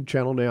YouTube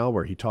channel now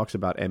where he talks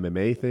about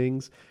MMA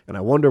things, and I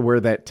wonder where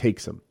that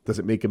takes him. Does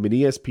it make him an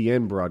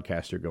ESPN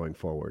broadcaster going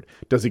forward?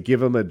 Does it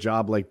give him a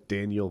job like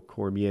Daniel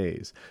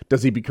Cormier's?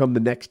 Does he become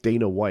the next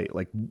Dana White?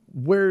 Like,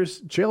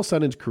 where's Chael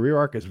Sonnen's career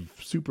arc is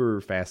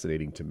super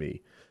fascinating to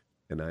me,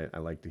 and I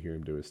like to hear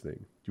him do his thing.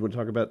 Do you want to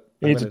talk about?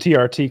 He needs a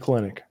TRT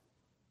clinic.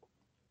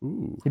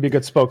 Ooh. He'd be a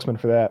good spokesman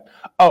for that.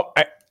 Oh,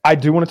 I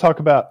do want to talk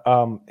about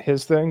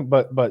his thing,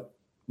 but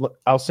look,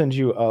 I'll send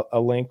you a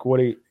link.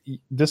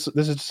 This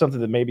is just something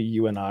that maybe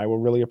you and I will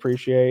really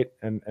appreciate,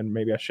 and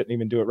maybe I shouldn't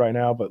even do it right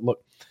now. But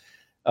look,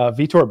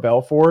 Vitor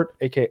Belfort,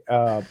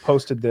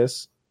 posted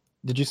this.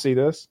 Did you see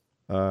this?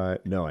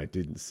 No, I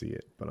didn't see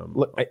it, but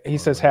he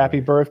says,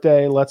 "Happy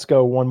birthday! Let's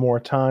go one more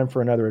time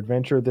for another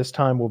adventure. This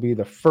time will be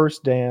the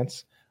first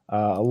dance,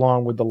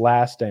 along with the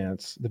last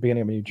dance, the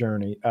beginning of a new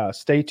journey.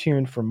 Stay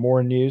tuned for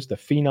more news. The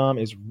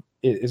Phenom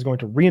is going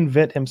to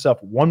reinvent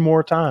himself one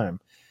more time.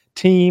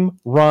 Team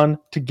run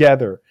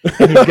together."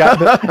 And he's got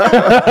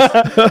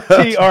the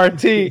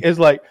TRT is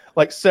like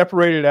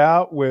separated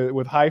out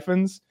with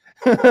hyphens.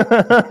 You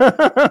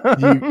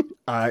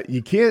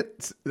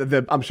can't.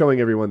 I'm showing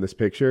everyone this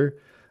picture.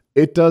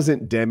 It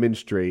doesn't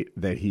demonstrate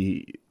that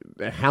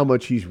how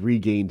much he's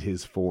regained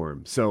his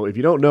form. So if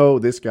you don't know,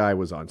 this guy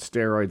was on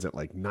steroids at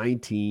like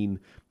 19.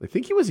 I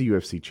think he was a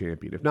UFC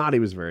champion. If not, he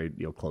was very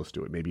close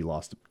to it. Maybe he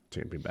lost a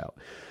champion bout.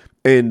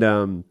 And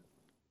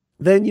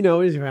then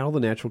he's had all the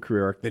natural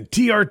career arc. Then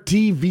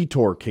TRT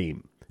Vitor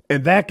came.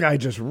 And that guy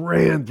just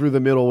ran through the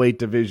middleweight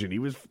division. He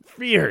was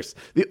fierce.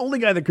 The only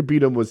guy that could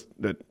beat him was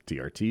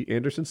TRT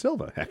Anderson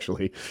Silva,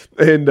 actually.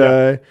 And,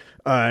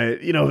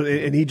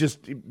 and he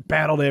just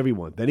battled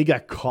everyone. Then he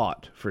got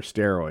caught for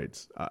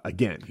steroids.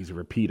 Again, he's a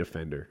repeat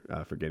offender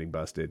for getting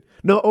busted.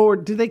 No, or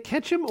did they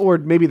catch him? Or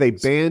maybe they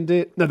banned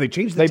it? No, they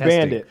changed the testing.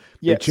 Banned it.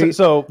 Yeah,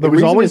 so the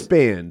reason was always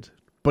banned,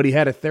 but he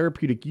had a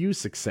therapeutic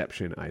use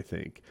exception, I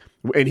think.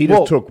 And he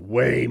just took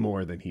way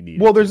more than he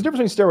needed. Well, there's a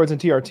difference between steroids and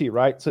TRT,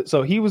 right?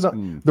 So he was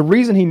the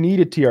reason he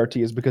needed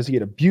TRT is because he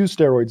had abused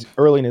steroids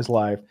early in his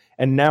life,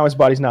 and now his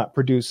body's not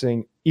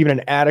producing even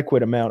an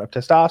adequate amount of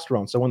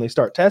testosterone. So when they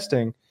start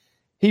testing,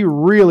 he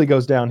really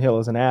goes downhill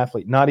as an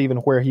athlete, not even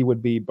where he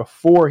would be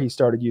before he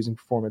started using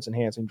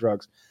performance-enhancing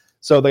drugs.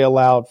 So they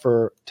allowed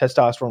for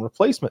testosterone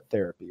replacement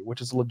therapy, which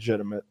is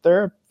legitimate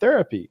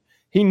therapy.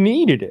 He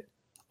needed it.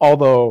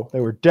 Although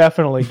they were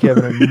definitely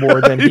giving him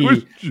more than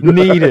he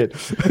needed.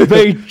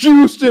 They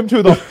juiced him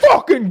to the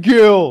fucking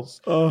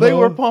gills. Uh-huh. They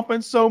were pumping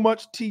so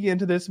much tea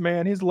into this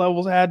man. His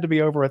levels had to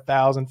be over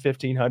 1,000,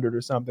 1,500 or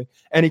something.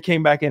 And he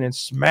came back in and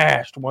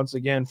smashed once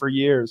again for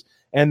years.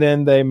 And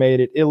then they made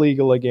it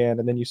illegal again.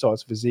 And then you saw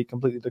his physique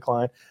completely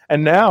decline.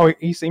 And now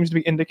he seems to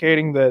be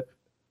indicating that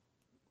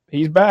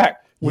he's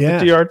back with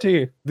the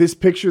TRT. This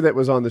picture that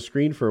was on the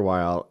screen for a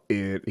while,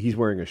 he's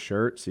wearing a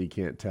shirt, so you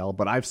can't tell.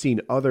 But I've seen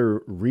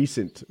other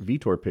recent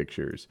Vitor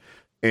pictures,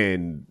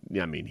 and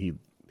I mean,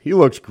 he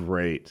looks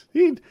great.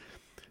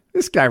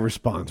 This guy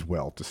responds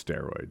well to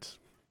steroids.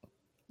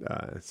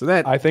 So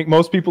that I think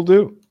most people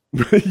do.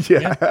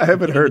 yeah, I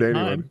haven't heard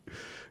anyone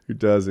who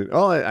doesn't.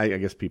 Oh, I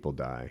guess people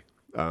die.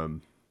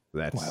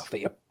 That's well,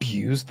 they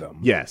abuse them.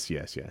 Yes.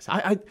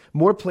 I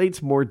more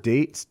plates, more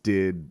dates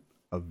did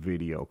a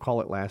video,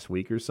 call it last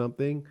week or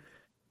something.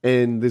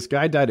 And this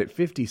guy died at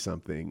 50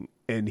 something.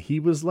 And he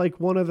was like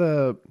one of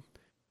the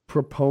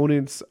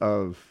proponents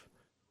of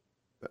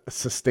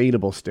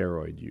sustainable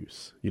steroid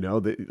use. You know,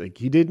 like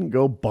he didn't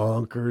go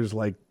bonkers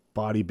like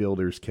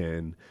bodybuilders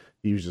can.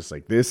 He was just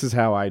like, this is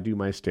how I do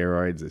my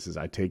steroids. This is,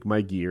 I take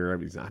my gear. I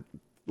mean, he's not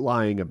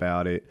lying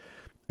about it.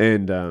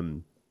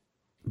 And,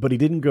 but he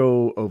didn't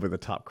go over the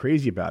top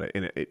crazy about it.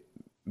 And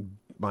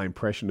my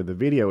impression of the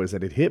video is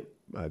that it hit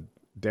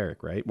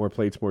Derek, right? More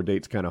plates, more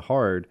dates kind of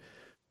hard,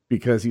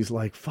 because he's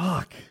like,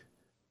 fuck,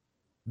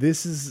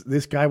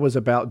 this guy was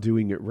about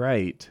doing it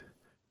right.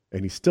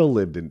 And he still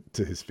lived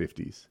into his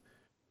 50s.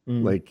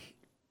 Like,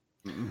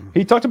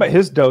 he talked about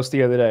his dose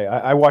the other day.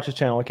 I watch his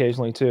channel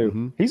occasionally too.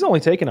 Mm-hmm. He's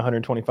only taking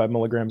 125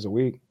 milligrams a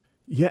week.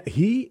 Yeah,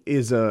 he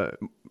is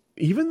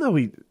even though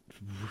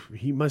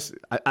he must,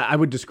 I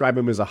would describe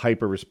him as a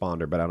hyper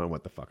responder, but I don't know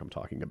what the fuck I'm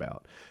talking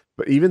about.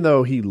 But even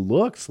though he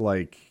looks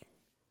like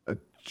a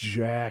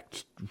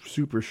jacked,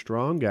 super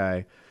strong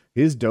guy,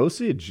 his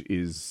dosage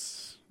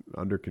is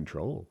under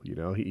control. You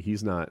know,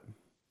 he's not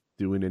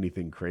doing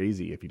anything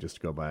crazy if you just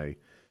go by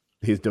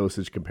his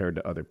dosage compared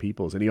to other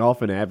people's. And he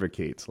often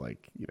advocates,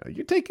 like, you know,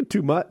 you're taking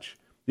too much.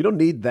 You don't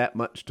need that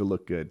much to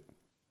look good.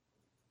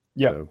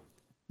 Yeah. So,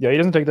 yeah, he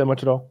doesn't take that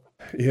much at all.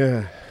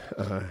 yeah.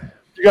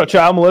 You got a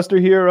child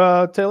molester here,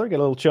 Taylor? Get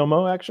a little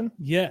Chomo action?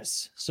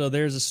 Yes. So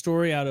there's a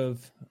story out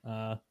of,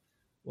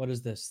 what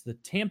is this? The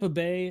Tampa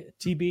Bay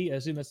TB. I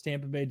assume that's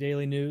Tampa Bay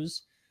Daily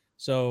News.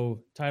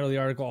 So title of the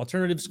article,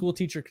 alternative school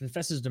teacher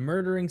confesses to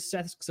murdering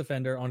sex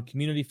offender on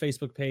community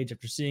Facebook page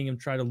after seeing him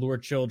try to lure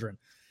children.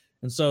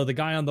 And so the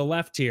guy on the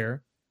left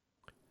here,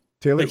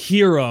 Taylor, the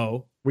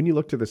hero. when you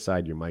look to the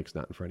side, your mic's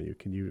not in front of you.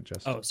 Can you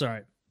adjust? Oh,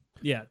 sorry.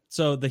 Yeah.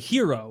 So the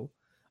hero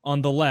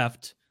on the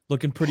left,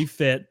 looking pretty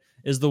fit,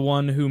 is the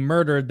one who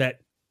murdered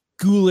that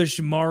ghoulish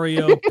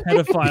Mario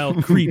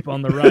pedophile creep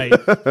on the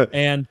right.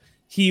 And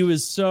he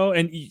was so,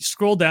 and you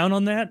scroll down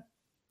on that,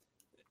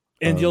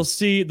 and you'll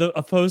see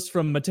a post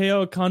from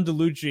Matteo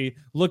Condalucci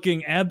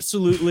looking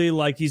absolutely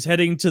like he's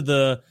heading to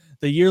the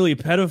yearly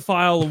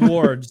pedophile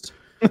awards.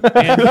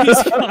 And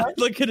he's got,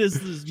 look at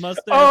his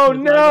mustache. Oh,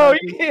 no.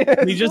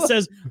 He just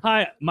says,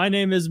 "Hi, my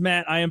name is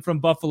Matt. I am from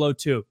Buffalo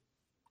too."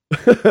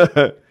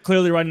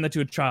 Clearly writing that to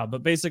a child.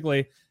 But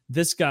basically,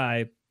 this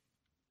guy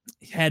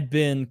had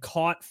been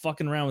caught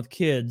fucking around with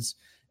kids,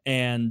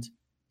 and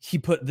he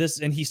put this,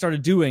 and he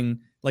started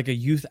doing like a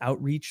youth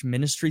outreach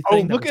ministry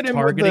thing that look was at him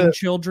targeting with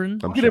children.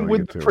 I'm Look at him showing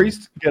with it the to him.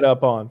 priest get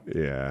up on.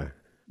 Yeah.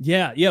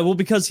 Yeah. Well,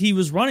 because he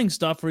was running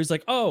stuff where he's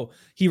like, oh,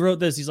 he wrote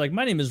this. He's like,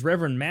 my name is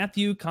Reverend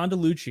Matthew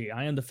Condalucci.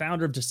 I am the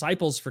founder of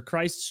Disciples for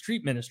Christ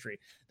Street Ministry.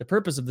 The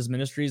purpose of this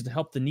ministry is to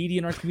help the needy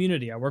in our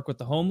community. I work with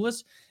the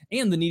homeless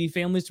and the needy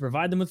families to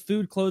provide them with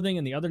food, clothing,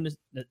 and the other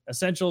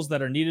essentials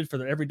that are needed for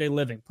their everyday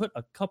living. Put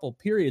a couple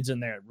periods in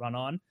there, run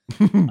on.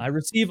 I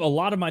receive a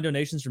lot of my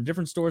donations from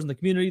different stores in the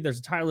community. There's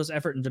a tireless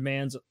effort and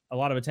demands a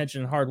lot of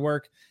attention and hard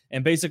work,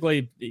 and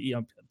basically, you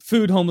know,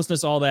 food,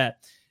 homelessness, all that.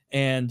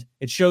 And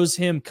it shows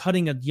him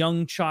cutting a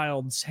young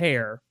child's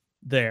hair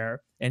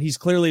there, and he's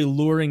clearly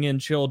luring in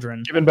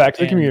children. Giving back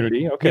to the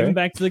community. Okay. Giving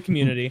back to the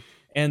community.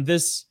 And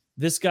this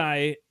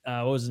guy,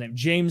 what was his name?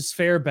 James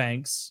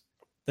Fairbanks,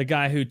 the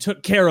guy who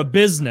took care of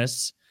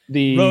business,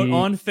 wrote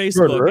on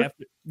Facebook.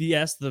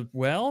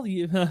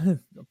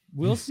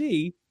 We'll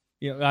see.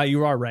 You know,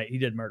 you are right. He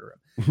did murder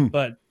him.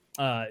 But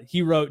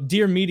he wrote,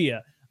 "Dear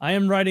media, I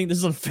am writing," this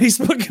is on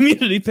Facebook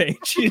community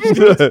page.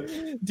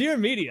 "Dear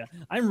media,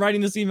 I'm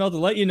writing this email to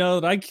let you know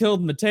that I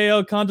killed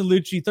Matteo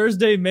Condalucci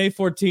Thursday, May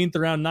 14th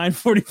around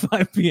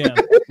 9:45 p.m.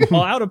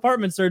 While out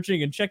apartment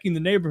searching and checking the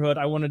neighborhood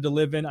I wanted to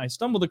live in, I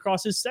stumbled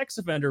across his sex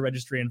offender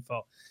registry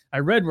info. I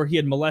read where he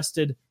had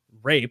molested,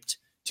 raped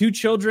 2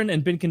 children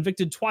and been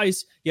convicted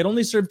twice, yet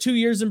only served 2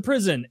 years in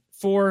prison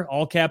for,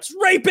 all caps,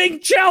 raping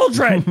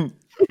children."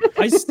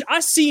 I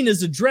seen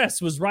his address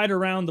was right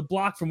around the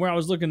block from where I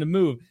was looking to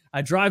move.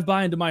 I drive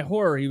by, and to my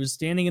horror, he was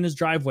standing in his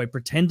driveway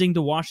pretending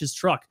to wash his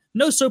truck.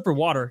 No soap or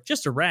water,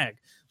 just a rag,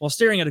 while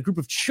staring at a group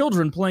of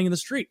children playing in the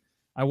street.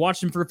 I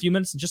watched him for a few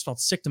minutes and just felt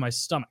sick to my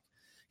stomach.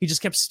 He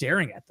just kept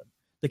staring at them.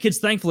 The kids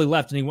thankfully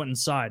left, and he went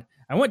inside.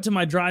 I went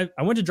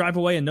to drive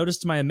away and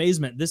noticed to my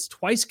amazement, this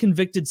twice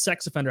convicted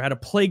sex offender had a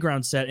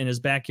playground set in his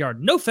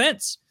backyard. No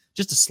fence,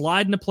 just a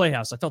slide and a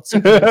playhouse. I felt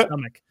sick to my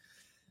stomach.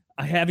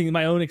 Having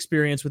my own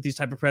experience with these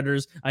type of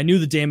predators, I knew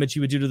the damage he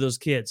would do to those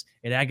kids.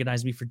 It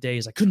agonized me for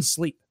days. I couldn't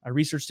sleep. I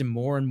researched him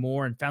more and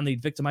more and found that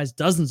he'd victimized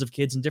dozens of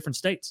kids in different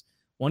states.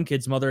 One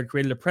kid's mother had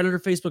created a predator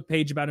Facebook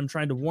page about him,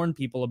 trying to warn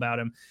people about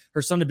him.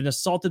 Her son had been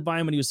assaulted by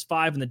him when he was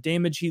 5, and the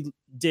damage he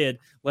did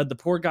led the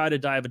poor guy to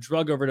die of a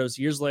drug overdose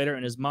years later,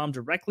 and his mom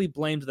directly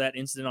blamed that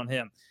incident on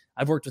him.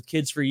 I've worked with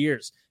kids for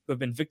years who have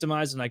been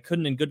victimized, and I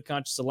couldn't in good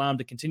conscience allow him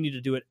to continue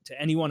to do it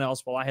to anyone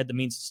else while I had the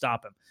means to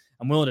stop him.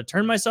 I'm willing to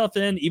turn myself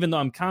in, even though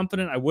I'm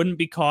confident I wouldn't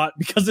be caught,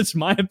 because it's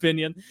my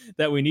opinion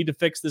that we need to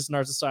fix this in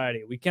our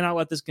society. We cannot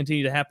let this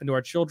continue to happen to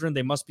our children.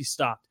 They must be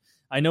stopped.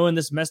 I know in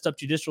this messed up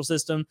judicial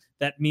system,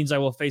 that means I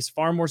will face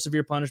far more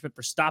severe punishment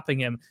for stopping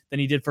him than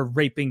he did for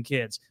raping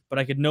kids, but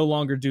I could no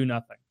longer do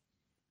nothing.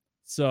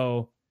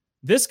 So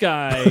this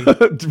guy,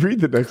 Read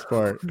the next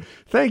part.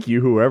 Thank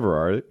you,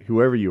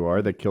 whoever you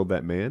are that killed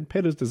that man.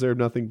 Pedos deserve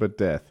nothing but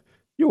death.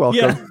 You're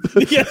welcome.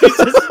 yeah, he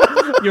says,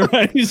 you're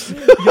right.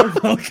 You're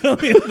welcome.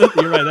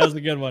 You're right. That was a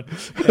good one.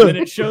 And then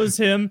it shows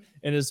him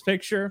in his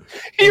picture.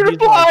 He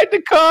replied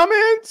to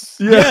comments.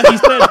 Yeah, he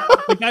said,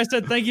 the guy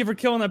said, "Thank you for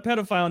killing that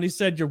pedophile," and he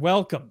said, "You're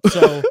welcome."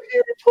 So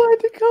he replied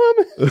to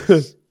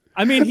comments.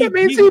 I mean, that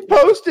means he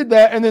posted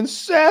that and then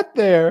sat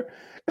there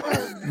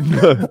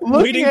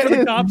waiting at for the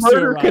his cops to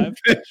murder arrive.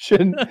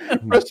 confession,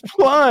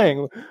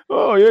 replying,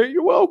 "Oh,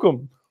 you're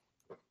welcome."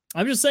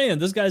 I'm just saying,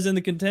 this guy's in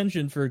the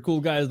contention for cool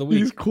guy of the week.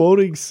 He's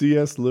quoting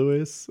C.S.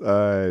 Lewis.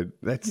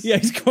 That's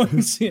He's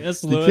quoting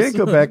C.S. Lewis. You can't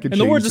go back and in change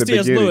the words the of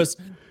C.S. beginning. Lewis,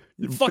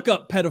 fuck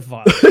up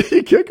pedophile.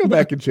 You can't go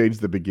back and change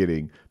the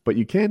beginning, but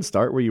you can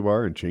start where you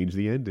are and change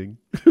the ending.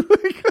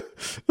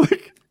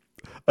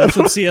 That's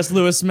what C.S.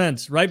 Lewis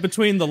meant. Right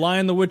between The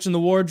Lion, the Witch, and the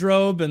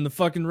Wardrobe and the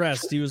fucking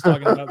rest, he was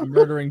talking about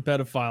murdering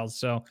pedophiles.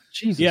 So,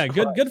 Jesus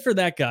Christ. good for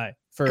that guy.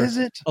 For Is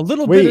it? a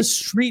little bit of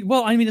street.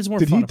 Well, I mean, it's more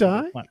Did fun. he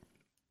die?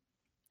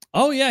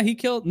 Oh yeah, he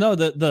killed. No,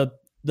 the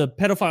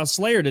pedophile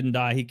slayer didn't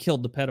die. He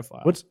killed the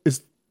pedophile.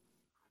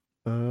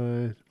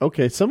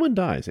 Okay, someone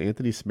dies.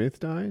 Anthony Smith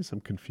dies?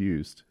 I'm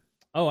confused.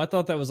 Oh, I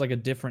thought that was like a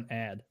different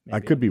ad. Maybe. I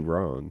could be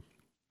wrong.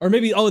 Or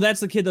maybe, that's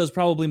the kid that was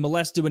probably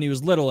molested when he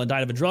was little and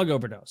died of a drug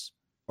overdose.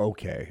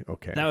 Okay.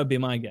 That would be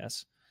my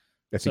guess.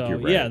 I think you're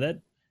right. Yeah, that,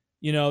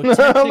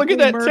 look at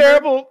that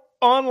terrible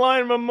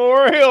online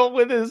memorial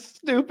with his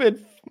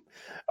stupid.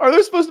 Are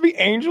there supposed to be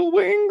angel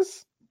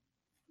wings?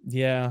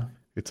 Yeah.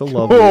 It's a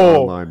lovely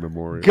online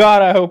memorial.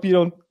 God, I hope you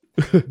don't.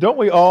 Don't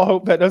we all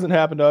hope that doesn't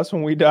happen to us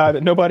when we die?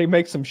 That nobody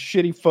makes some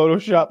shitty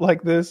Photoshop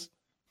like this.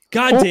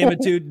 God damn it,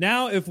 dude.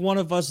 Now, if one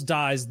of us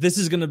dies, this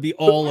is going to be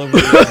all over.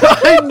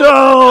 I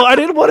know. I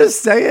didn't want to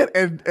say it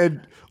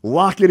and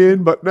lock it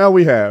in, but now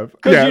we have.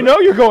 Because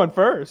you're going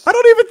first. I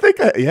don't even think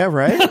yeah,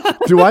 right?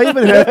 Do I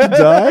even have to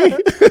die?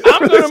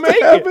 I'm going to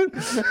make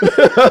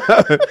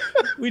it.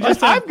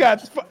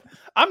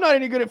 I'm not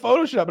any good at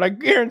Photoshop, but I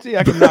guarantee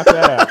I can knock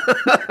that out.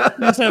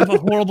 Let's have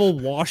horrible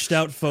washed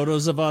out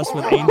photos of us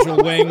with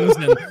angel wings.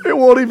 And it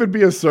won't even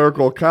be a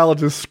circle. Kyle will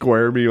just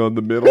square me on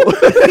the middle.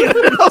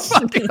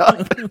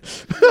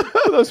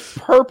 Those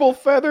purple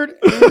feathered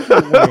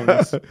angel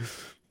wings.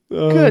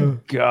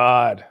 Good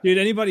God, dude!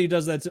 Anybody who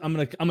does that, I'm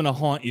gonna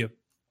haunt you.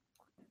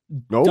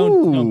 No,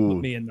 don't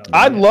put me in those.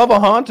 I'd love a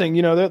haunting.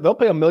 They'll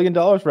pay $1 million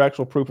for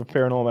actual proof of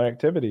paranormal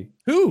activity.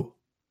 Who?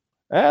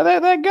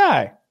 That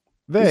guy.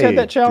 He's had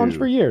that challenge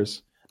for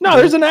years. No,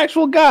 there's an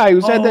actual guy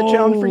who's had that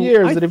challenge for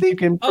years. If you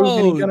can prove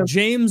any kind of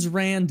James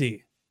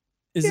Randi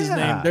is his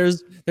name.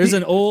 There's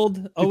an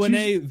old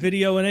O&A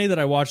video O&A that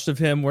I watched of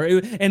him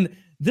and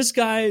this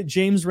guy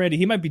James Randi,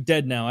 he might be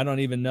dead now. I don't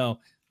even know,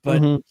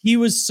 but he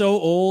was so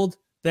old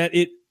that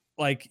he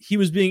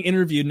was being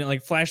interviewed and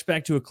it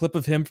flashback to a clip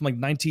of him from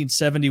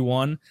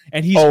 1971,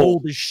 and he's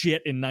old as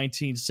shit in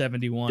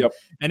 1971. Yep.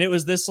 And it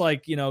was this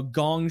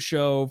gong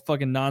show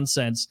fucking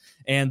nonsense,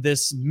 and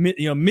this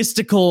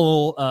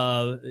mystical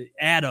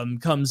Adam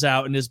comes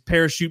out in his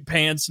parachute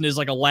pants and his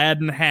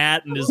Aladdin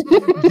hat and his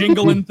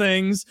jingling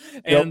things,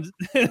 and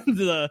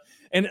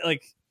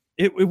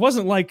it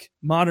wasn't like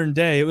modern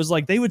day. It was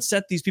like they would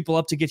set these people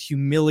up to get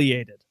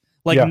humiliated.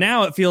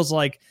 Now it feels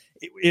like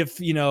if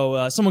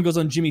someone goes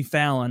on Jimmy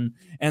Fallon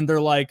and they're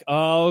like,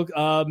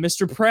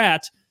 Mr.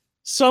 Pratt,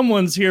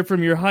 someone's here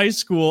from your high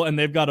school and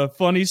they've got a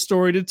funny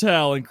story to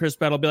tell, and Chris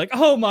Pratt will be like,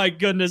 oh my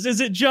goodness,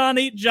 is it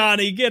Johnny,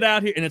 get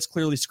out here, and it's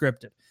clearly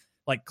scripted,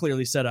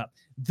 clearly set up.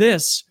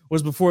 This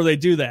was before they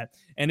do that,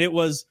 and it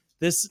was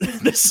this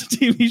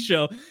TV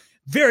show,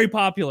 very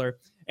popular,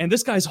 and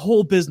this guy's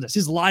whole business,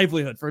 his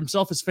livelihood for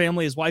himself, his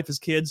family, his wife, his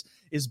kids,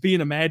 is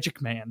being a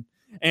magic man.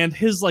 And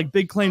his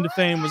big claim to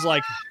fame was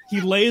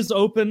he lays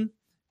open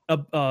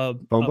a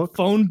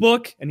phone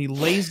book and he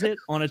lays it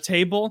on a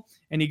table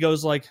and he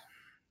goes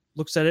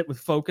looks at it with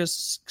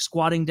focus,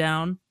 squatting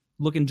down,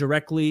 looking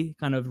directly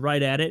kind of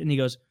right at it, and he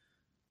goes,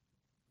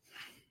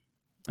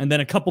 and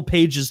then a couple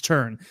pages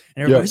turn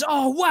and everybody's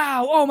oh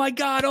wow, oh my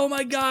god,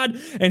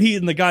 and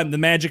the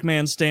magic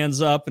man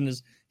stands up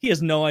and he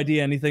has no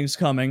idea anything's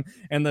coming.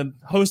 And the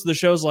host of the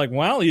show's like,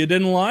 well, you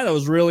didn't lie. That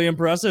was really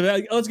impressive.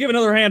 Let's give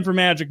another hand for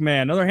Magic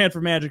Man.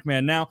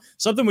 Now,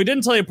 something we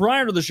didn't tell you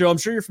prior to the show. I'm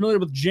sure you're familiar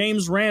with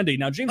James Randi.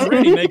 Now, James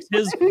Randi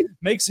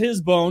makes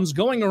his bones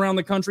going around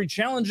the country,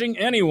 challenging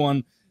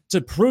anyone to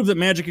prove that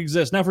magic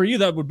exists. Now, for you,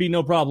 that would be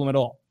no problem at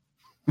all.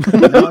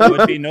 It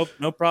would be no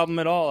problem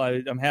at all.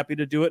 I'm happy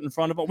to do it in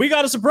front of him. We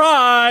got a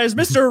surprise,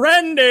 Mr.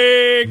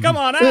 Randi. Come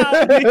on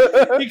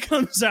out. He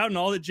comes out, and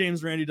all that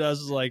James Randi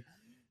does is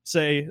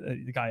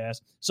the guy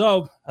asked,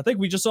 so I think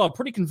we just saw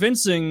pretty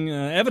convincing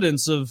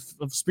evidence of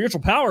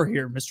spiritual power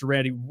here, Mr.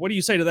 Randi. What do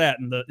you say to that?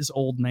 And this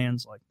old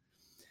man's like,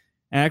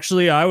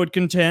 actually, I would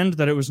contend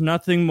that it was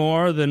nothing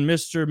more than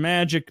Mr.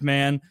 Magic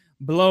Man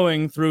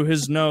blowing through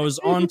his nose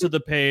onto the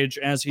page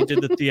as he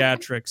did the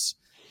theatrics.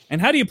 And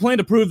how do you plan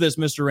to prove this,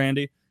 Mr.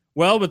 Randi?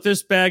 well, with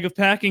this bag of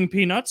packing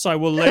peanuts, I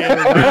will lay it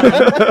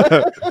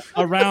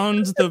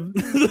around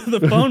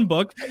the phone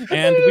book,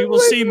 and we will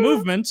see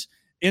movement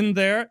in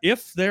there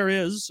if there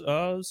is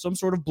some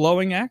sort of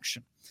blowing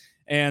action.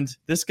 And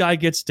this guy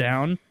gets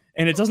down,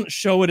 and it doesn't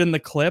show it in the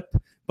clip,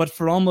 but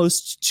for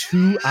almost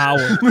 2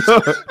 hours,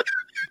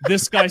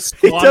 this guy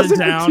squatted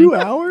down. 2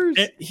 hours?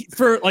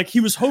 He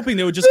was hoping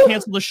they would just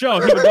cancel the show.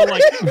 He would go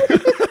like...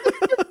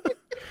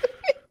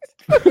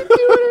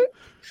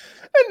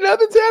 And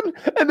nothing's happened.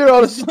 And they're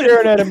all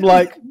staring at him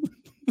like,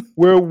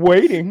 we're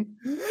waiting.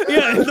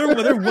 Yeah,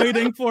 they're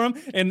waiting for him.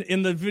 And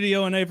in the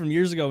video from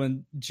years ago,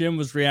 when Jim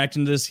was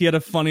reacting to this, he had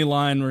a funny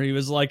line where he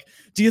was like,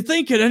 do you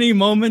think at any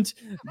moment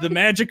the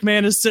Magic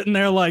Man is sitting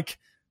there like,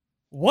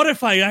 what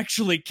if I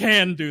actually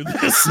can do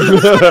this?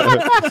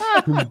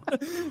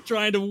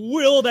 Trying to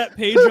will that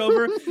page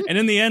over. And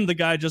in the end, the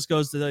guy just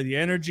goes to the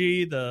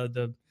energy,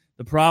 the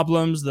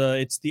problems,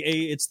 it's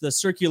the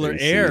circular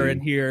air in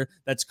here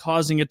that's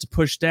causing it to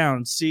push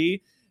down.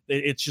 See,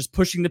 it's just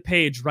pushing the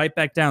page right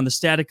back down, the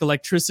static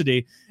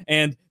electricity.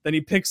 And then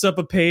he picks up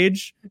a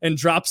page and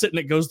drops it, and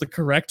it goes the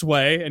correct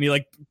way, and he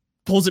like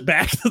pulls it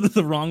back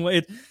the wrong way.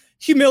 It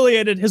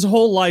humiliated, his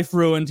whole life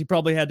ruined. He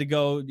probably had to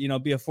go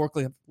be a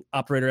forklift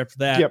operator after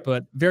that. Yep.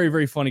 But very,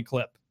 very funny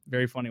clip,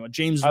 very funny one.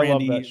 James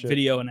Randi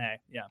video and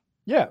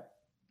yeah.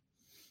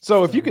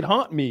 So if you could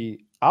haunt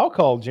me, I'll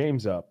call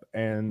James up,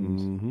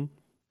 and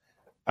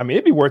I mean,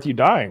 it'd be worth you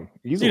dying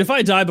easily. Dude, if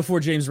I die before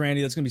James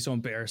Randi, that's gonna be so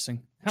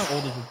embarrassing. How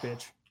old is this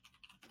bitch?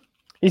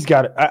 He's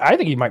got it. I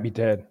think he might be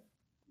dead.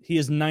 He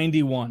is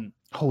 91.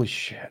 Holy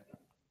shit!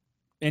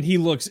 And he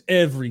looks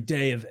every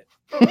day of it.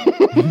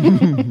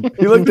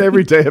 He looked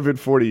every day of it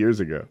 40 years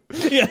ago.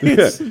 Yeah,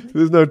 there's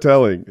no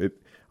telling it.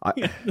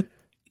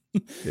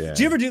 Yeah.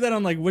 Do you ever do that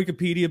on like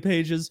Wikipedia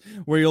pages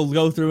where you'll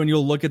go through and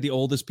you'll look at the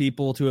oldest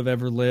people to have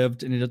ever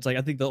lived? And it's like,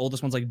 I think the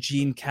oldest one's like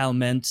Jean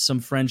Calment, some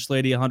French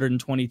lady,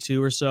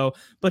 122 or so.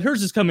 But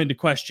hers has come into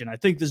question. I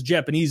think this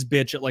Japanese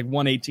bitch at like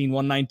 118,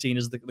 119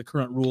 is the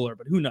current ruler,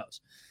 but who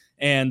knows?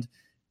 And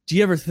do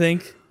you ever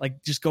think,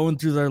 like, just going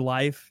through their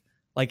life,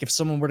 like if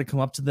someone were to come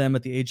up to them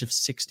at the age of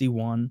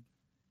 61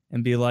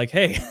 and be like,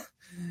 hey,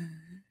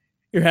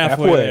 you're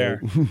halfway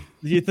there. Do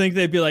you think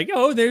they'd be like,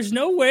 oh, there's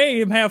no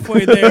way I'm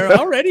halfway there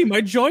already?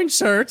 My joints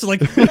hurt.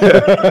 Like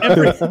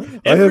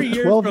every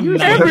year from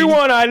 90,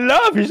 everyone I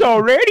love is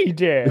already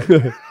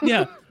dead.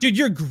 Yeah. Dude,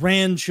 your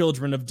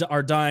grandchildren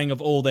are dying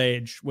of old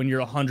age when you're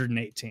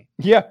 118.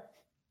 Yeah.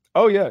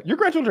 Oh, yeah. Your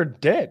grandchildren are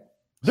dead.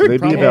 So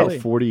they'd be about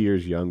 40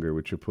 years younger,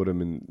 which would put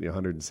them in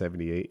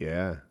 178.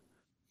 Yeah.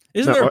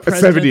 Isn't there a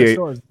president 78,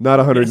 not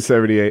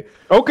 178.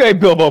 Okay,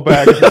 Bilbo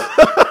Baggins.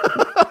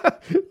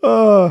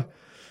 Oh,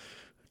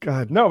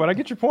 God. No, but I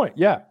get your point.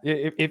 Yeah.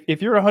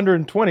 If you're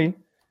 120,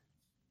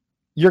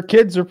 your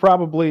kids are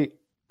probably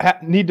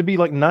need to be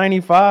like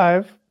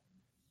 95.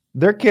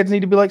 Their kids need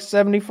to be like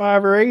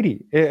 75 or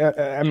 80.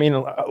 I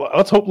mean,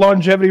 let's hope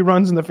longevity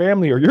runs in the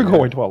family, or you're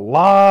going to a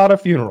lot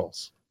of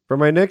funerals. For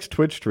my next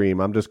Twitch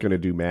stream, I'm just going to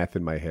do math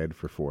in my head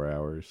for 4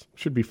 hours.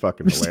 Should be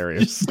fucking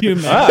hilarious. Do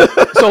math.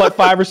 So like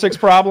 5 or 6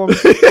 problems.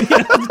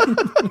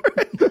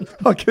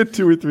 I'll get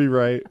 2 or 3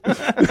 right.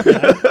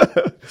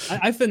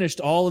 I finished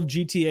all of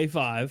GTA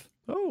 5.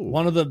 Oh.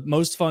 One of the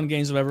most fun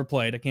games I've ever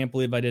played. I can't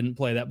believe I didn't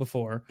play that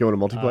before. Going to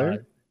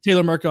multiplayer?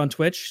 Taylor Merca on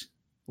Twitch.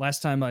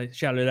 Last time I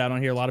shouted it out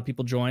on here, a lot of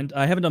people joined.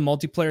 I haven't done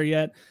multiplayer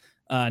yet.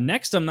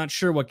 Next, I'm not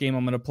sure what game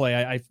I'm going to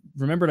play. I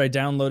remembered I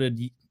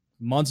downloaded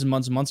months and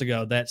months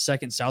ago that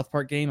second South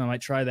Park game. I might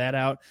try that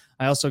out.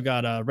 I also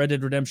got Red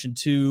Dead Redemption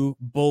 2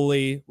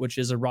 Bully, which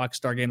is a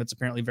Rockstar game that's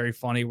apparently very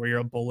funny, where you're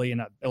a bully in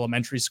an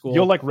elementary school.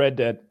 You'll like Red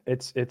Dead.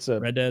 It's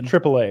a Red Dead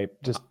AAA,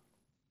 just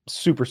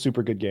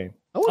super good game.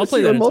 I'll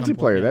play that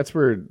multiplayer. Yeah. That's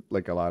where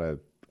like a lot of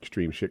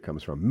extreme shit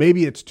comes from.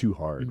 Maybe it's too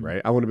hard,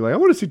 right? I want to be like, I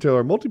want to see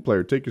Taylor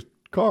multiplayer take his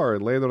car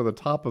and land on the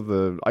top of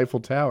the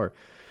Eiffel Tower.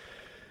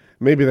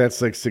 Maybe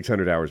that's like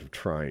 600 hours of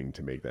trying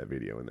to make that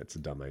video, and that's a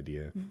dumb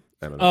idea.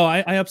 I don't know. Oh,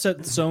 I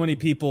upset so many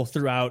people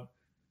throughout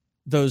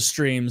those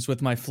streams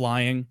with my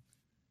flying.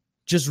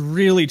 Just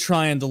really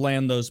trying to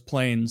land those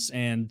planes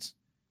and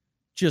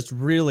just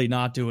really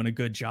not doing a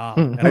good job.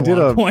 I did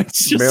a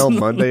Mail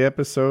Monday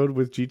episode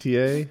with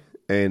GTA,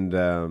 and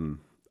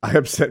I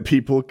upset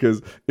people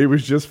because it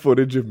was just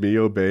footage of me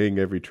obeying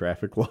every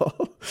traffic law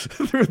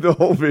through the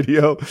whole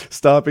video,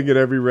 stopping at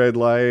every red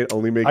light,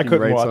 only making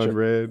rights on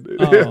red.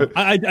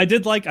 I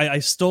did I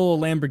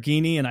stole a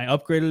Lamborghini and I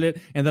upgraded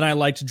it, and then I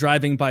liked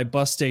driving by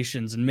bus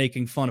stations and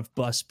making fun of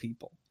bus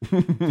people.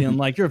 Being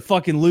like, you're a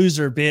fucking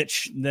loser,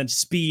 bitch, and then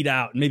speed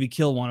out and maybe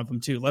kill one of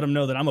them too. Let them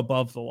know that I'm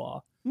above the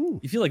law.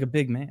 You feel like a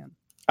big man.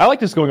 I like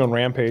just going on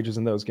rampages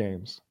in those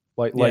games.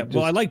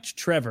 Well, I liked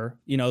Trevor,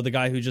 the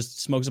guy who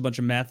just smokes a bunch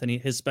of meth, and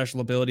his special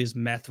ability is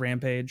meth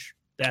rampage.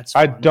 That's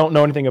fun. I don't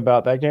know anything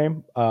about that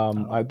game.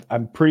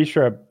 I'm pretty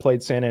sure I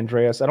played San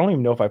Andreas. I don't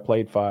even know if I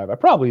played 5. I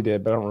probably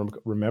did, but I don't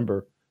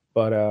remember.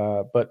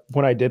 But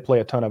when I did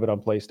play a ton of it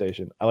on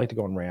PlayStation, I like to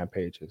go on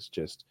rampages,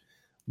 just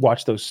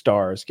watch those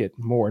stars get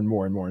more and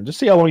more and more, and just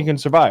see how long you can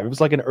survive. It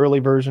was like an early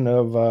version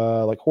of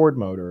like Horde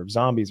mode or of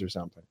zombies or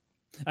something.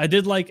 I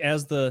did like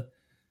as the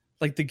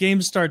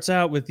game starts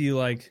out with you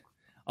like,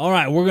 all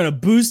right, we're gonna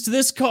boost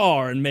this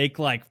car and make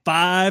like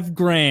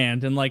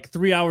 $5,000, and like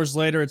 3 hours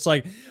later, it's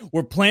like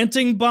we're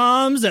planting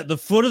bombs at the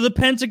foot of the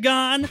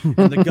Pentagon,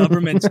 and the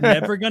government's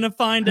never gonna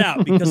find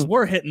out because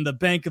we're hitting the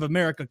Bank of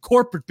America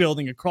corporate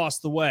building across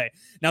the way.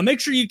 Now,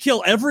 make sure you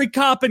kill every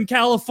cop in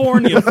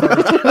California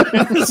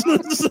first.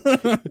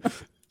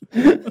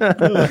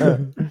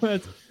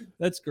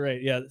 That's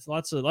great. Yeah,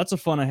 lots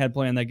of fun I had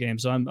playing that game.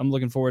 So I'm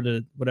looking forward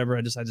to whatever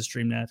I decide to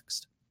stream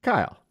next.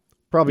 Kyle,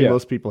 probably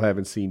most people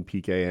haven't seen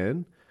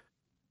PKN.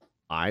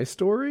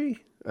 iStory?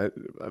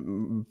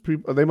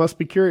 They must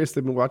be curious.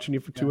 They've been watching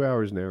you for 2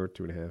 hours now, or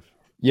 2.5.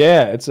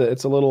 Yeah, it's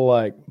a little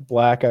like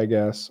black, I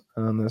guess,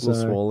 on this. A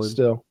little swollen.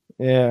 Still.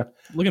 Yeah.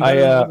 Looking better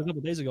than a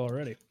couple days ago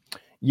already.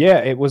 Yeah,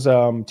 it was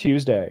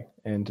Tuesday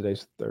and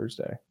today's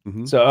Thursday.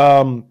 Mm-hmm. So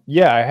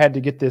I had to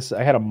get this.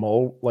 I had a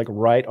mole like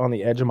right on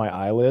the edge of my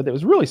eyelid. It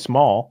was really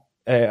small.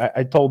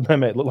 I told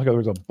them it looked like there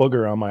was a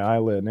booger on my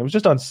eyelid, and it was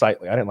just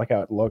unsightly. I didn't like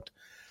how it looked,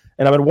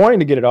 and I've been wanting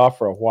to get it off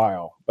for a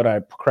while, but I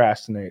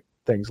procrastinate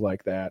things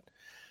like that.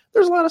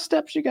 There's a lot of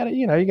steps you got to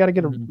get.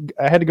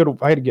 I had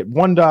to get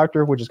one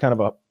doctor, which is kind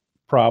of a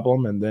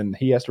problem, and then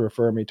he has to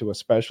refer me to a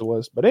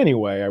specialist. But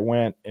anyway, I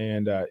went,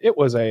 and it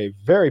was a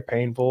very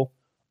painful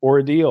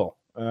ordeal.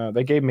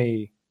 They gave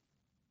me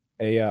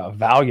a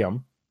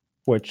Valium,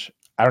 which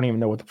I don't even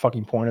know what the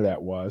fucking point of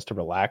that was, to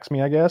relax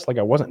me, I guess. Like,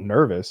 I wasn't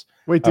nervous.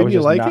 Wait, didn't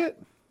you like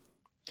it?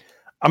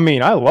 I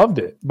mean, I loved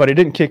it, but it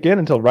didn't kick in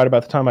until right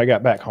about the time I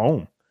got back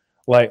home.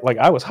 Like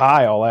I was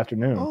high all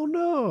afternoon. Oh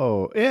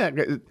no! Yeah,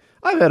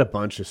 I've had a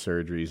bunch of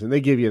surgeries, and they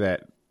give you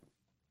that.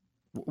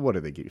 What do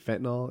they give you?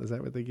 Fentanyl? Is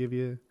that what they give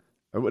you?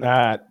 No,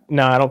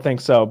 I don't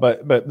think so.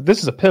 But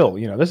this is a pill.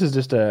 This is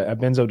just a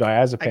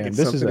benzodiazepine. I get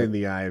this something is in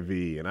the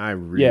IV, and I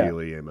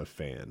really am a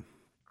fan.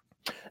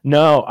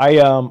 No,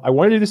 I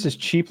want to do this as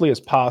cheaply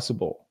as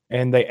possible.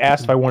 And they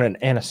asked if I wanted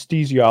an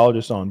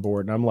anesthesiologist on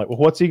board, and I'm like, well,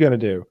 what's he going to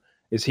do?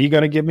 Is he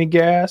going to give me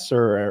gas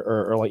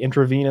or like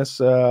intravenous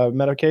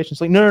medications?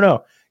 Like,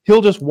 no.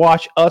 He'll just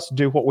watch us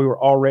do what we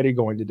were already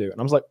going to do.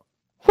 And I was like,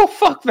 well,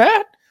 fuck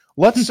that.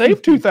 Let's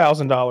save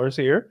 $2,000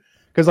 here.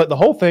 Because like the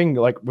whole thing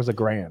like was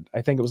 $1,000.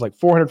 I think it was like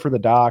 $400 for the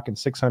doc and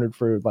 $600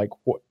 for like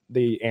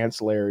the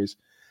ancillaries.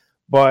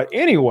 But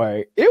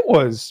anyway, it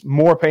was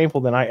more painful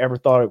than I ever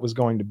thought it was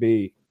going to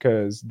be,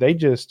 because they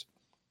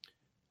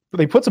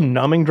put some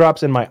numbing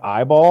drops in my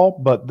eyeball,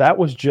 but that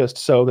was just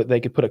so that they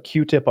could put a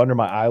Q-tip under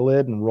my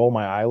eyelid and roll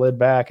my eyelid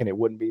back, and it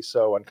wouldn't be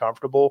so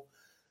uncomfortable.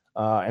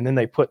 And then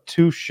they put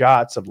 2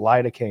 shots of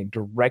lidocaine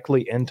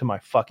directly into my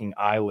fucking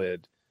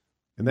eyelid.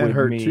 And that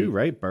hurt too,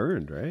 right?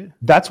 Burned, right?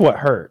 That's what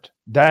hurt.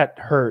 That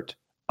hurt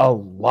a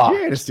lot.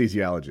 Your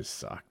anesthesiologist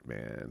sucked,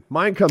 man.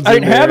 Mine comes I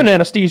didn't have an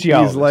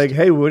anesthesiologist. He's like,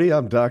 hey, Woody,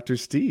 I'm Dr.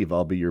 Steve.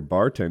 I'll be your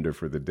bartender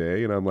for the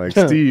day. And I'm like,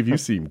 Steve, you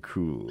seem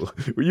cool.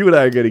 You and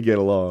I are going to get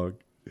along.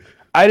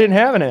 I didn't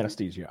have an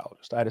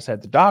anesthesiologist. I just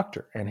had the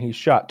doctor, and he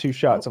shot 2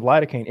 shots of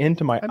lidocaine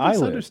into my eyelid. I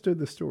misunderstood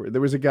the story.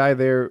 There was a guy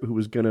there who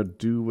was going to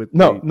do what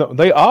No,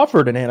 they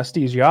offered an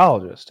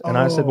anesthesiologist, and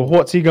I said, well,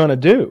 what's he going to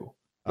do?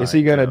 Is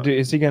he going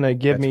to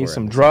give me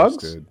some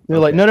drugs? They're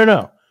like,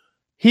 no.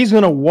 He's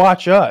going to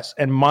watch us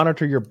and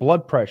monitor your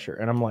blood pressure.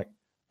 And I'm like,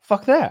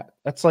 fuck that.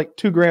 That's like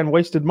 $2,000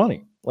 wasted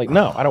money. Like,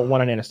 no, I don't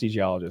want an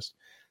anesthesiologist.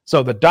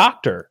 So the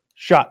doctor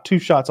shot 2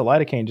 shots of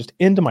lidocaine just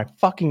into my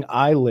fucking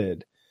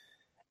eyelid.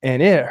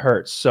 And it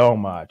hurt so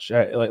much.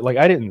 I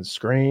didn't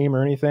scream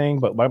or anything,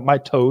 but my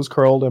toes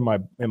curled in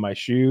my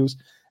shoes,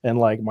 and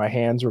like my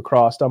hands were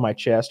crossed on my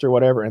chest or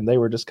whatever. And they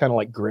were just kind of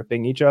like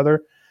gripping each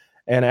other.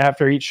 And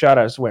after each shot,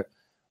 I just went,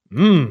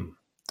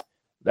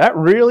 that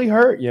really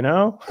hurt,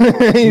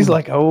 He's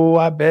like, oh,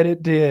 I bet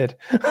it did.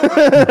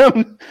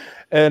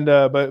 And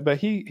but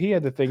he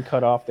had the thing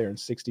cut off there in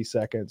 60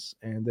 seconds.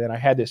 And then I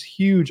had this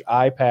huge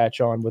eye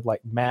patch on with like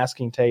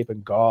masking tape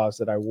and gauze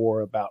that I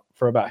wore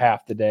for about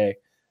half the day.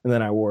 And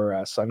then I wore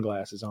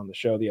sunglasses on the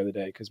show the other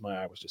day because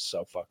my eye was just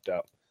so fucked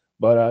up.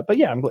 But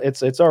yeah,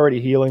 it's already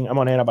healing. I'm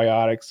on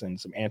antibiotics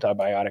and some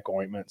antibiotic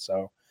ointment.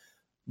 So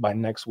by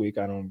next week,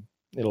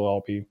 it'll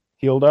all be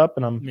healed up,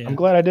 and I'm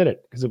glad I did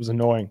it, because it was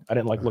annoying. I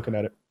didn't like looking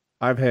at it.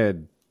 I've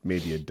had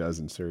maybe a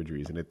dozen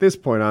surgeries, and at this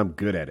point, I'm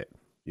good at it.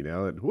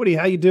 Woody,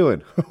 how you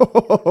doing?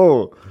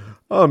 Oh,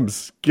 I'm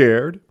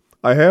scared.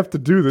 I have to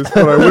do this,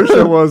 but I wish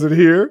I wasn't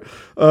here.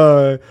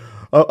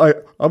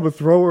 I'm a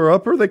thrower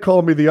upper. They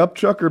call me the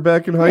upchucker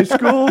back in high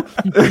school,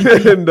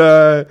 and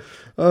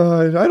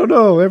I don't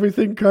know.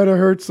 Everything kind of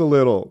hurts a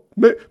little.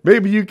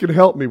 Maybe you can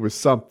help me with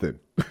something.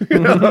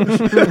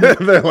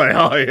 They're like,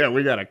 oh yeah,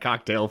 we got a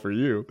cocktail for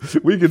you.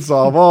 We can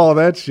solve all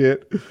that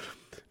shit.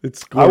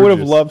 It's gorgeous. I would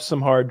have loved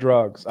some hard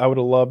drugs. I would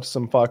have loved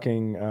some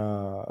fucking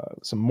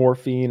some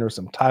morphine or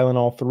some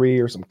Tylenol 3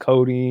 or some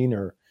codeine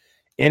or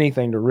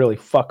anything to really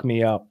fuck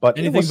me up. But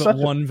anything but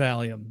one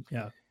Valium.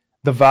 Yeah.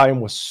 The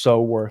Valium was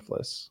so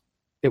worthless.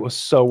 It was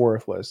so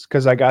worthless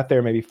because I got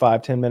there maybe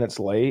 5-10 minutes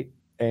late,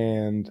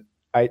 and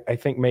I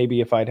think maybe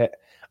if I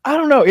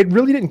don't know, it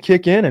really didn't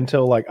kick in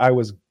until like I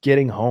was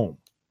getting home.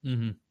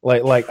 Mhm.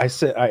 Like I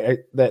said,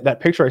 that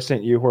picture I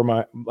sent you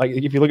where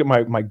if you look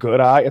at my good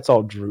eye, it's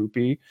all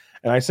droopy.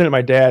 And I sent it to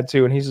my dad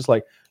too, and he's just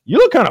like, "You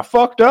look kind of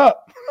fucked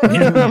up."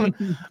 I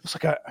was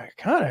like, I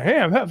kind of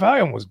am. That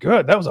Valium was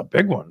good. That was a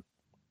big one.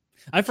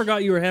 I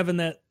forgot you were having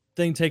that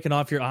thing taken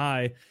off your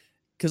eye,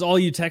 because all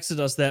you texted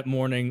us that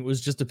morning was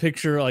just a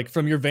picture like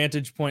from your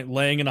vantage point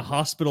laying in a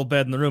hospital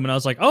bed in the room. And I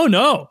was like, oh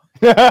no.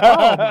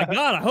 Oh my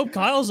God. I hope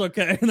Kyle's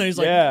okay. And then he's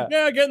like,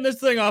 yeah, getting this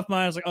thing off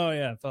my eye. I was like, oh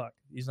yeah, fuck.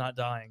 He's not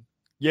dying.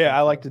 Yeah,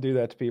 I like to do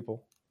that to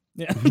people.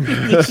 Yeah.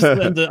 Just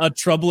send a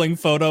troubling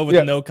photo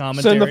with no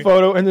commentary. Send the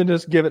photo and then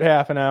just give it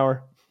half an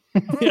hour.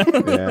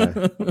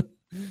 Yeah.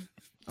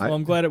 Well,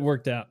 I'm glad it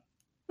worked out.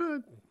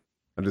 I'm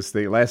just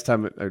thinking, two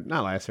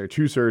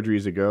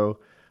surgeries ago,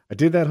 I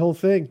did that whole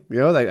thing. You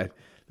know,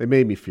 they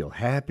made me feel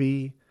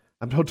happy.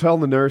 I'm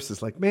telling the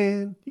nurses, like,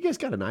 man, you guys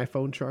got an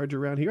iPhone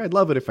charger around here? I'd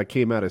love it if I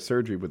came out of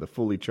surgery with a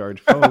fully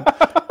charged phone.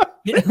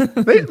 They're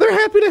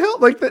happy to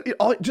help. Like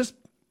that. Just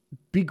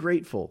be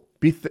grateful.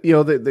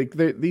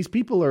 These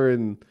people are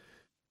in.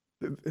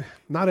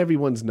 Not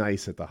everyone's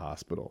nice at the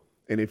hospital,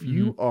 and if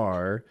you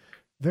are,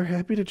 they're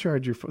happy to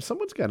charge your phone.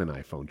 Someone's got an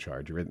iPhone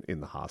charger in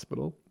the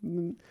hospital,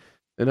 and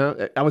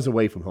I was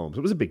away from home, so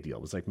it was a big deal.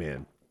 It was like,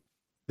 man,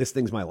 this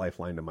thing's my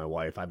lifeline to my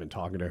wife. I've been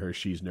talking to her.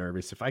 She's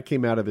nervous. If I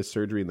came out of this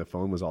surgery and the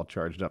phone was all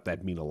charged up,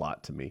 that'd mean a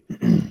lot to me.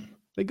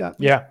 They got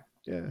me. Yeah.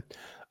 Yeah.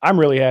 I'm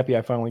really happy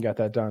I finally got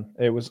that done.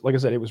 It was, like I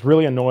said, it was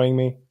really annoying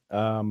me.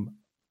 I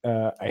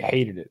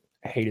hated it.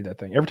 I hated that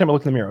thing. Every time I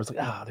looked in the mirror, I was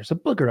like, there's a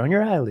booger on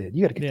your eyelid.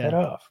 You got to get that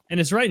off. And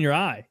it's right in your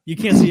eye. You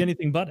can't see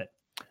anything but it.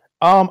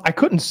 I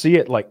couldn't see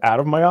it like out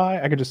of my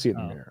eye. I could just see it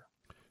in the mirror.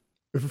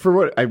 For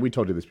what we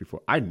told you this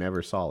before, I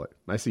never saw it.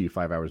 I see you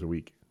 5 hours a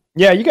week.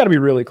 Yeah, you got to be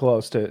really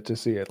close to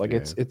see it. Like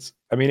it's.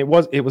 I mean, it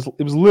was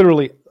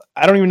literally.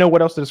 I don't even know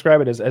what else to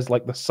describe it as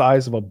like the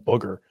size of a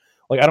booger.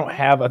 Like I don't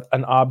have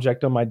an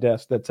object on my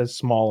desk that's as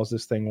small as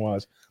this thing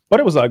was, but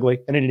it was ugly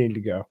and it needed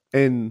to go.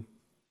 And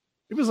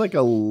it was like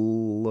a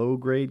low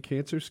grade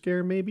cancer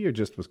scare, maybe, or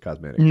just was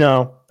cosmetic.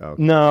 No,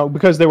 okay. No,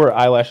 because there were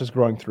eyelashes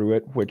growing through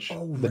it, which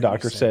the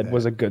doctor said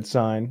was a good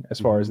sign as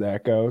far as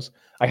that goes.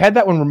 I had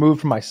that one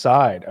removed from my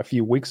side a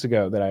few weeks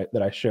ago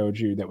that I showed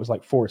you. That was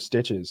like 4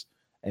 stitches.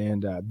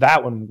 And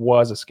that one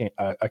was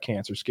a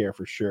cancer scare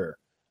for sure.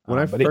 When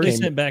I first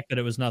sent back that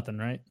it was nothing,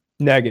 right?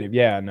 Negative.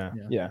 Yeah. No.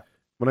 Yeah.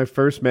 When I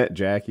first met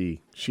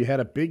Jackie, she had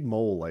a big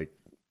mole, like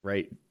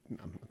I'm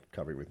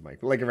covering with Mike,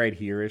 like right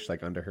here-ish,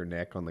 like under her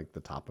neck on like the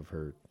top of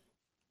her,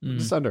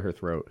 just under her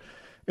throat.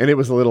 And it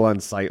was a little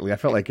unsightly. I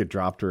felt like it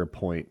dropped her a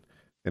point.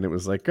 And it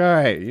was like, all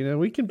right,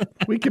 we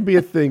can be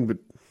a thing, but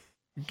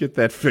get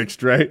that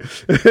fixed, right?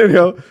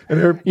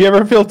 And you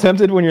ever feel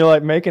tempted when you're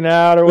like making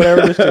out or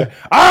whatever, just to,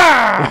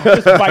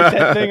 just bite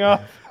that thing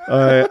off?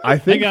 I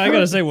think I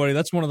gotta say, Woody,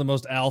 that's one of the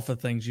most alpha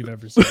things you've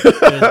ever seen.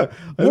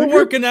 We're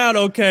working out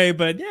okay,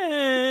 but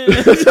yeah,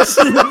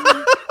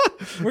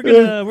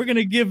 we're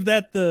gonna give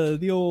that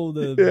the old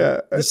the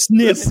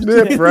snip,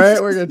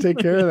 right? We're gonna take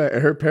care of that.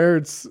 And her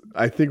parents,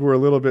 I think, were a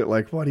little bit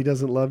like, "What? He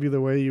doesn't love you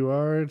the way you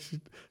are."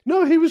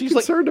 No, he was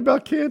concerned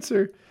about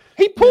cancer.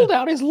 He pulled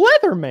out his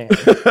leather, man.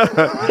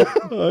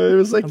 It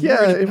was like,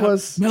 it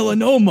was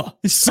melanoma.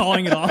 He's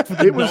sawing it off.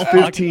 It was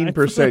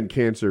 15%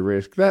 cancer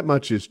risk. That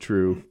much is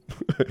true.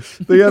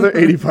 The other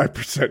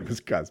 85% was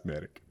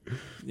cosmetic.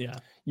 Yeah,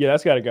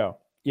 that's got to go.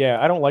 Yeah,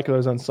 I don't like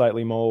those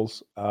unsightly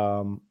moles.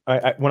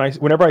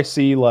 Whenever I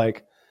see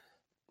like,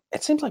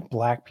 it seems like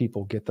black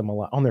people get them a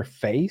lot on their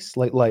face.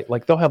 Like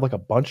they'll have like a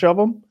bunch of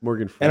them.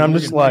 Morgan Freeman, and I'm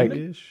just like.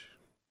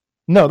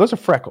 No, those are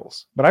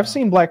freckles. But I've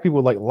seen black people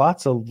with like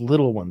lots of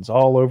little ones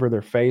all over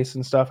their face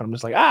and stuff. And I'm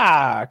just like,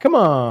 come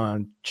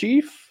on,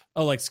 Chief.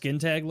 Oh, like skin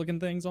tag looking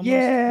things almost?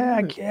 Yeah,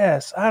 I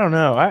guess. I don't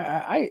know.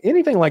 I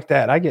anything like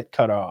that, I get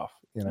cut off.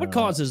 What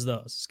causes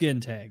those skin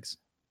tags?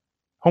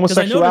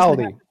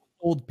 Homosexuality.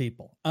 Old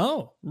people.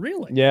 Oh,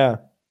 really? Yeah.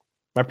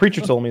 My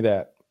preacher told me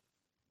that.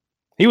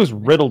 He was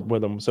riddled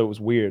with them, so it was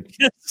weird.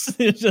 Yes,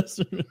 it's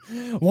just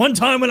one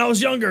time when I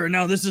was younger, and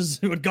now this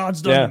is what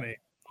God's done to me.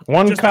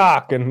 One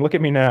cock, and look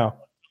at me now.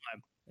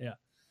 Yeah.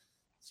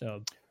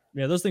 So,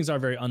 yeah, those things are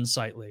very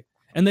unsightly.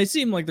 And they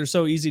seem like they're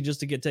so easy just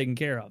to get taken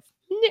care of.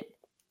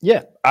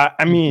 Yeah.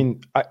 I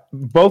mean,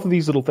 both of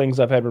these little things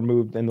I've had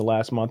removed in the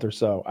last month or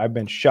so, I've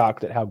been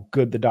shocked at how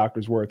good the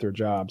doctors were at their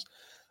jobs.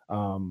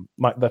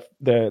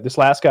 This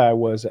last guy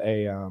was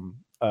a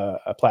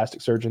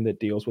plastic surgeon that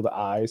deals with the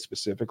eyes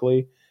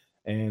specifically.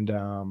 And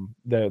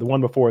the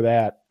one before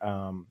that,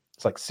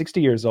 it's like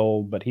 60 years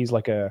old, but he's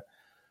like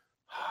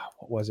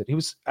what was it? He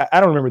was, I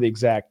don't remember the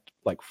exact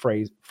like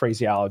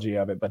phraseology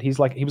of it, but he was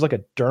like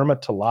a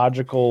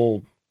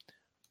dermatological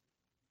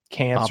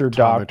cancer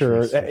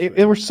doctor.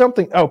 It was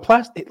something. Oh,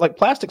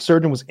 plastic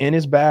surgeon was in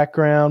his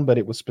background, but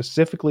it was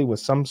specifically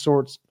with some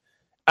sorts.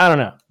 I don't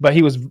know, but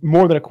he was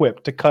more than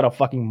equipped to cut a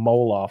fucking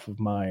mole off of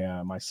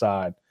my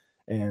side.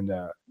 And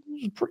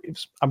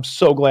I'm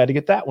so glad to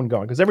get that one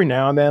going, because every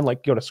now and then,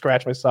 like, go to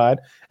scratch my side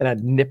and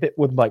I'd nip it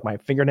with like my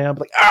fingernail,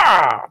 like,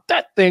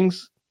 that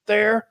thing's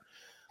there.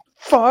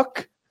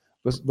 Fuck.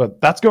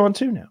 But that's gone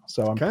too now.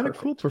 So I'm Kind of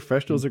cool.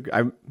 Professionals are.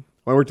 I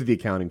worked at the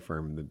accounting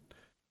firm. The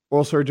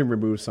oral surgeon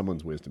removed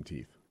someone's wisdom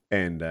teeth,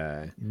 and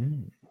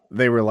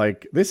they were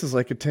like, "This is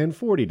like a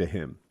 1040 to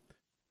him."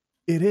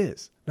 It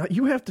is. Now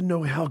you have to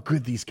know how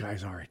good these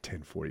guys are at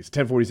 1040s.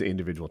 1040 is an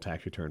individual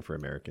tax return for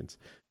Americans,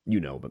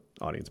 but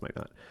audience might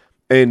not.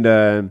 And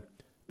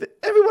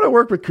everyone I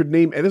worked with could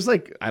name. And there's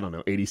like, I don't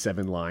know,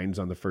 87 lines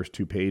on the first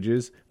 2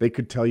 pages. They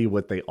could tell you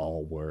what they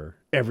all were,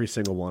 every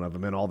single one of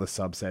them, and all the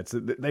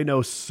subsets. They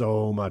know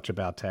so much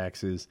about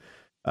taxes.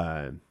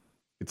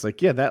 It's like,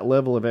 yeah, that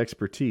level of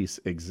expertise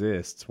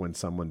exists when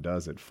someone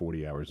does it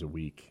 40 hours a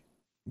week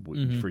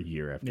for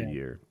year after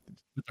year.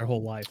 Their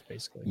whole life,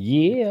 basically.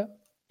 Yeah.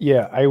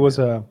 Yeah,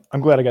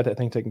 I'm glad I got that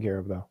thing taken care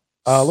of, though.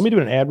 Let me do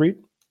an ad read.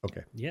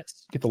 Okay.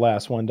 Yes. Get the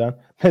last one done.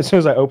 As soon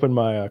as I open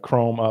my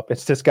Chrome up,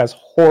 it's this guy's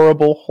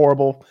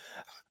horrible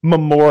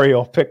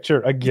memorial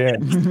picture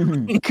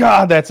again.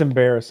 God, that's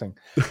embarrassing.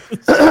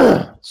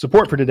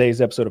 Support for today's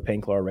episode of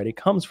Painkiller Already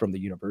comes from the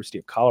University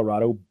of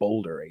Colorado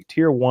Boulder, a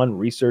Tier 1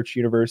 research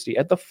university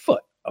at the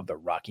foot of the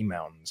Rocky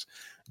Mountains.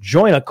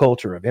 Join a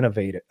culture of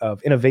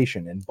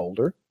innovation in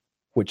Boulder,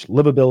 which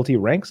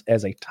livability ranks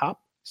as a top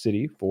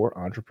city for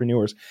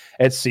entrepreneurs.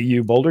 At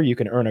CU Boulder, you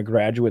can earn a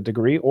graduate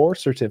degree or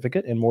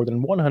certificate in more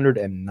than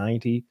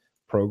 190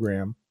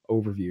 program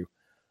overview.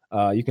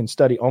 You can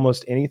study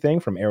almost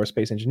anything from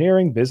aerospace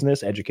engineering,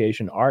 business,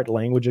 education, art,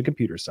 language, and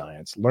computer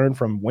science. Learn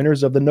from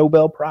winners of the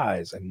Nobel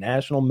Prize and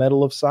National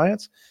Medal of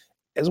Science,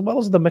 as well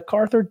as the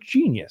MacArthur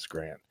Genius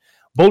Grant.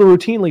 Boulder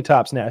routinely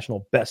tops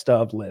national best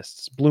of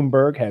lists.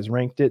 Bloomberg has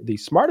ranked it the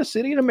smartest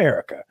city in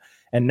America,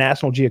 and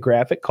National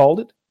Geographic called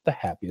it the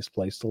happiest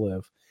place to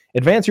live.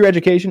 Advance your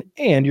education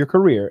and your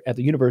career at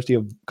the University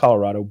of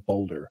Colorado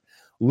Boulder.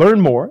 Learn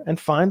more and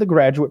find the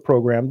graduate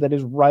program that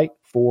is right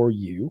for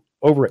you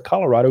over at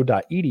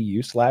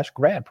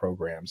colorado.edu/grad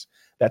programs.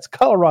 That's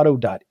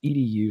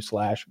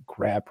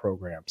colorado.edu/grad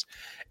programs.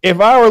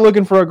 If I were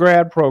looking for a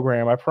grad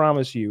program, I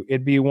promise you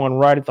it'd be one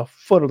right at the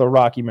foot of the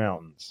Rocky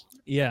Mountains.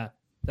 Yeah,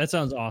 that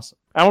sounds awesome.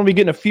 I want to be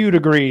getting a few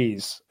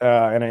degrees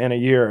in a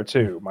year or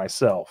two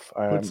myself.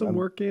 Put some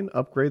work in,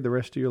 upgrade the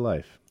rest of your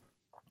life.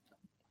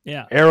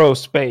 Yeah.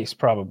 Aerospace,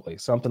 probably.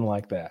 Something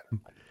like that.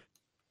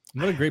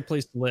 What a great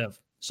place to live.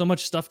 So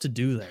much stuff to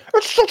do there.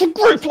 It's such a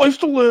great place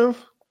to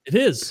live. It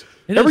is.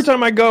 Every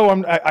time I go,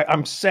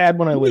 I'm sad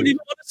when I leave. You don't even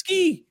want to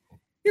ski.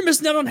 You're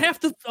missing out on half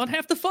the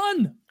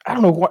fun. I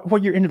don't know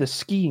what you're into the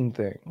skiing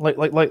thing. Like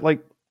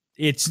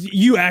it's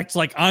you act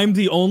like I'm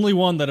the only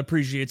one that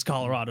appreciates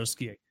Colorado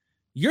skiing.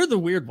 You're the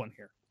weird one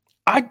here.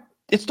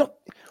 It's not.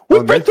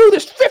 We've been through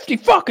this 50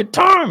 fucking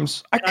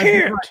times. I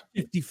can't.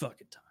 50 fucking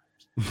times.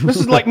 This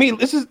is like me.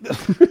 This is.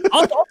 This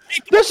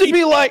would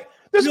be like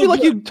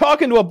you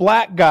talking to a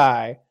black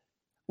guy,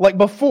 like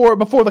before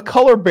the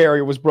color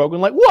barrier was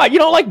broken. Like, what? You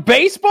don't like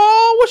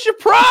baseball? What's your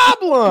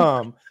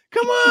problem?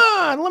 Come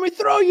on, let me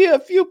throw you a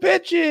few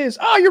pitches.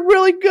 Oh, you're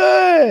really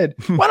good.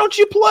 Why don't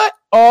you play?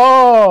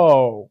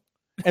 Oh,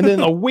 and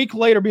then a week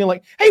later, being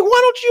like, hey, why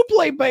don't you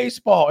play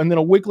baseball? And then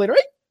a week later,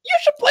 hey, you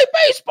should play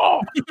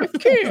baseball. I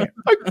can't.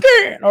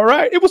 All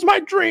right. It was my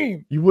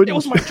dream. It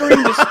was my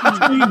dream to ski.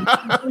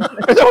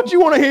 Is that what you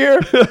want to hear?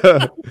 Is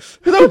that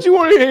what you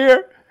want to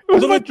hear? It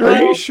was my dream.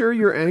 Are you sure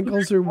your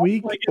ankles are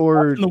weak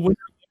or the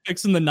Winter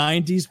Olympics in the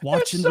 90s?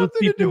 Watching it's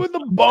something to do with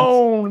the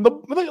bone.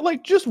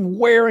 Like just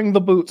wearing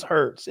the boots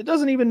hurts. It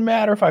doesn't even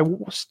matter if I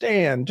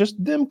stand.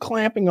 Just them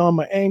clamping on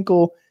my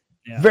ankle.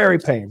 Yeah. Very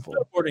painful.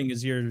 Snowboarding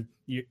is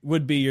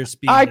would be your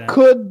speed. I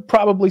could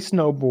probably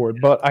snowboard,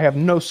 but I have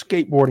no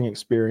skateboarding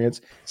experience.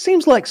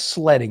 Seems like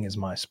sledding is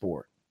my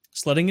sport.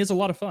 Sledding is a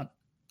lot of fun.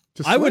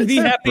 I would be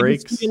happy to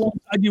ski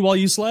alongside you while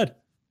you sled.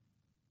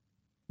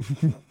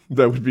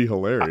 That would be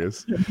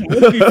hilarious.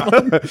 Would be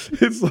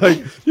it's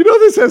like,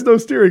 this has no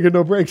steering and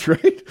no brakes,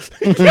 right?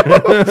 What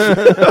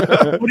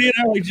do you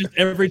know? Like just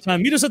every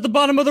time, meet us at the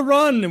bottom of the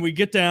run, and we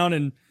get down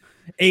in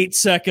 8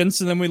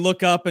 seconds, and then we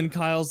look up, and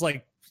Kyle's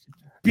like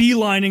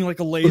beelining like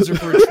a laser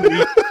for a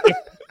tree.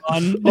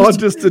 On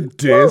just a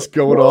disc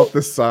going off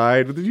the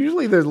side.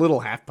 Usually they're little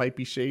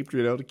half-pipey shaped,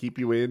 to keep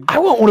you in. I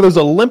want one of those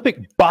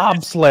Olympic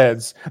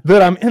bobsleds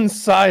that I'm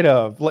inside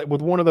of, like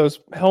with one of those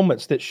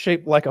helmets that's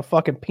shaped like a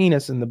fucking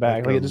penis in the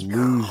back. Like it's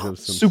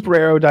just super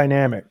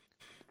aerodynamic.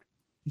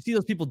 You see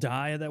those people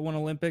die at that one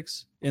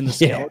Olympics in the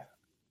skeleton?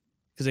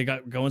 Because they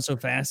got going so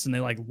fast and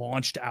they like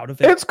launched out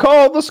of it. It's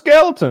called the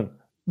skeleton.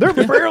 They're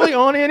barely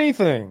on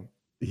anything.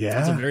 Yeah.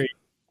 That's a very...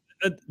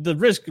 The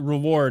risk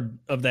reward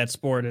of that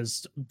sport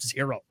is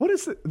zero. What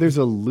is it? There's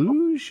a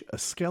luge, a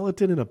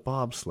skeleton, and a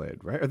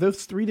bobsled, right? Are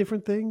those 3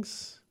 different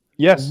things?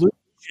 Yes. Luge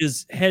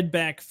is head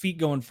back, feet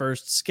going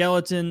first.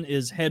 Skeleton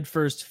is head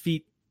first,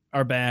 feet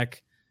are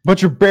back.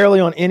 But you're barely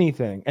on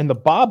anything. And the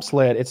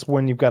bobsled, it's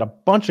when you've got a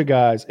bunch of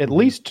guys, at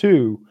least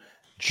 2,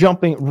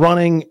 jumping,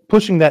 running,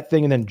 pushing that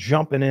thing, and then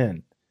jumping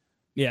in.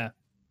 Yeah.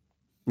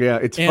 Yeah,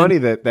 it's funny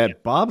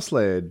that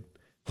bobsled,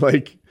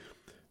 like...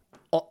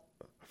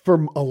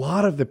 For a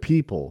lot of the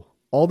people,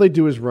 all they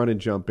do is run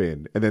and jump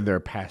in, and then they're a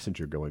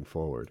passenger going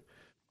forward.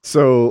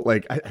 So,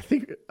 like, I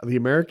think the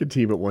American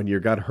team at one year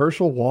got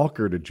Herschel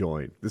Walker to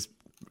join, this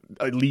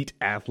elite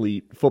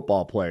athlete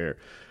football player.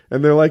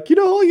 And they're like,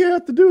 all you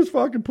have to do is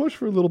fucking push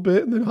for a little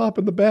bit and then hop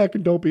in the back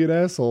and don't be an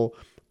asshole.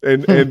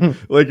 And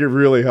like, it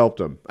really helped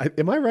him.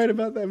 Am I right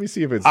about that? Let me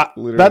see if it's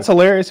literally. That's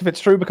hilarious if it's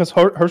true, because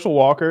Herschel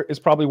Walker is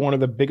probably one of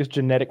the biggest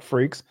genetic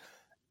freaks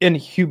in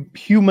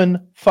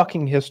human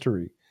fucking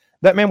history.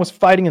 That man was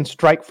fighting in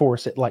Strike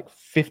Force at like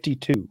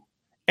 52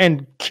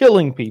 and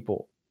killing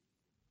people.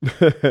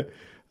 Let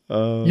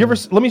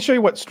me show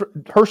you what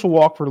Herschel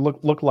Walker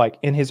looked like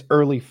in his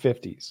early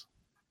 50s.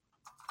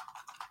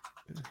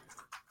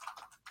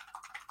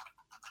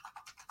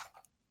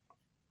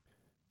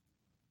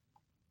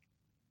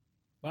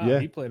 Wow, Yeah.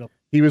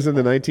 He was in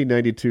the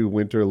 1992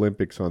 Winter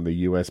Olympics on the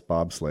U.S.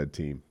 bobsled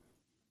team.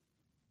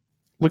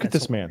 Look at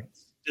this man.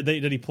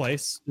 Did he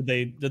place?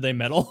 Did they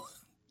medal?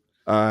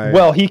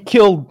 Well, he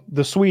killed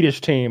the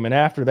Swedish team, and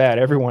after that,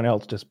 everyone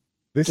else just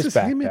is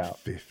backed him out. at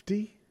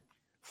 50?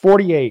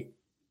 48.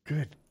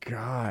 Good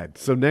God.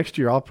 So next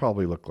year I'll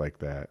probably look like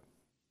that.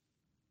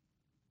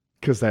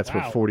 Because that's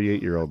what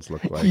 48-year-olds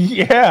look like.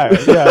 Yeah.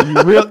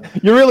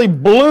 You really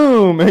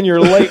bloom in your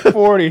late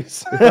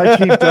 40s. If I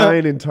keep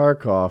dying in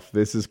Tarkov,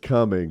 this is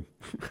coming.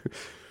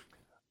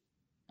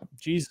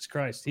 Jesus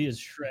Christ, he is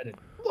shredded.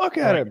 Look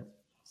at him.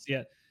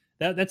 Yeah,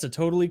 that's a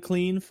totally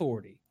clean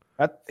 40.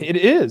 It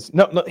is.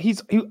 No, he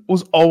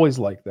was always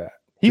like that.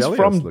 He's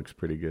Delios looks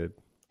pretty good.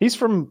 He's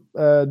from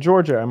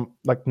Georgia. I'm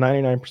like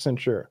 99%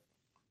 sure.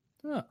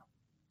 Oh.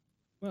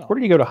 Well, where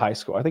did he go to high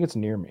school? I think it's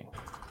near me.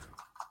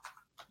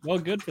 Well,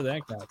 good for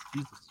that guy.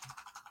 Jesus.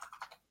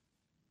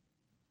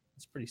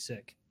 That's pretty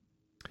sick.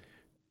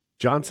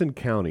 Johnson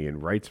County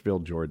in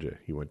Wrightsville, Georgia.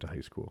 He went to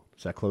high school.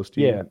 Is that close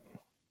to you?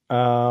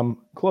 Yeah.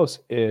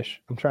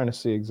 Close-ish. I'm trying to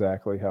see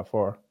exactly how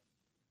far.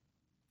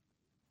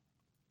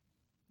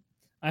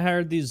 I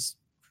hired these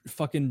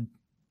fucking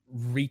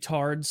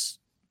retards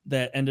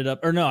that ended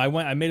up, or no,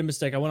 I made a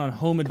mistake. I went on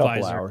Home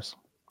Advisor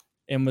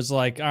and was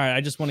like, all right,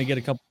 I just want to get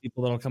a couple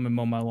people that'll come and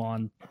mow my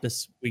lawn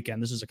this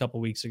weekend. This was a couple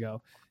weeks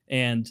ago.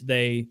 And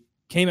they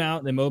came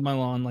out, they mowed my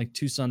lawn like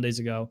 2 Sundays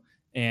ago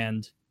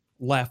and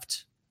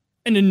left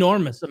an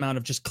enormous amount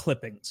of just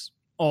clippings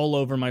all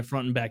over my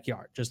front and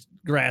backyard, just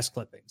grass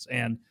clippings.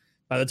 And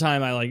by the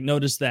time I like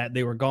noticed that,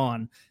 they were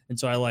gone. And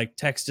so I like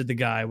texted the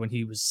guy when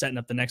he was setting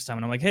up the next time.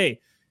 And I'm like, hey,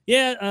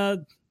 yeah,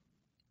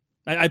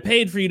 I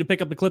paid for you to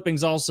pick up the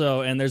clippings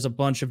also. And there's a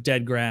bunch of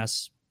dead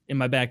grass in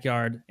my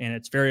backyard and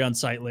it's very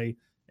unsightly.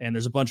 And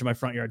there's a bunch in my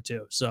front yard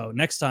too. So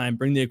next time,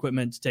 bring the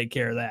equipment to take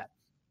care of that.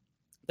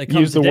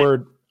 Use the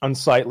word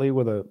unsightly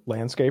with a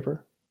landscaper?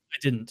 I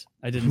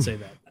didn't say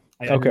that.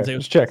 Okay,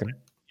 just checking.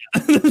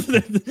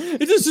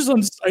 It's just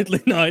unsightly.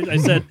 No, I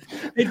said,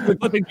 hey, the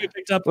clipping you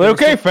picked up.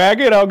 Okay,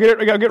 faggot, I'll get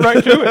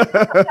right to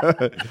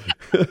it.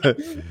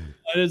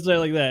 I didn't say it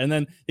like that. And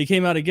then he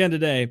came out again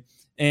today,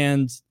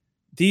 and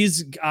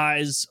these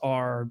guys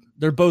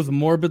they're both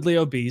morbidly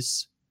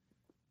obese,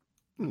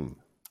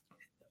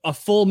 a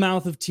full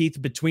mouth of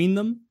teeth between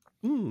them,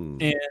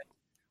 and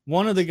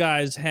one of the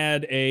guys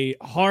had a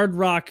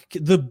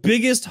the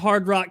biggest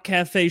Hard Rock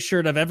Cafe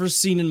shirt I've ever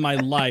seen in my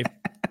life,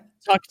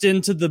 tucked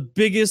into the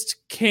biggest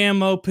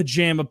camo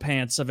pajama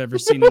pants I've ever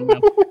seen in my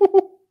life.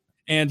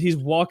 And he's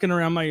walking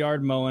around my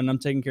yard mowing. I'm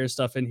taking care of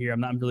stuff in here.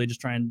 I'm really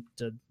just trying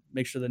to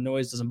make sure the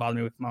noise doesn't bother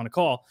me if I'm on a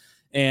call.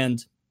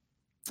 And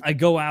I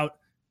go out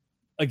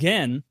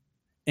again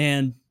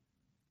and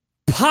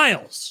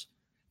piles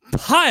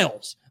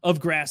of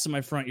grass in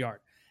my front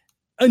yard,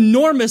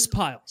 enormous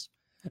piles.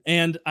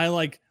 And I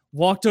like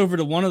walked over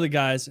to one of the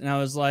guys and I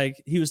was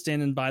like, he was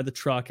standing by the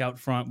truck out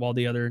front while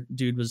the other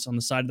dude was on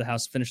the side of the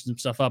house finishing some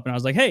stuff up. And I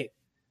was like, hey,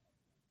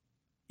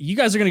 you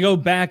guys are going to go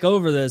back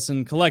over this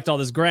and collect all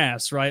this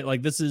grass, right?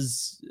 Like this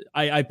is,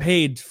 I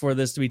paid for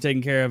this to be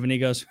taken care of. And he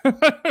goes,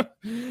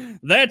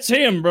 that's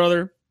him,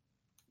 brother.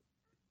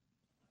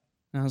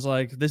 And I was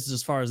like, this is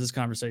as far as this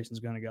conversation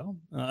is going to go.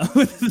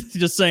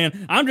 Just saying,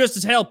 I'm just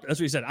his helper. That's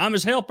what he said. I'm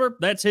his helper.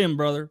 That's him,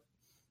 brother.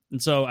 And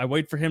so I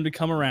wait for him to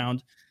come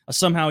around, a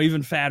somehow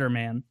even fatter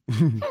man.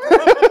 And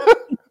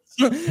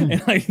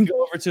I can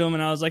go over to him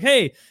and I was like,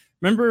 hey,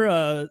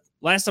 remember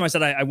last time I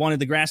said I wanted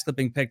the grass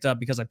clipping picked up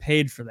because I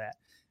paid for that?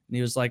 And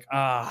he was like,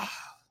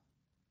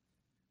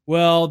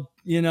 well,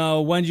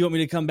 when do you want me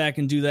to come back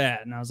and do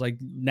that? And I was like,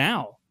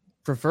 now,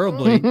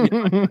 preferably.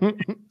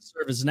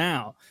 Service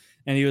now.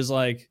 And he was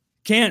like,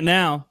 can't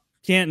now.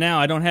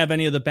 I don't have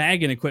any of the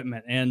bagging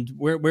equipment. And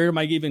where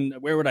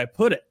would I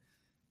put it?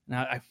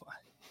 And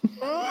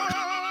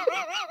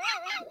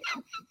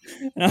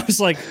and I was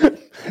like, do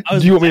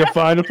you want me to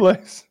find a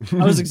place?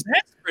 I was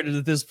exasperated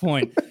at this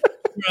point.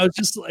 I was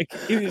just like,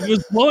 it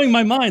was blowing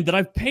my mind that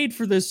I've paid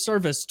for this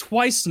service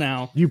twice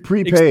now. You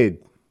prepaid.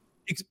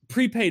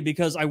 Prepaid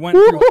because I went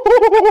through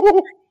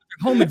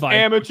Home Advisor.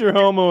 Amateur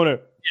homeowner.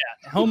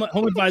 Yeah, Home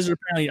Advisor.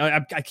 Apparently,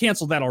 I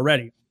canceled that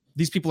already.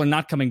 These people are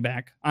not coming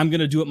back. I'm going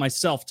to do it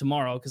myself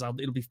tomorrow because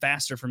it'll be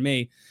faster for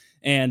me.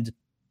 And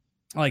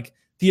like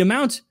the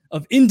amount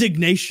of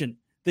indignation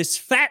this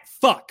fat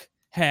fuck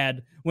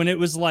had when it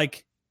was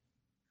like,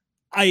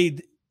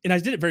 and I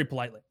did it very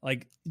politely.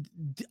 Like,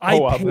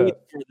 I'll I paid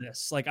bet. for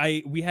this. Like,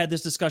 we had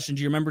this discussion.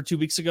 Do you remember 2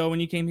 weeks ago when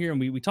you came here and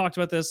we talked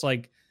about this?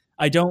 Like,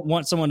 I don't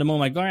want someone to mow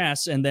my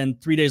grass and then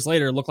 3 days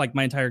later look like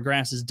my entire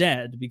grass is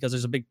dead because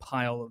there's a big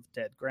pile of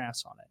dead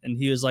grass on it. And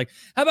he was like,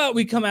 "How about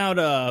we come out?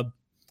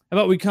 On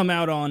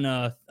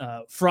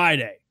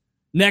Friday,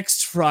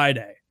 next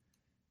Friday,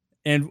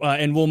 and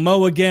we'll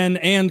mow again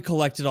and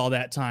collect it all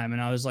that time."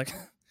 And I was like,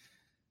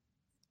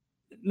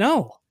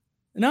 "No,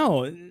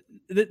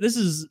 this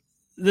is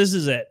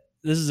it.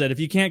 This is it. If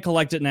you can't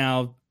collect it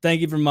now,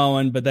 thank you for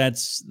mowing, but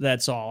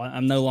that's all.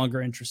 I'm no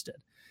longer interested."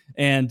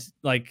 And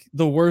like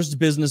the worst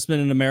businessman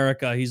in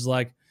America, he's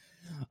like,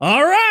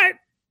 "All right,"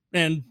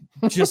 and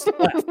just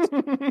left.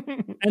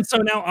 And so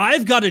now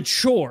I've got a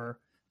chore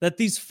that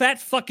these fat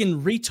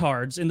fucking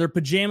retards in their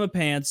pajama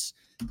pants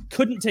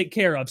couldn't take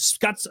care of.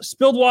 Got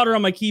spilled water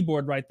on my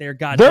keyboard right there.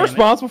 God They're damn it.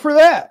 responsible for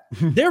that.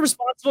 They're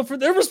responsible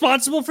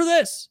for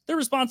this. They're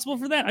responsible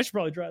for that. I should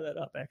probably dry that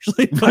up,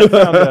 actually.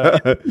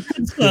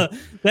 But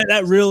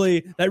that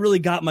really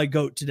got my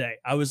goat today.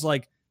 I was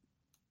like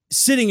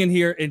sitting in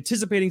here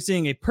anticipating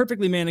seeing a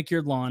perfectly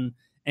manicured lawn,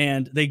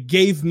 and they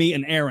gave me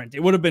an errand.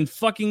 It would have been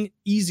fucking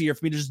easier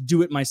for me to just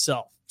do it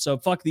myself. So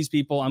fuck these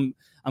people. I'm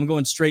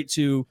going straight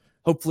to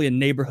hopefully a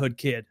neighborhood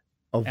kid.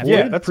 Avoid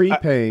Yeah, that's-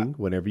 prepaying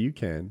whenever you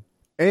can.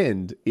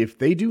 And if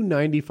they do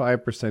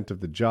 95%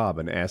 of the job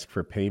and ask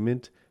for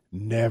payment,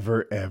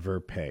 never ever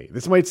pay.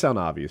 This might sound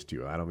obvious to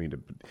you. I don't mean to,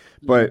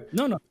 but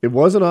No. it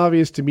wasn't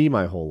obvious to me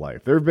my whole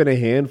life. There have been a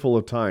handful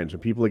of times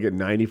when people get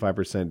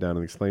 95% down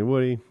and explain,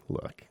 "Woody,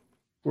 look,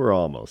 we're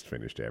almost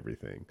finished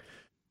everything."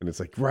 And it's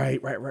like, right.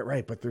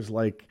 But there's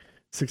like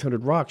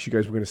 600 rocks. You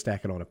guys were going to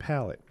stack it on a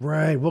pallet.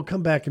 Right. We'll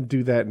come back and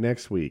do that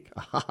next week.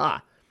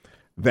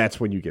 That's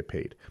when you get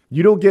paid.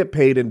 You don't get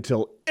paid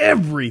until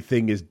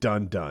everything is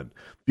done.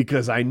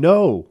 Because I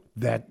know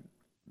that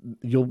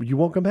you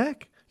won't come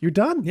back. You're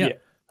done. Yeah.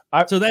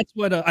 So that's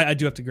what I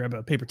do have to grab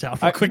a paper towel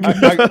real quick.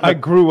 I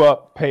grew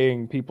up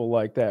paying people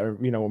like that,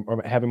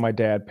 or having my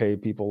dad pay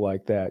people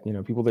like that,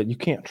 people that you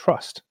can't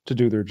trust to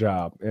do their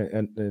job,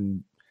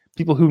 and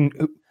people who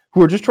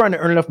are just trying to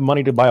earn enough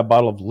money to buy a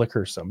bottle of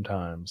liquor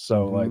sometimes.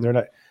 So like they're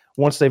not,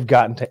 once they've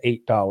gotten to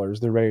 $8,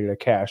 they're ready to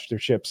cash their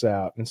chips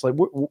out. And it's like,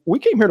 we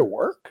came here to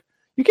work.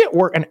 You can't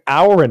work an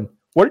hour and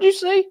what did you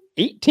say?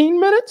 18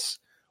 minutes?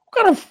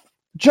 What kind of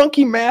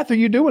junky math are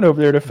you doing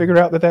over there to figure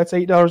out that that's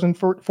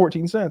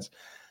 $8.14?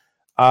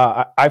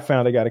 I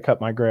found I got to cut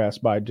my grass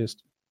by I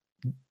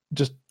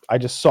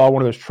just saw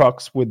one of those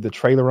trucks with the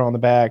trailer on the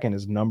back and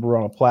his number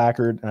on a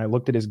placard, and I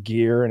looked at his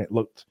gear and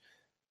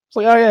it's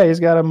like, oh yeah, he's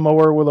got a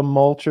mower with a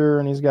mulcher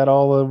and he's got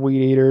all the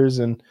weed eaters,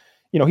 and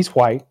he's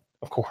white,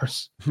 of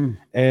course.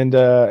 And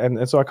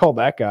so I called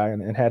that guy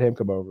and had him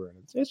come over, and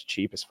it's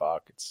cheap as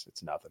fuck.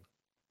 It's nothing.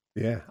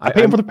 Yeah. I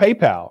pay him for the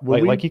PayPal.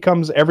 Like he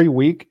comes every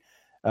week,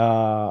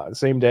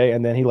 same day,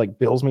 and then he like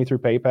bills me through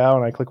PayPal,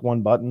 and I click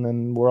one button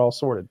and we're all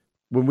sorted.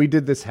 When we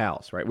did this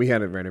house, right, we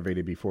had it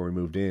renovated before we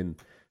moved in,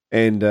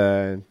 and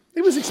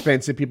it was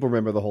expensive. People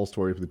remember the whole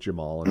story with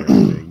Jamal and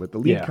everything, but the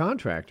lead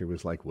contractor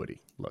was like,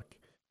 "Woody, look,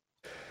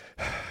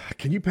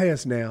 can you pay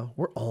us now?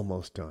 We're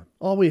almost done.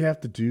 All we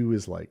have to do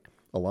is like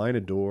align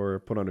a door,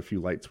 put on a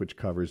few light switch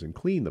covers, and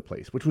clean the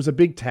place," which was a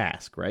big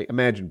task, right?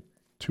 Imagine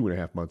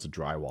 2.5 months of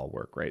drywall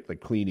work, right?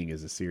 Like cleaning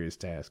is a serious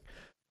task.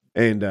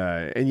 And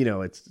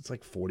it's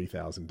like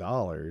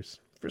 $40,000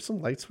 for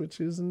some light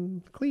switches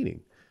and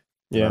cleaning.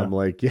 Yeah. And I'm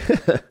like,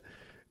 yeah,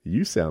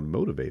 you sound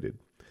motivated.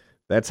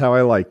 That's how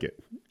I like it.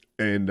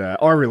 And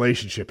our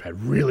relationship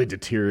had really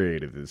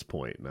deteriorated at this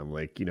point. And I'm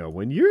like,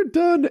 when you're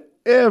done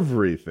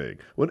everything,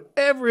 when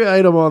every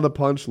item on the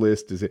punch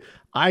list is it,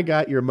 I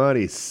got your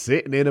money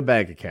sitting in a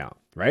bank account,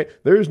 right?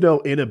 There's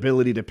no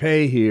inability to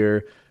pay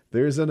here.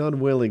 There's an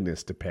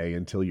unwillingness to pay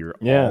until you're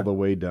all the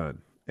way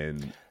done. And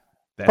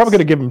that's probably going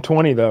to give him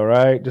 20 though,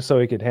 right? Just so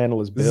he could handle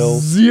his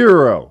bills.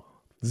 Zero.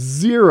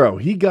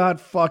 He got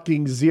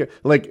fucking zero.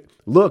 Like,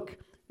 look,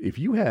 if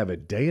you have a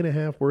day and a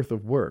half worth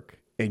of work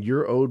and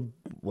you're owed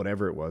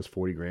whatever it was,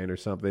 40 grand or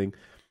something,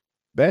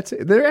 that's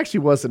it. There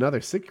actually was another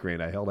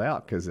 $6,000 I held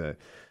out because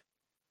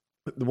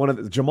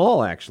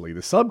Jamal, actually,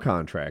 the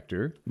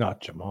subcontractor,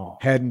 not Jamal,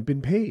 hadn't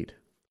been paid.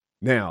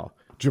 Now,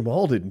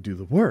 Jamal didn't do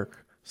the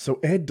work, so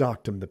Ed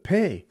docked him the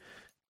pay.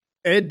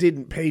 Ed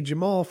didn't pay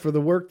Jamal for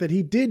the work that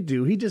he did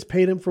do. He just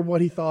paid him for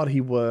what he thought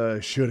he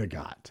should have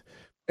got.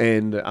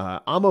 And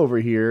I'm over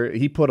here.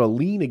 He put a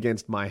lien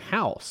against my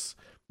house,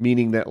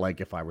 meaning that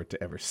like if I were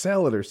to ever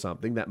sell it or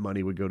something, that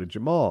money would go to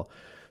Jamal.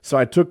 So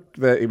I took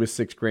it was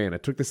 $6,000. I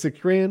took the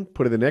 $6,000,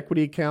 put it in an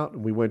equity account,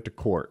 and we went to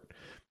court.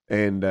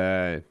 And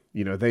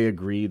they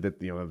agreed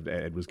that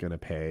Ed was going to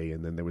pay,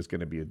 and then there was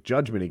going to be a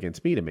judgment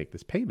against me to make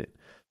this payment.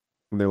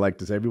 And they're like,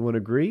 "Does everyone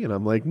agree?" And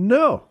I'm like,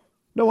 "No,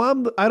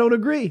 I don't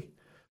agree."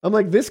 I'm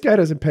like, this guy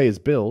doesn't pay his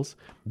bills.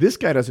 This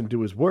guy doesn't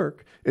do his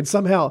work. And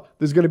somehow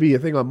there's going to be a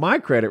thing on my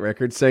credit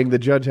record saying the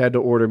judge had to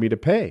order me to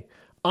pay.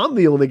 I'm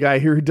the only guy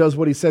here who does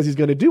what he says he's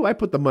going to do. I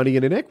put the money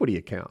in an equity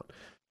account.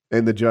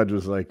 And the judge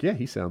was like, yeah,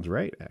 he sounds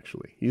right,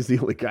 actually. He's the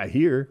only guy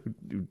here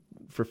who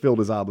fulfilled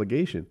his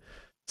obligation.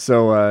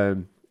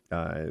 So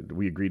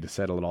we agreed to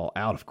settle it all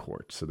out of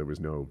court, so there was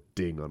no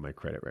ding on my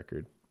credit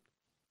record,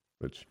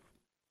 which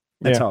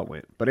that's how it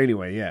went. But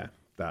anyway,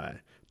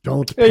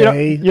 don't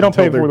pay. You don't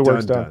pay until before the they're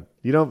work's done.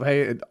 You don't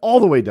pay it all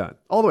the way done,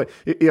 all the way.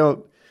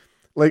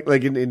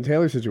 Like in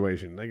Taylor's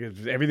situation, like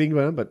it's everything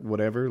done, but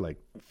whatever, like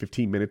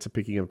 15 minutes of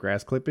picking up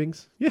grass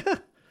clippings. Yeah.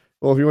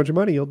 Well, if you want your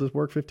money, you'll just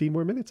work 15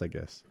 more minutes, I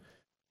guess.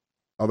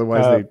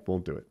 Otherwise, they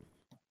won't do it.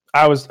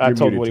 I You're told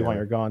muted, Woody while Taylor.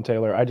 you're gone,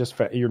 Taylor.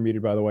 You're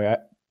muted, by the way.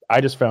 I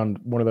just found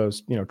one of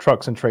those,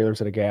 trucks and trailers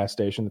at a gas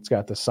station that's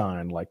got the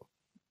sign like,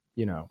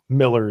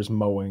 Miller's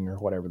Mowing or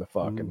whatever the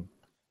fuck, and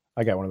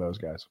I got one of those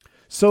guys.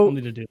 So,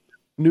 Something to do.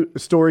 new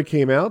story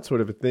came out,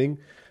 sort of a thing.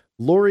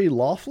 Lori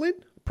Loughlin,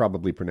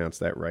 probably pronounced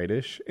that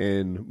rightish,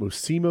 and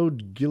Massimo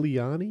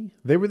Giuliani.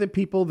 They were the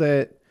people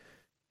that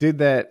did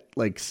that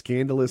like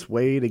scandalous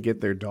way to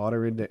get their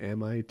daughter into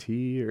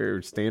MIT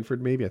or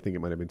Stanford, maybe. I think it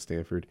might have been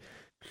Stanford.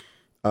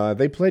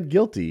 They pled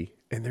guilty,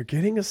 and they're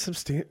getting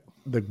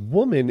the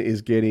woman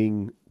is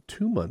getting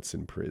 2 months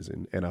in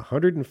prison and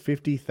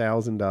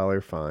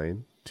 $150,000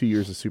 fine, 2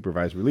 years of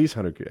supervised release,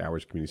 100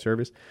 hours community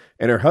service,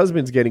 and her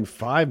husband's getting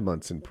 5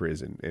 months in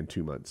prison and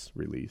 2 months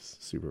release,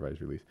 supervised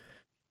release.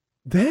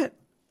 That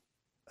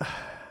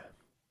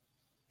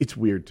it's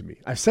weird to me.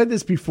 I've said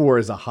this before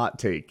as a hot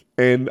take,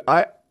 and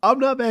I'm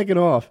not backing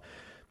off.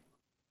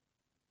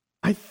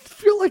 I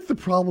feel like the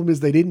problem is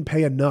they didn't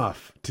pay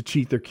enough to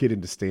cheat their kid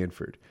into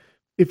Stanford.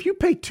 If you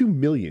pay $2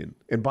 million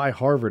and buy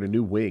Harvard a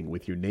new wing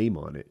with your name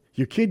on it,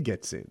 your kid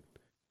gets in.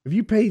 If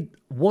you pay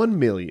 $1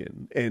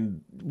 million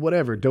and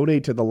whatever,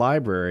 donate to the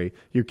library,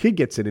 your kid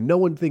gets in and no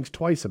one thinks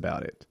twice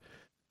about it.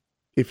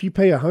 If you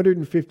pay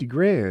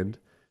 $150,000,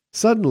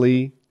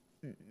 suddenly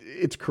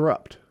it's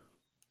corrupt.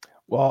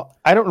 Well,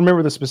 I don't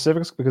remember the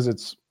specifics because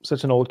it's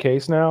such an old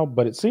case now,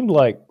 but it seemed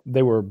like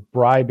they were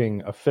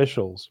bribing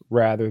officials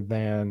rather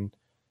than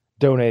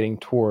donating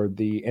toward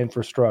the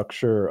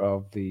infrastructure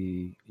of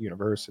the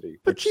university.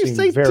 But you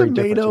say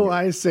tomato,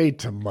 I say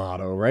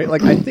tomato, right?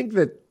 Like, I think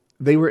that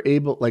they were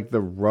able, like the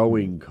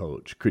rowing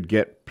coach could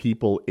get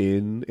people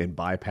in and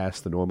bypass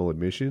the normal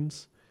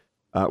admissions,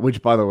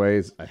 which, by the way,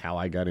 is how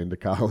I got into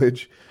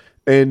college.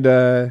 And,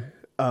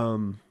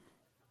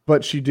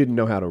 but she didn't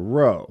know how to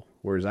row,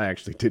 whereas I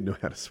actually didn't know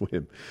how to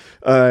swim.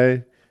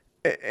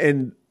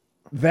 And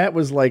that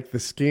was like the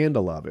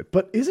scandal of it.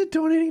 But is it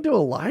donating to a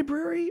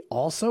library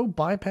also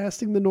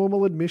bypassing the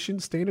normal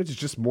admission standards? It's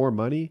just more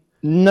money?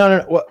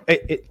 No. Well,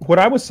 what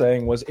I was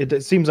saying was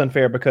it seems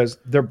unfair because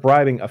they're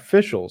bribing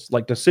officials,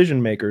 like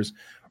decision makers,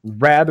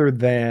 rather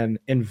than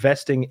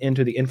investing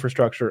into the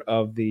infrastructure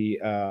of the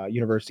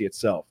university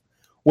itself,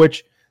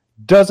 which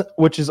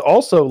is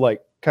also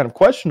like kind of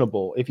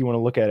questionable if you want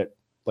to look at it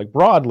like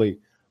broadly.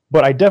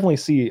 But I definitely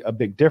see a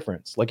big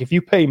difference. Like if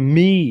you pay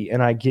me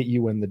and I get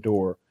you in the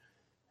door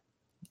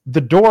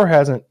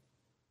hasn't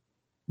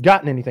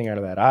gotten anything out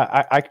of that.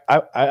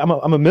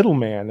 I'm a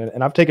middleman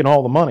and I've taken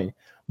all the money.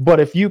 But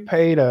if you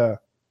pay to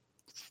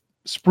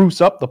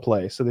spruce up the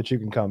place so that you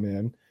can come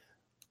in,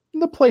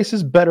 the place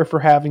is better for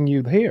having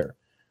you here.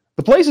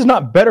 The place is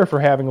not better for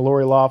having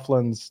Lori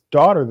Loughlin's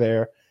daughter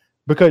there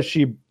because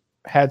she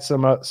had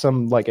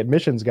some like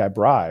admissions guy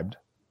bribed.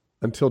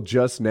 Until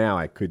just now,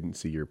 I couldn't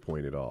see your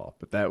point at all.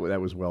 But that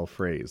was well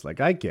phrased. Like,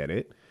 I get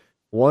it.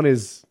 One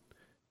is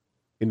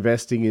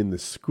investing in the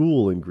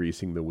school and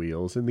greasing the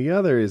wheels, and the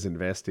other is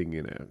investing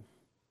in a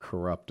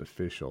corrupt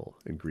official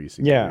and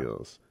greasing the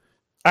wheels.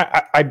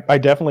 I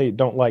definitely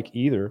don't like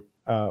either,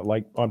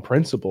 like on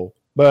principle,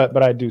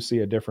 but I do see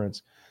a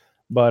difference.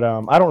 But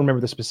I don't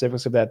remember the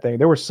specifics of that thing.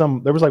 There was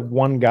like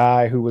one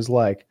guy who was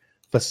like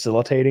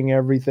facilitating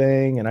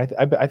everything, and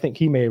I think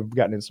he may have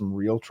gotten in some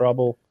real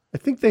trouble. I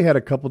think they had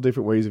a couple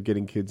different ways of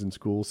getting kids in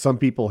school. Some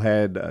people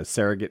had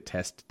surrogate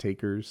test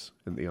takers,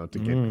 and to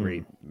get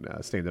great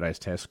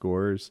standardized test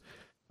scores.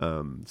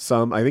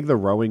 Some, I think the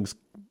rowing's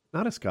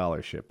not a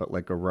scholarship, but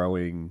like a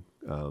rowing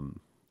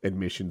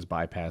admissions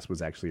bypass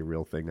was actually a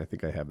real thing. I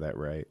think I have that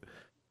right.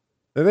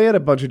 And they had a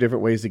bunch of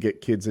different ways to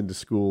get kids into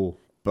school,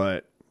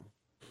 but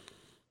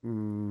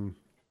I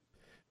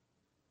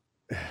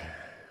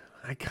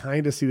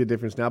kind of see the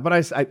difference now.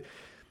 But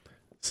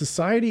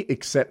society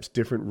accepts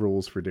different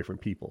rules for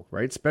different people,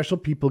 right? Special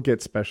people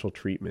get special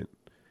treatment.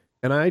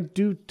 And I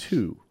do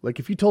too. Like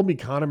if you told me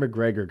Conor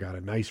McGregor got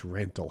a nice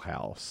rental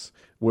house,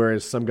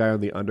 whereas some guy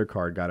on the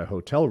undercard got a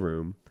hotel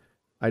room,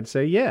 I'd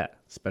say, yeah,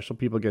 special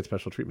people get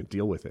special treatment.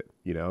 Deal with it,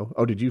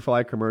 Oh, did you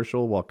fly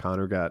commercial while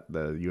Conor got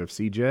the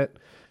UFC jet?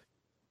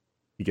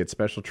 You get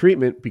special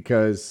treatment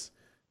because,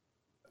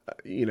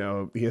 he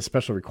has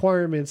special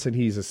requirements and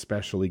he's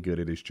especially good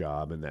at his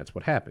job, and that's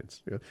what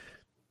happens.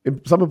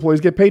 Some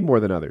employees get paid more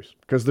than others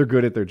because they're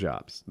good at their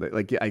jobs.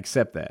 Like, I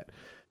accept that.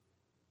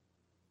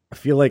 I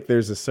feel like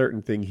there's a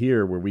certain thing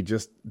here where we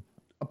just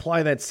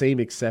apply that same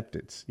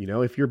acceptance.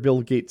 If you're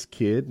Bill Gates'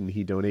 kid and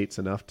he donates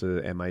enough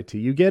to MIT,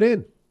 you get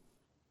in.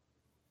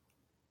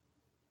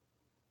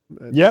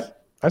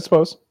 Yep, I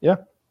suppose. Yeah,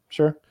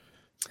 sure.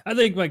 I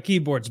think my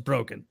keyboard's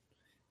broken.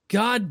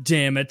 God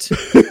damn it.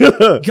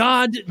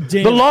 God damn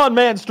it. The lawn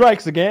man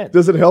strikes again.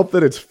 Does it help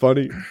that it's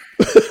funny?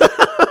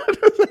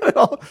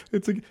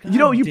 It's a, you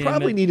damn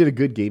probably it. needed a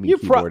good gaming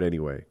keyboard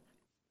anyway.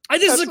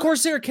 This is a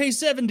Corsair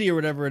K70 or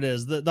whatever it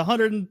is, the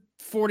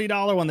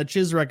 $140 one that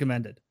Chiz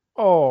recommended.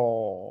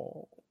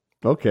 Oh,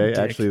 Okay, Dick.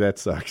 actually that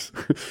sucks.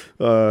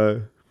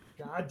 God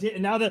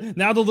damn, now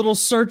the little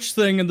search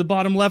thing in the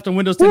bottom left on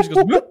Windows 10 just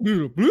goes bloop,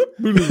 bloop, bloop,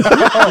 bloop.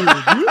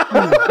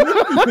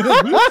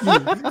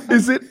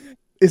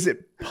 Is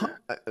it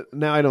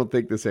now I don't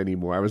think this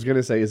anymore. I was going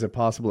to say, is it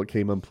possible it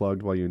came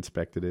unplugged while you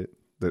inspected it?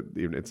 That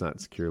it's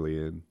not securely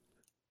in.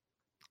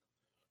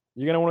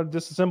 you're gonna want to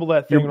disassemble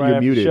that thing right You're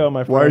after muted. the show,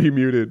 my friend. Why are you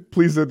muted?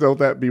 Please don't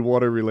that be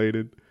water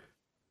related.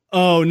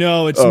 Oh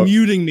no, it's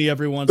muting me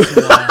every once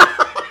in a while.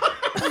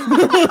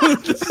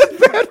 This is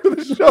bad for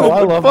the show. Oh, I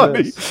but love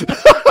funny. this.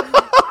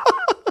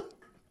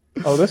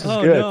 Oh, this is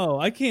Oh good. no,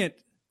 I can't.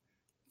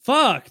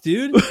 Fuck,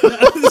 dude.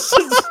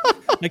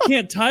 I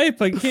can't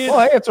type. I can't. Well,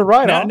 hey, it's a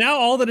write-off. Now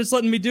all that it's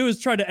letting me do is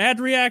try to add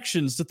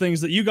reactions to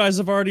things that you guys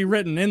have already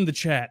written in the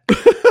chat.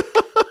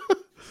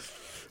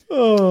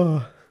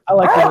 Oh, I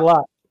like it a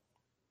lot.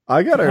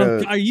 I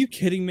gotta. Are you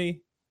kidding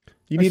me?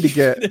 You need to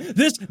get.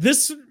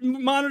 This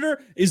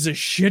monitor is a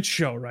shit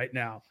show right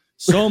now.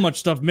 So much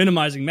stuff,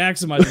 minimizing,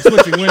 maximizing,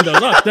 switching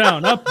windows, up,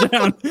 down, up,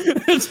 down.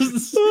 And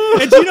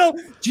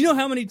do you know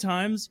how many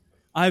times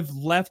I've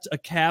left a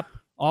cap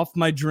off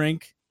my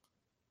drink?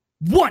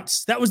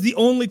 Once. That was the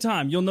only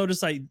time. You'll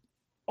notice I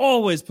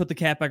always put the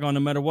cap back on no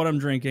matter what I'm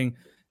drinking.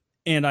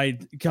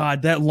 And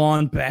God, that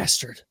lawn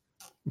bastard.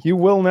 You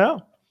will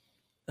now.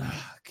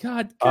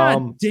 God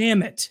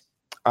damn it.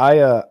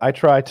 I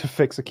tried to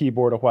fix a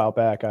keyboard a while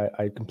back.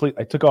 I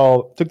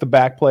took the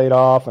back plate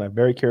off and I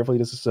very carefully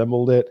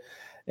disassembled it.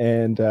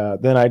 And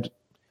then I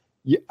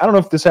don't know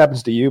if this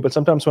happens to you, but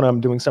sometimes when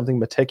I'm doing something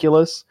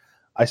meticulous,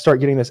 I start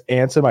getting this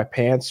ants in my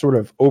pants, sort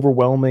of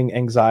overwhelming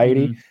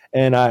anxiety.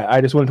 And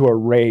I just went into a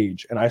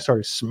rage and I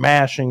started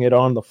smashing it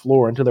on the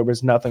floor until there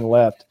was nothing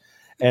left.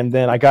 And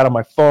then I got on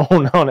my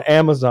phone on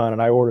Amazon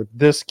and I ordered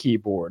this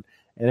keyboard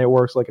and it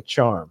works like a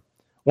charm.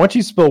 Once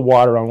you spill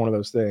water on one of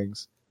those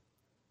things,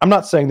 I'm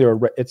not saying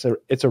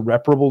it's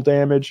irreparable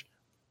damage.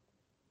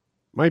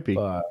 Might be.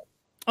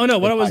 Oh no,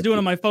 what I was doing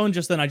on my phone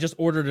just then, I just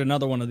ordered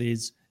another one of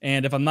these.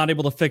 And if I'm not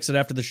able to fix it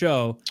after the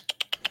show,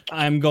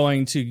 I'm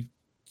going to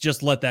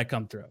just let that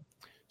come through.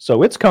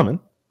 So it's coming.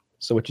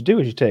 So what you do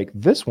is you take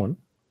this one,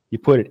 you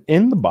put it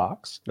in the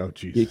box, Oh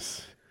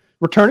Jesus.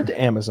 return it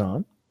to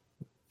Amazon.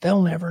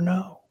 They'll never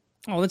know.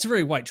 Oh, that's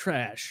very white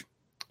trash.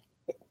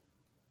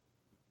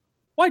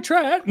 White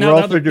trash. We're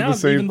all thinking the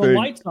same even thing. the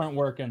lights aren't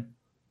working.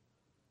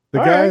 The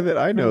All guy right. that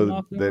I Turn know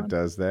off the that on.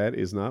 does that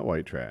is not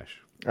white trash.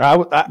 I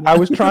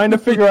was trying to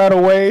figure out a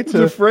way To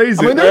to phrase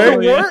I mean, it, there's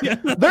right?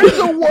 a word. There's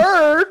a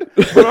word,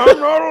 but I'm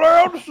not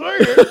allowed to say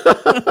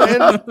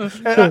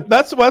it. And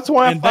that's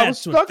why And I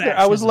was that's what stuck there.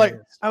 I was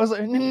fascism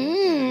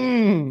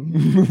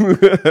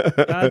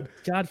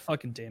like, God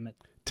fucking damn it.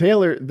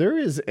 Taylor, there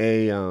is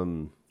a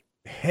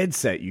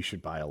headset you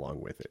should buy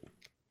along with it.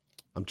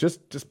 I'm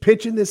just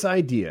pitching this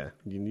idea.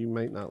 You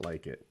might not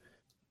like it,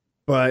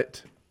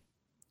 but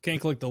Can't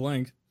click the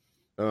link.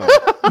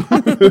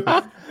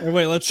 oh.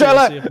 Wait, let's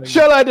Shall see if I can-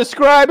 shall I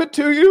describe it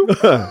to you?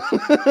 All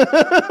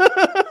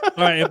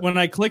right, when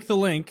I click the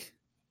link,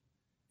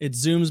 it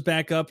zooms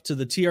back up to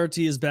the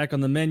TRT is back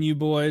on the menu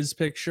boys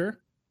picture.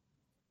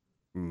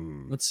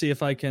 Hmm. Let's see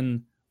if I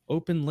can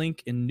open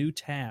link in new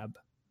tab.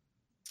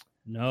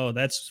 No,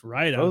 that's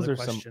right. Those out are of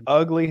the some question.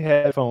 ugly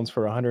headphones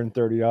for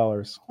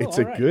 $130. It's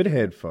all a right. good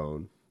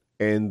headphone,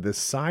 and the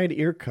side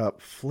ear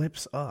cup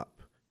flips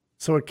up,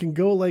 so it can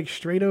go like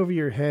straight over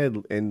your head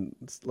and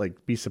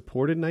like be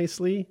supported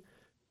nicely,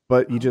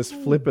 but you just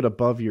flip it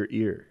above your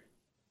ear.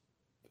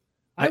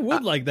 I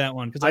would like that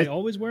one because I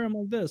always wear them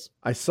like this.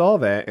 I saw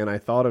that and I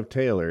thought of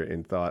Taylor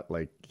and thought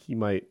like he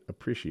might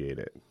appreciate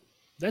it.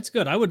 That's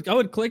good. I would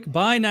click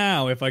buy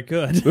now if I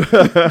could.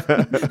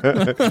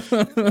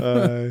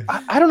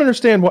 I don't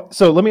understand what.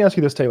 So let me ask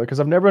you this, Taylor, because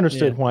I've never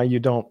understood Yeah. why you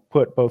don't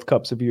put both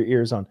cups of your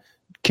ears on.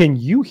 Can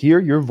you hear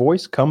your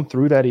voice come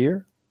through that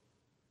ear?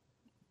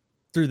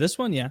 Through this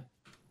one, yeah.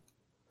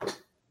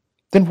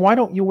 Then why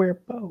don't you wear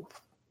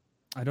both?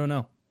 I don't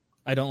know.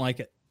 I don't like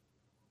it.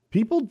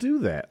 People do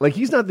that. Like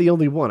he's not the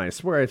only one. I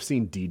swear I've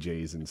seen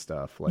DJs and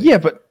stuff. Like Yeah,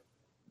 but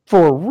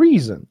for a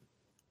reason.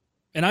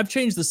 And I've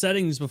changed the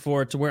settings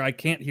before to where I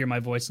can't hear my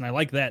voice, and I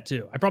like that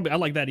too. I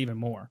like that even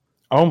more.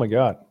 Oh my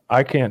God,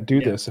 I can't do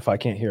Yeah. this if I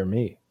can't hear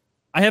me.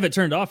 I have it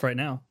turned off right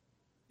now.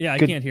 Yeah, I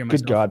can't hear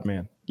myself. Good God,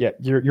 man. Yeah,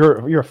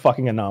 you're a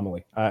fucking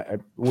anomaly.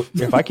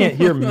 If I can't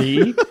hear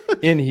me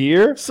in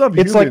here,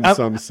 Subhuman, it's like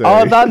some say.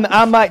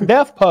 I'm like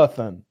deaf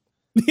person.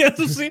 Yeah,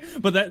 see,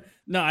 but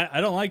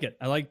I don't like it.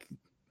 I like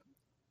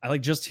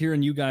just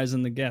hearing you guys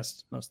and the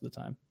guests most of the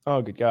time.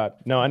 Oh good God,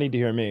 no, I need to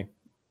hear me.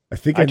 I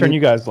think I turn need-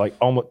 you guys like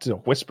almost to a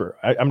whisper.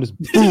 I'm just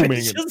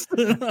booming.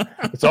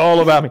 It's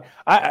all about me.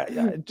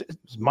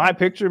 It's my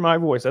picture, my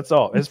voice. That's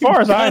all. As far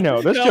as I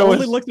know, this Yeah, show I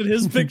only is. looked at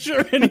his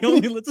picture, and he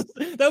only listens.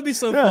 That would be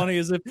so Yeah. funny,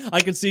 as if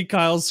I could see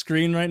Kyle's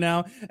screen right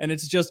now, and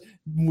it's just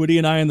Woody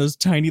and I in those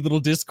tiny little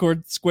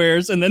Discord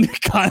squares, and then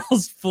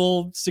Kyle's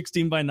full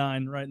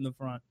 16:9 right in the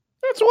front.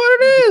 That's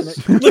what it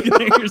is. Looking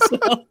at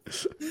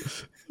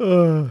yourself.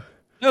 Uh,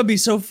 That would be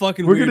so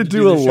fucking we're weird. gonna to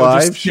do a the show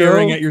live just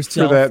staring show at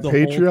yourself for that the whole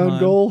Patreon time.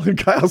 goal, and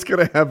Kyle's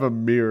gonna have a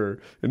mirror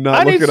and not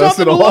I look need at us at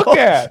something to all. look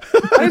at.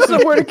 I need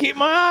somewhere to keep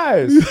my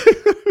eyes.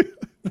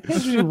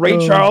 Just Ray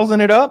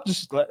Charlesing it up.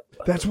 Just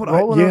That's what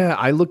rolling up.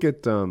 I look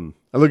at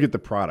the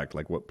product,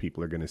 like what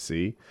people are gonna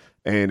see,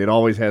 and it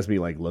always has me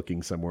like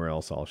looking somewhere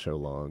else all show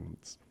long.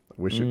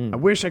 I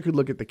wish I could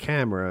look at the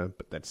camera,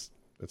 but that's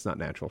not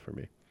natural for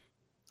me.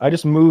 I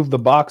just move the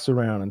box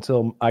around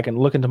until I can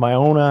look into my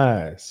own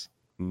eyes.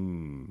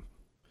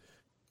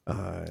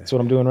 That's what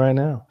I'm doing right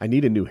now. I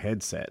need a new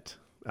headset.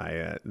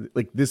 I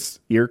like this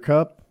ear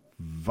cup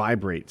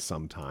vibrates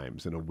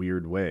sometimes in a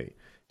weird way,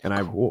 and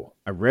Cool.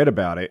 I read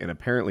about it, and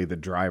apparently the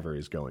driver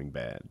is going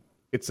bad.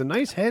 It's a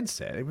nice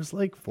headset. It was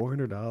like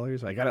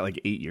 $400. I got it like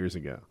 8 years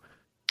ago.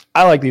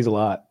 I like these a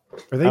lot.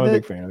 Are they I'm a the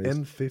big fan of these.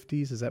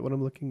 M50s? Is that what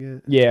I'm looking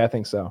at? Yeah, I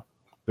think so.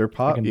 They're I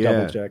pop. can Yeah,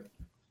 double check.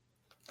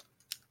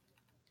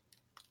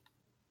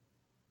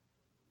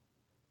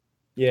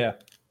 Yeah,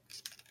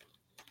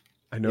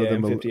 I know yeah,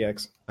 them.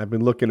 M50X. I've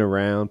been looking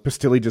around.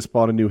 Pastilli just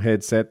bought a new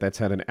headset. That's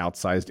had an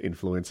outsized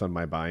influence on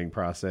my buying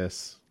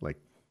process. Like,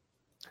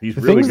 he's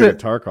The really things good at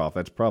Tarkov.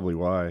 That's probably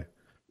why.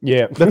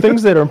 Yeah, the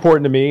things that are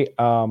important to me,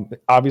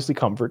 obviously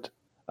comfort.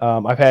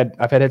 I've had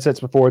headsets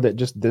before that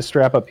just this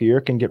strap up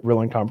here can get real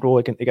uncomfortable.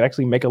 It can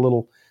actually make a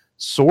little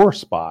sore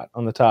spot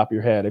on the top of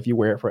your head if you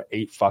wear it for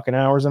 8 fucking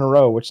hours in a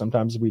row, which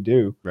sometimes we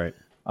do. Right.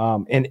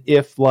 And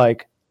if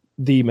like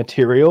the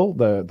material,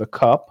 the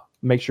cup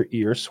makes your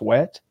ear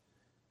sweat,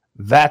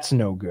 that's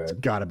no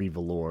good. Gotta be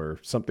velour,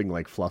 something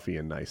like fluffy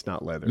and nice,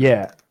 not leather.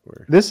 Yeah.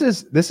 Or- This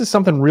is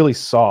something really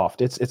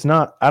soft. It's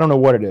not, I don't know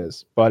what it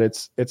is, but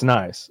it's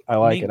nice. I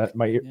like Mink. it.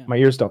 My Yeah. my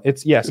ears don't.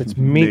 It's mink,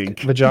 Mink.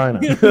 vagina.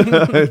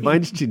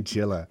 Mine's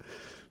chinchilla.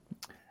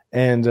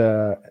 And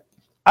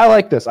I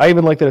like this. I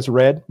even like that it's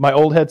red. My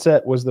old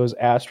headset was those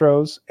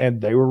Astros, and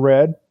they were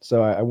red,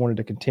 so I wanted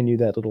to continue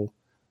that little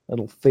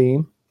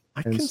theme.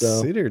 I And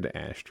so- considered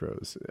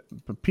Astros,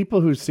 but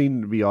people who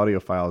seem to be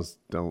audiophiles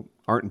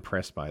aren't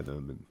impressed by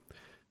them. And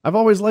I've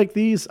always liked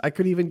these. I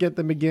could even get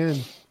them again.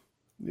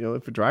 You know,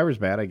 if a driver's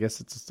bad, I guess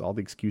it's all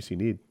the excuse you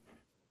need.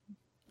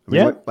 I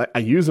mean, Yeah. I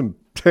use them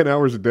 10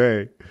 hours a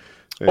day.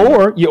 And-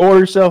 Or you order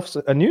yourself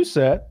a new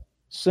set,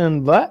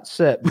 send that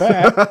set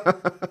back.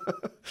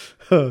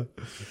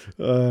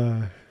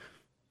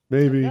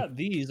 Maybe I've got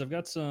these. I've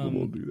got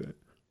we'll do that.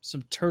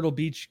 some Turtle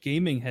Beach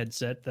gaming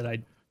headset that I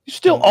You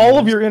still all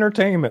of your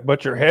entertainment,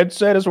 but your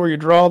headset is where you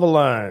draw the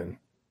line.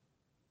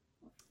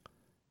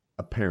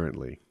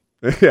 Apparently.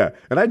 Yeah.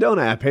 And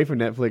I pay for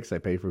Netflix, I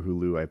pay for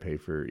Hulu, I pay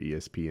for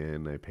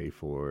ESPN, I pay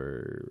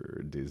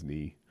for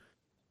Disney.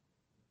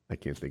 I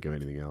can't think of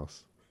anything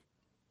else.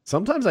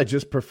 Sometimes I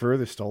just prefer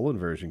the stolen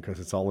version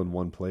because it's all in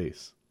one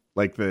place.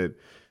 Like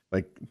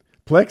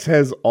Plex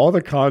has all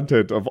the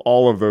content of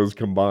all of those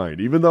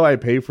combined. Even though I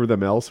pay for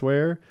them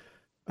elsewhere,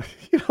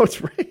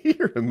 it's right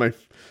here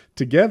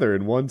together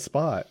in one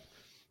spot.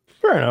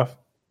 Fair enough.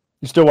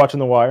 You still watching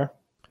The Wire?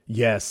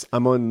 Yes,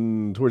 I'm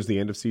on towards the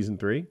end of season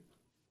 3.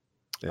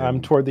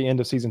 I'm toward the end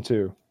of season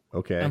 2.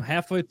 Okay. I'm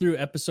halfway through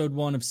episode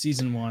 1 of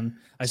season 1.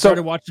 I So-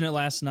 started watching it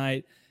last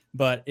night,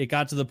 but it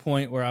got to the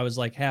point where I was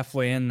like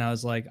halfway in and I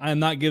was like, I'm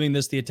not giving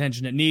this the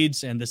attention it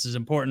needs and this is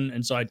important.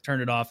 And so I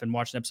turned it off and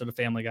watched an episode of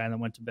Family Guy and then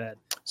went to bed.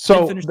 So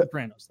Didn't finish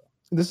Sopranos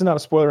though. this is not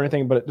a spoiler or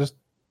anything, but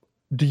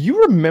do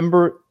you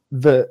remember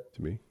To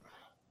me.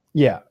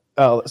 Yeah.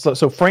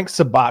 So Frank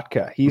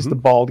Sabatka, he's Mhm. the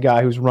bald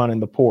guy who's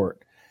running the port.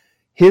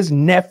 His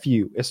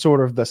nephew is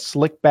sort of the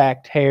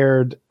slick-backed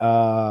haired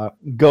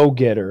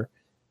go-getter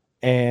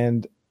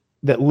and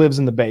that lives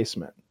in the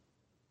basement.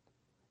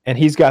 And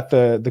he's got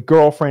the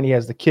girlfriend he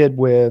has the kid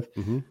with.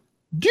 Mm-hmm.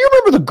 Do you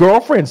remember the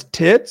girlfriend's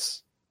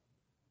tits?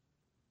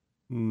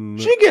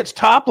 She gets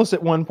topless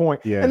at one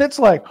point. Yeah. And it's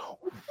like,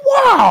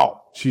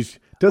 wow.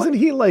 Doesn't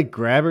he like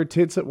grab her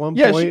tits at one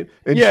Yeah, point?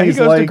 he goes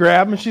to like,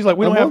 grab him and she's like,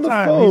 we don't I'm have on the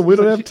time. phone. He's- We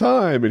don't she- have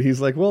time. And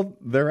he's like, well,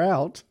 they're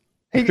out.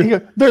 he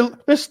goes,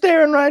 they're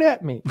staring right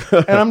at me.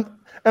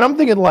 And I'm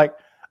thinking like,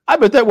 I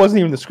bet that wasn't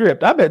even the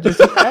script. I bet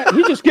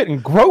he's just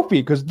getting gropey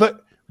because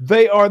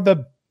they are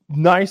the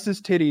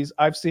nicest titties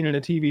I've seen in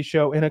a TV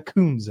show in a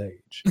coon's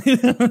age.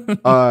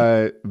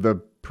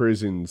 The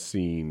prison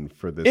scene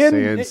for the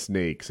sand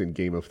snakes in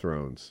Game of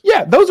Thrones.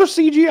 Yeah, those are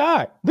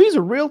CGI. These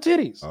are real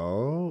titties.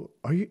 Oh,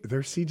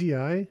 they're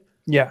CGI?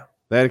 Yeah,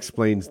 That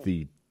explains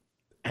the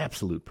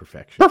absolute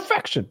perfection.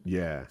 perfection.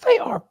 Yeah. They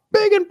are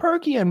big and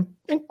perky and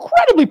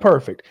incredibly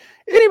perfect.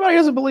 Anybody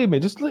doesn't believe me,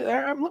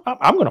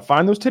 I'm going to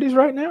find those titties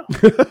right now.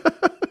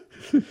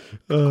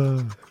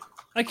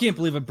 I can't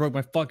believe I broke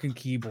my fucking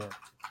keyboard.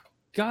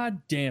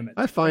 God damn it.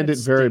 I find That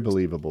it very stinks.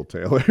 believable,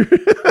 Taylor.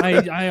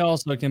 I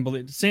also can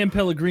believe San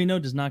Pellegrino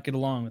does not get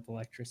along with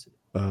electricity.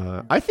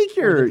 I think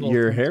Or the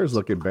your Vulcans. hair's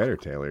looking better,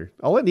 Taylor.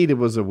 All it needed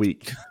was a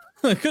week.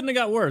 Couldn't have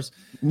got worse.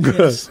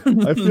 Yes.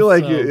 I feel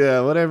like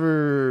So-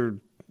 whatever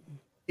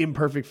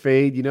imperfect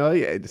fade,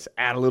 just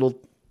add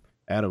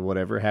a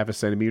whatever, half a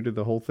centimeter to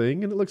the whole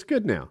thing, and it looks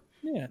good now.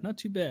 Yeah, not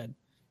too bad.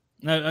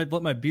 I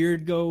let my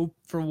beard go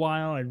for a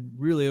while. I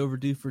really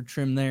overdue for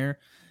trim there.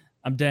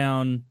 I'm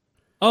down.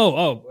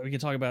 Oh, we can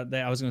talk about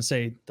that. I was going to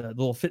say the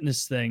little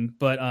fitness thing,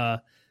 but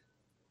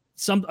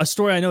a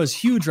story I know is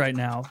huge right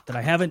now that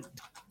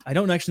I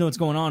don't actually know what's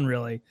going on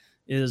really,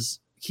 is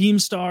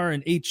Keemstar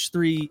and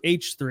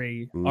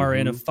H3H3 are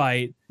in a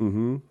fight.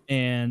 Mm-hmm.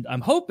 And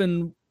I'm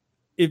hoping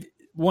if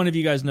one of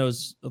you guys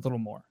knows a little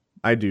more.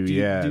 I do,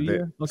 yeah.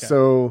 Okay.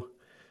 So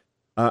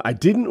I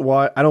don't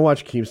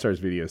watch Keemstar's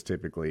videos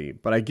typically,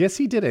 but I guess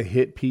he did a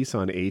hit piece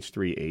on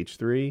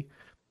H3H3.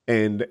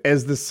 And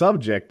as the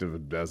subject of a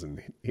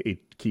dozen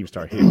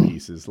Keemstar hit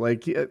pieces,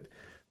 like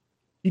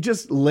he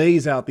just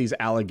lays out these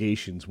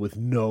allegations with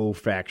no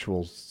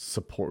factual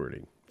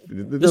supporting.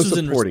 This was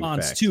in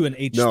response to an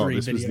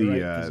H3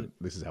 video, right?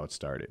 This is how it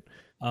started.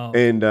 Oh.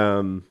 And,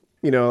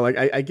 like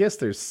I guess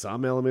there's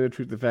some element of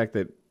truth to the fact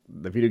that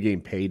the video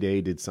game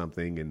Payday did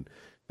something and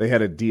they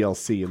had a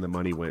DLC and the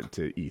money went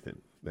to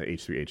Ethan, the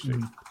H3H3.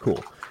 Mm-hmm.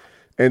 Cool.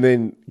 And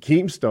then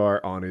Keemstar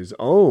on his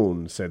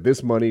own said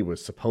this money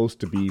was supposed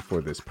to be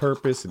for this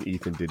purpose, and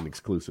Ethan didn't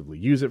exclusively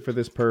use it for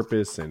this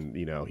purpose. And,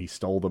 he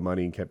stole the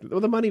money and kept it. Well,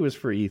 the money was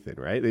for Ethan,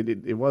 right?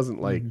 It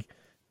wasn't like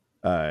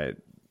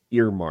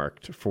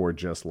earmarked for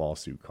just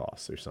lawsuit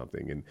costs or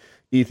something. And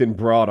Ethan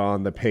brought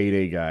on the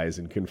Payday guys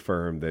and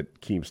confirmed that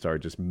Keemstar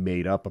just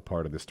made up a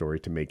part of the story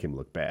to make him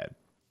look bad.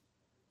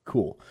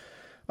 Cool.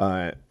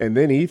 And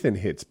then Ethan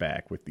hits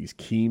back with these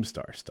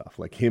Keemstar stuff,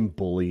 like him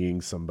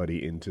bullying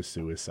somebody into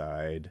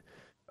suicide.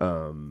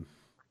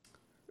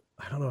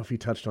 I don't know if he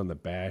touched on the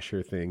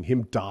Basher thing,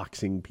 him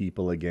doxing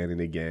people again and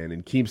again,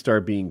 and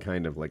Keemstar being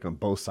kind of like on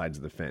both sides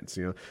of the fence.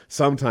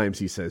 Sometimes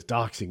he says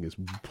doxing is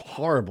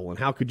horrible, and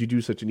how could you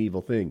do such an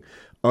evil thing?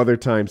 Other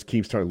times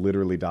Keemstar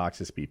literally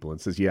doxes people and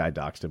says, yeah, I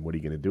doxed him. What are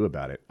you going to do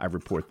about it? I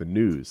report the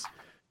news.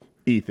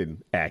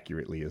 Ethan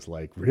accurately is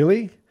like,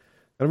 really?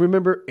 I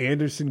remember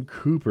Anderson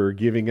Cooper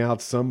giving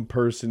out some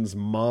person's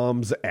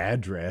mom's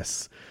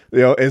address,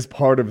 as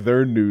part of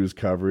their news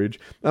coverage.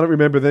 I don't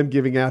remember them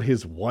giving out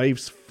his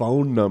wife's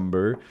phone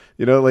number.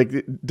 You're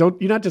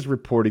not just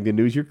reporting the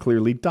news, you're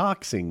clearly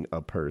doxing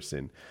a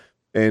person.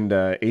 And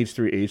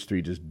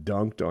H3H3 just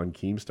dunked on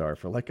Keemstar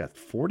for like a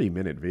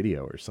 40-minute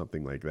video or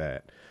something like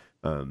that.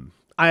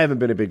 I haven't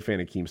been a big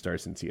fan of Keemstar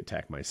since he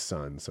attacked my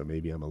son, so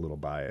maybe I'm a little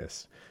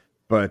biased.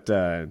 But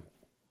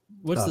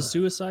what's the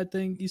suicide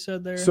thing you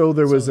said there? So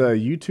there was a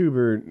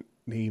YouTuber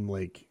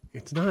named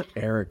it's not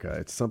Erica,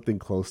 it's something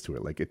close to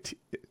it, like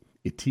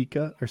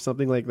Itika or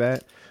something like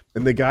that.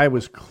 And the guy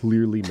was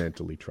clearly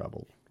mentally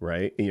troubled,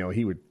 right?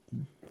 He would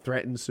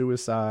threaten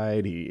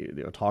suicide. He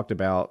talked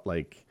about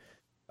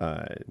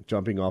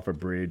jumping off a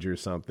bridge or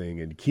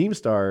something. And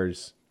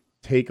Keemstar's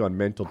take on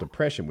mental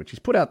depression, which he's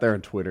put out there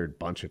on Twitter a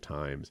bunch of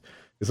times,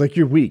 is like,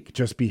 you're weak,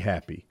 just be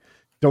happy.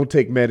 Don't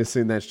take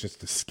medicine. That's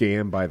just a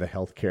scam by the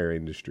healthcare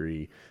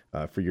industry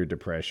for your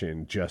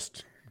depression.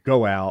 Just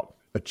go out,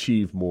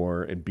 achieve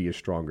more, and be a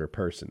stronger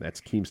person.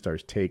 That's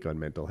Keemstar's take on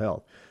mental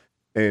health.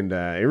 And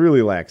it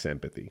really lacks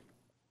empathy.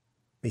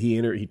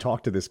 He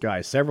talked to this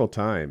guy several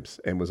times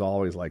and was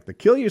always like,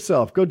 kill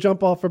yourself, go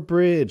jump off a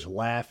bridge,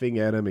 laughing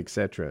at him,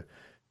 etc.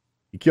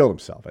 He killed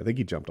himself. I think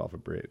he jumped off a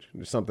bridge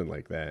or something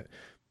like that.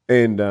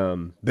 And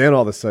then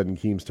all of a sudden,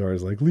 Keemstar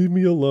is like, leave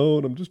me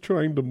alone. I'm just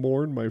trying to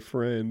mourn my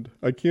friend.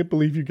 I can't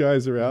believe you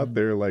guys are out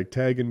there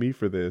tagging me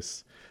for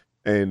this.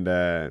 And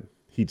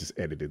he just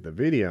edited the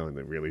video, and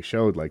it really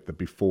showed the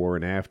before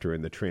and after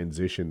and the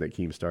transition that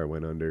Keemstar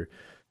went under.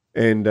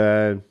 And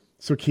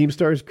so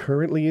Keemstar is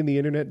currently in the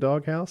internet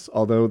doghouse,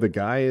 although the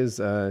guy is...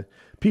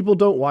 people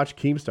don't watch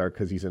Keemstar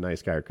because he's a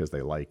nice guy or because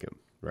they like him.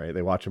 Right,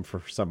 they watch him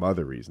for some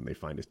other reason. They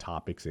find his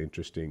topics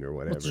interesting or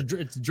whatever. Well,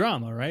 it's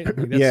drama, right?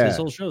 That's his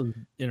whole show.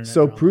 Internet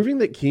so drama. Proving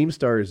that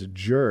Keemstar is a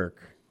jerk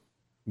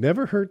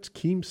never hurts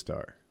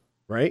Keemstar,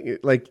 right?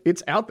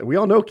 It's out there. We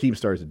all know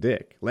Keemstar is a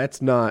dick. That's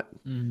not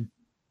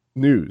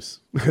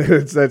news.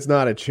 That's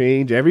not a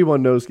change.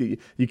 Everyone knows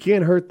you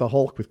can't hurt the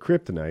Hulk with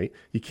kryptonite.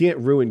 You can't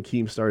ruin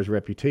Keemstar's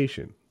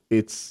reputation.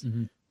 It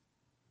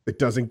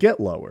doesn't get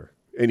lower.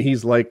 And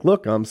he's like,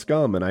 look, I'm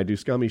scum and I do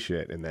scummy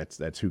shit, and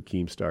that's who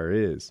Keemstar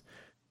is.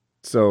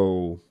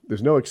 So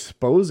there's no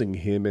exposing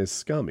him as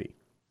scummy.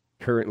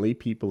 Currently,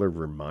 people are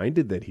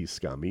reminded that he's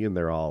scummy, and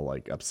they're all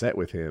upset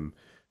with him.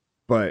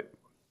 But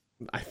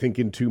I think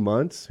in 2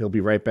 months, he'll be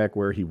right back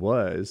where he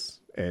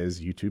was as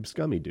YouTube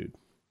scummy dude.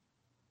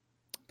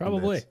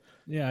 Probably.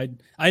 Yeah.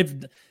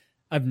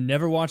 I've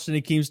never watched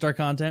any Keemstar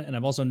content, and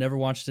I've also never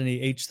watched any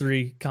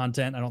H3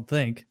 content, I don't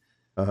think.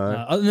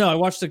 No, I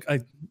watched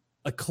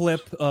a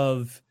clip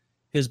of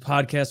his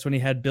podcast when he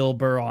had Bill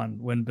Burr on,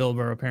 when Bill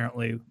Burr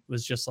apparently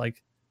was just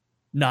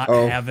not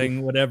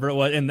having whatever it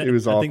was. And it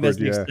was I awkward, think that's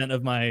the extent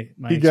of my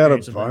he got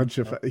a bunch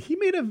of... He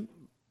made a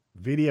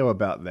video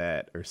about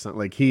that or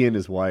something, he and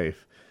his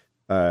wife.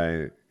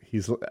 So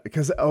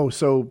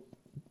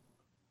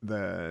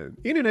the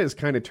internet is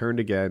kind of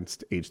turned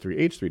against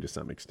H3H3 to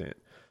some extent.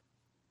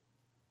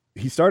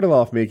 He started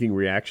off making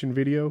reaction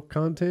video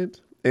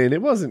content, and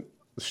it wasn't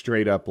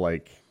straight up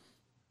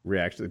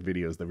reaction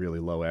videos, the really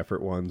low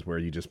effort ones where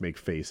you just make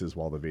faces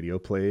while the video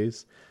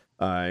plays.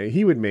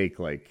 he would make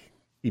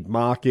he'd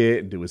mock it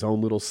and do his own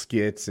little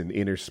skits and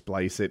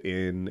intersplice it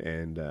in,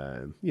 and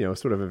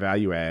sort of a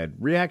value add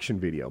reaction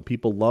video.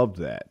 People loved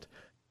that.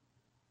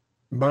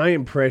 My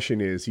impression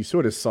is he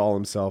sort of saw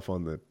himself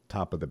on the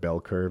top of the bell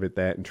curve at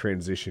that and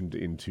transitioned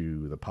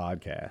into the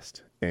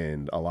podcast.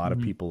 And a lot of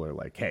people are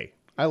like, hey,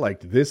 I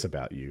liked this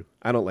about you.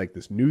 I don't like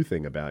this new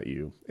thing about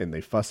you. And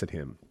they fuss at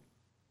him.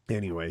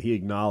 Anyway, he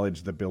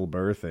acknowledged the Bill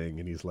Burr thing,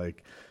 and he's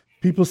like,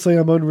 people say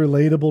I'm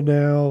unrelatable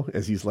now,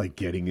 as he's like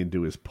getting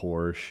into his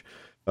Porsche.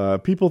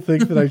 People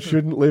think that I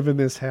shouldn't live in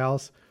this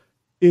house.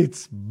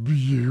 It's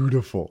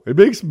beautiful. It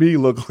makes me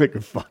look like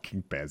a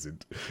fucking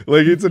peasant.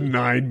 Like it's a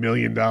 $9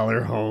 million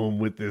home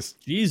with this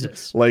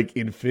Jesus, like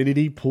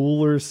infinity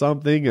pool or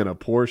something and a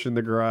Porsche in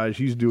the garage.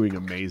 He's doing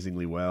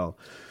amazingly well.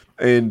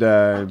 And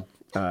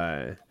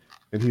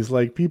he's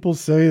like, people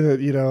say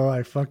that,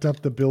 I fucked up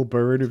the Bill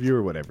Burr interview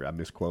or whatever. I'm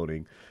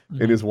misquoting.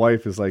 And his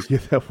wife is like, yeah,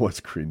 that was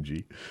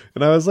cringy.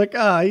 And I was like,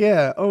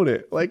 yeah, own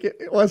it. Like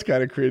it was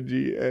kind of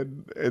cringy.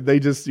 And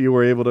they you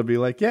were able to be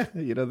like, yeah,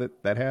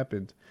 that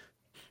happened.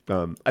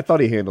 I thought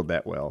he handled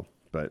that well,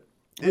 but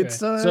it's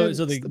so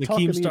the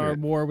Keemstar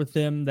war with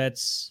him,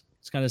 it's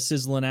kind of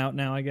sizzling out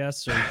now, I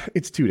guess. Or?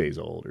 It's 2 days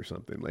old or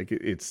something. Like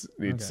it's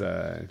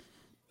okay.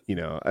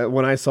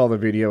 When I saw the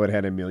video, it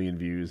had 1 million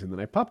views, and then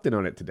I popped in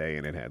on it today,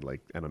 and it had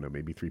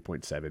maybe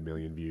 3.7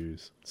 million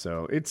views.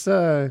 So it's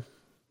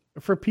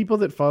for people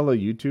that follow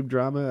YouTube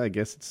drama, I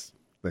guess it's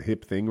the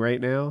hip thing right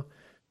now.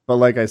 But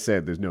like I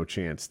said, there's no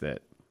chance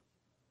that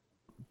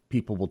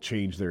people will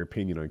change their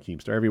opinion on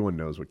Keemstar. Everyone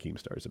knows what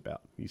Keemstar is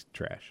about. He's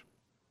trash.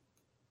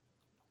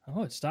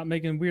 Oh, it stopped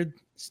making weird.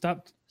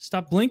 Stop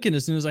blinking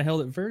as soon as I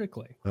held it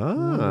vertically.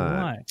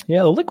 Yeah,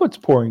 the liquid's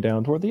pouring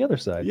down toward the other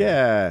side.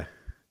 Yeah.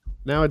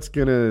 Now it's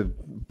going to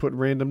put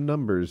random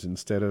numbers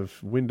instead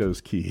of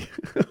Windows key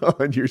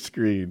on your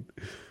screen.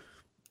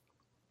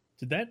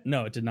 Did that?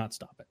 No, it did not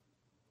stop it.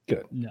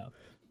 Good. No.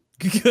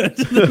 Good.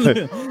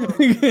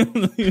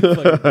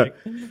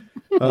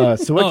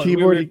 So what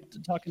keyboard are you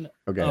talking?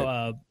 Okay.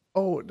 I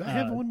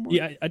have one more.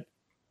 Yeah,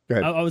 Go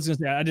ahead. I was going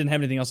to say I didn't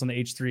have anything else on the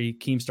H3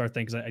 Keemstar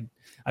thing because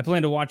I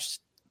plan to watch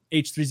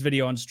H3's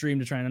video on stream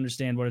to try and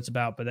understand what it's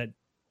about, but that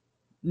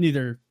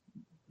neither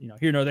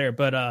here nor there.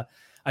 But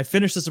I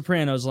finished The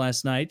Sopranos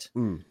last night.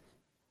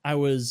 I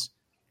was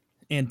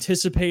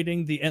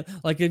anticipating the end.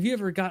 Like, have you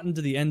ever gotten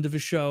to the end of a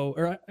show?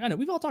 Or I know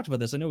we've all talked about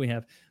this. I know we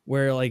have,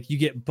 where like you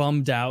get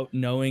bummed out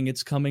knowing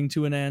it's coming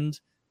to an end.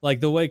 Like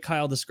the way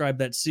Kyle described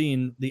that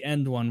scene, the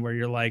end one, where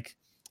you're like,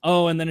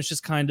 oh, and then it's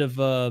just kind of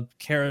a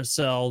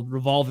carousel,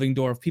 revolving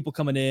door of people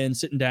coming in,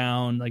 sitting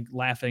down, like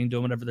laughing,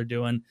 doing whatever they're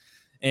doing.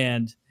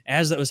 And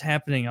as that was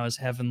happening, I was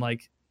having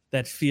like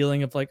that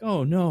feeling of like,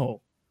 oh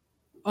no,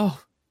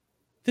 oh,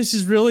 this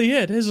is really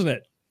it, isn't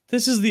it?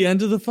 This is the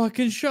end of the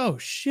fucking show.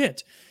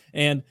 Shit.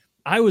 And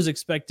I was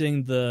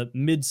expecting the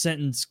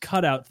mid-sentence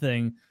cutout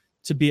thing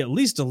to be at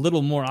least a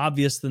little more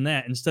obvious than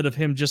that, instead of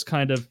him just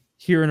kind of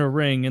hearing a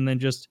ring and then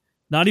just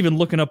not even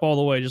looking up all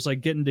the way, just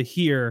like getting to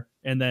here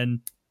and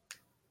then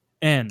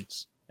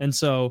ends. And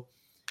so,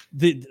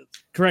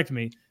 correct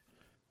me,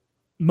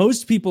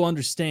 most people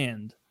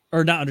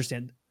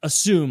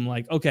assume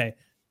like, okay,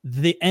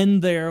 the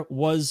end there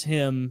was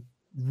him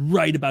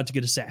right about to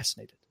get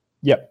assassinated.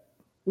 Yep.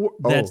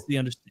 That's the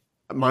understanding.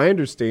 My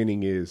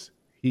understanding is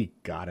he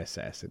got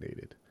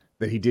assassinated.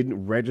 That he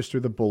didn't register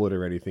the bullet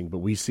or anything, but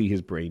we see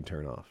his brain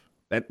turn off.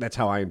 That's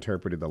how I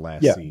interpreted the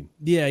last scene.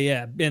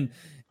 Yeah.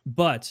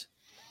 But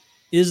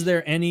is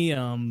there any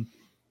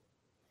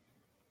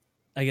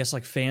I guess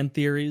like fan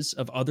theories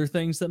of other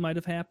things that might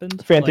have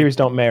happened? Fan theories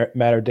don't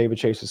matter. David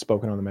Chase has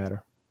spoken on the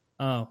matter.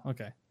 Oh,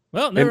 okay.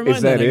 Well, never mind.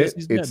 Is that it?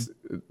 It's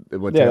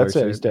what yeah, Taylor that's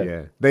said. it. He's dead.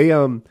 Yeah. They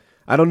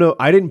I don't know.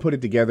 I didn't put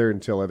it together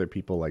until other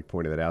people like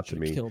pointed it out to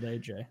me. Killed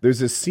AJ.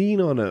 There's a scene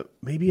on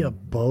maybe a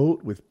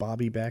boat with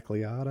Bobby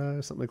Bagliata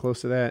or something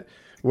close to that,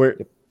 where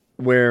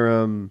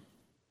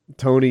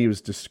Tony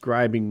was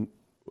describing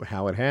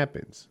how it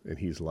happens, and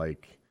he's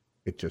like,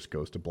 it just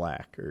goes to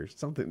black or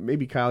something.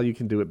 Maybe Kyle, you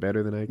can do it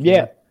better than I can.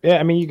 Yeah.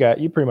 I mean,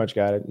 you pretty much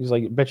got it. He's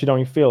like, bet you don't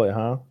even feel it,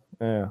 huh?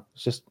 Yeah.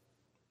 It's just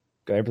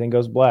everything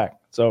goes black.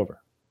 It's over.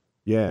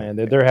 Yeah. And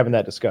they're having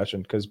that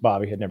discussion because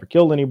Bobby had never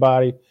killed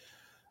anybody.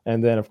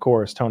 And then, of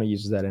course, Tony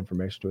uses that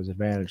information to his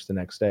advantage the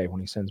next day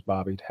when he sends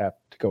Bobby to have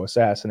to go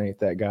assassinate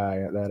that guy,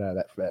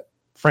 that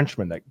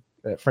Frenchman,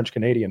 that French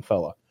Canadian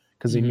fella,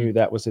 because he knew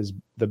that was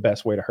the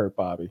best way to hurt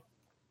Bobby.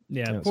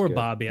 Yeah, poor good.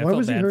 Bobby. Why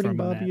was he hurting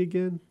Bobby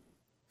again?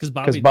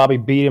 Because Bobby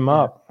beat him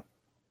up.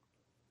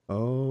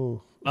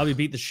 Oh, Bobby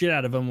beat the shit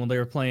out of him when they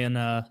were playing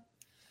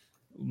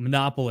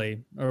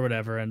Monopoly or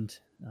whatever, and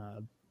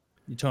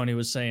Tony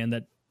was saying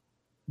that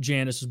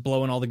Janice was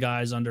blowing all the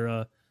guys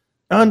under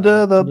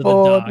the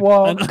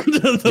boardwalk.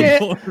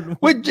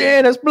 With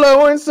Janice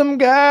blowing some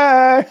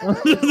guy.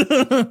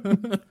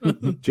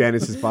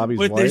 Janice is Bobby's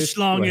with wife. With this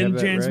schlong in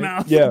Jan's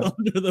mouth. Yeah.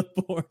 Under the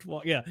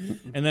boardwalk. Yeah.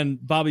 And then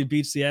Bobby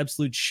beats the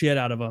absolute shit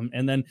out of him.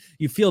 And then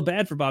you feel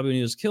bad for Bobby when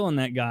he was killing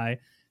that guy,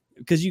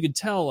 because you could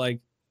tell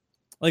like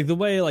the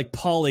way like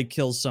Paulie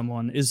kills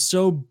someone is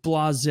so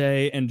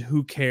blasé and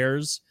who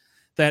cares.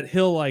 that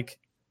he'll like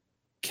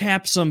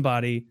cap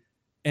somebody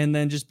and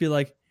then just be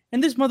like,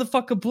 and this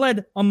motherfucker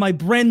bled on my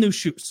brand new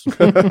shoes.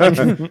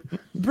 Like,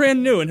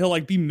 brand new. And he'll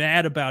like be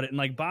mad about it. And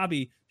like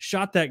Bobby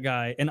shot that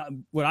guy.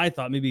 And what I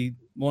thought, maybe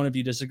one of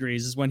you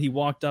disagrees, is when he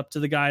walked up to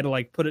the guy to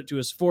like put it to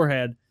his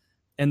forehead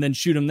and then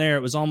shoot him there.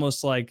 It was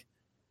almost like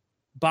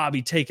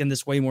Bobby taking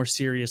this way more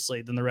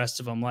seriously than the rest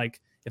of them.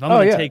 Like, if I'm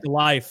going to take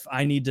life,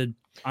 I need to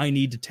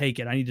take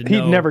it. I need to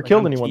know. He'd never like,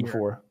 killed I'm anyone here.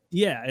 before.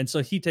 Yeah. And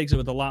so he takes it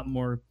with a lot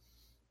more,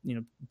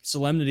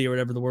 solemnity or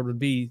whatever the word would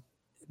be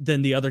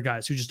than the other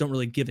guys who just don't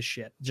really give a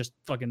shit, just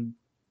fucking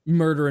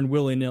murdering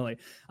willy-nilly.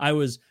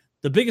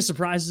 The biggest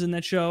surprises in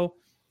that show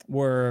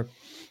were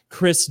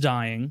Chris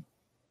dying.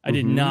 I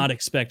did not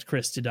expect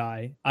Chris to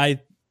die. I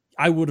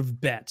would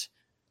have bet.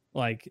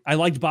 Like, I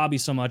liked Bobby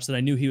so much that I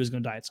knew he was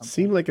going to die at some point.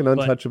 Seemed like an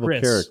untouchable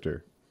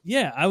character.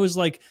 Yeah, I was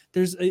like,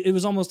 it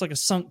was almost like a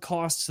sunk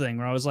costs thing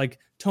where I was like,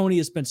 Tony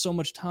has spent so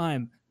much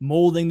time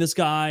molding this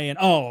guy,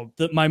 and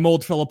my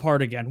mold fell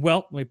apart again.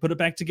 Well, let me put it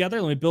back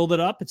together. Let me build it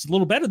up. It's a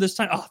little better this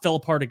time. Oh, it fell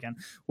apart again.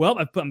 Well,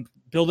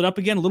 build it up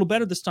again, a little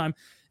better this time.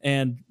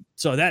 And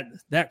so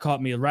that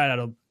caught me right out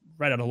of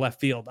left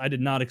field. I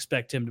did not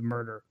expect him to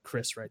murder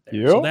Chris right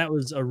there. Yep. So that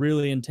was a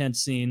really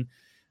intense scene.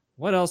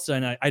 What else did I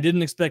know? I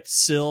didn't expect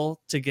Syl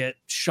to get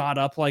shot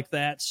up like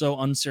that so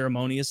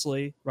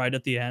unceremoniously right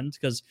at the end,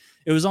 because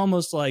it was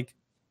almost like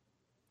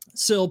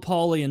Syl,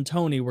 Paulie, and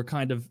Tony were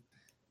kind of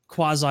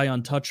quasi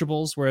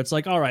untouchables, where it's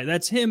like, all right,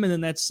 that's him, and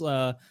then that's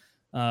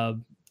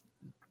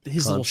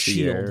his little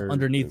shield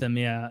underneath him.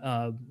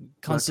 Yeah,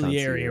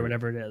 Consigliere or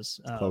whatever it is.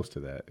 Close to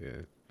that.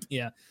 Yeah.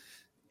 Yeah,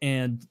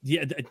 and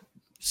yeah,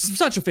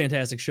 such a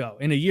fantastic show.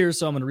 In a year or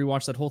so, I'm going to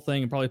rewatch that whole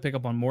thing and probably pick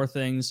up on more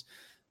things.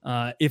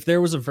 If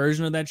there was a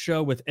version of that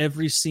show with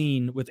every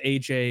scene with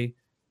AJ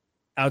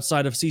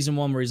outside of season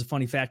 1 where he's a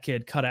funny fat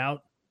kid cut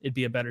out, it'd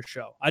be a better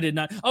show. I did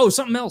not. Oh,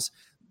 something else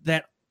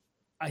that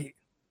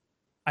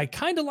I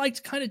kind of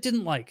liked, kind of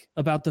didn't like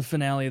about the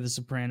finale of The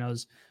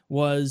Sopranos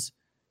was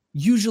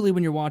usually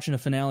when you're watching a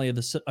finale of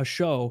a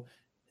show,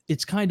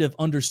 it's kind of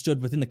understood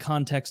within the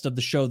context of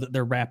the show that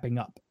they're wrapping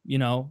up,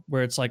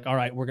 where it's like, all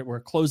right, we're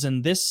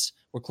closing this,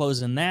 we're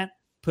closing that,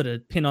 put a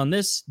pin on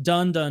this,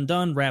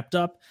 done, wrapped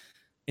up.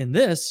 In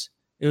this,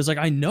 it was like,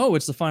 I know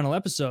it's the final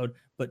episode,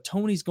 but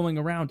Tony's going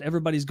around,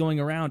 everybody's going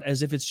around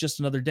as if it's just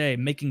another day,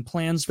 making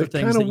plans for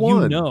things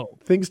that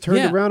Things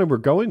turned around and were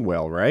going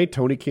well, right?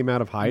 Tony came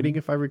out of hiding,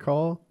 if I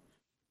recall.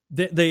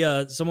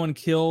 They someone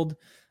killed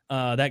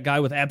that guy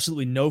with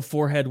absolutely no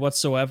forehead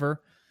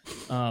whatsoever,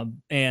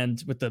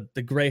 and with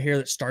the gray hair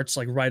that starts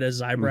like right at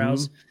his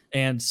eyebrows.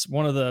 And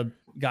one of the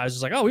guys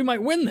was like, "Oh, we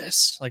might win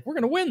this. Like, we're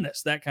gonna win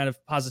this." That kind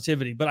of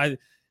positivity. But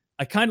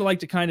I kind of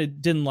liked it, kind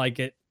of didn't like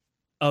it,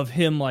 of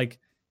him like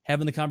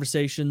having the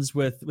conversations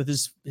with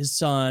his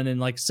son and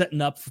like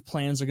setting up for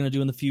plans they're going to do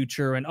in the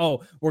future. And,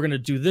 we're going to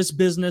do this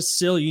business.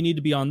 Syl, you need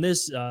to be on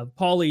this.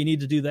 Paulie, you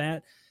need to do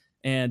that.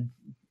 And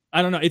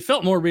I don't know. It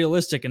felt more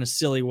realistic in a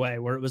silly way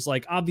where it was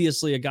like,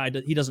 obviously a guy,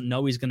 he doesn't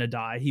know he's going to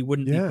die. He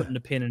wouldn't be putting a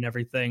pin in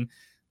everything.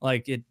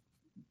 Like it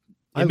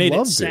made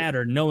it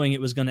sadder knowing it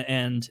was going to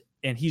end.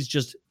 And he's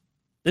just,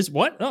 this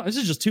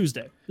is just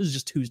Tuesday. This is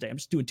just Tuesday. I'm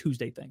just doing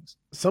Tuesday things.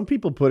 Some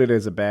people put it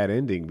as a bad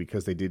ending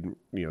because they didn't,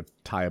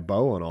 tie a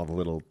bow on all the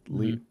little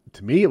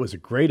To me, it was a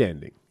great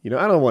ending. I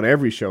don't want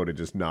every show to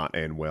just not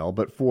end well,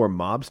 but for a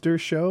mobster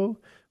show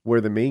where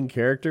the main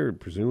character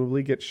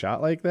presumably gets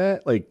shot like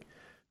that, like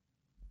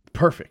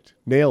perfect.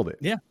 Nailed it.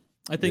 Yeah.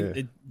 I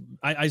think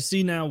I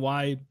see now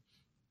why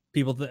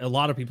a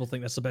lot of people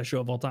think that's the best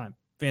show of all time.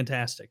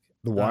 Fantastic.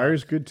 The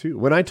Wire's good too.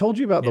 When I told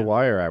you about The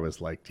Wire, I was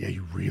like, yeah,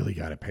 you really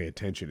got to pay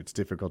attention. It's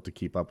difficult to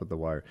keep up with The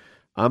Wire.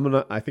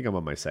 I think I'm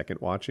on my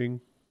second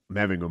watching. I'm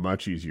having a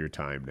much easier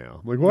time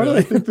now. I'm like, why did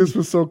I think this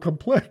was so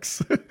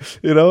complex?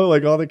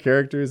 Like all the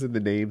characters and the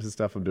names and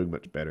stuff, I'm doing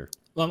much better.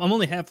 Well, I'm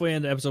only halfway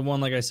into episode 1,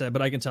 like I said,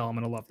 but I can tell I'm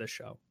going to love this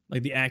show.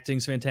 Like the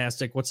acting's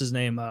fantastic. What's his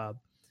name? The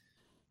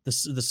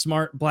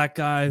smart black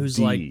guy who's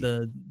D. like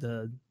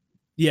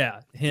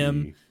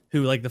him. D.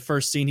 Who like the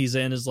first scene he's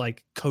in is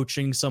like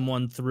coaching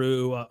someone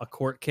through a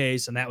court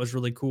case, and that was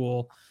really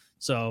cool.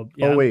 So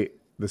yeah. Oh wait,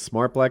 the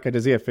smart black guy,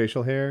 does he have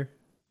facial hair?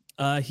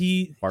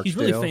 He's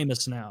really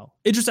famous now.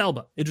 Idris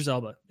Elba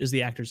is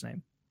the actor's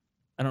name.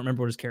 I don't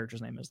remember what his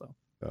character's name is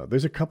though.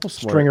 There's a couple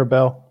smart. Stringer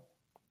Bell.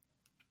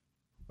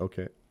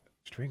 Okay,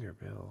 Stringer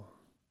Bell.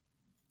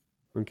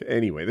 Okay.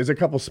 Anyway, there's a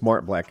couple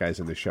smart black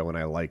guys in the show, and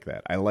I like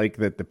that. I like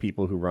that the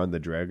people who run the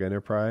drug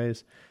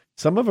enterprise,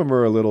 some of them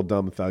are a little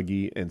dumb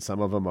thuggy, and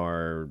some of them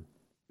are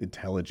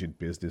intelligent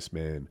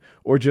businessmen,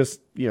 or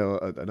just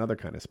another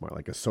kind of smart,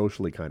 like a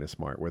socially kind of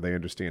smart, where they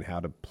understand how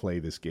to play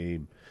this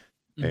game.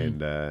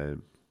 And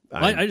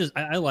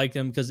I like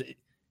him because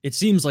it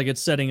seems like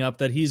it's setting up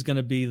that he's going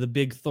to be the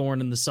big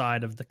thorn in the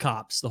side of the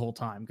cops the whole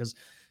time. Because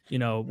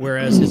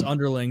whereas his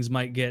underlings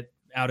might get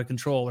out of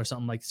control or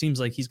something, like seems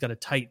like he's got a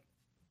tight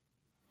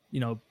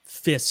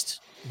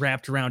fist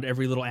wrapped around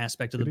every little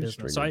aspect of the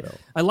business. So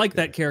I like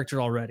that character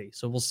already.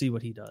 So we'll see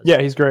what he does.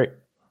 Yeah, he's great.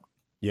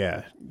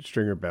 Yeah,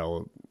 Stringer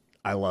Bell.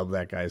 I love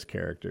that guy's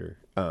character.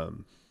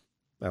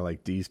 I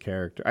like Dee's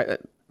character.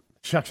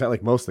 Shucks, I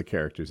like most of the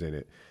characters in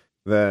it.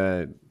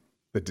 The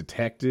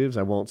detectives,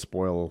 I won't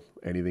spoil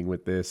anything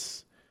with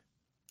this.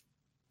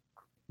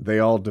 They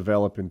all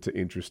develop into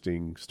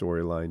interesting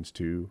storylines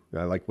too.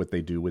 I like what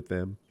they do with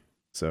them.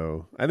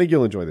 So I think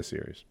you'll enjoy the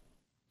series.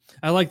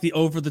 I like the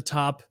over the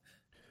top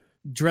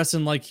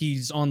dressing like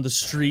he's on the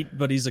street,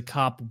 but he's a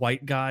cop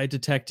white guy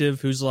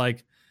detective who's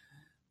like,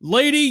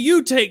 lady,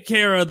 you take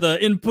care of the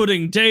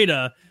inputting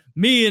data.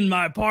 Me and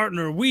my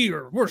partner,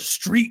 we're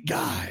street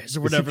guys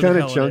or whatever. Is he kind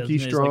the of hell chunky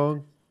it is. strong?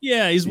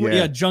 Like, he's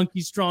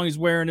junky strong. He's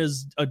wearing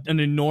an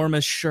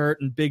enormous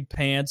shirt and big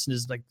pants and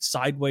his like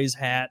sideways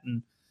hat.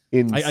 And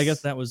I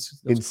guess that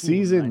was in cool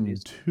season in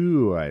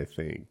 2, I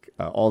think.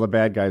 All the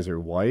bad guys are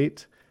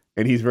white.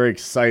 And he's very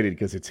excited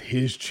because it's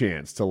his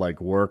chance to like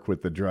work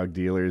with the drug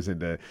dealers and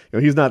to,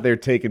 he's not there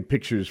taking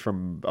pictures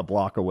from a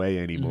block away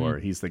anymore.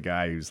 Mm-hmm. He's the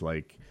guy who's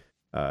like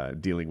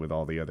dealing with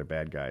all the other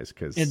bad guys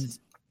because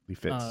he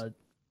fits.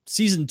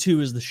 Season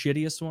 2 is the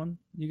shittiest one.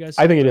 You guys?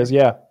 I think it is.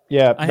 Yeah.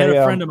 I had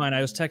a friend of mine.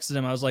 I was texting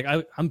him. I was like,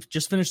 I'm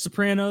just finished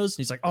Sopranos. And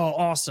he's like, oh,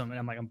 awesome. And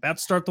I'm like, I'm about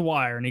to start The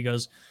Wire. And he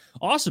goes,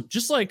 awesome.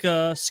 Just like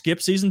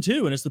skip season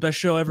 2, and it's the best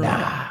show ever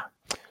made.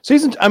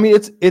 Season, I mean,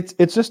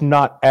 it's just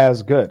not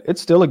as good.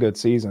 It's still a good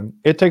season.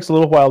 It takes a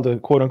little while to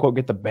quote unquote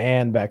get the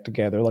band back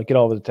together, like get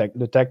all the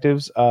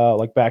detectives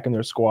like back in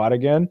their squad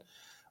again.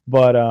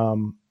 But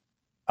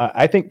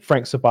I think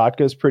Frank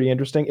Sabatka is pretty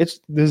interesting.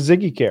 It's the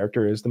Ziggy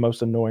character is the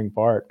most annoying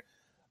part.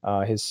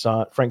 His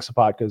son, Frank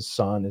Sapatka's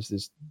son, is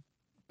this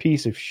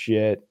piece of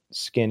shit,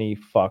 skinny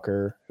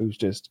fucker who's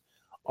just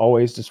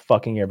always just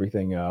fucking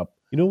everything up.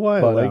 You know why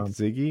I liked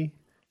Ziggy?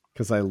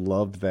 Because I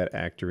loved that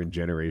actor in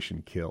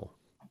Generation Kill.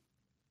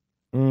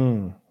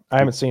 I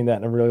haven't seen that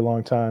in a really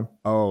long time.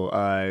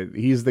 Oh,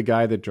 he's the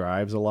guy that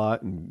drives a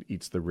lot and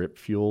eats the Rip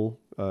Fuel,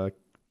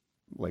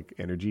 like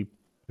energy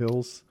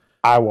pills.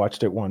 I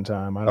watched it one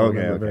time. I don't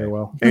remember very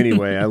well.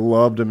 Anyway, I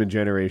loved him in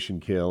Generation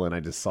Kill, and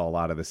I just saw a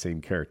lot of the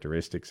same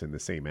characteristics in the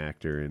same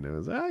actor, and I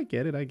was, I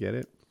get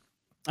it.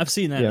 I've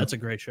seen that. Yeah. That's a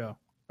great show.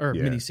 Or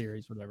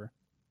miniseries, whatever.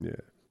 Yeah.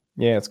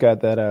 Yeah, it's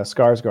got that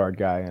Skarsgård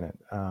guy in it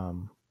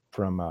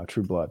from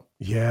True Blood.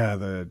 Yeah,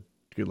 the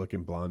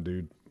good-looking blonde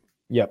dude.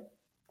 Yep.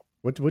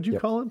 What'd you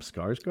call him?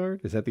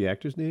 Skarsgård? Is that the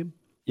actor's name?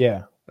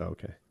 Yeah. Oh,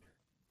 okay.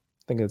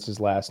 I think that's his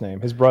last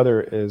name. His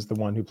brother is the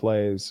one who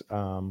plays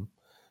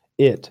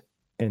It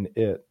in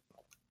It.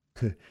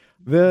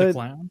 The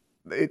clown?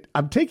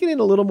 I'm taking in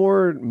a little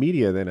more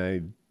media than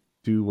I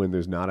do when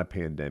there's not a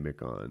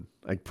pandemic on.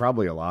 Like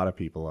probably a lot of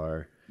people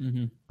are.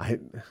 Mm-hmm.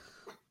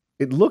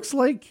 It looks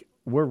like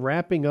we're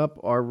wrapping up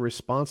our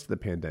response to the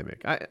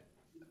pandemic.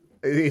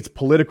 It's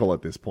political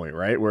at this point,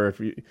 right? Where if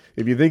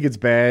you think it's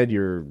bad,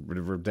 you're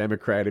a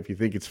Democrat. If you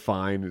think it's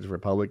fine, it's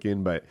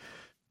Republican. But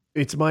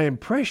it's my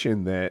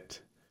impression that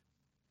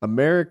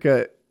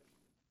America,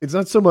 it's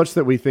not so much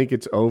that we think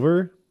it's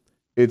over.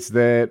 It's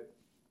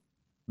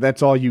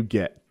that's all you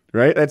get,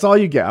 right? That's all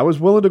you get. I was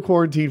willing to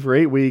quarantine for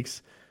 8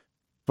 weeks.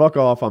 Fuck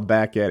off, I'm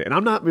back at it. And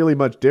I'm not really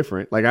much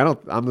different. Like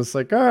I'm just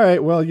like, all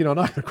right, well, I'm not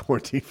going to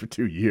quarantine for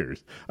 2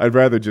 years. I'd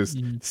rather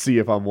just see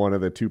if I'm one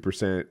of the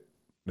 2%,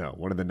 no,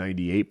 one of the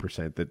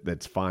 98%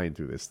 that's fine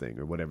through this thing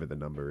or whatever the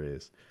number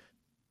is.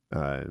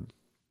 I'm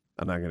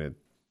not going to,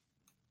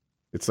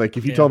 it's like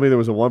if you told me there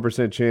was a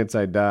 1% chance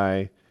I'd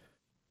die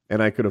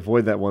and I could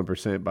avoid that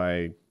 1%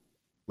 by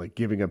like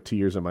giving up 2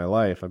 years of my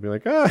life, I'd be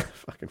like,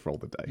 fucking roll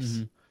the dice.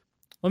 Mm-hmm.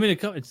 Well, I mean,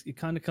 it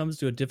kind of comes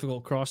to a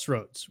difficult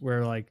crossroads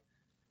where like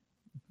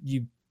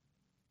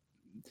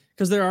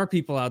because there are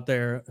people out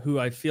there who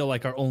I feel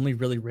like are only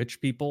really rich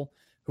people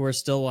who are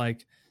still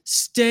like,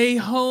 stay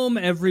home,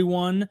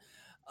 everyone.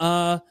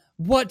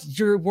 What,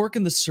 you're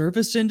working the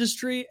service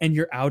industry and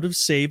you're out of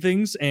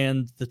savings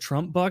and the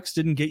Trump bucks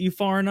didn't get you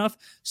far enough?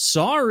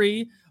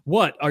 Sorry.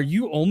 What, are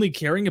you only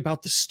caring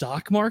about the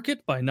stock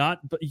market but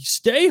you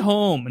stay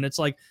home? And it's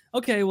like,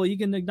 okay, well, you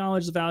can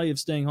acknowledge the value of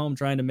staying home,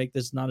 trying to make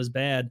this not as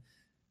bad,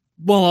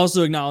 while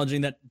also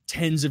acknowledging that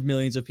tens of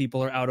millions of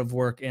people are out of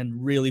work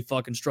and really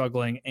fucking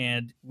struggling,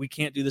 and we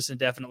can't do this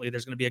indefinitely.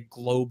 There's going to be a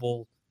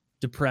global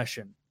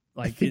depression.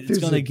 Like, it's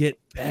going to get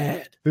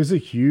bad. There's a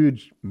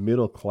huge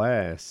middle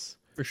class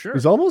for sure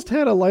who's almost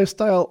had a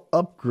lifestyle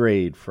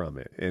upgrade from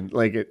it, and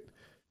like it.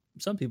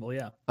 Some people,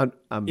 yeah.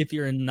 If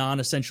you're in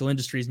non-essential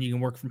industries and you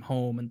can work from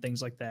home and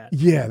things like that.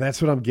 Yeah,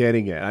 that's what I'm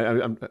getting at.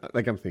 I'm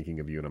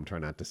thinking of you, and I'm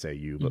trying not to say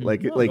you, but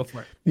go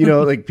for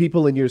it. like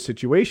people in your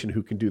situation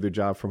who can do their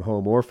job from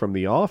home or from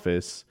the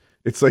office.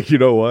 It's like, you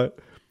know what?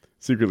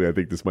 Secretly, I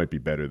think this might be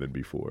better than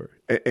before.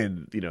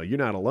 And you're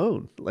not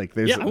alone. Like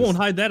I won't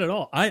hide that at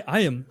all.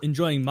 I am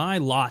enjoying my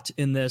lot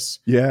in this.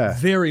 Yeah,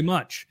 very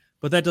much.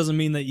 But that doesn't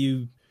mean that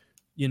you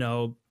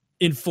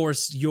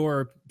enforce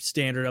your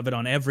standard of it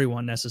on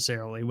everyone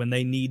necessarily when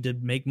they need to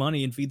make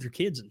money and feed their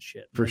kids and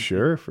shit. For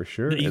sure.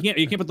 You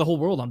can't put the whole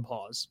world on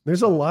pause.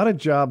 There's a lot of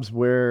jobs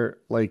where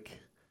like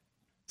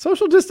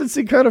social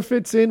distancing kind of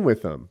fits in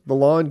with them. The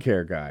lawn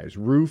care guys,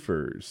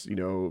 roofers,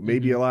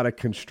 maybe a lot of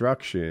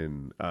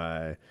construction.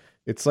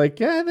 It's like,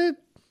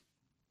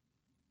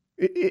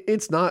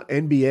 It's not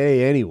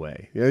NBA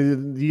anyway.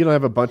 You don't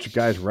have a bunch of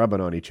guys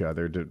rubbing on each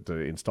other to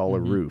install a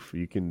roof.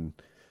 You can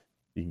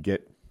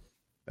get,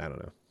 I don't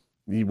know.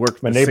 You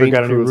work. My the neighbor same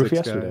got a new crew as roof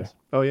six yesterday. guys.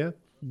 Oh yeah.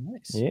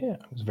 Nice. Yeah,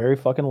 it was very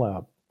fucking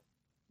loud.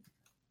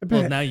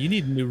 Well, now you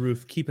need a new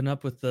roof, keeping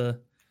up with the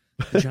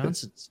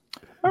Johnsons,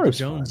 Our the roof's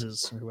fine.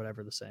 Joneses, or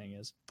whatever the saying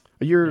is.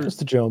 You're Just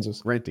the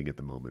Joneses. renting at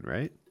the moment,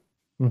 right?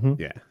 Mm-hmm.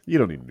 Yeah. You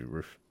don't need a new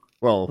roof.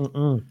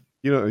 Well,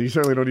 you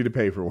certainly don't need to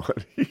pay for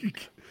one.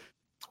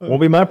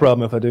 Won't be my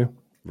problem if I do.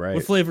 Right.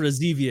 What flavor of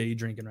Zevia are you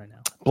drinking right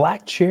now?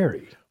 Black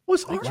cherry.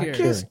 Was Black our cherry.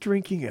 guest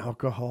drinking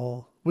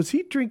alcohol? Was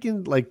he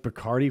drinking like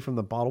Bacardi from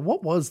the bottle?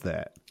 What was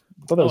that?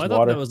 I thought that was I thought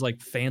water. that was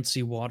like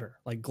fancy water,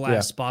 like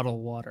glass bottle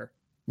water.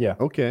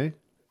 Okay.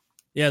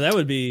 Yeah, that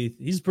would be.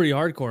 He's pretty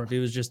hardcore if he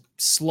was just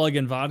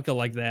slugging vodka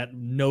like that.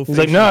 No, He's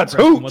like, facial "Nah, it's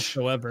expression hooch."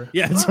 whatsoever.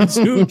 Yeah, it's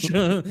hooch.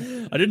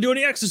 I didn't do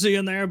any ecstasy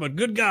in there, but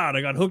good God,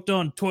 I got hooked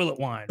on toilet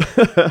wine.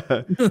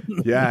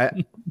 Yeah,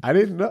 I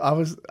didn't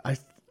know.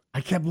 I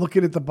kept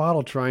looking at the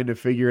bottle trying to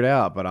figure it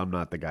out, but I'm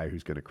not the guy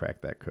who's going to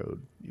crack that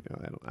code. You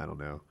know, I don't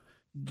know.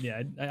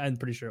 Yeah, I'm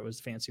pretty sure it was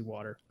fancy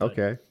water. but,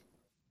 Okay.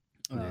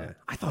 uh, Yeah.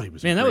 I thought he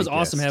was. Man, a that was great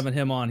awesome guest. having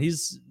him on.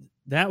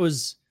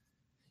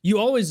 You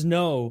always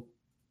know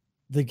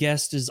the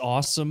guest is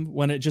awesome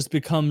when it just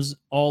becomes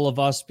all of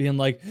us being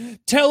like,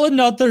 tell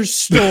another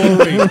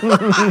story.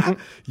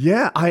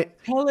 Yeah,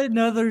 Tell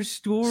another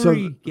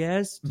story,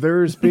 guest.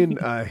 there's been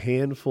a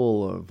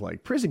handful of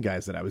like prison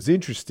guys that I was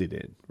interested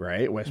in,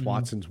 right? Wes Mhm.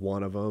 Watson's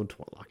one of them.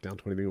 Lockdown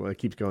 2021. It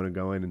keeps going and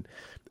going,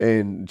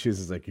 and she's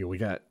just like, "Yo, we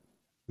got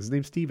his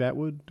name's Steve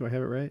Atwood. Do I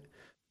have it right?"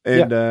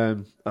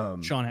 And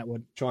Sean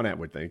Atwood. Sean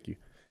Atwood, thank you.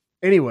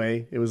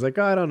 Anyway, it was like,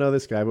 oh, I don't know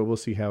this guy, but we'll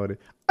see how it is.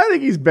 I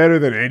think he's better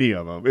than any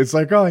of them. It's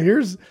like, oh,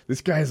 here's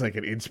this guy's like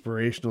an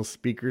inspirational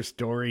speaker,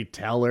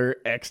 storyteller,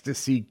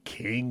 ecstasy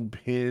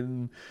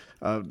kingpin,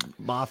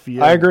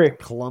 mafia. I agree.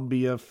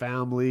 Columbia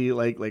family,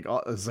 like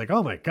it's like,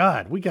 oh my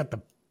God, we got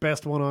the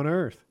best one on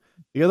earth.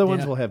 The other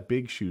ones Yeah. will have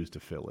big shoes to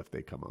fill if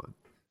they come on.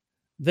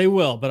 They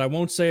will, but I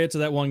won't say it to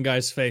that one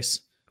guy's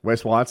face.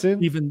 Wes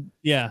Watson, Even,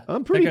 yeah.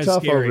 I'm that pretty guy's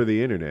tough scary. over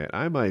the internet.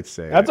 I might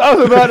say That's I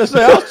was about to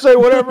say. I'll say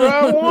whatever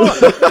I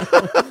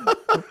want.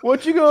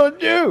 What you gonna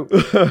do,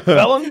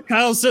 felon?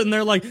 Kyle's sitting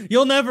there like,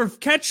 you'll never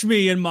catch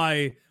me in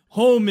my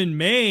home in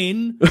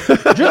Maine.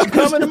 Just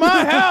coming to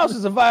my house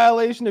is a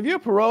violation of your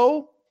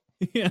parole.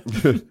 Yeah.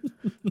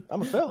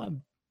 I'm a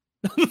felon.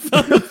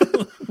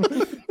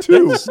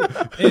 Two.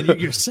 And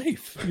you're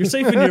safe. You're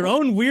safe in your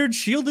own weird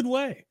shielded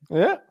way.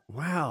 Yeah.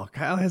 Wow,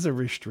 Kyle has a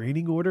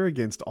restraining order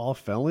against all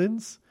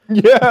felons.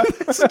 Yeah.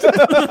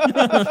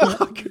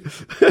 Fuck.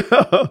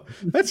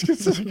 That's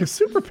just like a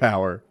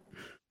superpower.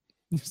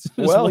 Just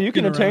Well, you walking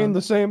can attain around.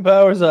 the same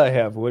powers I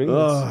have, Woody.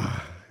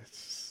 Ugh,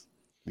 just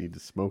need to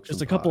smoke Just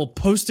some a couple pot.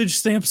 postage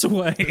stamps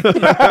away.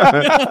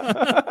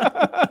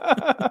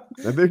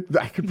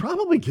 I could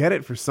probably get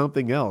it for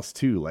something else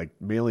too, like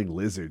mailing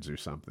lizards or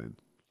something.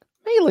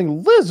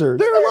 Mailing lizards.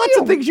 There are lots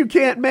of things you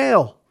can't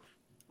mail.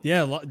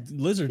 Yeah,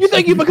 lizards. You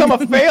think you become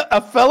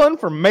a felon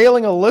for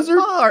mailing a lizard?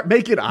 Or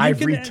make it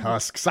ivory can-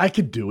 tusks. I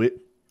could do it.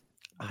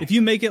 If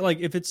you make it like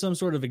if it's some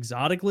sort of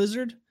exotic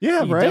lizard,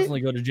 Yeah, you right.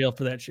 definitely go to jail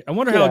for that shit. I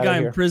wonder Get how a outta guy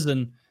here. in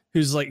prison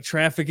who's like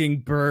trafficking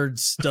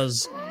birds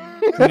does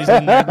when he's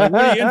in there. Like,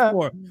 what are you in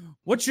for?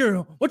 What's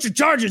your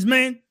charges,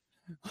 man?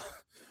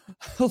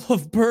 I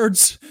love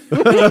birds. I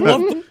love the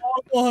long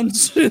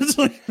ones. It's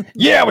like,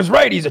 Yeah, I was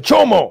right. He's a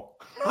chomo.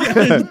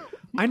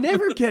 I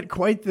never get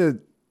quite the.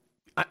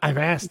 I've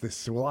asked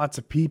this to lots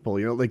of people,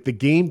 like the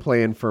game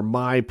plan for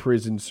my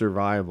prison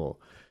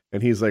survival.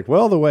 And he's like,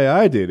 well, the way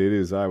I did it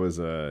is I was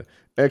a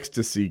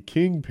ecstasy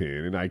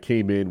kingpin and I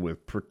came in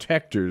with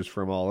protectors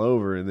from all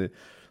over. And then,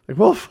 like,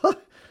 well, fuck,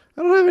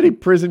 I don't have any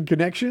prison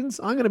connections.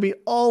 I'm going to be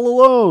all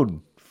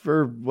alone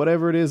for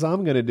whatever it is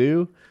I'm going to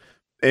do.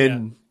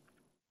 And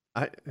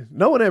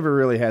no one ever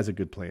really has a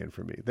good plan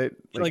for me. They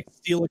you like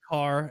steal a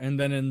car, and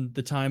then in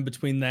the time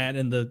between that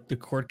and the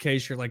court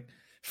case, you're like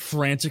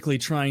frantically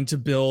trying to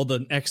build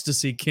an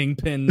ecstasy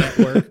kingpin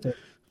network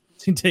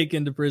to take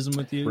into prison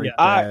with you. Freak.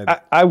 Yeah.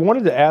 I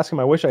wanted to ask him.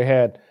 I wish I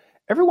had.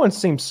 Everyone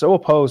seems so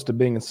opposed to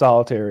being in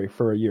solitary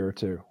for a year or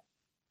two.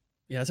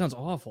 Yeah, that sounds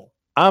awful.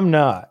 I'm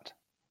not.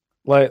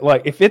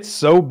 Like if it's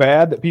so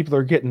bad that people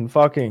are getting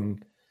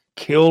fucking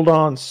killed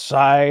on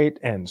sight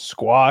and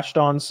squashed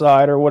on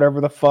sight or whatever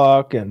the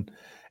fuck, and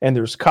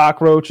there's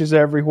cockroaches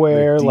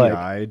everywhere. Like,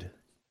 DI'd.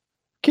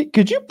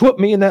 could you put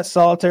me in that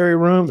solitary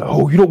room?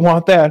 Oh, you don't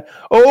want that.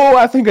 Oh,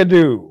 I think I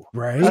do.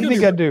 Right? I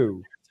think I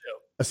do.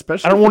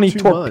 Especially I don't for want any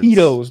 2 months.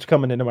 torpedoes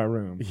coming into my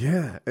room.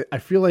 Yeah, I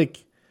feel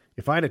like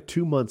if I had a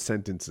 2-month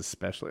sentence,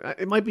 especially,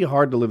 it might be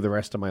hard to live the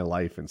rest of my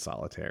life in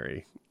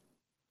solitary.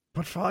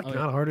 But fuck, Oh, yeah.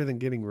 not harder than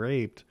getting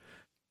raped.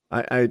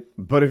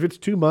 But if it's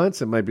 2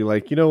 months, it might be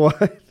like, you know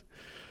what?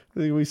 I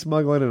think we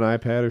smuggle in an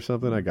iPad or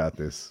something. I got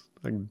this.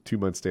 I'm 2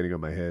 months standing on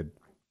my head.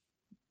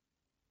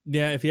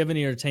 Yeah, if you have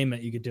any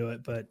entertainment, you could do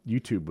it. But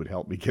YouTube would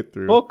help me get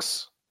through.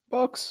 Books.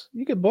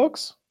 You get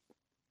books.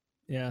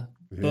 yeah,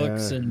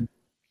 books Yeah. and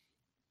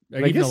are I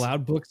you even guess-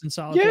 allowed books in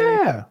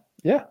solitary?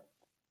 Yeah.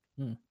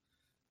 I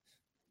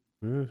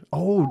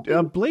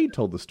Blade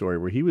told the story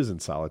where he was in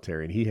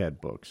solitary and he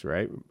had books,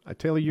 right?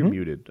 Taylor, you're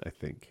muted, I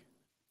think.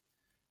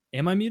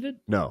 Am I muted?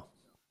 No.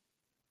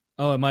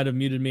 Oh, it might have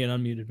muted me and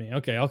unmuted me.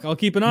 Okay, I'll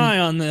keep an eye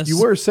on this. You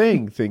were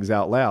saying things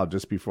out loud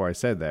just before I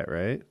said that,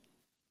 right?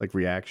 Like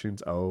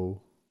reactions.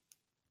 Oh,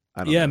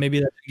 I don't know. Maybe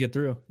that didn't get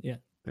through. Yeah.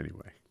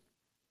 Anyway,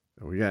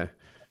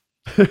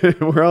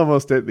 we're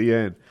almost at the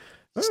end.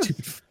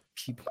 Stupid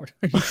keyboard.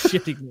 Are you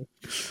shitting me?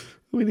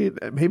 We need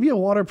maybe a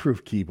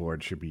waterproof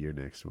keyboard should be your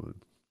next one.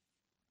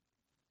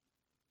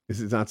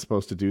 Is it not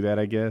supposed to do that?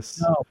 I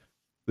guess. No.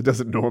 It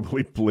doesn't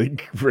normally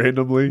blink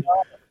randomly. No,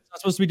 it's not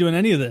supposed to be doing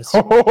any of this.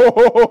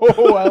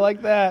 Oh, I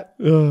like that.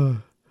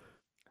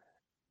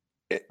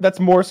 That's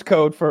Morse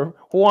code for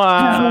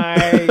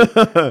why.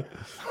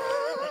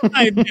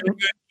 I have a good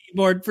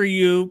keyboard for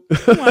you.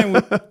 Why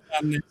would you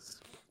on this?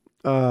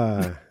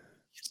 Son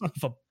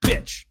of a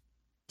bitch.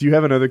 Do you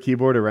have another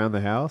keyboard around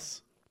the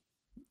house?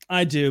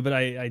 I do, but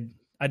I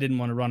didn't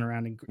want to run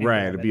around and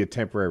right. It'd be a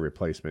temporary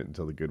replacement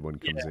until the good one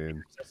comes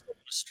in.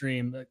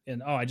 Stream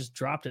and I just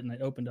dropped it and I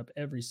opened up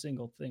every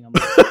single thing. I'm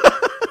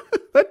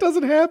that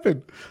doesn't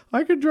happen.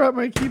 I can drop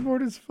my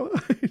keyboard. It's fine.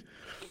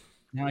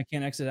 Now I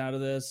can't exit out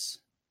of this.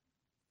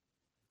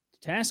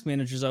 Task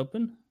manager's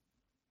open,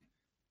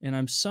 and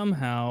I'm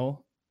somehow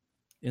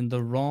in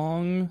the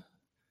wrong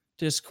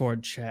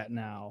Discord chat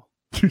now.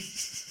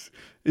 Is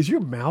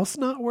your mouse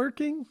not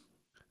working?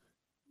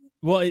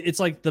 Well, it's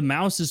like the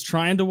mouse is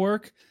trying to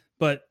work,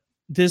 but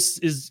this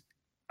is,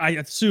 I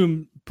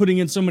assume, putting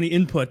in so many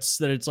inputs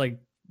that it's like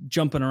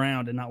jumping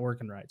around and not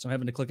working right. So I'm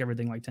having to click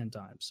everything like 10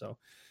 times. So,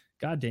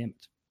 god damn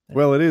it.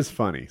 Well, it is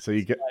funny. So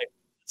you get.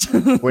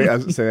 Wait, I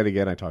say that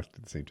again. I talked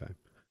at the same time.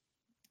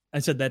 I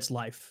said that's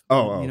life.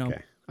 Oh,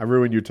 okay. I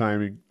ruined your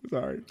timing.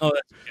 Sorry. Oh,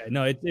 that's okay.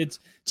 No, it's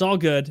all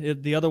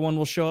good. The other one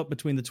will show up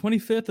between the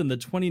 25th and the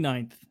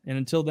 29th. And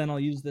until then, I'll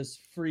use this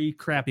free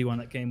crappy one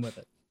that came with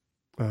it.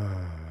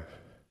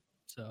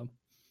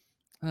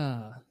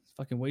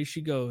 Fucking way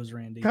she goes,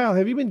 Randy. Kyle,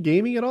 have you been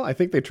gaming at all? I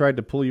think they tried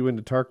to pull you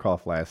into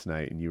Tarkov last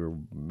night and you were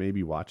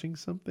maybe watching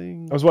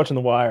something. I was watching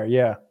The Wire,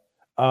 yeah.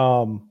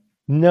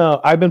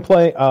 No, I've been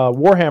playing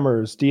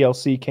Warhammer's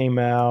DLC came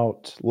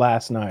out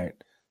last night.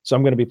 So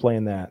I'm going to be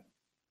playing that.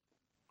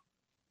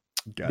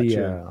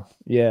 Gotcha.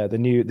 The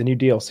new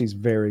DLC is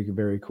very,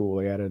 very cool.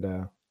 They added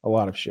a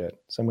lot of shit.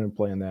 So I'm going to be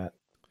playing that.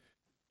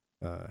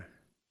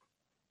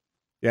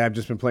 Yeah, I've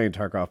just been playing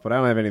Tarkov, but I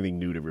don't have anything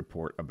new to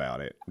report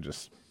about it. I'm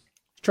just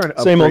trying to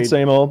upgrade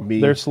same old.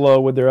 Me. They're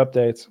slow with their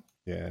updates.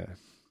 Yeah.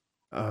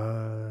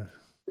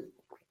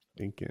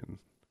 Thinking.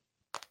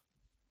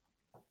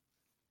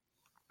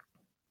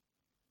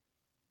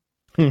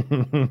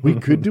 We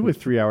could do a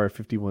 3-hour,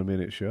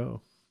 51-minute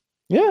show.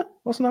 Yeah,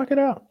 let's knock it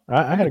out.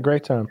 I had a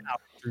great time.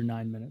 Through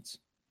 9 minutes.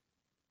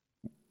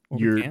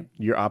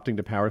 You're opting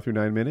to power through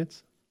 9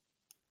 minutes?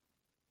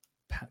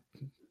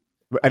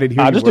 I didn't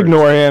hear. Just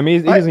ignore him. He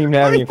doesn't even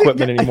have any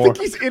equipment anymore. I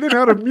think he's in and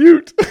out of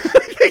mute.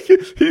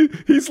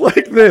 He's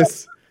like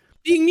this.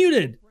 Being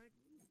muted.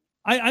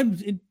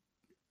 I'm.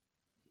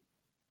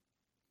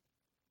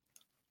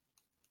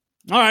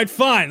 All right,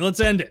 fine. Let's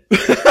end it.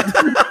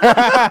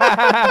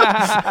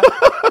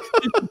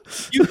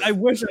 I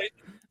wish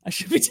I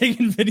should be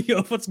taking video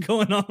of what's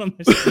going on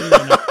my screen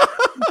right now.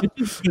 It's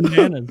just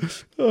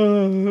bananas.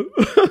 All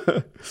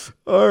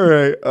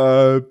right.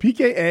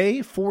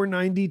 PKA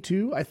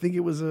 492. I think it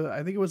was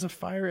a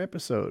fire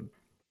episode.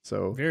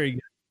 So very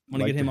good.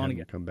 Want to get him on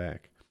again. Come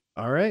back.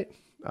 All right.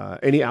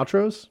 Any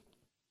outros?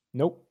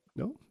 Nope.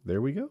 No.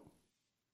 There we go.